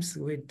sometimes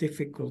with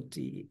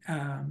difficulty.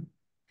 And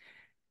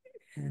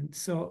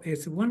so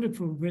it's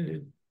wonderful when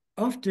it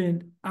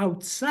often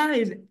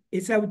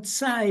it's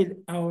outside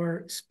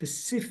our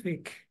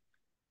specific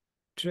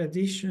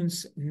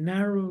traditions,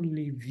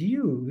 narrowly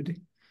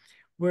viewed,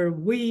 where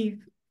we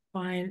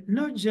find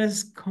not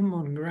just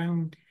common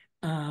ground,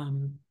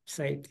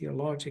 say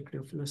theologically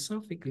or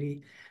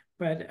philosophically,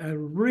 but a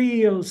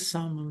real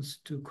summons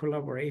to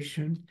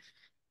collaboration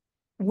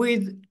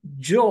with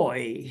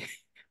joy,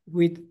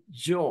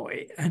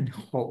 and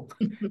hope.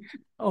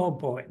 Oh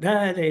boy,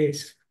 that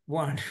is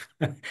one.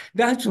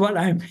 That's what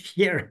I'm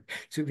here,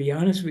 to be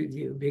honest with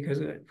you,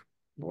 because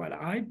what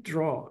I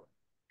draw,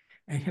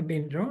 I have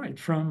been drawing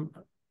from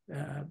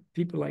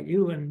people like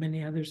you and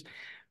many others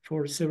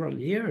for several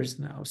years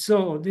now.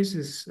 So this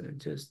is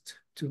just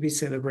to be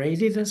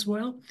celebrated as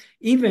well,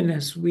 even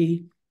as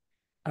we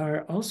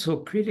are also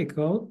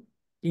critical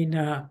in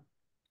a,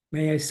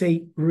 may I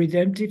say,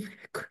 redemptive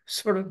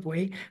sort of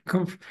way,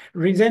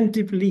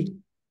 redemptively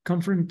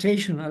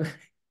confrontational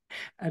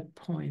at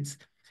points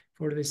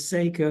for the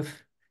sake of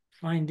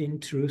finding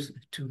truth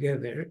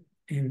together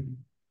in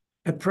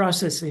a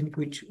process in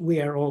which we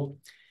are all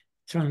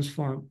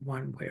transformed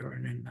one way or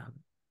another.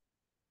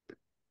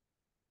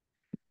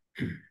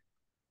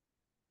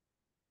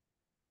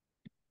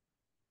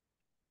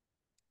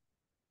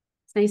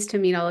 It's nice to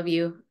meet all of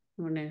you.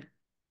 I want to.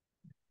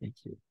 Thank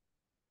you.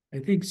 I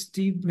think,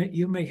 Steve,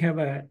 you may have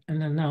an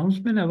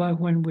announcement about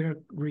when we're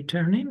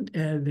returning.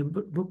 The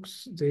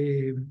books,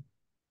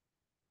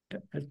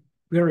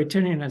 we're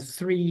returning at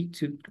 3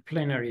 to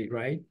plenary,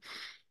 right?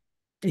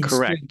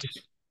 Correct.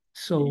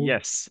 So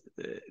yes,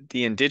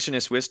 the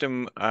Indigenous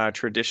wisdom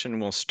tradition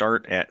will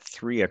start at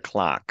 3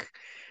 o'clock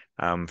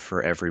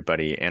for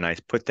everybody. And I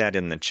put that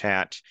in the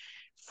chat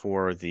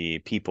for the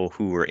people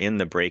who were in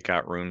the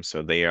breakout room,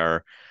 so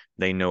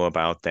they know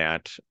about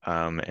that.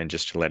 And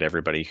just to let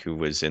everybody who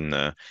was in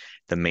the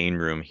main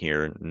room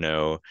here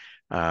know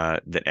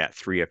that at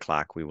 3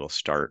 o'clock we will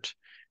start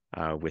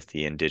with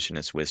the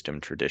Indigenous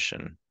wisdom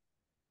tradition.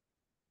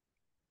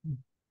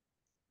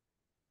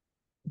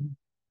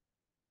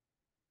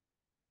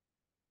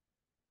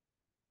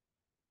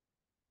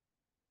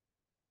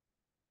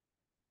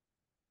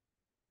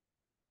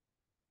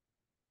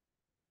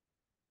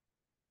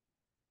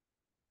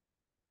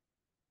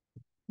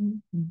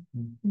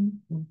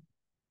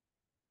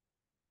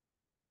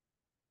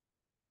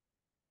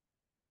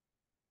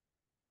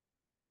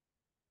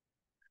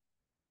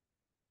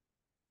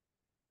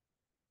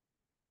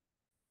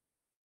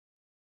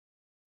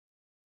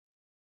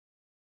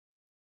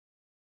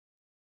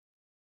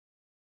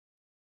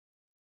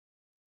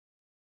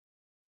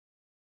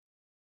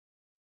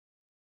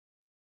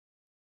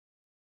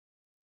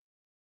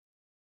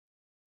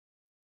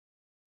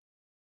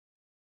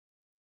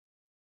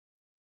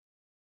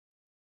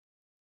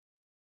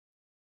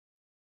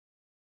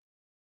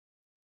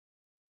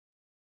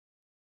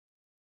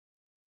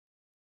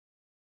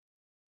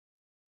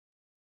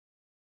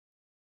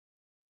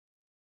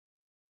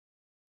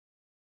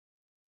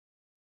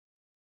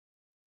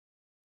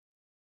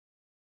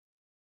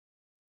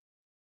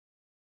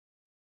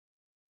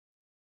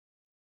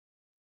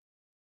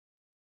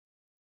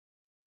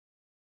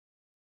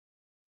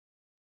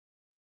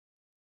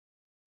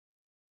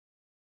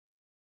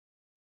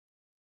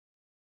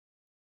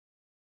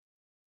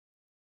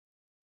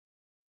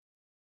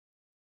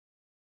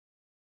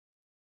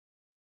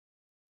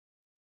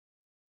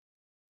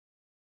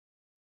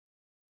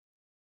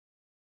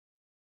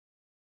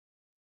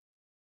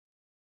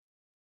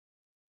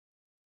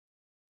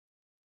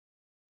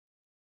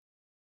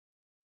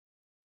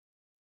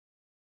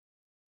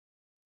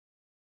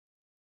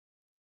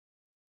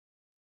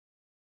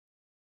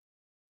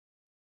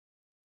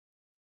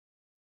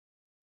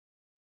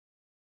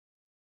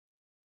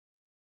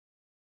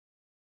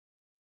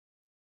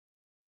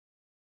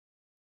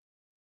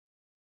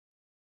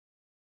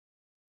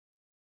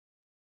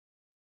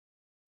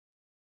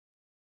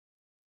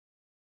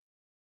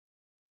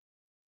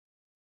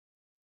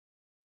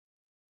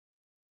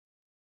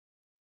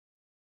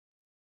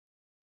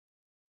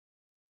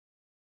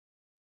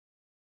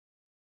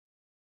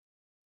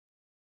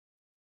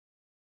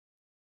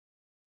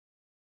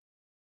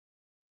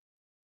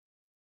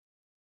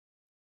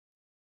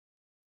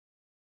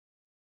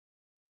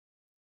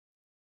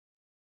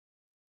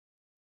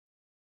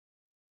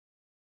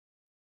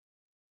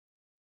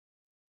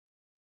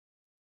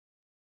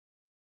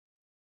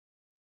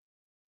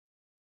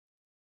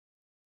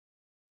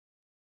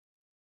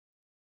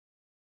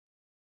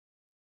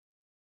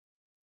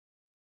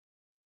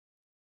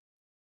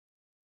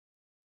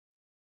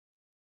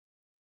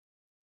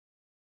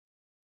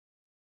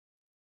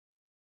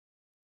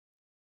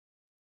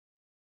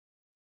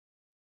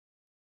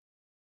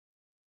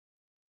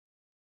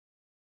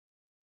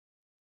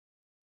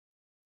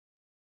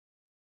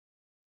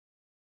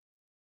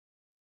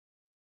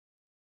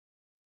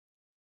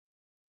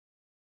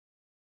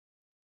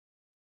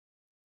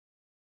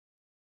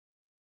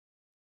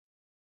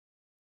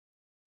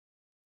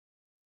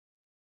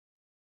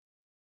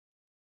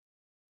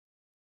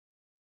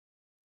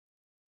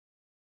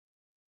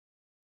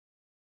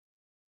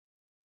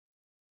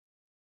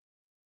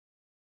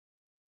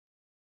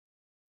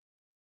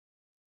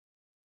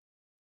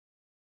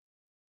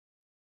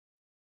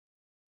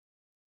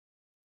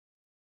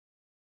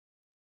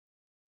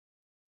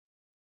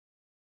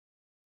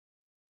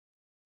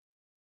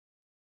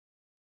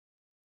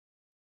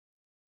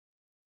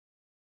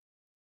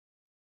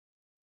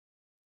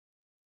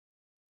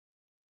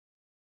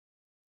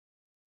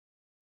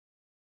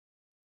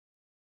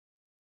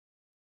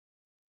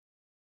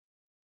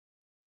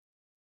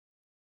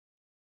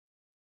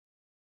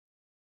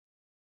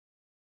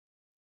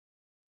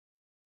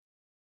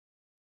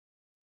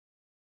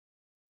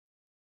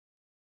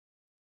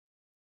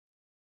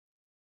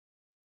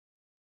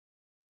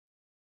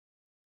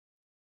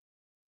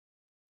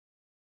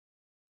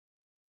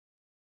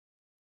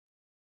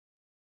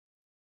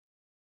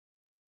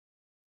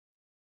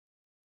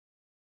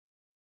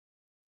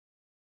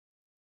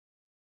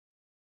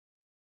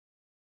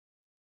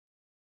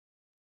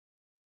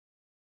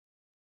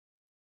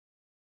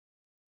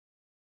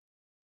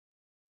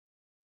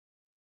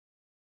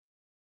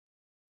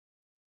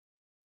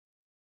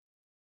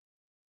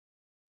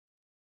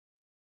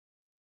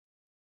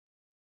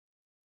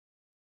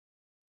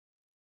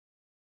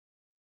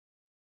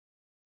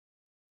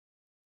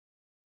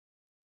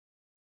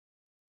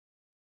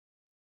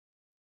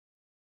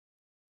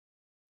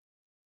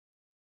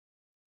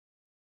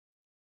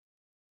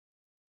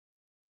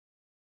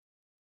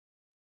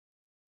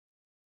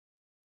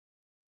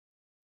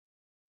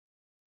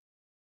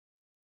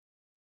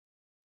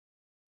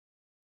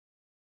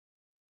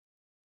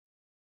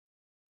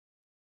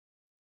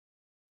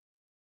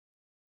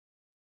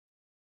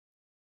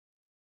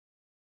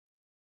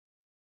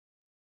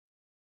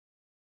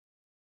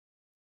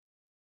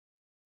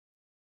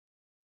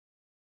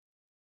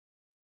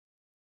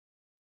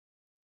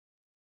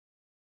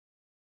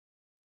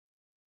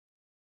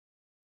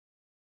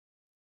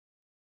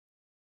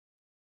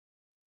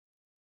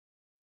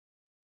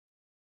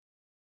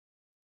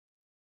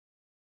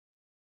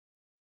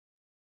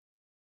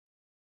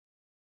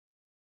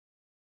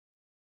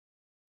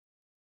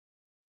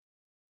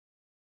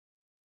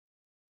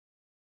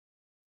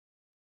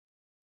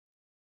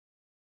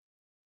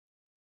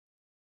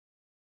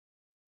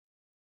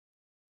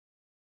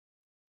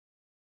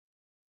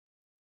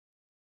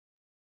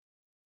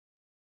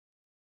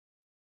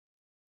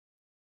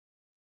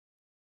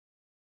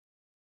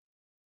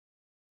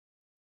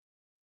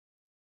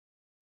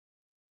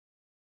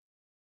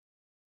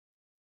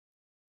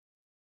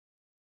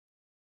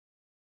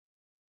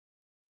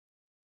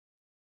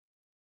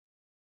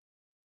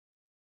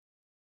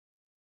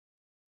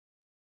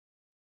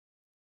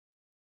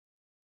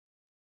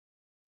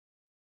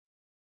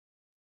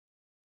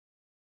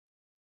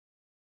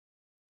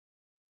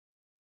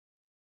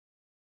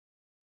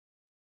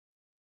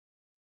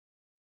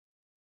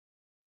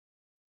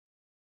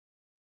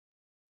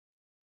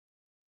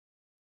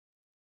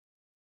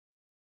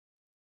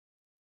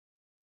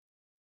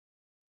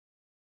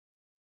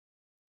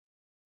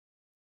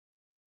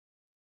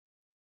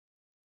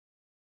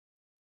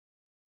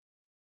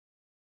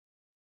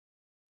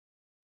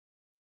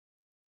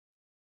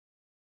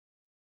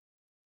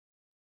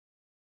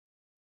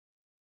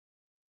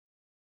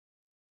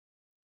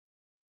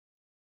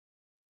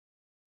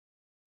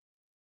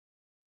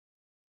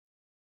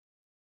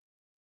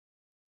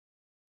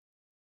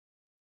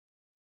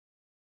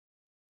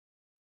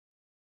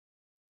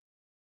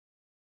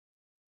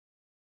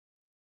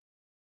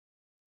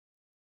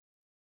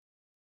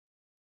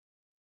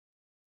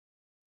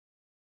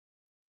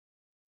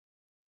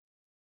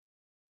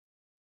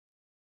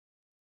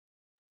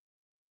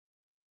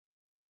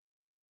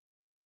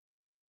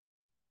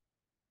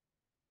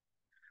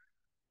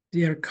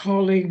 Dear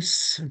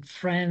colleagues and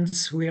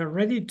friends, we are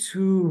ready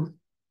to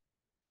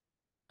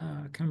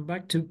come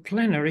back to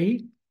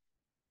plenary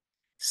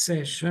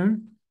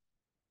session.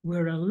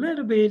 We're a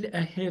little bit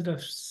ahead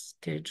of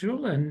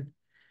schedule, and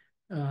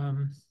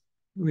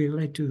we'd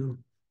like to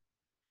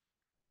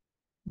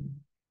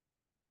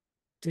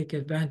take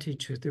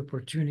advantage of the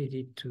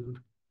opportunity to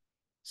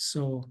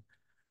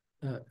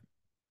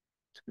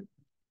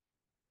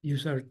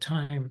use our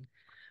time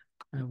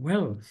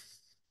well,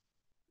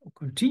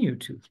 continue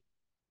to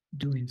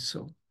doing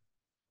so.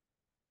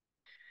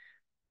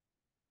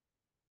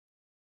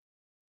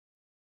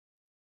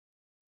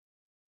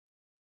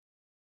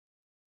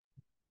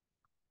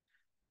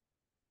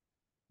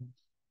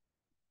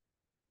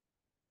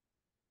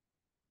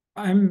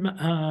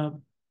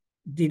 I'm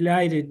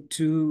delighted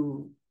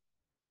to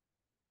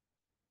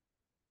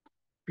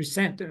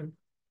present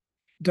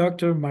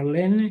Dr.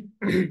 Marlene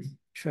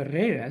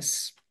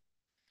Ferreras,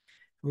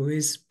 who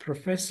is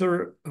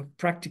professor of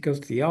practical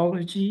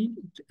theology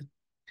at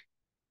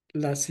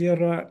La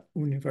Sierra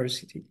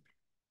University.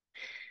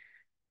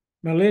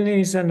 Marlene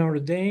is an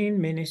ordained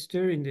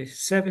minister in the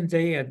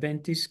Seventh-day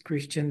Adventist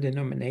Christian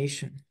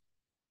denomination.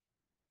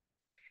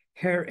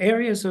 Her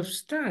areas of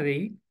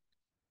study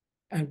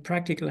and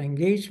practical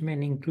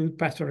engagement include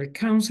pastoral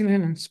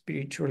counseling and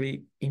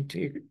spiritually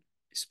integrative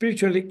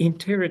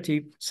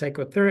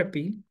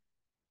psychotherapy,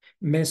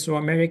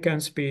 Mesoamerican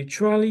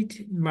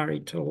spirituality,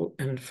 marital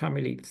and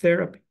family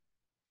therapy,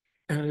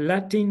 and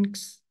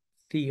Latinx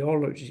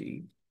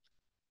theology.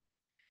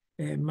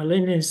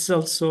 Marlene is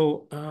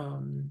also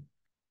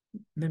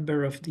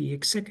member of the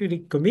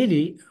executive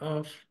committee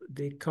of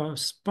the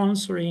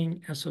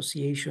co-sponsoring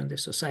association, the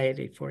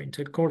Society for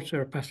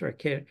Intercultural Pastoral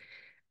Care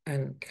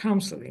and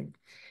Counseling.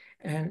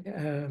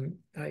 And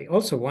I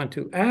also want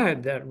to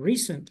add that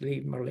recently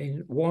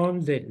Marlene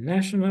won the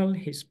National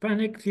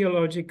Hispanic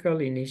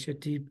Theological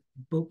Initiative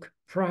Book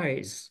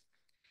Prize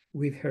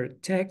with her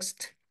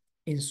text,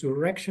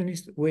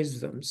 Insurrectionist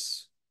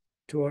Wisdoms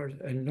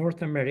Toward a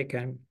North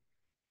American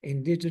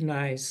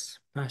Indigenous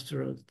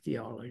Pastoral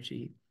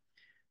Theology.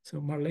 So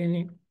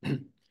Marlene,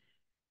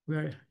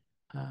 we're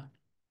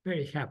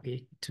very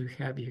happy to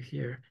have you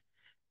here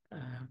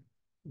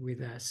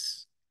with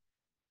us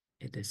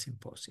at the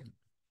symposium.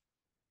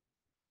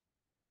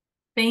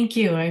 Thank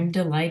you. I'm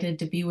delighted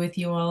to be with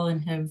you all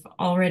and have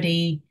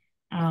already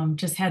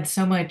just had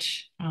so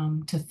much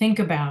to think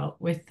about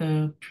with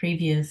the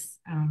previous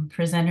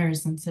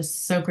presenters, and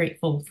just so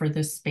grateful for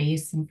this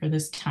space and for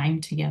this time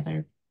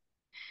together.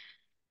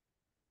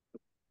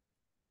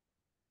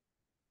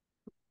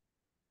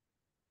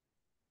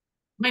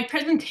 My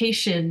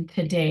presentation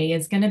today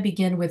is going to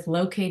begin with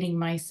locating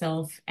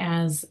myself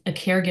as a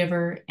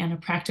caregiver and a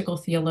practical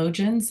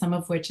theologian, some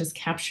of which is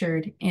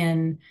captured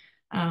in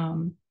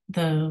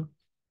the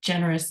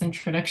generous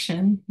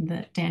introduction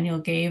that Daniel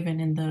gave and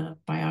in the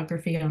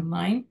biography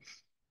online.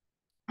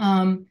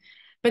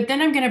 But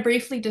then I'm going to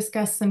briefly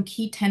discuss some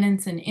key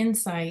tenets and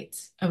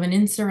insights of an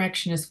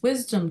insurrectionist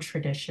wisdom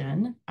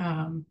tradition,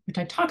 which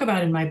I talk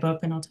about in my book,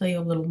 and I'll tell you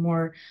a little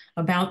more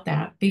about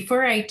that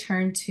before I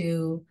turn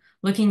to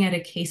looking at a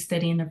case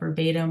study in a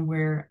verbatim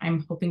where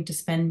I'm hoping to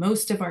spend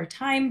most of our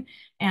time,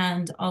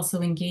 and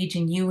also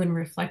engaging you in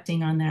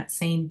reflecting on that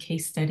same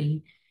case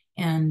study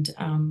and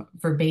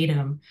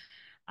verbatim.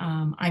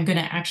 I'm going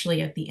to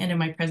actually, at the end of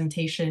my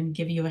presentation,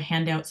 give you a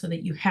handout so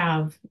that you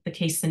have the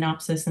case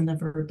synopsis and the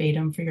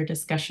verbatim for your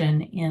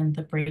discussion in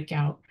the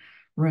breakout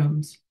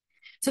rooms.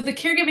 So the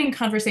caregiving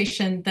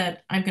conversation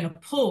that I'm going to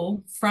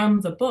pull from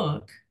the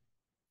book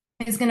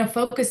is going to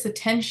focus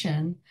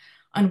attention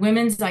on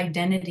women's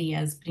identity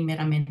as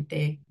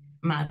primeramente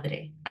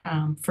madre,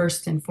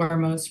 first and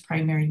foremost,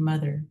 primary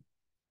mother.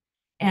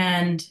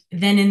 And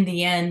then in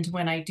the end,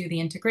 when I do the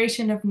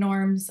integration of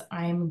norms,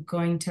 I'm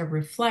going to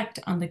reflect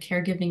on the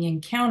caregiving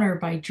encounter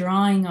by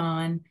drawing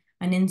on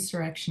an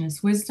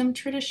insurrectionist wisdom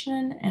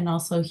tradition and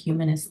also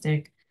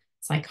humanistic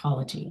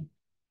psychology.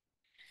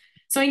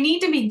 So I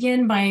need to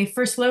begin by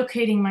first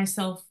locating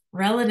myself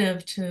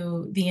relative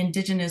to the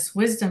Indigenous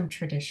wisdom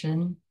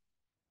tradition,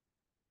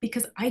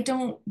 because I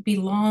don't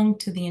belong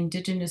to the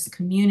Indigenous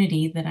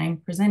community that I'm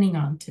presenting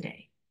on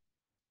today.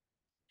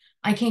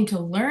 I came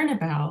to learn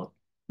about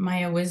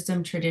Maya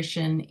wisdom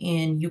tradition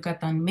in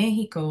Yucatan,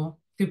 Mexico,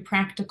 through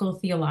practical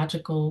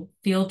theological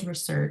field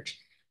research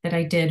that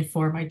I did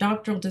for my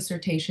doctoral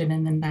dissertation,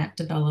 and then that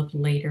developed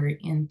later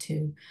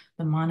into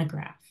the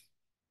monograph.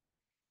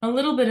 A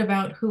little bit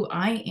about who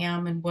I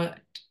am and what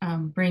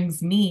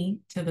brings me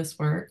to this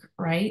work,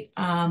 right?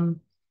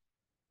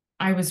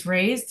 I was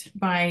raised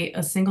by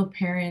a single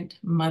parent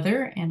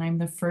mother, and I'm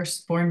the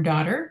firstborn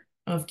daughter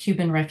of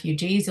Cuban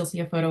refugees. You'll see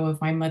a photo of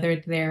my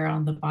mother there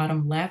on the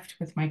bottom left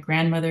with my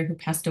grandmother, who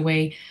passed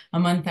away a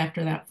month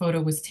after that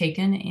photo was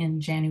taken in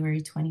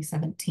January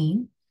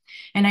 2017.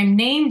 And I'm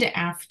named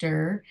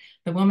after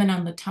the woman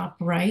on the top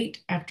right,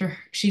 after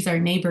she's our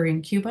neighbor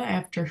in Cuba,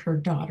 after her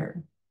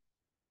daughter.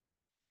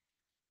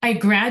 I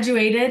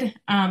graduated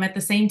at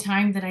the same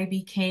time that I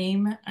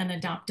became an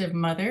adoptive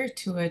mother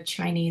to a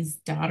Chinese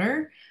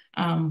daughter.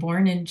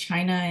 born in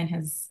China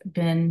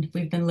and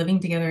we've been living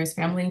together as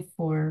family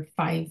for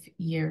 5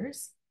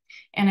 years.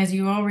 And as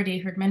you already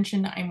heard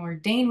mentioned, I'm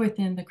ordained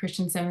within the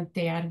Christian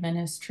Seventh-day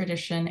Adventist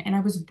tradition, and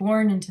I was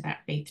born into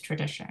that faith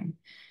tradition.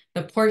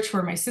 The porch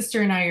where my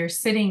sister and I are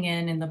sitting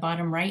in the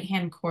bottom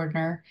right-hand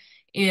corner,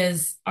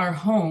 is our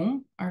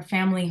home, our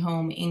family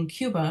home in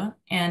Cuba.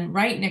 And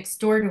right next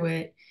door to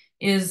it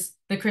is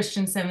the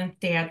Christian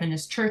Seventh-day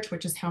Adventist Church,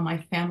 which is how my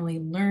family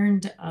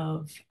learned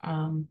of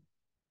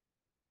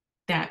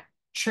that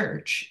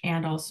church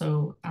and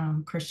also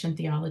Christian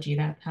theology.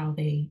 That's how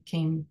they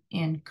came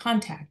in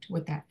contact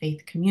with that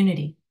faith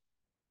community.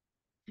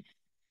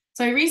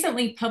 So I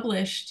recently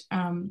published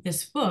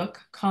this book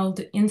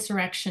called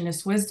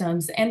Insurrectionist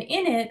Wisdoms. And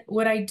in it,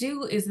 what I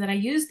do is that I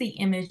use the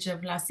image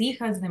of Las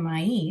Hijas de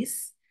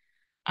Maíz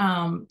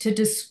to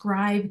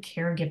describe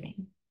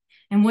caregiving.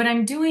 And what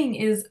I'm doing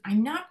is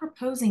I'm not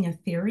proposing a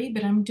theory,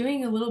 but I'm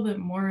doing a little bit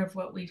more of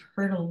what we've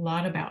heard a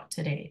lot about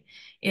today.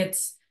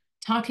 It's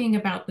talking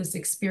about this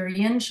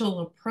experiential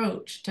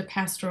approach to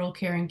pastoral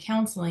care and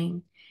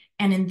counseling.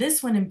 And in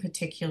this one in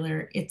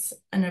particular, it's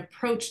an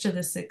approach to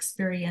this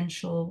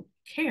experiential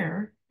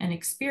care and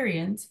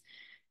experience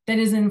that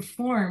is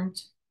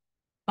informed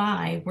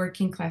by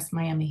working class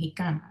Maya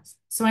Mexicanas.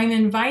 So I'm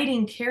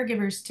inviting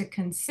caregivers to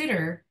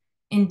consider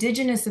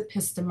indigenous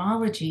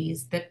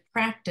epistemologies that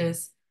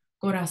practice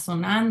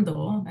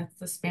corazonando, that's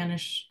the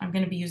Spanish, I'm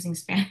going to be using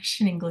Spanish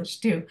and English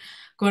too,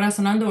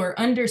 corazonando, or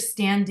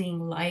understanding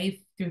life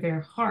through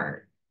their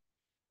heart,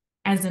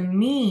 as a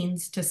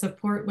means to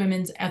support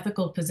women's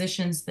ethical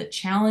positions that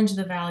challenge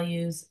the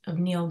values of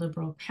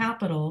neoliberal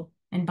capital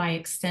and by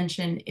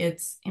extension,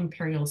 its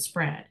imperial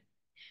spread.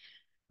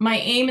 My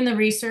aim in the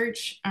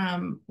research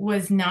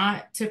was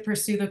to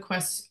pursue the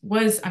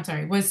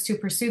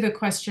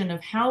question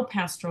of how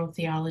pastoral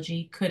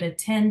theology could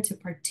attend to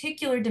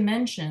particular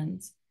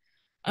dimensions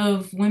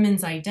of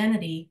women's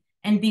identity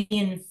and be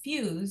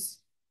infused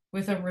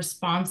with a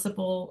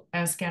responsible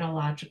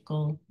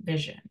eschatological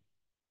vision.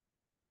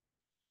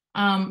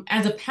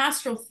 As a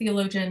pastoral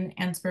theologian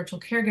and spiritual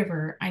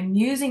caregiver, I'm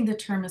using the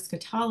term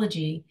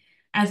eschatology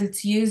as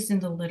it's used in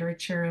the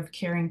literature of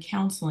care and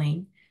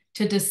counseling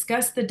to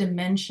discuss the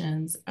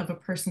dimensions of a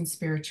person's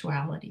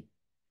spirituality.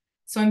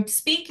 So I'm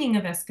speaking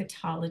of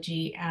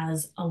eschatology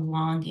as a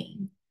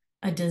longing,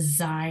 a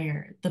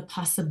desire, the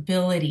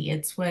possibility.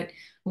 It's what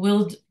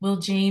Will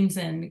James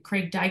and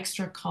Craig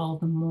Dykstra call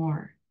the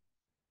more.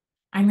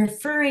 I'm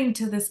referring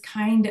to this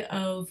kind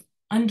of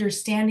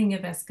understanding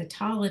of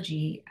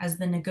eschatology as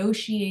the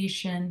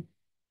negotiation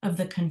of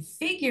the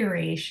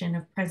configuration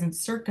of present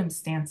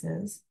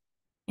circumstances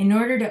in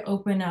order to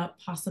open up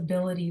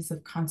possibilities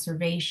of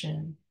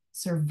conservation,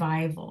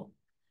 survival,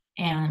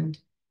 and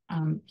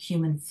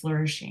human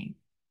flourishing.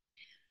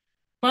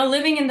 While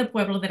living in the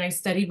pueblo that I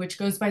studied, which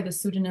goes by the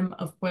pseudonym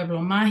of Pueblo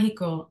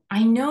Mágico,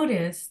 I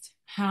noticed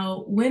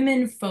how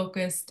women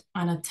focused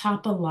on a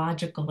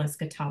topological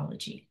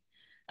eschatology,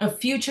 a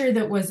future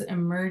that was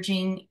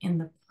emerging in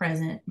the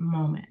present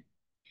moment.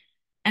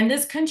 And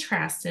this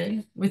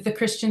contrasted with the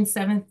Christian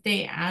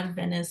Seventh-day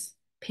Adventist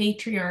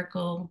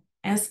patriarchal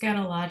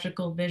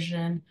eschatological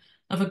vision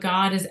of a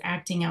God as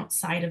acting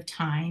outside of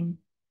time,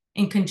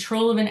 in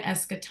control of an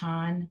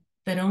eschaton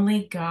that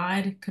only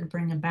God could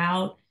bring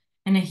about,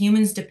 and a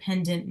human's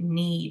dependent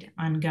need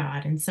on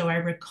God. And so I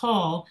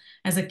recall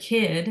as a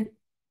kid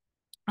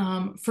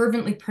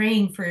fervently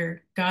praying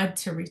for God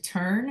to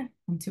return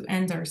and to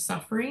end our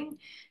suffering.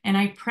 And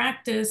I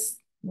practiced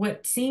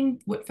what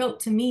felt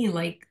to me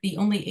like the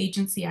only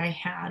agency I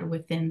had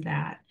within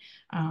that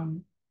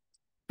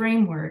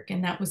framework,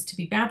 and that was to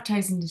be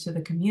baptized into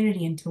the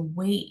community and to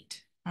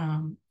wait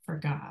for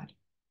God.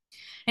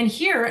 And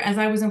here, as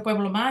I was in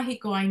Pueblo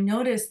Mágico, I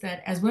noticed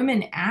that as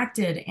women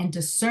acted and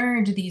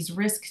discerned these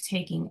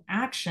risk-taking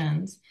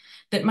actions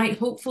that might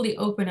hopefully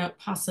open up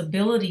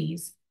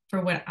possibilities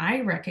for what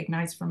I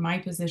recognize from my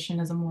position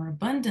as a more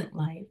abundant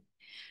life,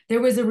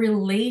 there was a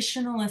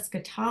relational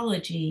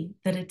eschatology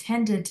that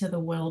attended to the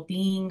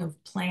well-being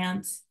of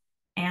plants,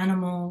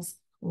 animals,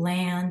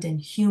 land, and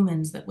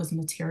humans that was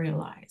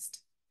materialized.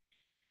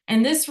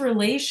 And this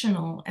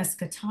relational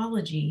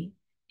eschatology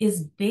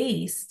is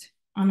based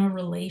on a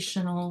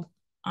relational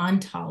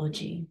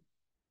ontology.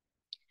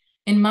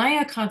 In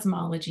Maya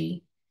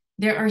cosmology,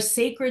 there are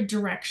sacred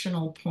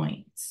directional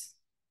points,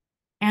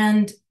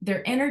 and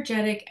their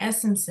energetic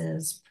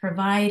essences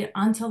provide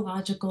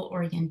ontological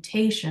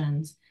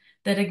orientations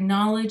that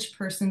acknowledge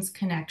persons'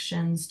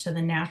 connections to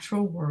the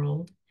natural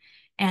world,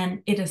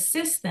 and it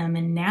assists them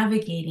in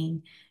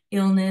navigating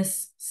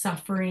illness,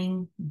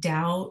 suffering,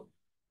 doubt,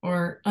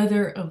 or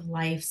other of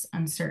life's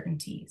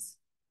uncertainties.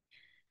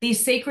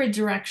 These sacred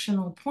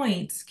directional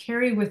points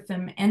carry with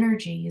them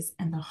energies,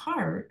 and the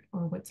heart,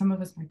 or what some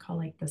of us might call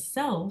like the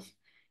self,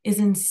 is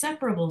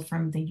inseparable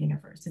from the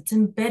universe. It's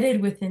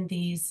embedded within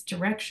these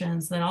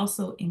directions that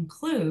also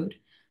include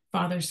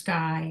Father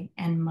Sky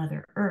and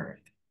Mother Earth.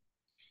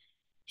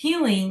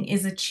 Healing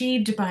is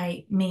achieved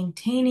by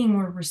maintaining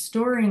or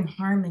restoring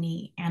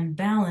harmony and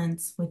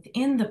balance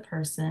within the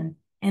person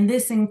and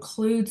this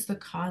includes the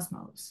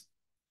cosmos.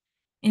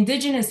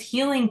 Indigenous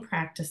healing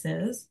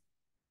practices,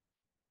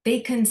 they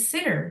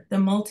consider the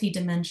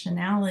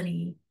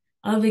multidimensionality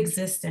of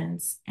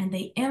existence, and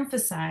they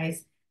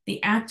emphasize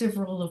the active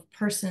role of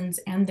persons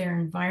and their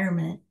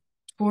environment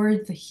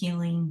toward the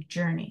healing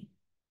journey.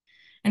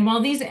 And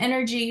while these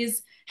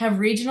energies have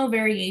regional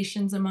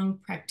variations among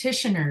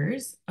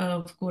practitioners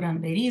of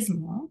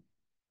curanderismo,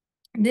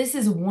 this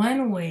is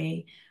one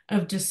way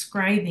of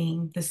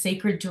describing the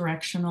sacred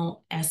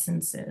directional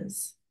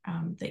essences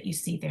that you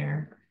see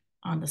there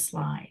on the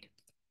slide.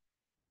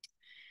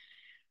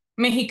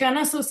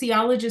 Mexicana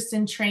sociologist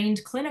and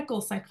trained clinical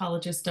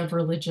psychologist of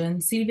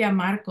religion, Silvia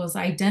Marcos,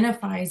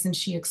 identifies and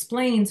she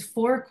explains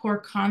 4 core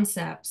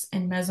concepts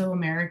in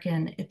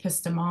Mesoamerican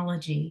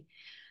epistemology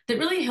that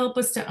really help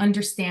us to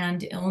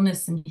understand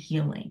illness and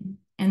healing.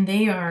 And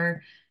they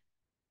are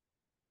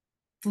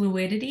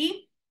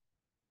fluidity,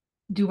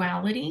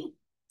 duality,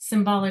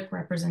 symbolic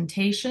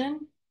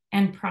representation,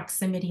 and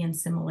proximity and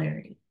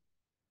similarity.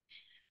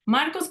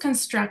 Marcos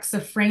constructs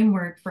a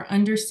framework for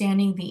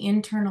understanding the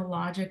internal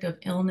logic of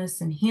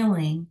illness and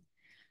healing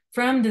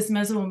from this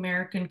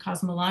Mesoamerican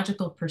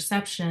cosmological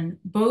perception,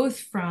 both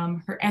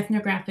from her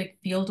ethnographic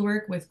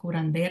fieldwork with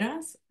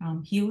curanderas,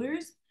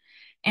 healers,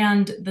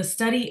 and the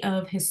study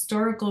of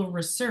historical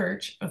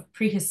research of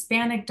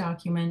pre-Hispanic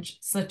documents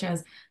such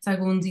as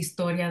Sagun's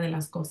Historia de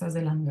las Cosas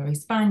de la Nueva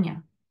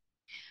España.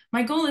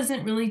 My goal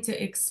isn't really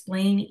to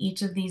explain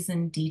each of these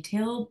in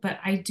detail, but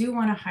I do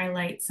want to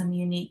highlight some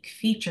unique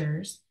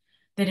features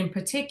that in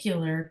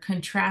particular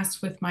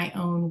contrast with my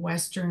own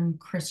Western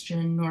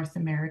Christian North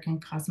American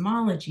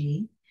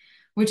cosmology,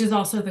 which is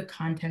also the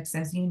context,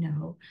 as you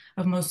know,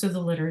 of most of the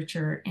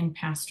literature in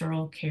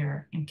pastoral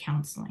care and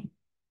counseling.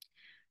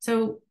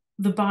 So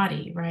the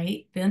body,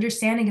 right? The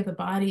understanding of the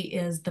body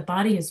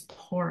is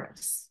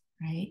porous,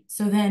 right?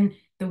 So then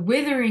the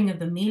withering of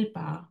the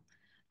milpa,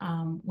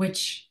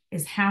 which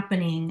is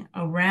happening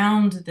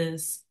around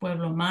this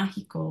pueblo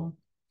mágico,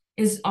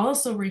 is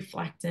also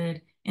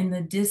reflected in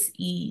the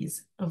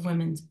dis-ease of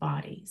women's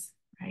bodies,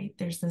 right?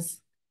 There's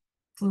this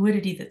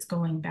fluidity that's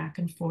going back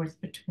and forth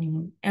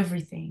between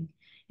everything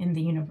in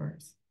the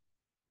universe.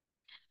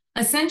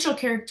 Essential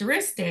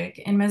characteristic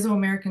in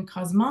Mesoamerican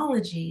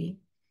cosmology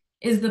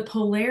is the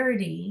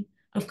polarity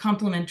of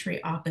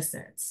complementary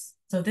opposites.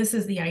 So this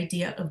is the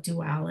idea of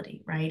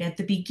duality, right? At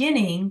the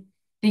beginning,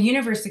 the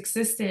universe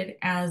existed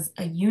as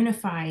a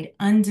unified,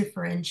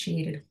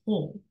 undifferentiated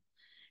whole.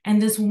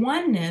 And this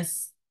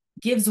oneness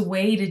gives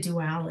way to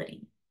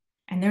duality.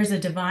 And there's a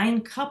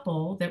divine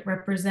couple that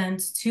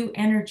represents 2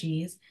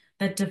 energies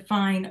that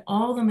define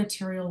all the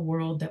material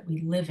world that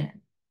we live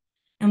in.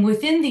 And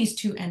within these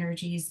 2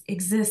 energies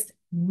exist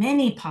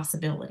many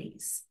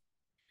possibilities,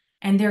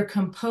 and they're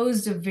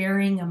composed of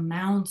varying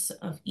amounts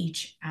of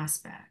each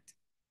aspect.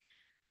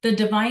 The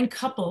divine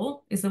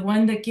couple is the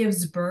one that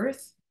gives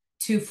birth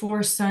to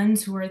 4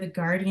 sons who are the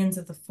guardians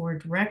of the 4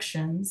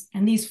 directions.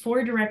 And these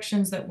 4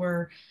 directions that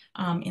were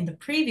in the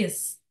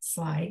previous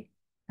slide,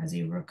 as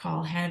you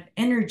recall, have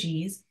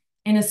energies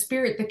and a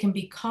spirit that can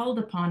be called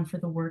upon for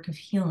the work of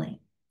healing.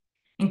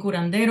 And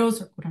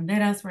curanderos or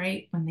curanderas,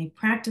 right, when they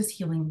practice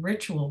healing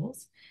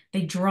rituals,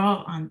 they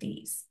draw on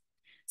these.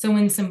 So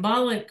in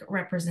symbolic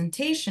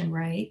representation,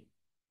 right,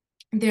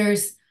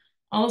 there's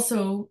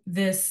also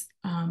this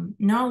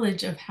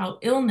knowledge of how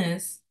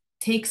illness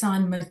takes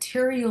on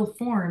material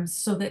forms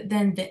so that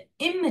then the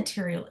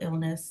immaterial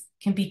illness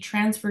can be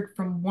transferred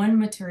from one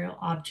material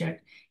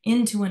object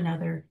into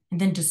another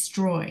and then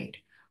destroyed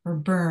or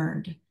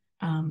burned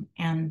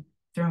and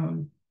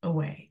thrown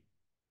away.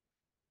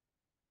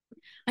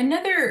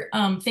 Another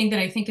thing that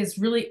I think is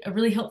really a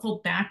really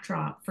helpful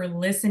backdrop for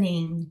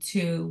listening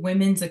to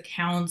women's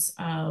accounts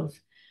of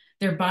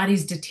their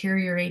bodies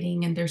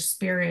deteriorating and their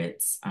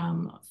spirits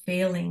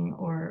failing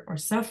or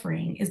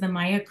suffering is the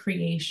Maya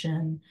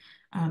creation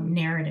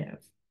narrative.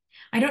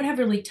 I don't have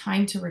really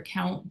time to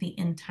recount the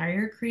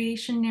entire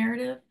creation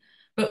narrative,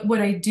 but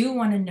what I do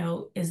want to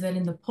note is that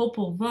in the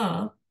Popol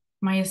Vuh,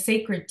 Maya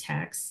sacred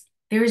text,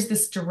 there is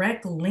this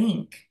direct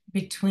link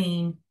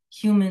between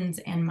humans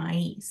and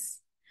maize,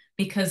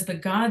 because the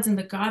gods and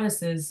the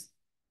goddesses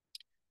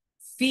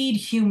feed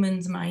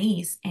humans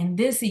maize, and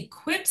this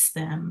equips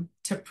them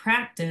to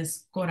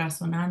practice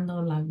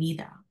corazonando la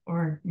vida,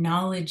 or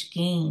knowledge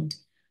gained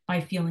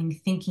by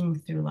thinking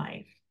through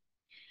life.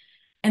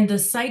 And the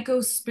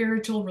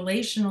psycho-spiritual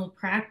relational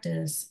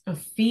practice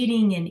of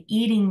feeding and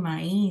eating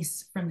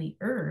maize from the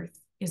earth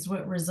is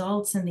what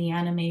results in the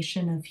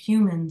animation of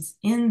humans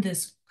in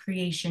this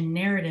creation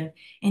narrative.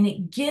 And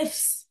it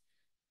gives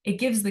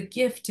the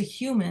gift to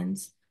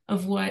humans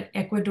of what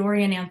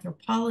Ecuadorian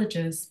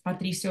anthropologist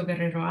Patricio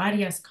Guerrero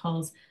Arias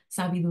calls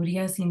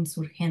sabidurías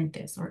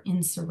insurgentes, or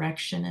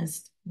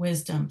insurrectionist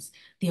wisdoms,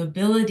 the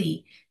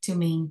ability to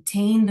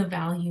maintain the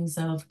values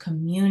of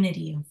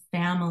community, of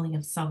family,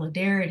 of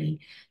solidarity,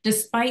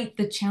 despite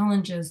the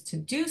challenges to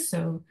do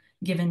so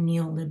given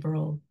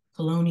neoliberal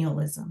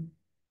colonialism.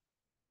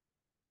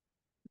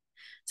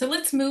 So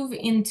let's move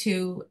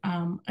into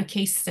a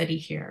case study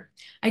here,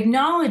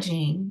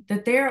 acknowledging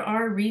that there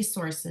are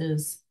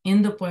resources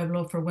in the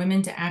pueblo for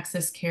women to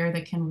access care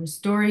that can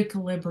restore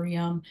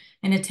equilibrium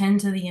and attend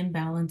to the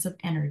imbalance of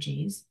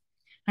energies.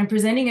 I'm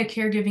presenting a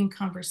caregiving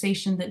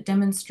conversation that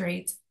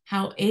demonstrates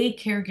how a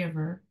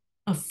caregiver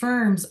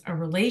affirms a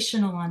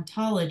relational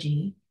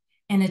ontology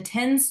and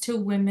attends to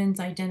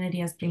women's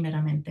identity as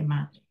primeramente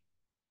madre.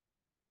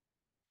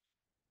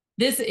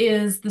 This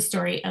is the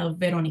story of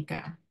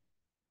Veronica.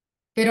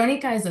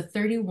 Veronica is a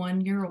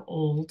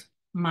 31-year-old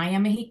Maya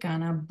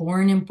Mexicana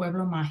born in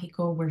Pueblo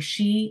Mágico, where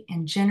she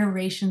and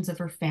generations of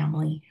her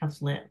family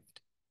have lived.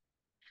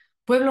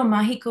 Pueblo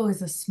Mágico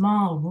is a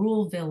small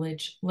rural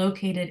village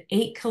located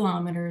 8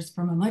 kilometers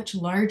from a much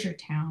larger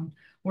town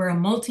where a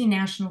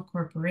multinational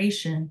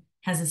corporation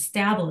has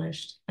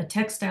established a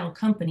textile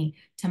company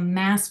to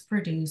mass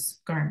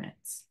produce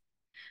garments.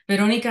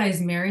 Veronica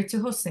is married to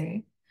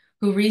Jose,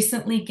 who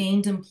recently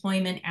gained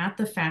employment at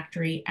the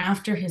factory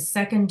after his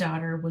second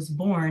daughter was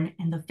born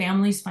and the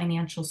family's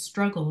financial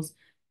struggles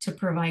to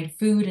provide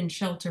food and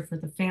shelter for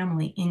the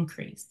family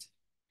increased.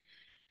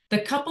 The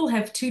couple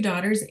have 2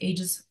 daughters,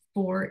 ages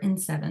 4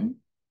 and 7.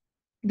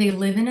 They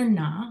live in a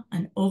na,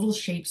 an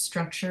oval-shaped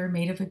structure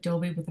made of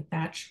adobe with a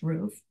thatched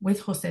roof,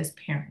 with Jose's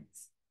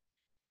parents.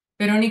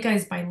 Veronica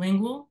is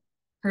bilingual,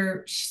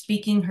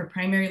 speaking her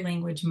primary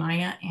language,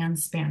 Maya, and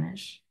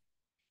Spanish.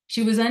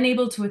 She was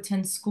unable to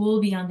attend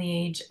school beyond the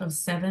age of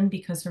 7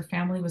 because her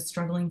family was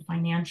struggling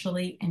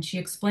financially, and she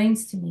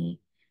explains to me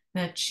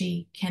that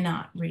she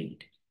cannot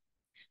read.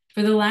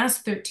 For the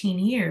last 13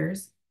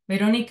 years,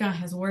 Veronica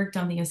has worked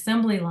on the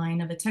assembly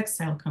line of a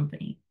textile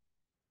company.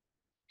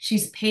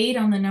 She's paid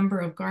on the number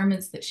of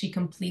garments that she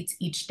completes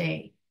each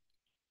day.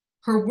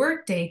 Her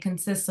workday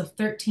consists of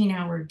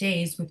 13-hour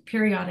days with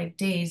periodic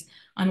days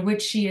on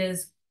which she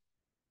is,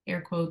 air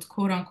quotes,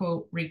 quote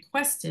unquote,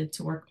 requested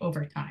to work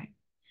overtime.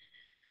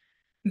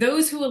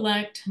 Those who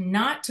elect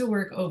not to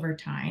work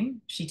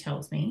overtime, she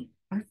tells me,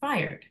 are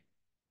fired.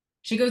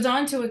 She goes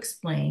on to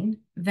explain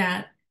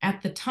that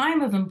at the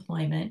time of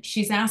employment,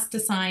 she's asked to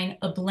sign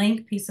a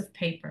blank piece of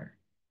paper,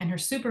 and her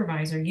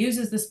supervisor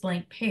uses this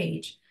blank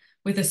page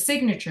with a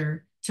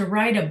signature to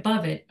write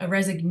above it a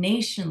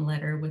resignation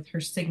letter with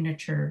her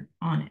signature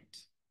on it.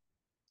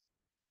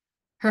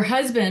 Her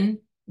husband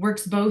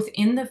works both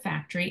in the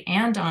factory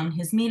and on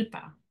his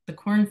milpa, the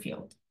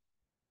cornfield.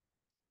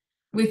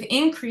 With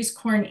increased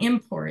corn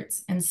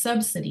imports and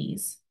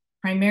subsidies,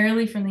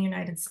 primarily from the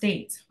United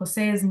States,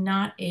 Jose is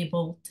not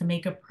able to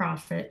make a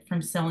profit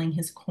from selling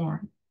his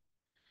corn.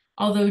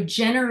 Although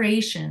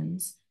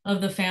generations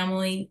of the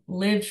family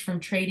lived from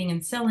trading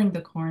and selling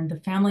the corn, the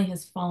family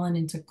has fallen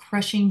into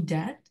crushing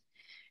debt.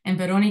 And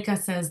Veronica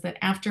says that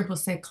after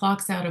Jose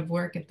clocks out of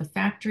work at the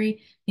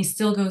factory, he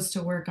still goes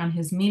to work on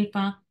his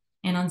milpa,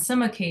 and on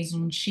some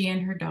occasions, she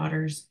and her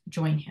daughters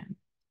join him.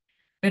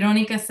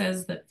 Veronica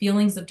says that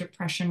feelings of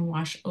depression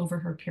wash over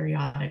her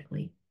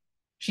periodically.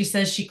 She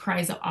says she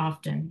cries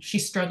often. She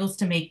struggles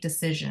to make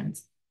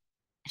decisions.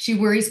 She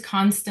worries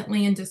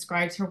constantly and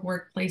describes her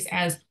workplace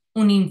as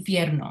un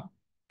infierno.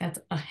 That's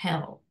a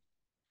hell.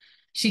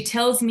 She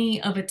tells me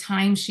of a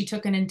time she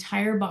took an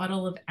entire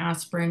bottle of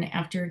aspirin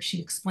after she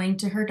explained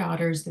to her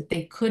daughters that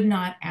they could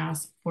not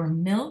ask for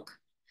milk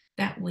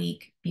that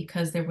week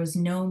because there was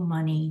no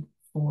money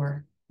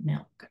for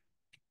milk.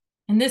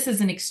 And this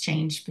is an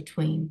exchange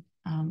between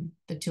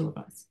the 2 of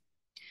us.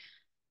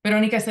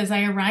 Veronica says,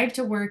 I arrived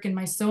to work and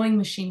my sewing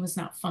machine was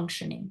not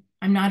functioning.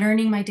 I'm not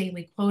earning my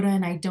daily quota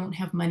and I don't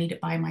have money to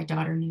buy my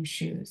daughter new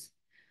shoes.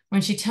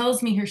 When she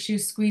tells me her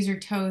shoes squeeze her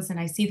toes and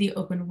I see the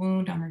open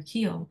wound on her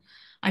heel,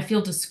 I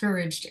feel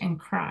discouraged and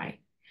cry.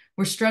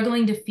 We're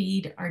struggling to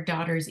feed our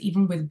daughters,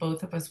 even with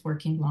both of us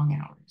working long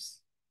hours.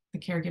 The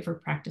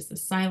caregiver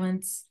practices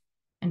silence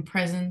and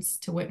presence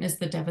to witness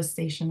the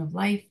devastation of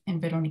life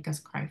and Veronica's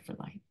cry for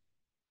life.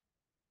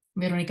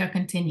 Veronica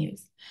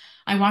continues.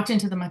 I walked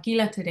into the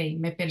maquila today,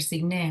 me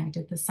persigné, I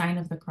did the sign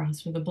of the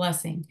cross for the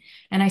blessing,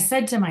 and I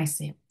said to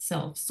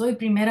myself, soy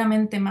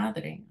primeramente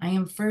madre, I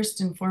am first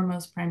and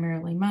foremost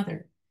primarily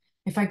mother.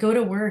 If I go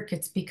to work,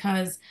 it's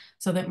because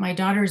so that my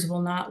daughters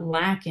will not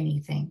lack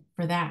anything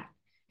for that,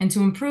 and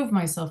to improve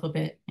myself a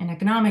bit in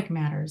economic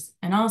matters,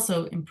 and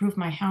also improve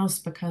my house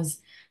because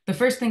the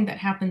first thing that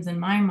happens in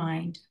my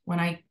mind when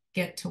I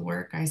get to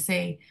work, I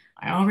say,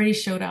 I already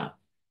showed up.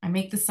 I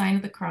make the sign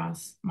of the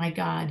cross, my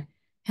God,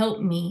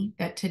 help me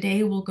that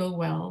today will go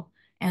well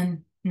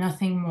and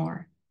nothing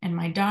more. And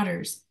my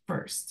daughters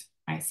first,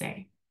 I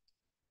say.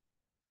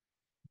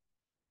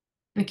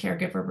 The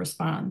caregiver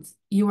responds,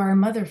 you are a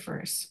mother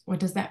first. What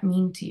does that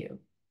mean to you?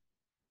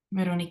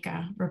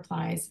 Veronica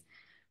replies,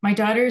 my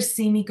daughters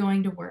see me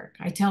going to work.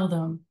 I tell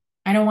them,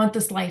 I don't want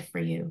this life for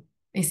you.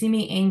 They see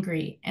me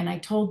angry, and I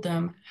told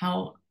them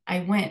how I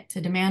went to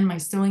demand my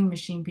sewing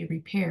machine be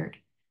repaired.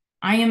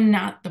 I am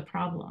not the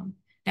problem.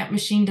 That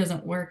machine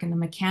doesn't work and the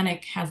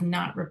mechanic has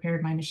not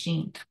repaired my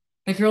machine.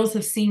 The girls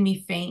have seen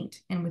me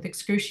faint and with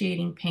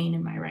excruciating pain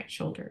in my right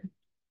shoulder.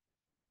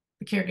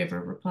 The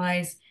caregiver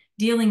replies,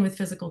 Dealing with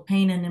physical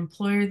pain in an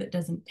employer that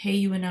doesn't pay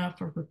you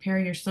enough or repair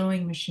your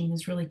sewing machine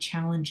is really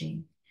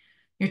challenging.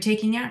 You're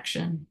taking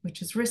action,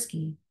 which is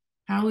risky.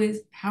 How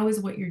is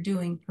what you're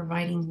doing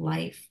providing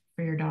life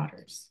for your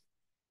daughters?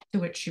 To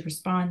which she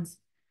responds,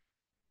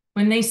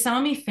 when they saw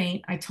me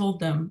faint, I told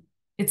them,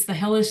 it's the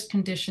hellish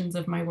conditions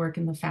of my work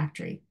in the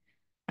factory.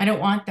 I don't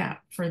want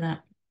that for them.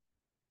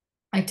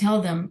 I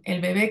tell them, el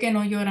bebé que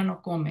no llora no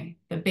come.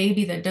 The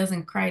baby that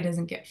doesn't cry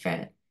doesn't get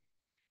fed.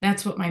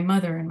 That's what my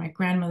mother and my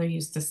grandmother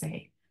used to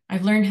say.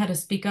 I've learned how to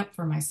speak up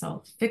for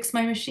myself, fix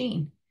my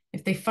machine.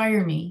 If they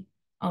fire me,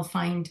 I'll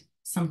find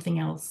something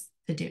else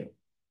to do.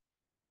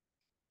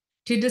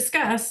 To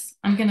discuss,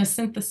 I'm going to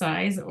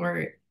synthesize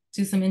or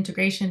do some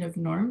integration of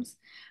norms.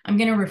 I'm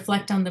going to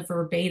reflect on the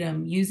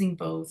verbatim using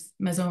both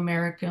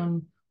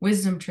Mesoamerican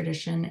wisdom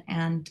tradition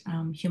and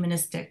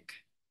humanistic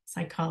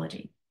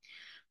psychology.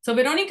 So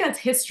Veronica's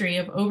history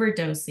of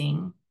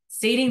overdosing,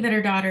 stating that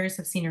her daughters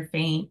have seen her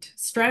faint,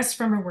 stress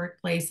from her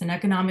workplace, and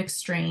economic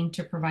strain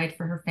to provide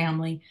for her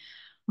family,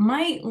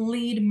 might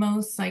lead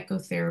most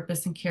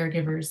psychotherapists and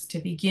caregivers to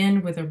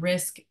begin with a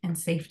risk and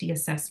safety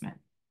assessment.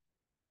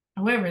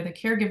 However, the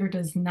caregiver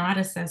does not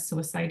assess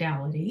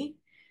suicidality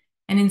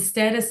and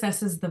instead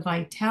assesses the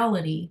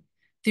vitality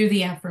through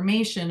the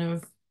affirmation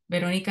of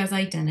Veronica's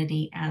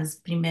identity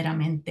as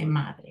primeramente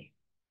madre.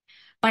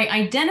 By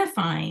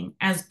identifying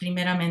as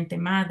primeramente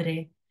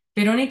madre,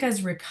 Veronica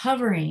is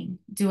recovering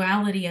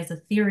duality as a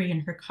theory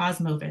in her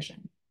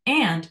cosmovision,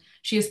 and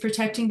she is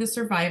protecting the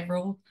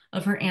survival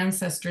of her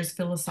ancestors'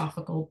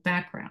 philosophical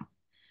background.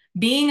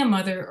 Being a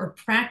mother or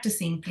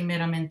practicing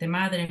primeramente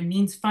madre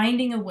means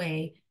finding a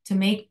way to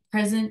make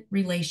present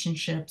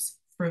relationships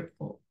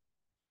fruitful.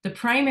 The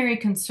primary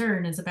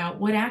concern is about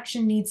what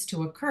action needs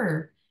to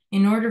occur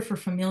in order for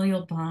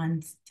familial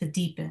bonds to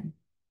deepen.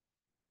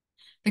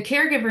 The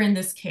caregiver in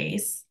this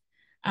case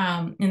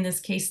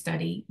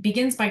study,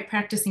 begins by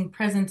practicing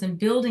presence and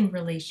building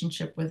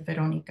relationship with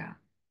Veronica.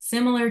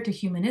 Similar to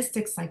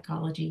humanistic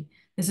psychology,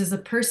 this is a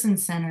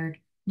person-centered,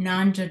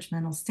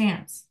 non-judgmental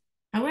stance.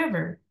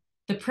 However,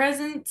 the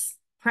presence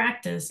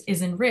practice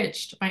is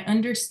enriched by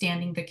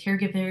understanding the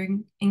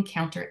caregiving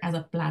encounter as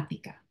a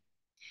plática.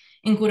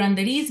 In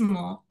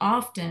curanderismo,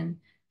 often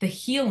the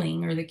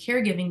healing or the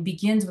caregiving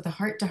begins with a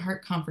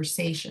heart-to-heart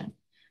conversation.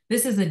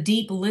 This is a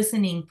deep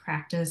listening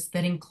practice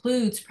that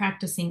includes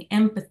practicing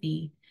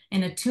empathy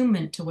and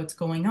attunement to what's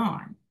going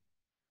on.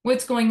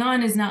 What's going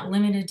on is not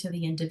limited to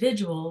the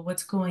individual.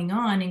 What's going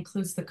on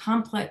includes the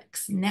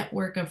complex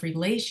network of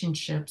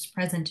relationships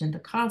present in the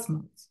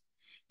cosmos.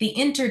 The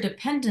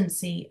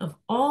interdependency of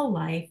all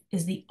life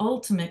is the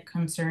ultimate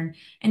concern,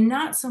 and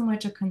not so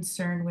much a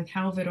concern with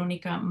how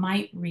Veronica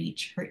might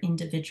reach her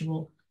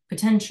individual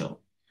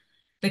potential.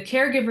 The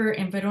caregiver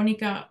and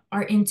Veronica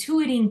are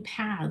intuiting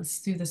paths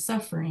through the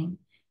suffering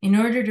in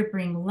order to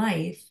bring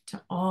life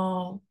to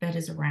all that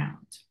is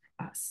around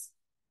us.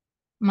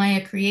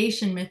 Maya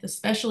creation myth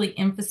especially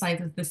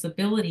emphasizes this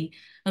ability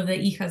of the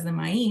hijas de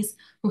maíz,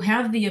 who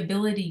have the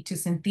ability to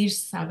sentir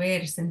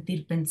saber,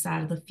 sentir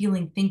pensar, the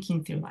feeling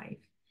thinking through life.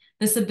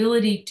 This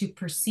ability to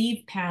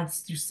perceive paths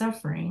through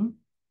suffering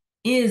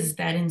is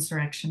that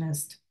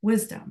insurrectionist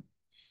wisdom.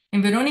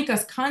 In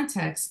Veronica's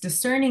context,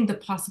 discerning the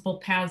possible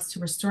paths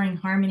to restoring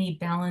harmony,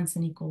 balance,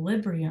 and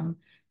equilibrium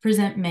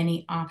present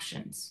many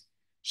options.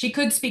 She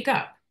could speak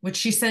up, which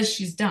she says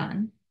she's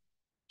done.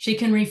 She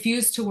can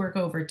refuse to work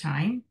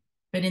overtime,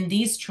 but in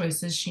these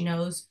choices, she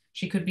knows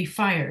she could be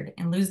fired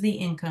and lose the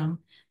income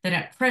that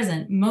at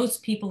present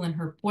most people in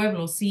her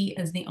pueblo see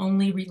as the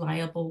only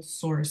reliable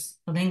source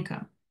of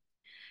income.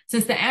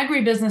 Since the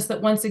agribusiness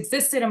that once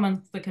existed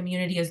amongst the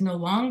community is no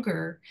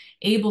longer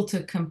able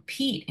to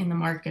compete in the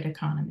market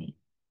economy,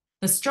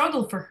 the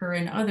struggle for her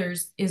and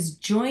others is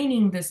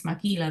joining this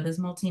maquila, this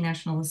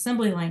multinational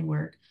assembly line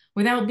work,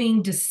 without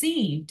being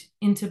deceived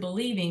into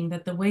believing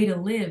that the way to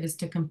live is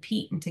to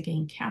compete and to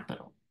gain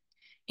capital.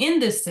 In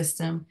this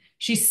system,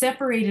 she's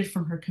separated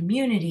from her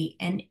community,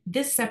 and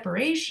this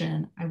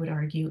separation, I would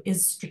argue,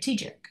 is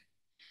strategic.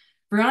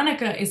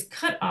 Veronica is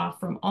cut off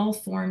from all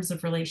forms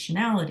of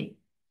relationality.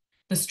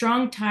 The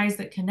strong ties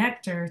that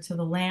connect her to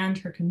the land,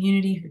 her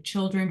community, her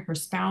children, her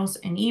spouse,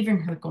 and even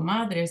her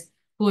comadres,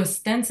 who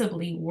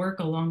ostensibly work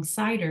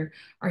alongside her,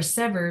 are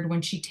severed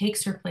when she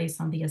takes her place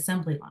on the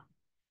assembly line.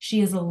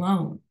 She is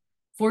alone,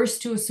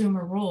 forced to assume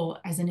a role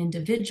as an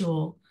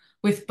individual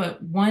with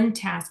but one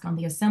task on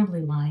the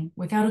assembly line,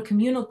 without a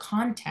communal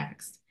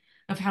context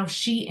of how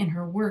she and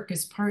her work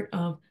is part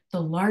of the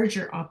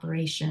larger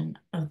operation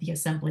of the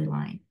assembly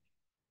line.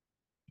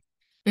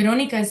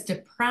 Veronica is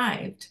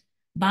deprived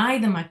by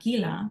the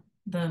maquila,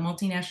 the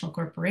multinational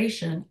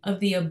corporation, of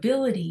the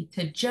ability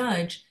to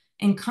judge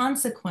and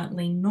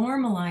consequently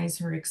normalize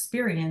her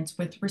experience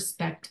with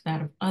respect to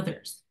that of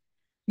others.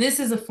 This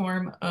is a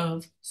form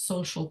of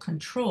social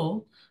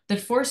control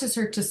that forces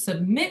her to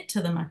submit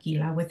to the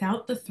maquila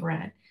without the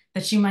threat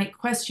that she might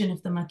question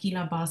if the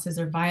maquila bosses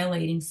are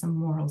violating some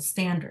moral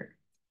standard.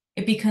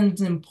 It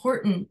becomes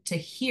important to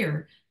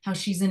hear how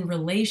she's in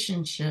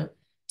relationship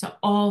to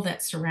all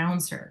that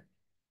surrounds her.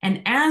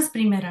 And as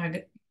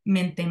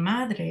Mente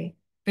Madre,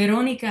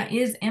 Veronica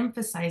is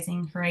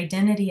emphasizing her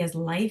identity as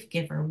life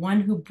giver,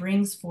 one who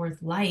brings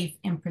forth life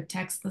and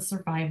protects the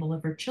survival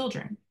of her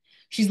children.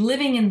 She's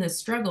living in this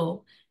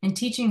struggle and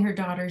teaching her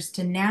daughters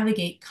to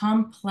navigate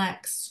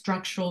complex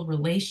structural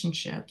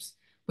relationships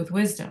with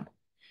wisdom.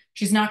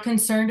 She's not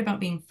concerned about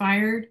being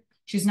fired.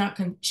 She's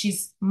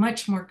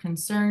much more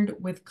concerned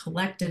with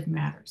collective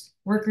matters,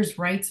 workers'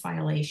 rights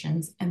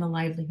violations, and the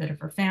livelihood of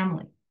her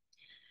family.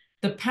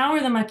 The power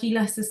the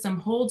maquila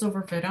system holds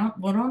over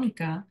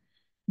Veronica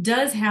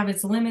does have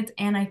its limits,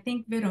 and I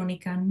think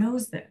Veronica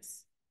knows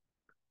this.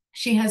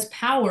 She has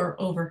power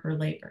over her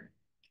labor.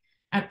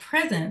 At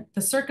present,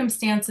 the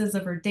circumstances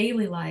of her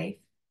daily life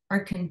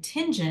are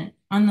contingent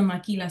on the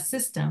maquila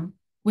system,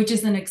 which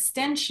is an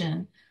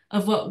extension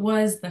of what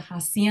was the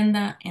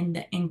hacienda and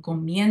the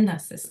encomienda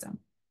system.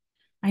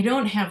 I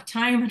don't have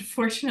time,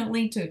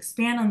 unfortunately, to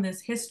expand on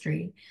this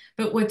history,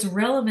 but what's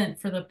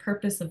relevant for the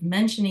purpose of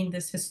mentioning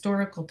this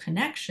historical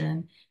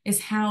connection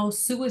is how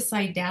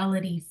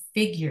suicidality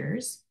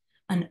figures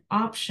an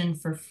option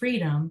for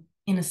freedom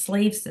in a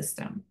slave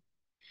system.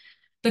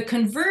 The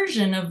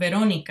conversion of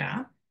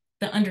Veronica,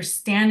 the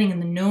understanding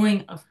and the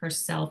knowing of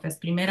herself as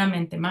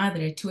primeramente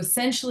madre, to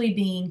essentially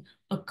being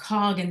a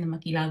cog in the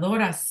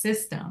maquiladora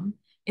system,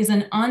 is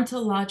an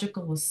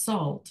ontological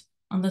assault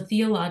on the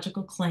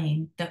theological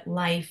claim that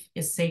life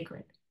is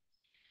sacred.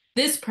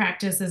 This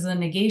practice is a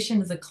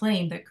negation of the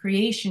claim that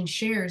creation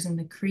shares in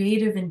the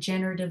creative and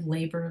generative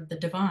labor of the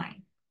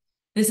divine.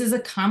 This is a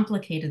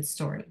complicated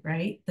story,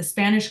 right? The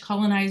Spanish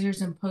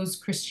colonizers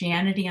imposed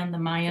Christianity on the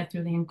Maya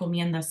through the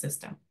encomienda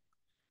system.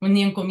 When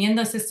the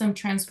encomienda system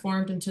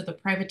transformed into the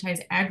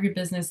privatized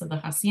agribusiness of the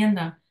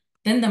hacienda,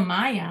 then the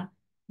Maya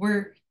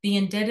were the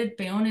indebted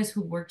peones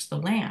who worked the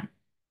land.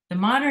 The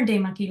modern day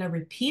maquila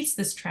repeats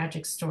this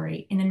tragic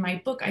story, and in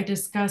my book, I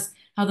discuss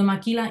how the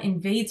maquila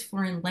invades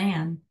foreign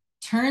land,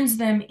 turns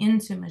them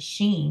into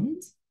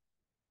machines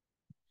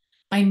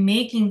by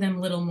making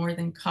them little more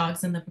than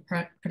cogs in the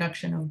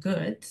production of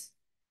goods,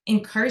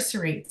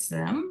 incarcerates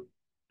them,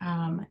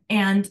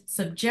 and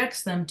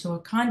subjects them to a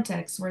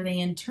context where they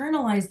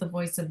internalize the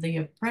voice of the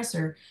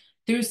oppressor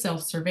through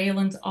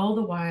self-surveillance, all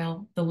the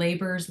while the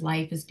laborer's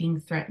life is being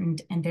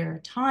threatened and their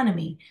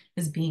autonomy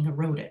is being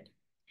eroded.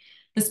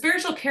 The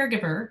spiritual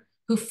caregiver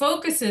who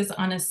focuses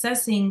on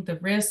assessing the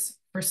risks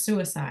for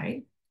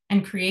suicide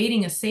and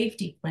creating a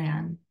safety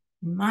plan,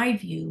 in my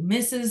view,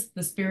 misses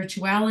the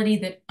spirituality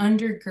that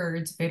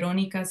undergirds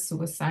Veronica's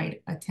suicide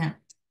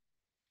attempt.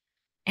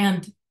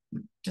 And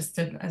just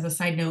as a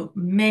side note,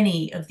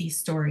 many of these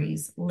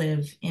stories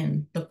live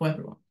in the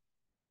pueblo.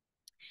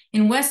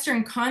 In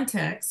Western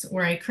contexts,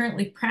 where I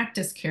currently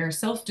practice care,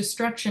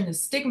 self-destruction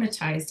is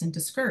stigmatized and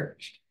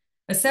discouraged.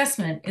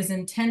 Assessment is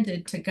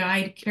intended to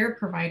guide care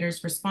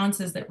providers'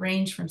 responses that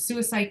range from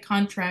suicide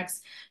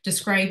contracts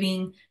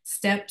describing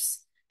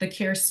steps the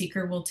care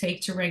seeker will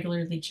take to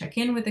regularly check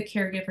in with the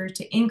caregiver,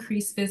 to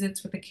increase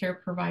visits with the care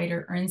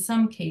provider, or in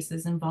some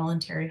cases,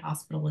 involuntary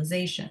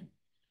hospitalization.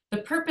 The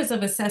purpose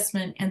of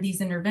assessment and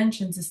these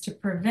interventions is to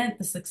prevent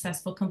the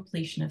successful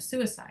completion of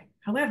suicide.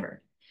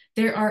 However,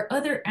 there are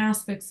other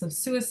aspects of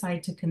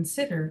suicide to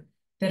consider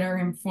that are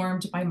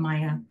informed by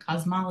Maya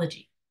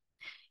cosmology.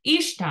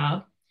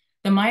 Ishtab,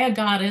 the Maya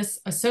goddess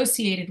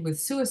associated with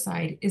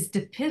suicide, is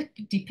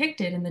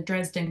depicted in the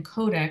Dresden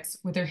Codex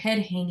with her head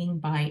hanging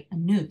by a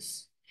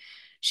noose.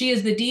 She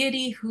is the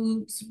deity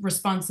whose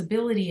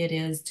responsibility it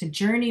is to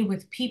journey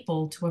with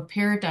people to a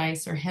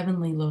paradise or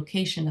heavenly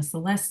location, a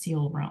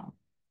celestial realm.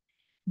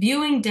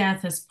 Viewing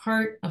death as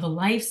part of a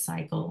life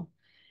cycle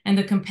and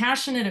the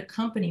compassionate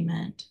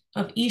accompaniment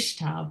of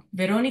Ishtab,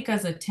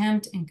 Veronica's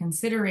attempt and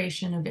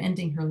consideration of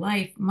ending her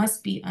life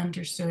must be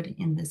understood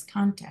in this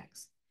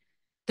context.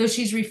 Though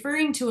she's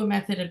referring to a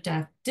method of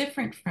death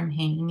different from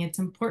hanging, it's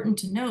important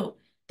to note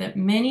that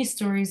many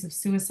stories of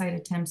suicide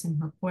attempts in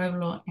her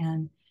pueblo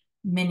and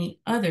many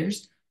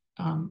others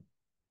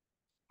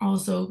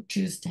also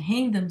choose to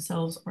hang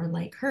themselves or,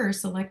 like her,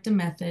 select a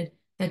method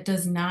that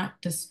does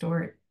not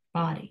distort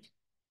body.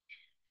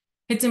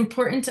 It's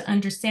important to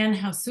understand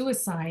how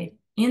suicide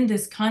in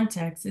this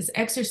context is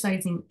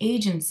exercising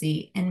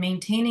agency and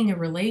maintaining a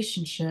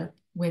relationship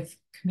with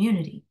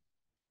community.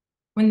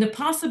 When the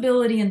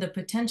possibility and the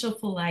potential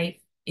for life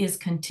is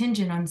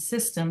contingent on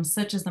systems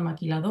such as the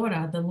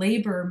maquiladora, the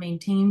laborer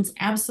maintains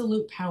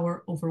absolute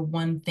power over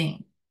one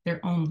thing, their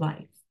own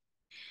life.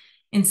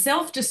 In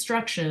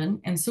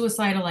self-destruction and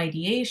suicidal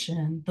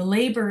ideation, the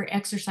laborer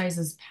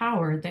exercises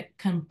power that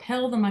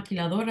compel the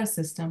maquiladora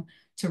system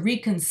to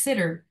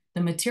reconsider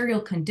the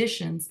material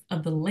conditions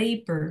of the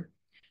labor,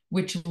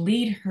 which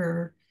lead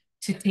her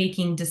to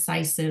taking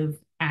decisive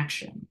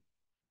action.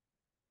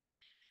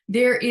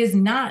 There is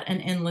not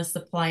an endless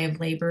supply of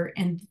labor,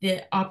 and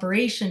the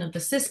operation of the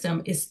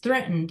system is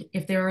threatened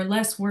if there are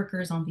less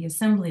workers on the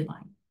assembly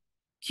line.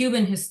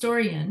 Cuban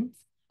historian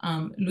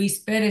Luis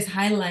Perez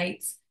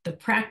highlights the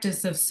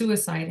practice of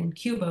suicide in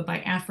Cuba by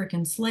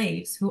African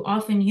slaves who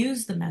often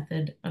use the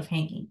method of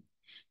hanging.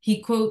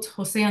 He quotes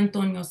Jose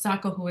Antonio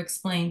Sacco, who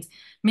explains,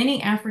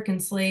 many African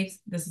slaves,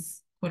 this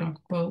is quote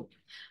unquote,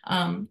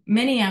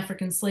 many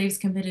African slaves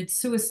committed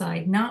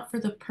suicide not for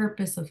the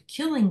purpose of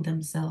killing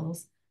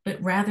themselves,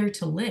 but rather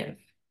to live,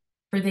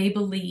 for they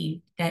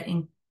believed that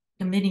in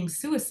committing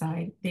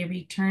suicide, they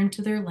returned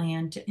to their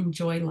land to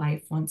enjoy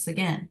life once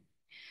again,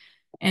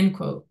 end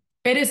quote.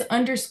 Ferreras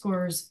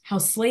underscores how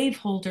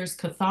slaveholders'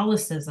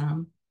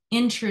 Catholicism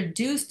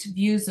introduced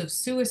views of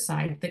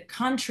suicide that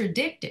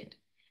contradicted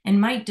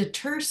and might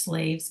deter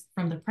slaves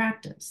from the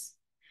practice.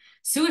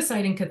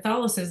 Suicide in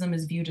Catholicism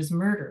is viewed as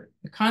murder.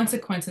 The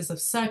consequences of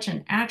such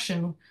an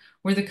action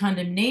were the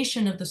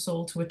condemnation of the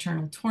soul to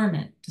eternal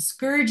torment.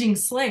 Discouraging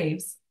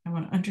slaves, I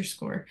want to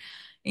underscore,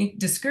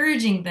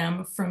 discouraging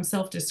them from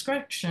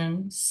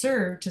self-destruction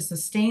served to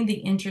sustain the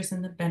interest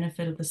and the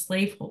benefit of the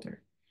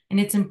slaveholder. And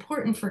it's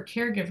important for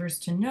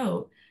caregivers to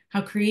note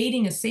how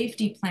creating a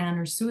safety plan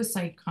or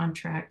suicide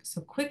contract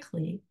so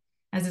quickly,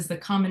 as is the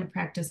common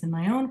practice in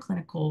my own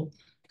clinical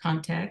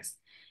context,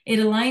 it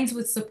aligns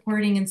with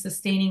supporting and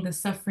sustaining the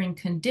suffering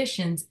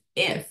conditions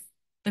if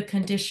the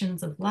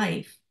conditions of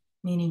life,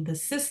 meaning the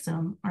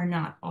system, are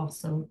not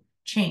also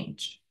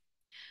changed.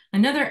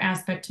 Another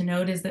aspect to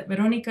note is that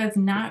Veronica is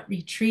not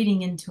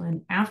retreating into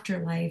an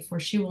afterlife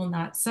where she will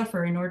not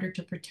suffer in order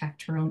to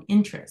protect her own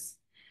interests.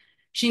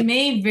 She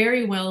may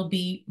very well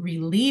be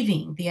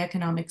relieving the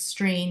economic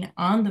strain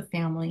on the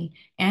family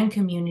and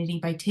community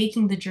by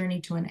taking the journey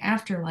to an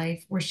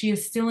afterlife where she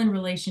is still in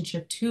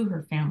relationship to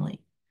her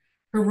family.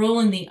 Her role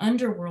in the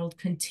underworld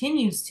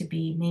continues to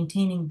be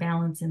maintaining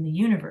balance in the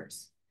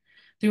universe.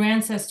 Through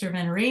ancestor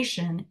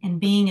veneration and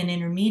being an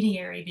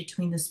intermediary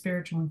between the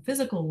spiritual and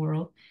physical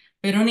world,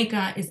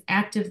 Veronica is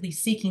actively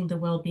seeking the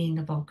well-being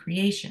of all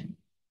creation.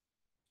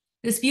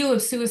 This view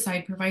of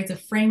suicide provides a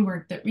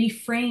framework that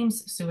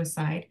reframes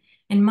suicide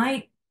and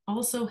might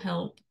also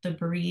help the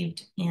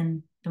bereaved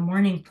in the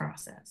mourning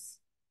process.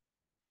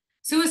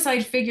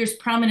 Suicide figures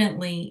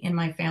prominently in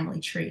my family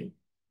tree.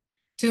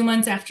 2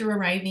 months after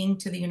arriving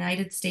to the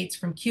United States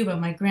from Cuba,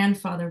 my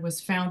grandfather was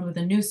found with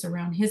a noose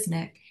around his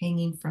neck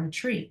hanging from a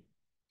tree.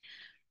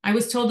 I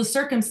was told the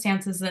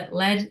circumstances that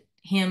led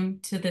him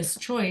to this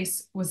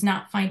choice was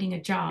not finding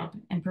a job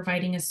and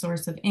providing a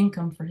source of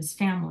income for his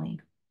family.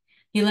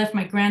 He left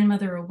my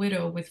grandmother a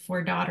widow with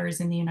 4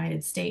 daughters in the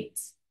United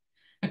States.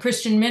 A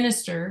Christian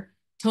minister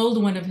told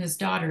one of his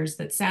daughters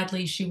that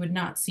sadly she would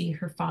not see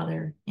her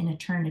father in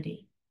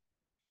eternity.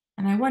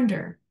 And I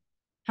wonder,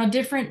 how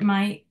different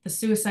might the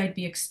suicide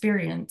be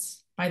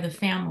experienced by the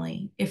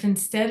family if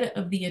instead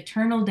of the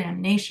eternal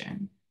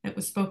damnation that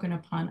was spoken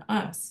upon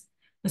us,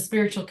 the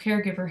spiritual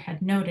caregiver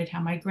had noted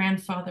how my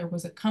grandfather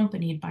was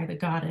accompanied by the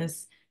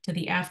goddess to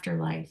the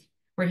afterlife,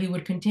 where he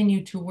would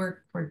continue to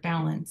work toward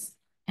balance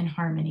and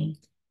harmony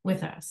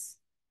with us.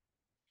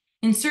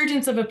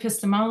 Insurgents of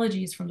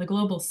epistemologies from the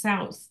global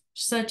south,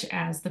 such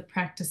as the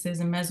practices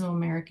in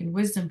Mesoamerican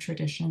wisdom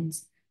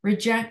traditions,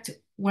 reject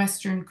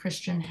Western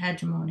Christian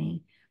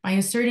hegemony by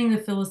asserting the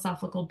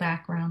philosophical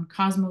background,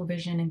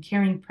 cosmovision, and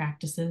caring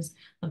practices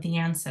of the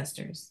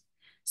ancestors.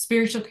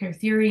 Spiritual care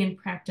theory and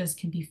practice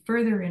can be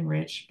further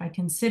enriched by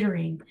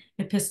considering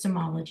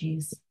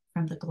epistemologies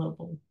from the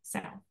global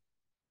south.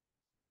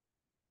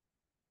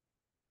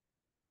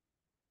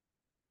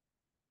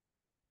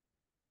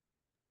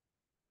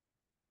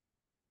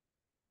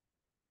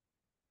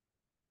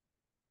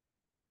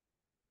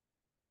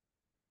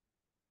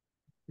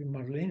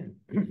 Marlene.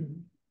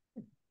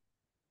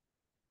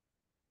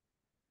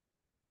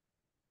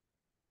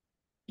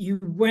 You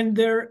went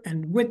there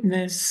and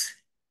witnessed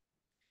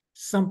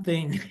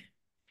something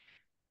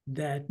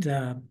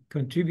that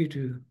contributed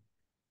to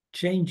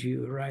change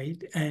you,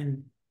 right?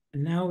 And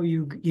now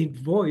you give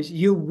voice,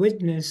 you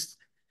witnessed,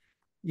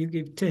 you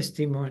give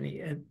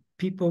testimony at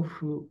people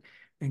who,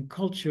 and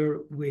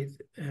culture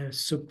with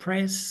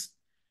suppressed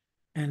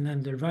and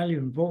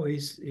undervalued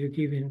voice, you're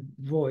giving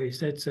voice.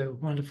 That's a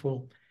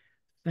wonderful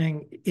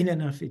thing in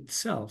and of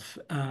itself,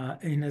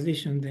 in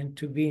addition then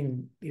to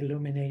being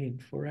illuminating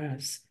for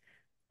us.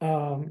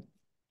 The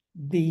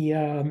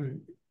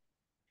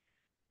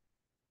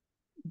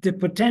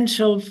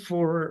potential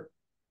for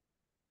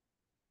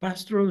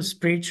pastoral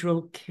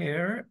spiritual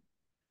care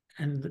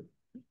and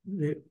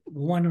the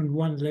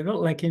one-on-one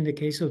level, like in the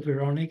case of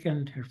Veronica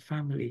and her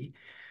family,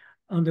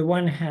 on the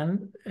one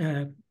hand,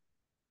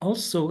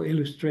 also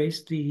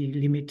illustrates the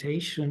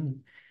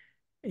limitation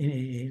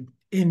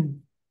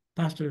in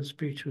pastoral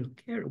spiritual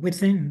care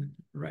within,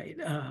 right,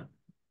 a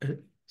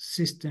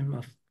system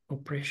of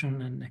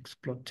oppression and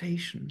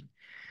exploitation.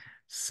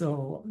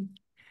 So,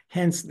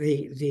 hence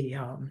the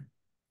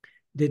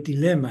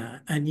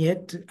dilemma, and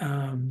yet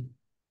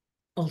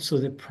also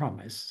the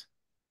promise,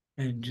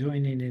 and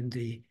joining in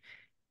the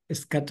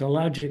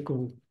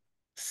eschatological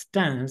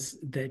stance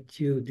that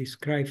you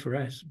describe for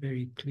us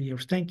very clear.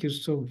 Thank you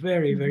so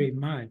very, very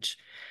much.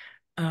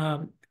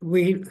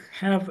 We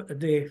have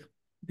the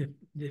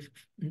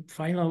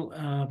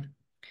final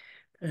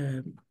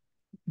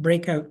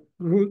breakout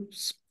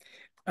groups,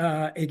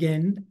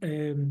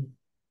 again,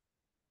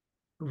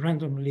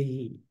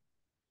 randomly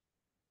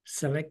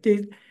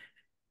selected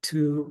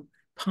to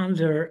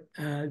ponder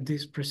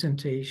this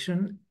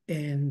presentation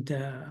And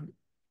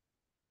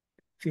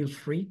feel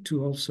free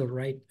to also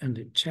write in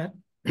the chat.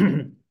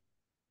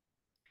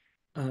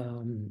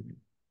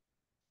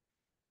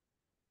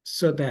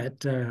 So that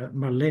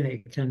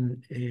Marlene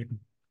can,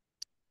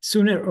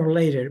 sooner or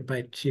later,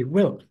 but she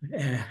will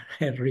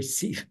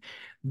receive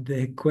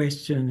the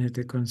question and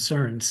the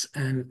concerns,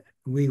 and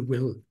we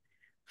will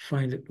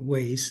find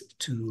ways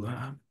to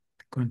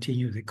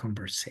continue the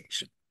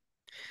conversation.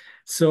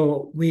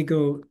 So we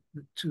go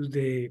to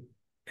the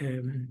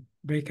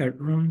breakout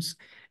rooms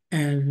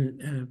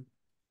and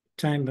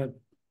time a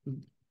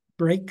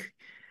break,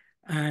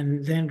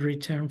 and then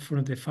return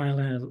for the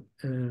final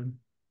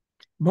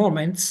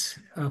moments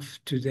of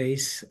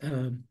today's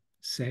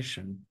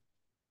session.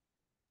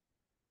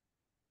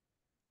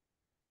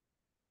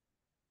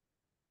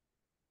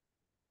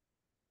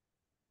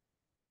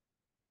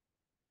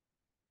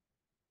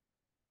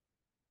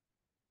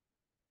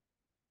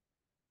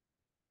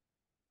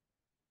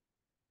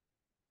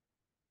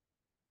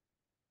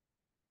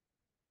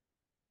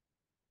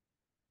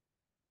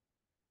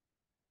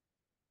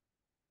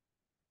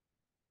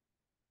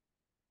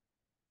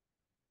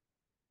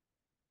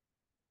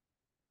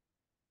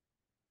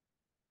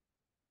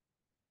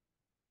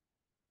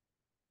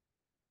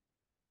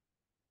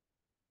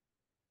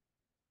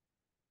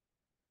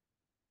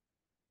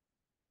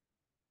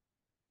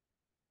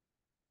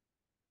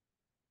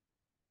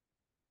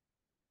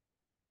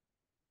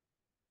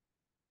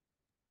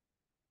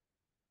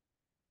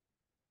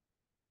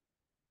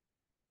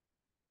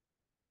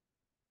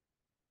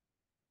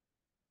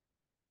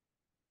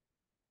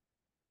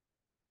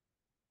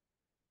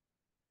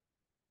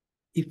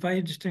 If I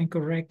understand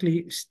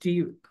correctly,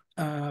 Steve,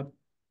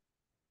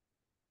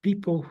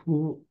 people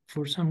who,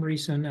 for some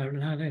reason, are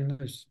not in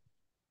this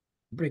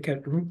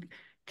breakout room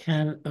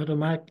can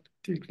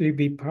automatically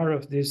be part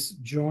of this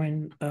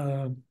join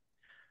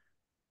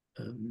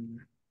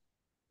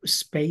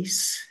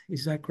space.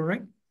 Is that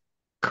correct?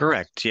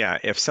 Correct. Yeah.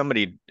 If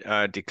somebody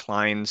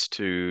declines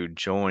to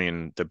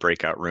join the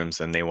breakout rooms,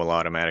 then they will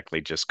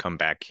automatically just come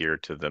back here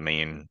to the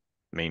main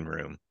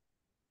room.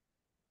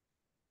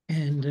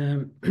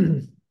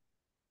 And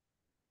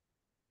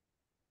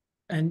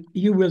and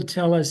you will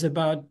tell us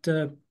about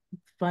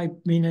 5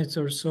 minutes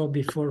or so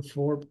before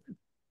 4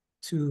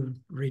 to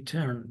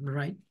return,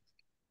 right?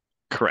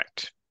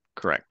 Correct.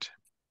 Correct.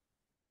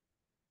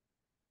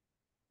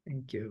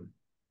 Thank you.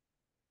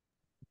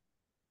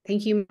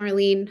 Thank you,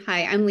 Marlene.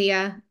 Hi, I'm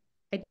Leah.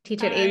 I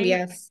teach at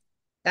AMBS.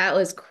 That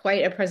was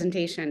quite a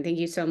presentation. Thank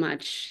you so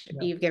much.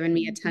 Yeah. You've given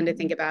me a ton to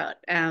think about.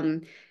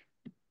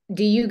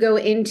 Do you go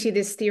into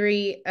this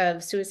theory of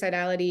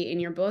suicidality in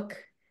your book?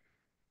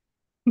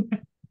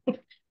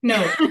 No.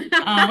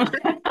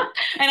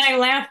 And I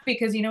laugh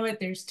because you know what,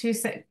 there's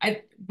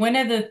one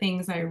of the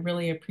things I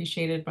really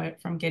appreciated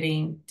from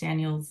getting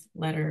Daniel's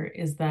letter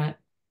is that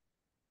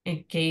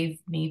it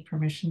gave me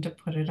permission to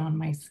put it on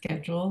my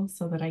schedule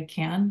so that I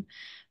can,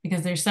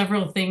 because there's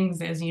several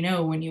things, as you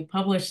know, when you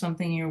publish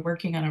something, you're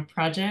working on a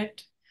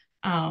project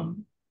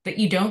that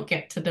you don't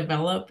get to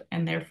develop,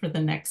 and they're for the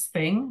next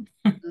thing.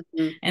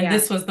 And Yeah.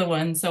 this was the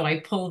one, so I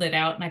pulled it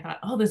out and I thought,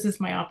 oh, this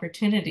is my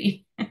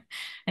opportunity.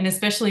 And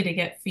especially to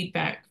get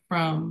feedback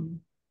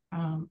from,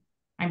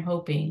 I'm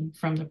hoping,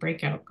 from the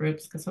breakout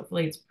groups, because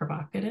hopefully it's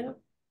provocative.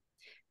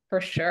 For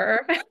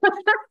sure.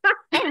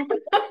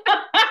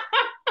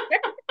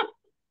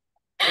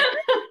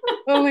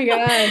 Oh my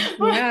gosh.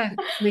 Yeah.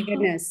 My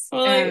goodness.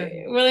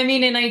 Well, I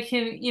mean, and I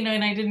can, you know,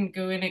 and I didn't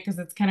go in it because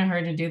it's kind of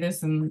hard to do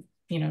this in,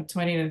 20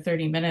 to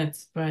 30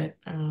 minutes. But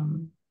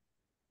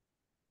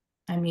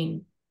I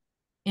mean,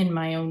 in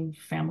my own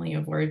family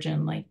of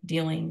origin, like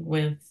dealing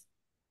with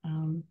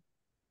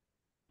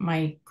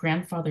my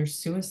grandfather's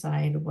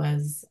suicide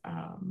was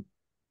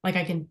like,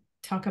 I can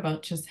talk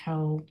about just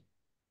how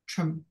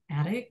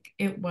traumatic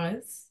it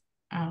was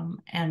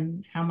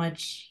and how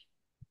much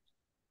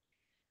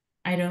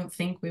I don't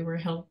think we were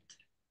helped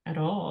at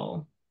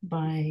all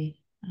by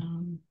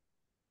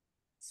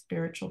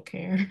spiritual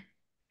care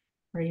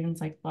or even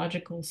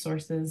psychological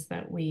sources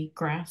that we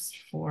grasped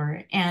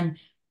for. And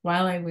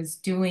while I was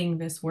doing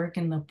this work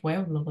in the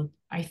Pueblo,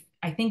 I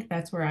think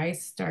that's where I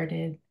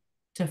started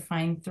to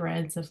find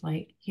threads of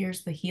like,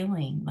 here's the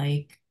healing.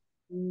 Like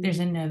there's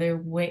another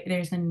way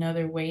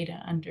to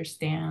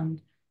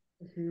understand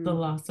the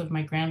loss of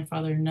my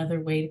grandfather, another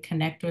way to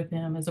connect with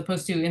him, as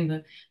opposed to I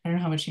don't know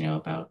how much you know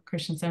about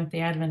Christian Seventh-day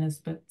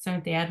Adventists, but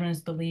Seventh-day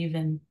Adventists believe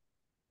in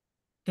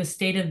the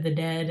state of the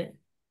dead,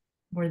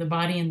 where the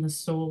body and the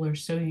soul are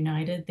so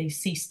united, they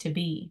cease to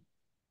be.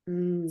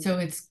 So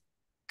it's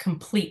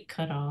complete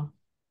cutoff.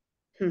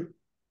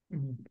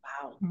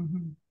 Wow.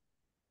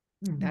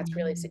 That's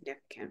really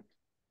significant.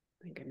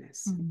 My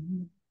goodness.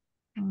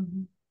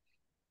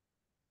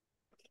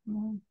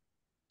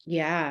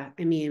 Yeah.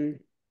 I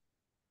mean,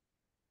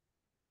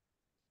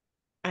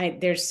 I'm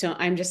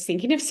just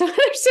thinking of there's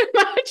so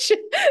much.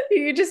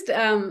 You just,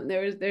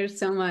 there's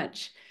so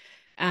much.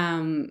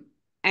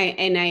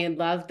 I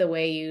love the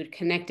way you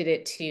connected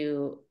it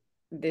to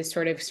this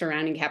sort of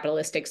surrounding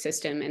capitalistic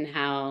system and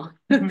how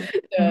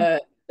the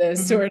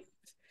sort of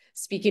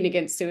speaking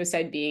against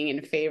suicide being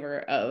in favor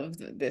of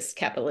this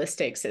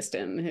capitalistic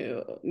system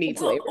who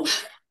needs labor,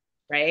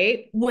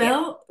 right?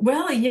 Well,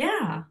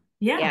 yeah.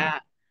 Yeah.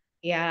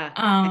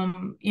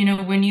 You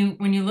know, when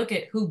you look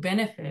at who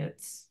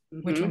benefits,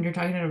 which Mhm. when you're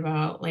talking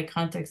about like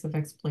context of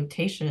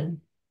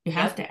exploitation, you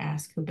have to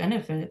ask who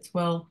benefits.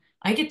 Well,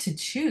 I get to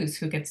choose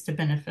who gets to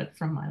benefit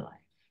from my life,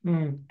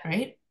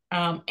 right?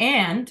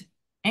 And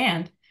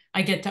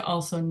I get to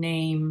also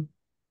name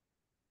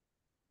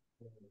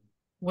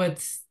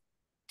what's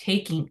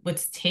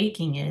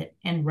taking it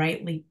and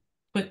rightly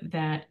put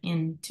that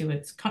into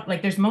its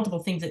like there's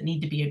multiple things that need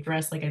to be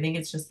addressed. Like I think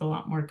it's just a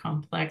lot more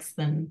complex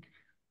than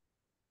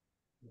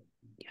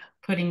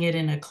putting it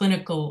in a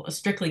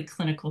strictly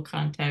clinical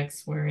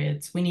context where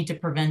it's we need to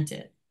prevent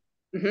it.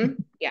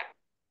 Yeah.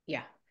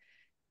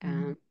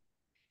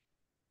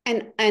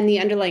 And the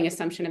underlying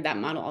assumption of that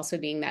model also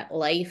being that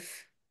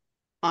life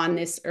on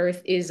this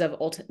earth is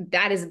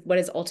that is what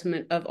is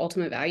ultimate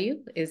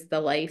value, is the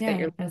life that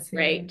you're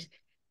right.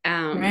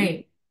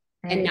 Right.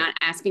 And not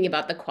asking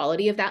about the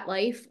quality of that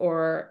life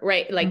or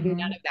like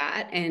none of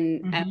that,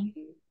 and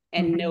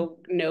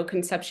no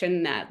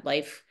conception that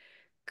life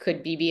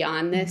could be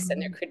beyond this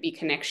and there could be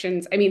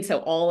connections. I mean, so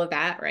all of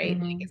that, right,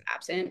 like is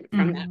absent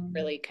from that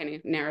really kind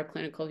of narrow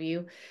clinical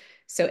view.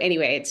 So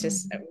anyway, it's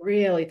just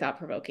really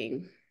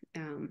thought-provoking.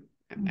 I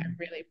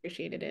really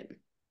appreciated it.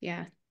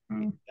 Yeah.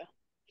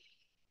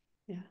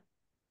 Yeah.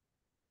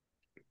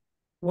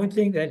 One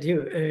thing that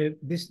you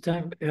this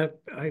time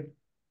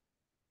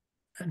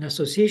an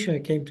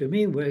association came to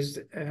me was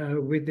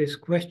with this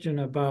question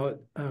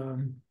about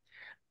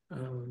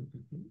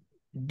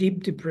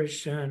deep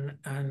depression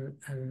and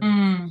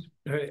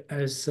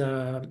as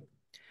a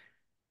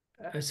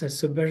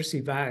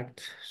subversive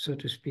act, so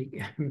to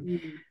speak,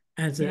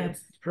 as a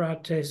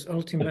protest,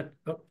 ultimate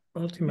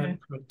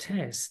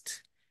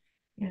protest.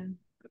 Yeah.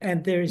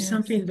 And there is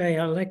something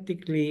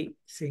dialectically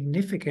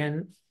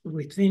significant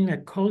within a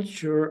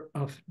culture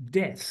of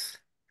death.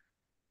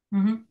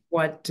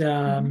 What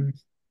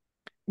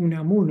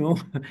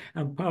Unamuno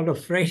and Paulo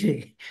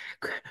Freire,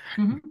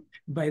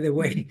 by the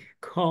way,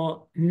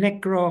 call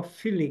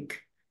necrophilic.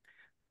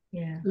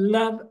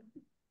 Love,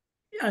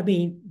 I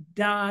mean,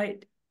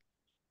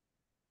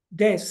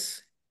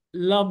 death,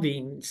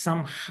 loving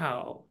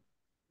somehow,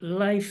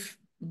 life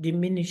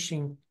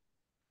diminishing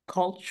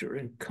culture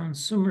and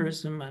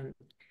consumerism and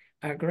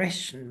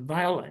aggression,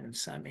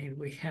 violence. I mean,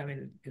 we have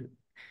in the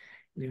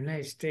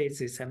United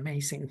States, it's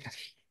amazingly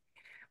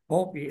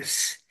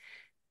obvious.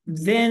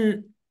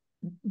 Then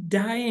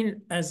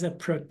dying as a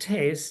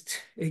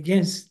protest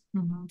against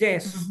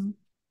death,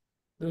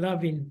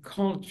 loving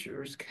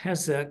cultures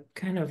has a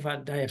kind of a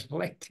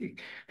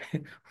dialectic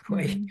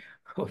way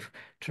of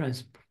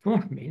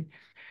transforming,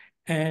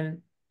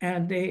 and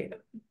they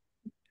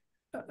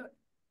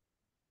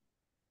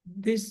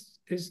this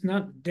is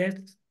not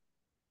death.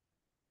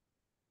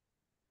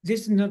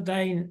 This is not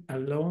dying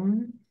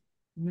alone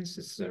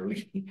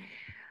necessarily.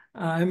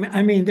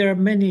 I mean, there are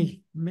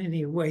many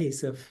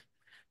ways of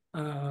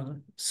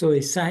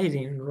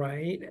suiciding,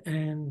 right?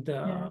 And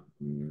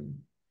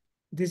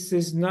this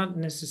is not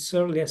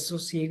necessarily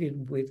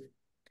associated with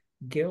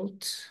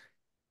guilt.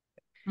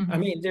 I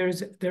mean,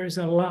 there's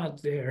a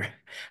lot there.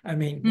 I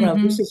mean, well,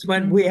 this is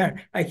what we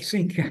are, I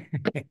think,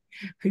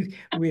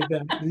 with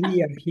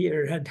Leah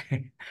here,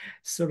 and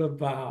sort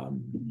of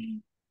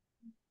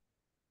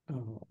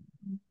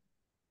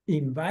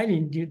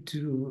inviting you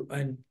to,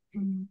 and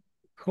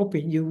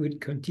hoping you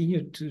would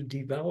continue to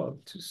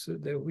develop so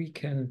that we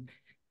can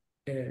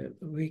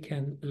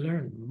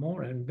learn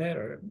more and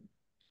better.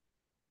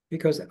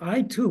 Because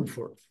I too,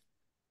 for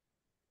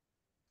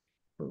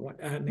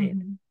what I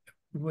mean,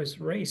 was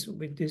raised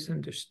with this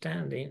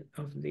understanding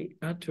of the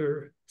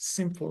utter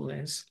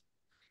sinfulness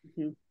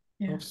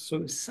of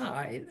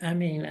suicide. I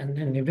mean, and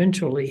then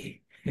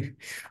eventually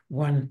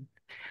one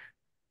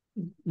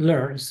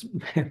learns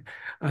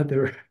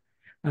other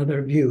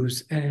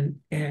views and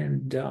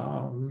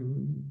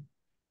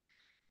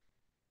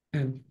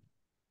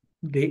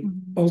the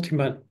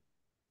ultimate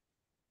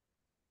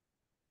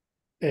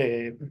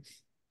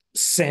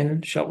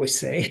sin, shall we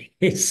say,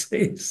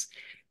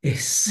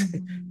 is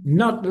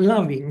not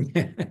loving,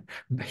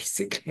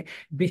 basically,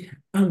 be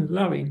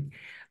unloving.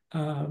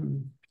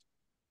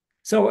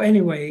 So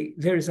anyway,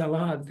 there's a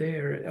lot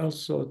there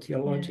also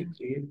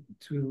theologically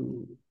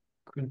to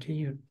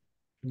continue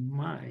in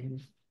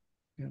mind.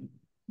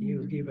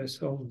 You give us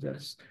all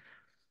this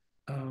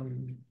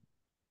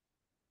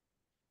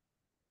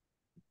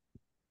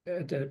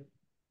that it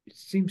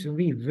seems to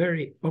me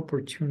very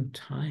opportune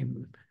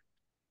time.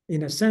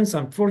 In a sense,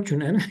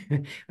 unfortunate.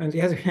 On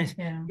the other hand,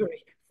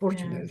 very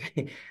fortunate,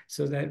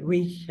 so that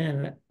we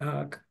can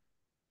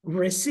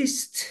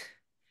resist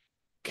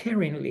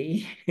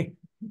caringly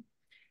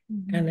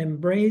and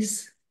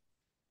embrace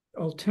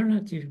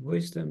alternative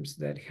wisdoms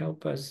that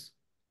help us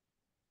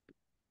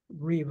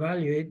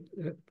reevaluate,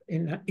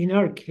 in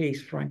our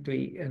case,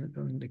 frankly, and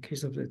in the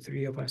case of the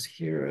three of us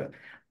here,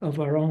 of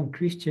our own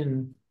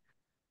Christian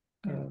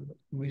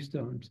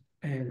wisdoms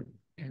and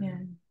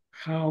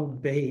how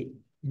they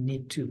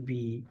need to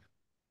be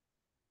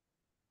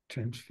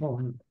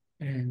transformed,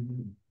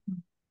 and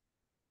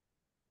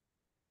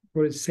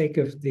for the sake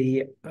of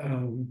the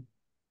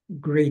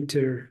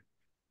greater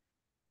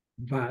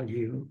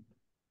value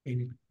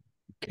in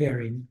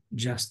caring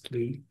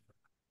justly,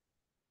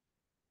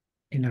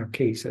 in our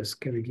case as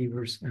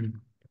caregivers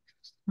and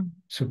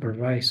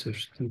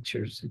supervisors,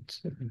 teachers,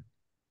 etc.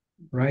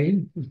 Right?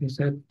 Is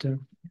that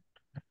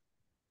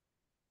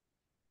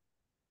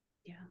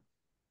Yeah.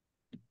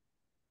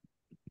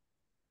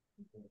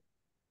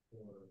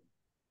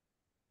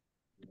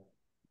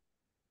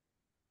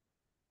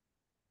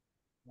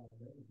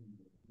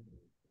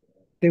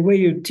 the way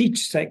you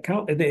teach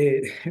psychology,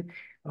 the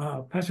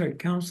pastoral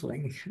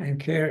counseling and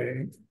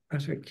care,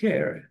 pastoral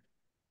care,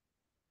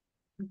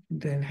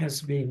 then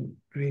has been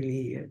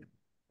really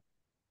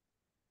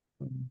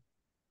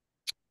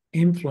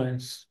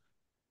influenced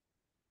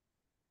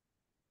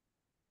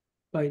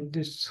by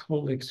this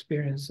whole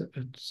experience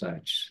and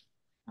such.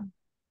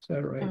 Is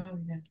that right? Oh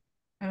yeah.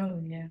 Oh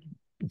yeah.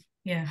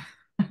 Yeah.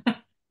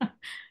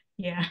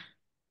 Yeah.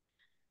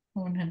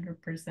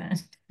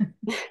 100%.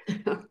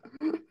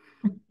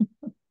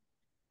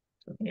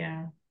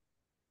 Yeah.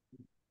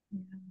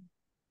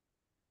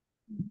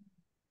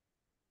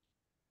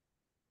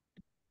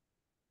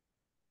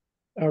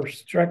 Our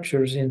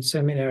structures in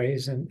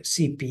seminaries and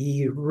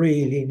CPE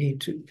really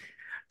need to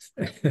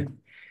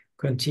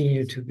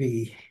continue to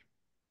be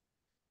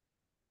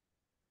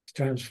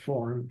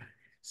transformed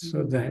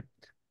so that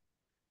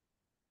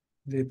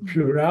the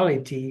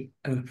plurality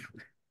of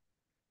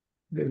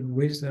the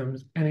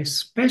wisdoms, and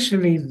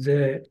especially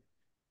the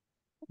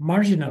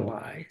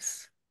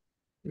marginalized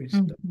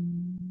wisdom,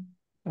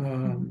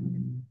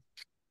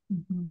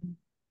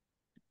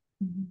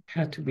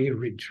 had to be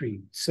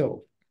retrieved.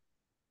 So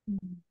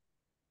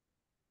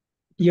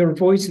your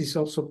voice is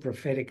also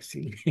prophetic,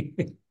 see?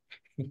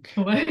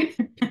 What?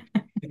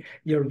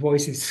 Your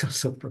voice is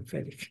also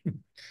prophetic.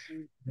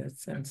 That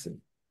sense of.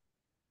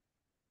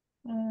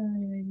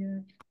 Yeah.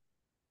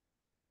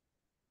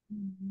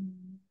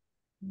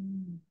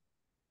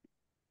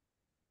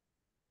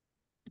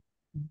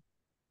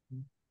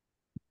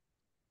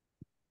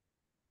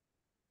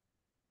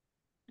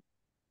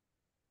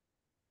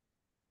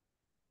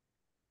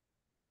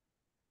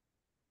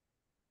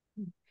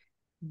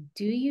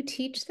 Do you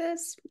teach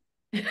this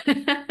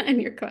in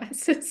your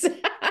classes?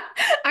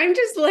 I'm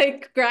just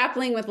like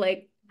grappling with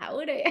like, how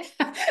would I?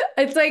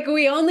 It's like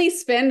we only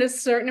spend a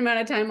certain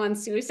amount of time on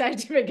suicide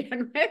to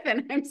begin with,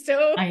 and I'm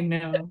so. I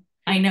know.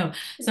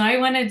 So I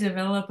want to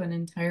develop an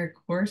entire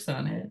course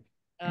on it.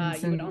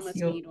 You would almost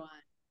need one.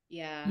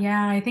 Yeah.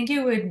 Yeah, I think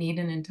you would need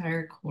an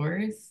entire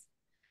course.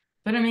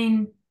 But I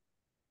mean,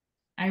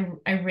 I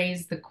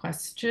raise the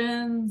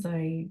questions.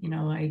 I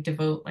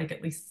devote like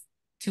at least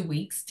 2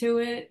 weeks to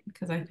it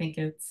because I think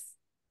it's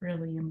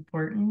really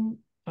important.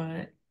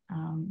 But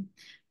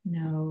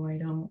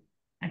no,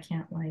 I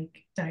can't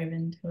like dive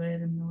into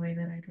it in the way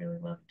that I'd really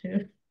love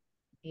to.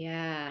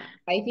 Yeah,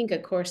 I think a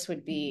course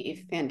would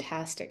be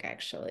fantastic,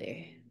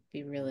 actually.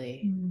 Be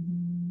really,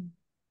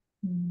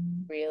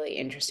 really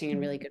interesting and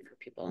really good for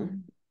people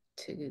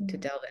to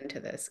delve into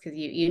this because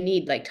you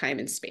need like time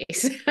and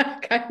space,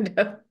 kind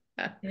of.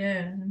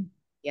 Yeah.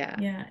 Yeah.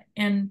 Yeah.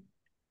 And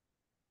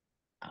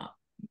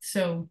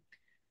so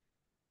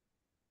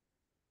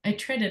I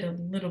treaded a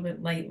little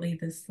bit lightly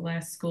this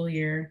last school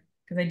year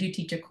because I do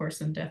teach a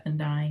course on death and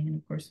dying, and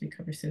of course we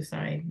cover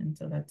suicide, and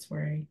so that's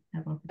where I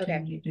have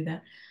opportunity to do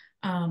that.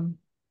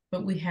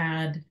 But we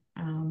had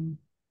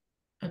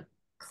a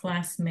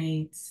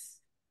classmate's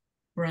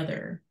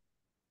brother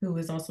who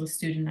was also a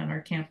student at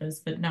our campus,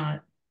 but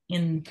not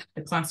in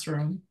the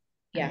classroom.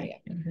 Yeah,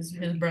 right? Yeah. His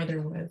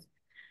brother was,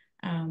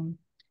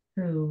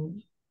 who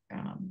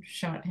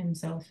shot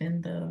himself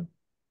in the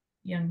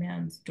young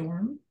man's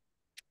dorm.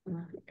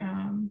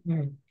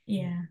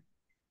 Yeah.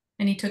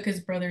 And he took his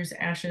brother's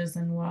ashes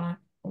and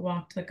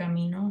walked the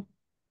Camino.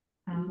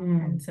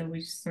 And so we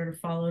just sort of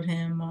followed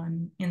him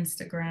on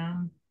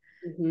Instagram.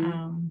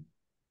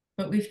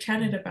 But we've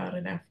chatted about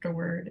it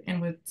afterward.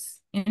 And what's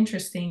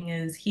interesting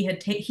is he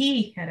had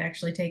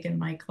actually taken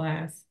my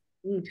class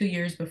 2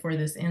 years before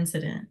this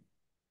incident.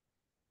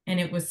 And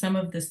it was some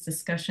of this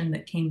discussion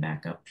that came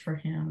back up for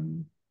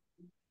him.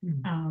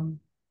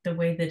 The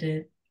way that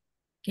it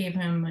gave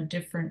him a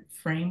different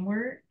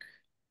framework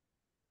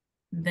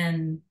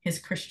than his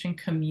Christian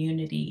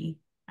community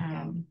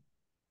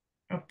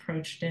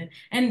approached it,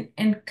 and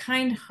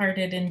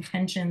kind-hearted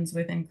intentions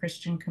within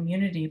Christian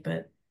community,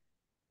 but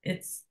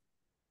it's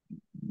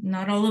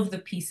not all of the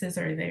pieces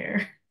are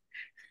there.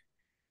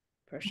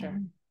 For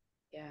sure.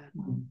 Yeah.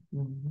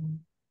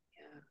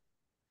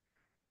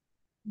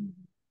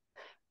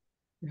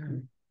 Yeah.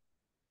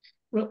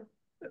 Well,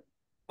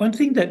 one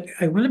thing that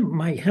I want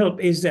might help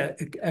is a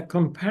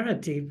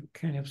comparative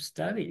kind of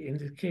study in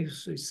the case of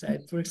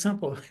suicide. For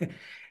example,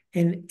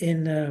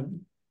 in a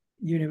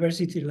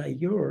university like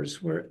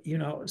yours, where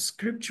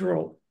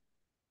scriptural,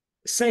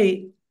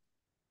 say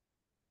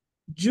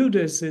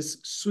Judas's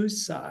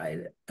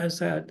suicide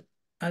as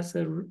as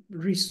a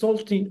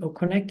resulting or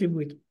connected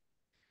with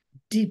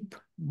deep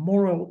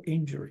moral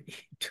injury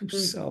to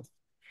self.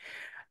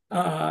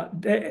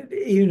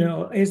 You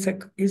know, is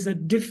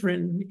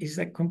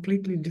a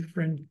completely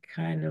different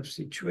kind of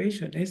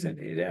situation, isn't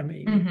it? I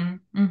mean,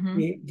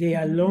 the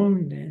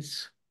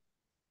aloneness.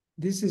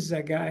 This is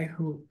a guy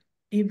who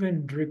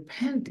even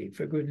repented,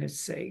 for goodness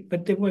sake,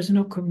 but there was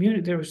no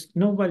community, there was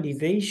no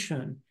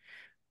validation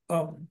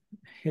of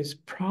his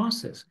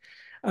process.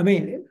 I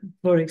mean,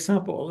 for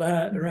example,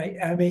 right?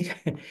 I mean,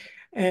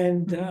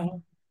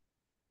 and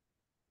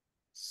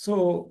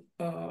so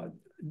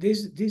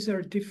these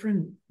are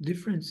different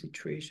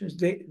situations.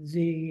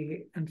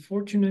 The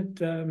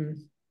unfortunate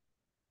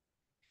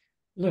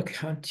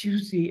look, on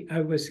Tuesday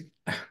I was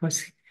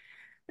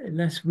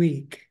last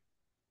week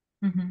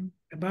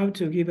about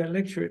to give a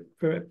lecture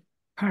for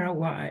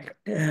Paraguay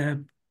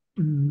in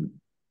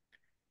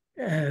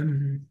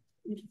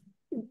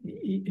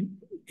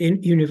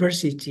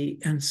university,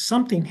 and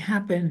something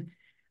happened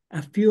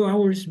a few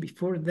hours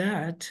before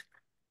that,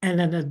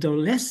 and an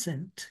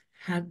adolescent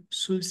had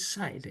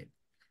suicided.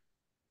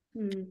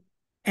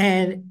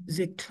 And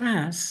the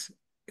class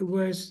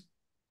was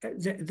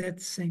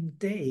that same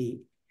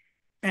day,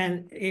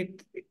 and the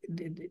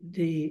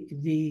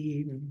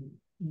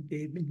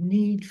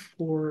need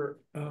for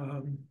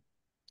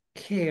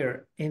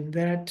care in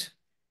that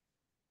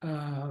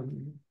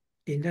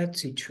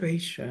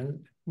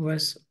situation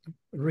was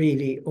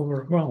really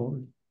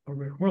overwhelming.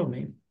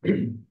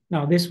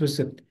 Now, this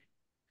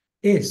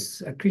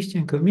is a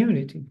Christian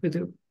community with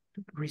the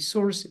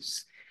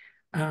resources.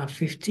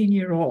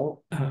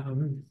 15-year-old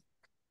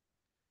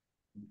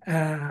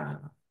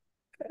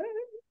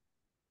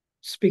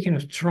speaking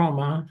of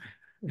trauma,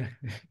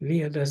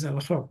 Leah does a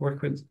lot of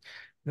work with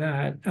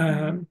that.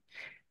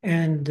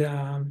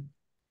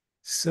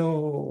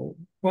 So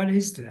what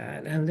is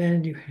that? And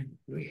then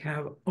we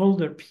have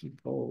older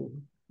people,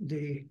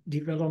 the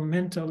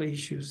developmental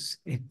issues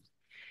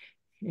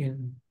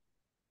in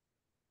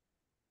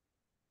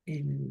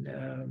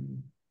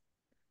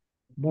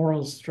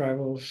moral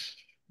struggles,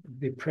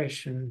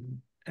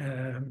 depression,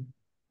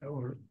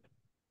 or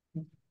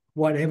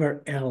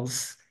whatever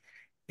else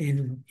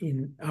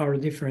in our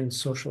different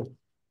social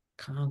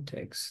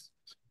contexts.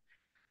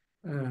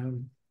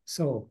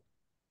 So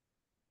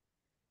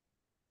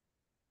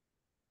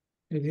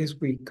it is,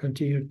 we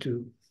continue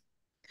to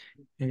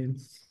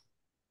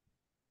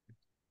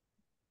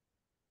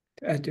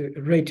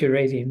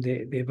reiterating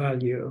the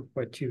value of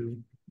what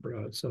you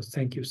brought. So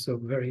thank you so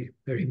very,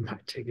 very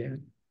much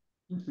again.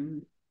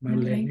 No,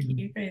 thank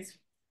you guys.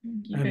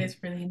 Thank you guys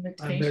for the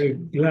invitation. I'm very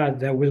glad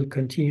that we'll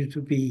continue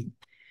to be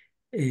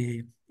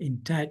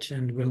in touch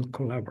and we'll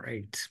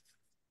collaborate.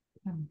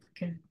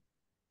 Good.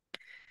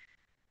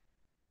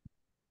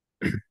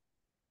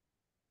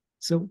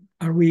 So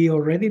are we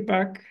already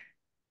back?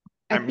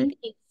 I think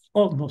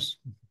almost.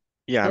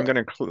 Yeah, I'm going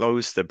to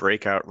close the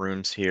breakout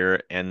rooms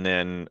here, and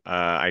then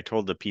I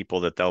told the people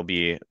that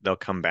they'll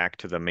come back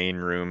to the main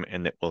room,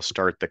 and that we'll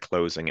start the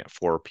closing at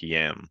 4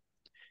 p.m.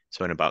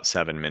 So in about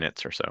 7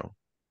 minutes or so.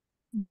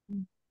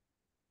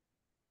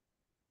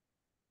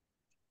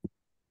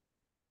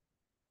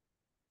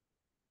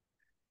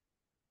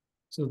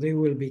 So they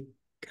will be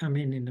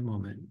coming in a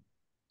moment.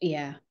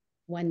 Yeah,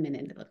 1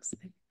 minute it looks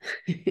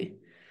like.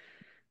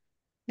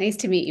 Nice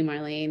to meet you,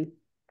 Marlene.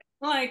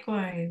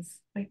 Likewise.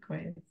 Thank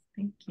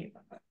you.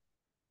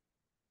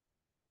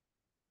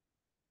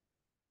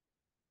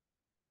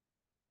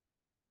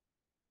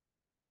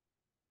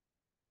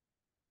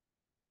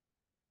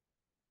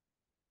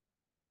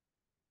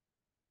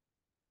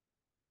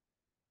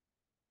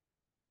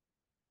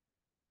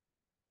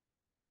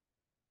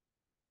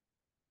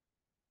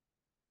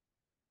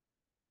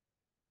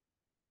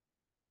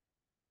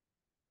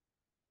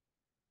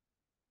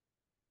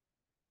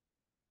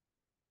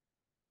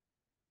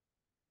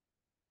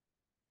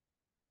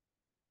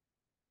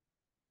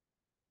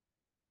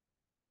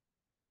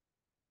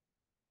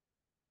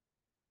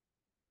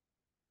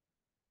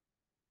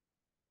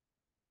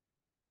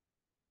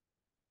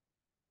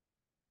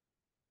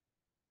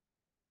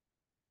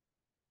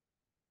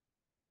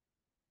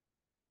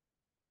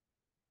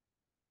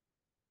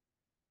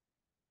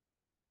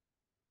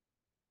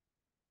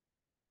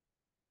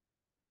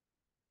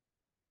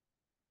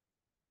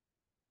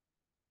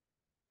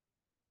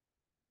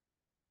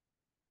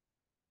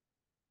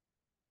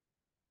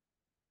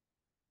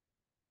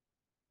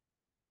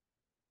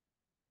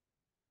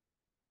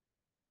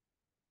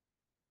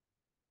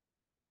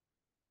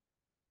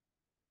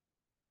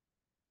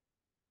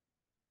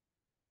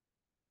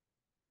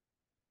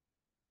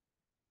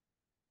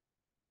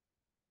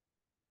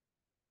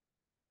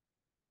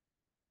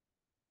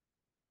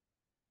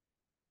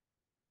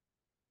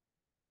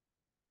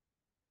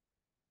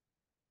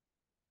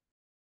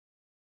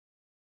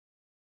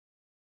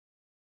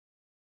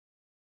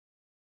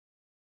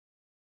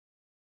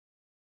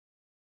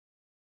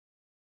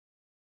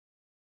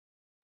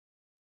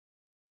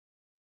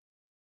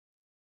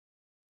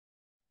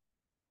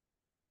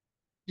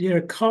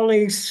 Dear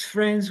colleagues,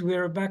 friends, we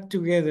are back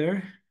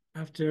together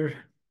after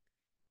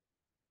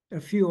a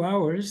few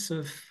hours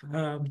of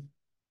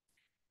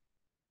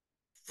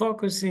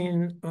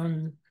focusing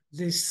on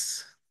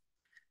this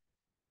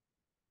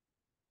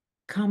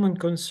common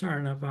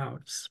concern of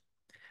ours.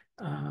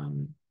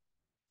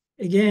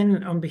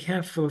 Again, on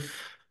behalf of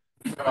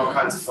all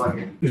kinds of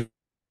fun.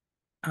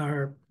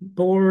 our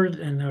board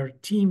and our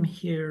team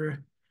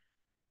here,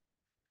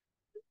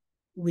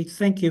 we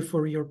thank you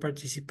for your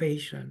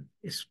participation,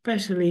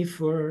 especially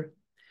for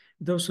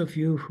those of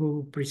you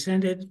who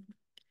presented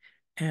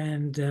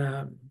and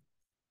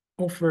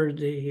offered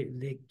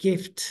the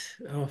gift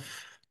of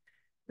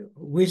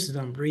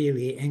wisdom,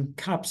 really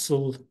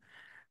encapsulated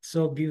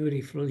so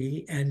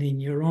beautifully and in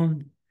your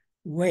own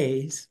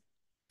ways,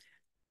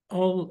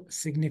 all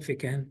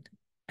significant,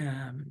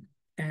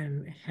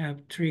 and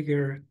have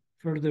triggered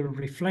further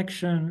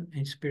reflection,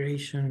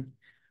 inspiration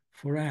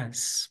for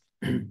us.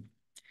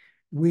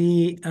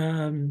 We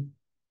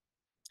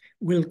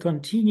will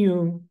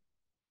continue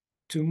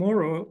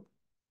tomorrow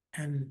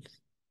and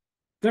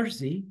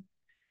Thursday,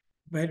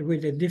 but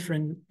with a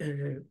different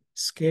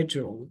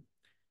schedule.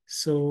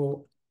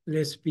 So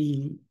let's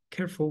be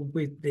careful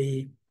with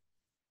the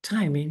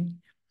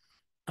timing.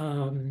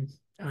 I'm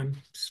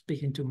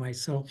speaking to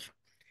myself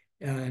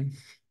and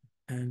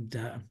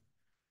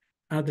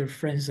other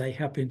friends I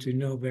happen to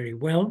know very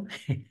well.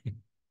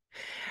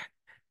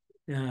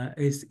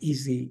 It's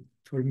easy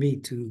for me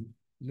to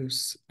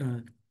lose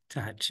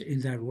touch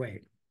in that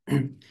way.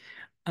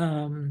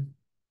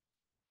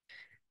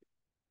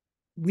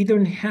 We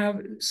don't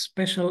have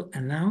special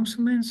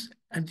announcements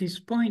at this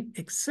point,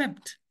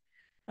 except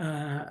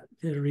the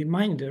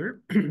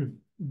reminder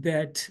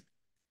that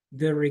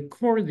the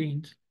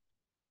recordings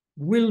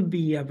will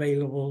be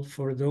available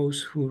for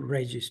those who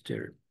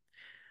register.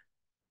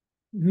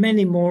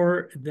 Many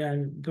more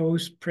than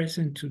those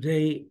present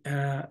today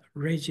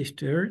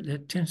register.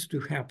 That tends to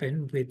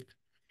happen with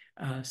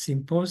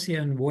symposia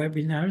and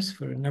webinars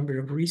for a number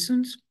of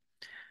reasons.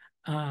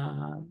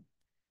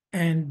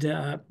 And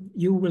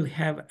you will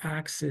have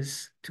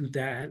access to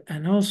that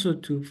and also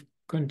to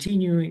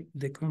continue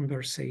the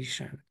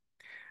conversation.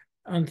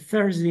 On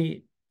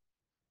Thursday,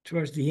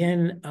 towards the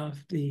end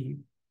of the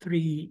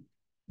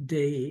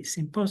 3-day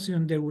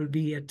symposium, there will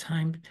be a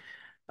time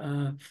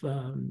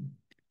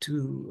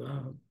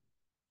to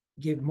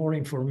give more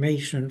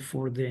information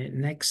for the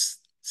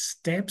next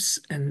steps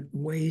and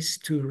ways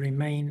to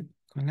remain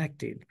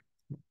connected.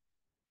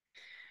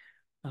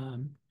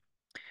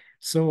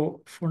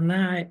 So for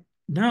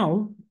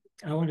now,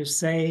 I want to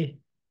say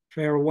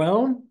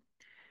farewell,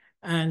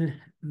 and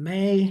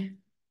may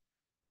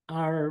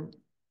our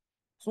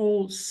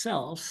whole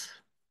self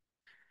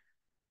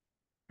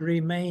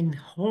remain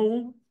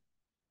whole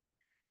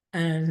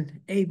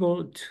and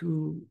able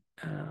to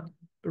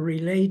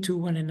relate to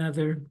one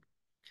another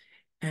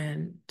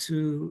and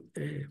to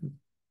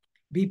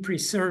be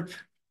preserved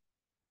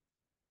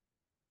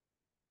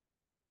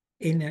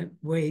in a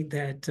way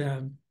that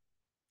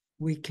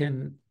we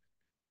can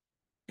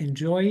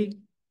enjoy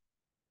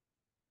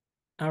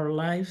our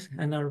lives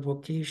and our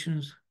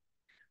vocations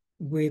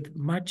with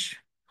much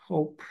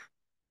hope,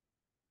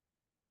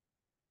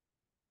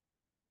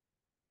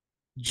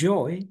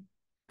 joy,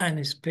 and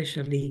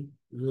especially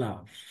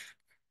love.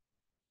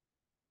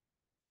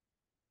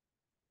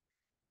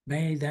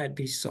 May that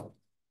be so.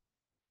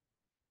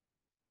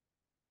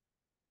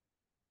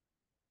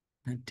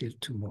 Until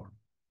tomorrow.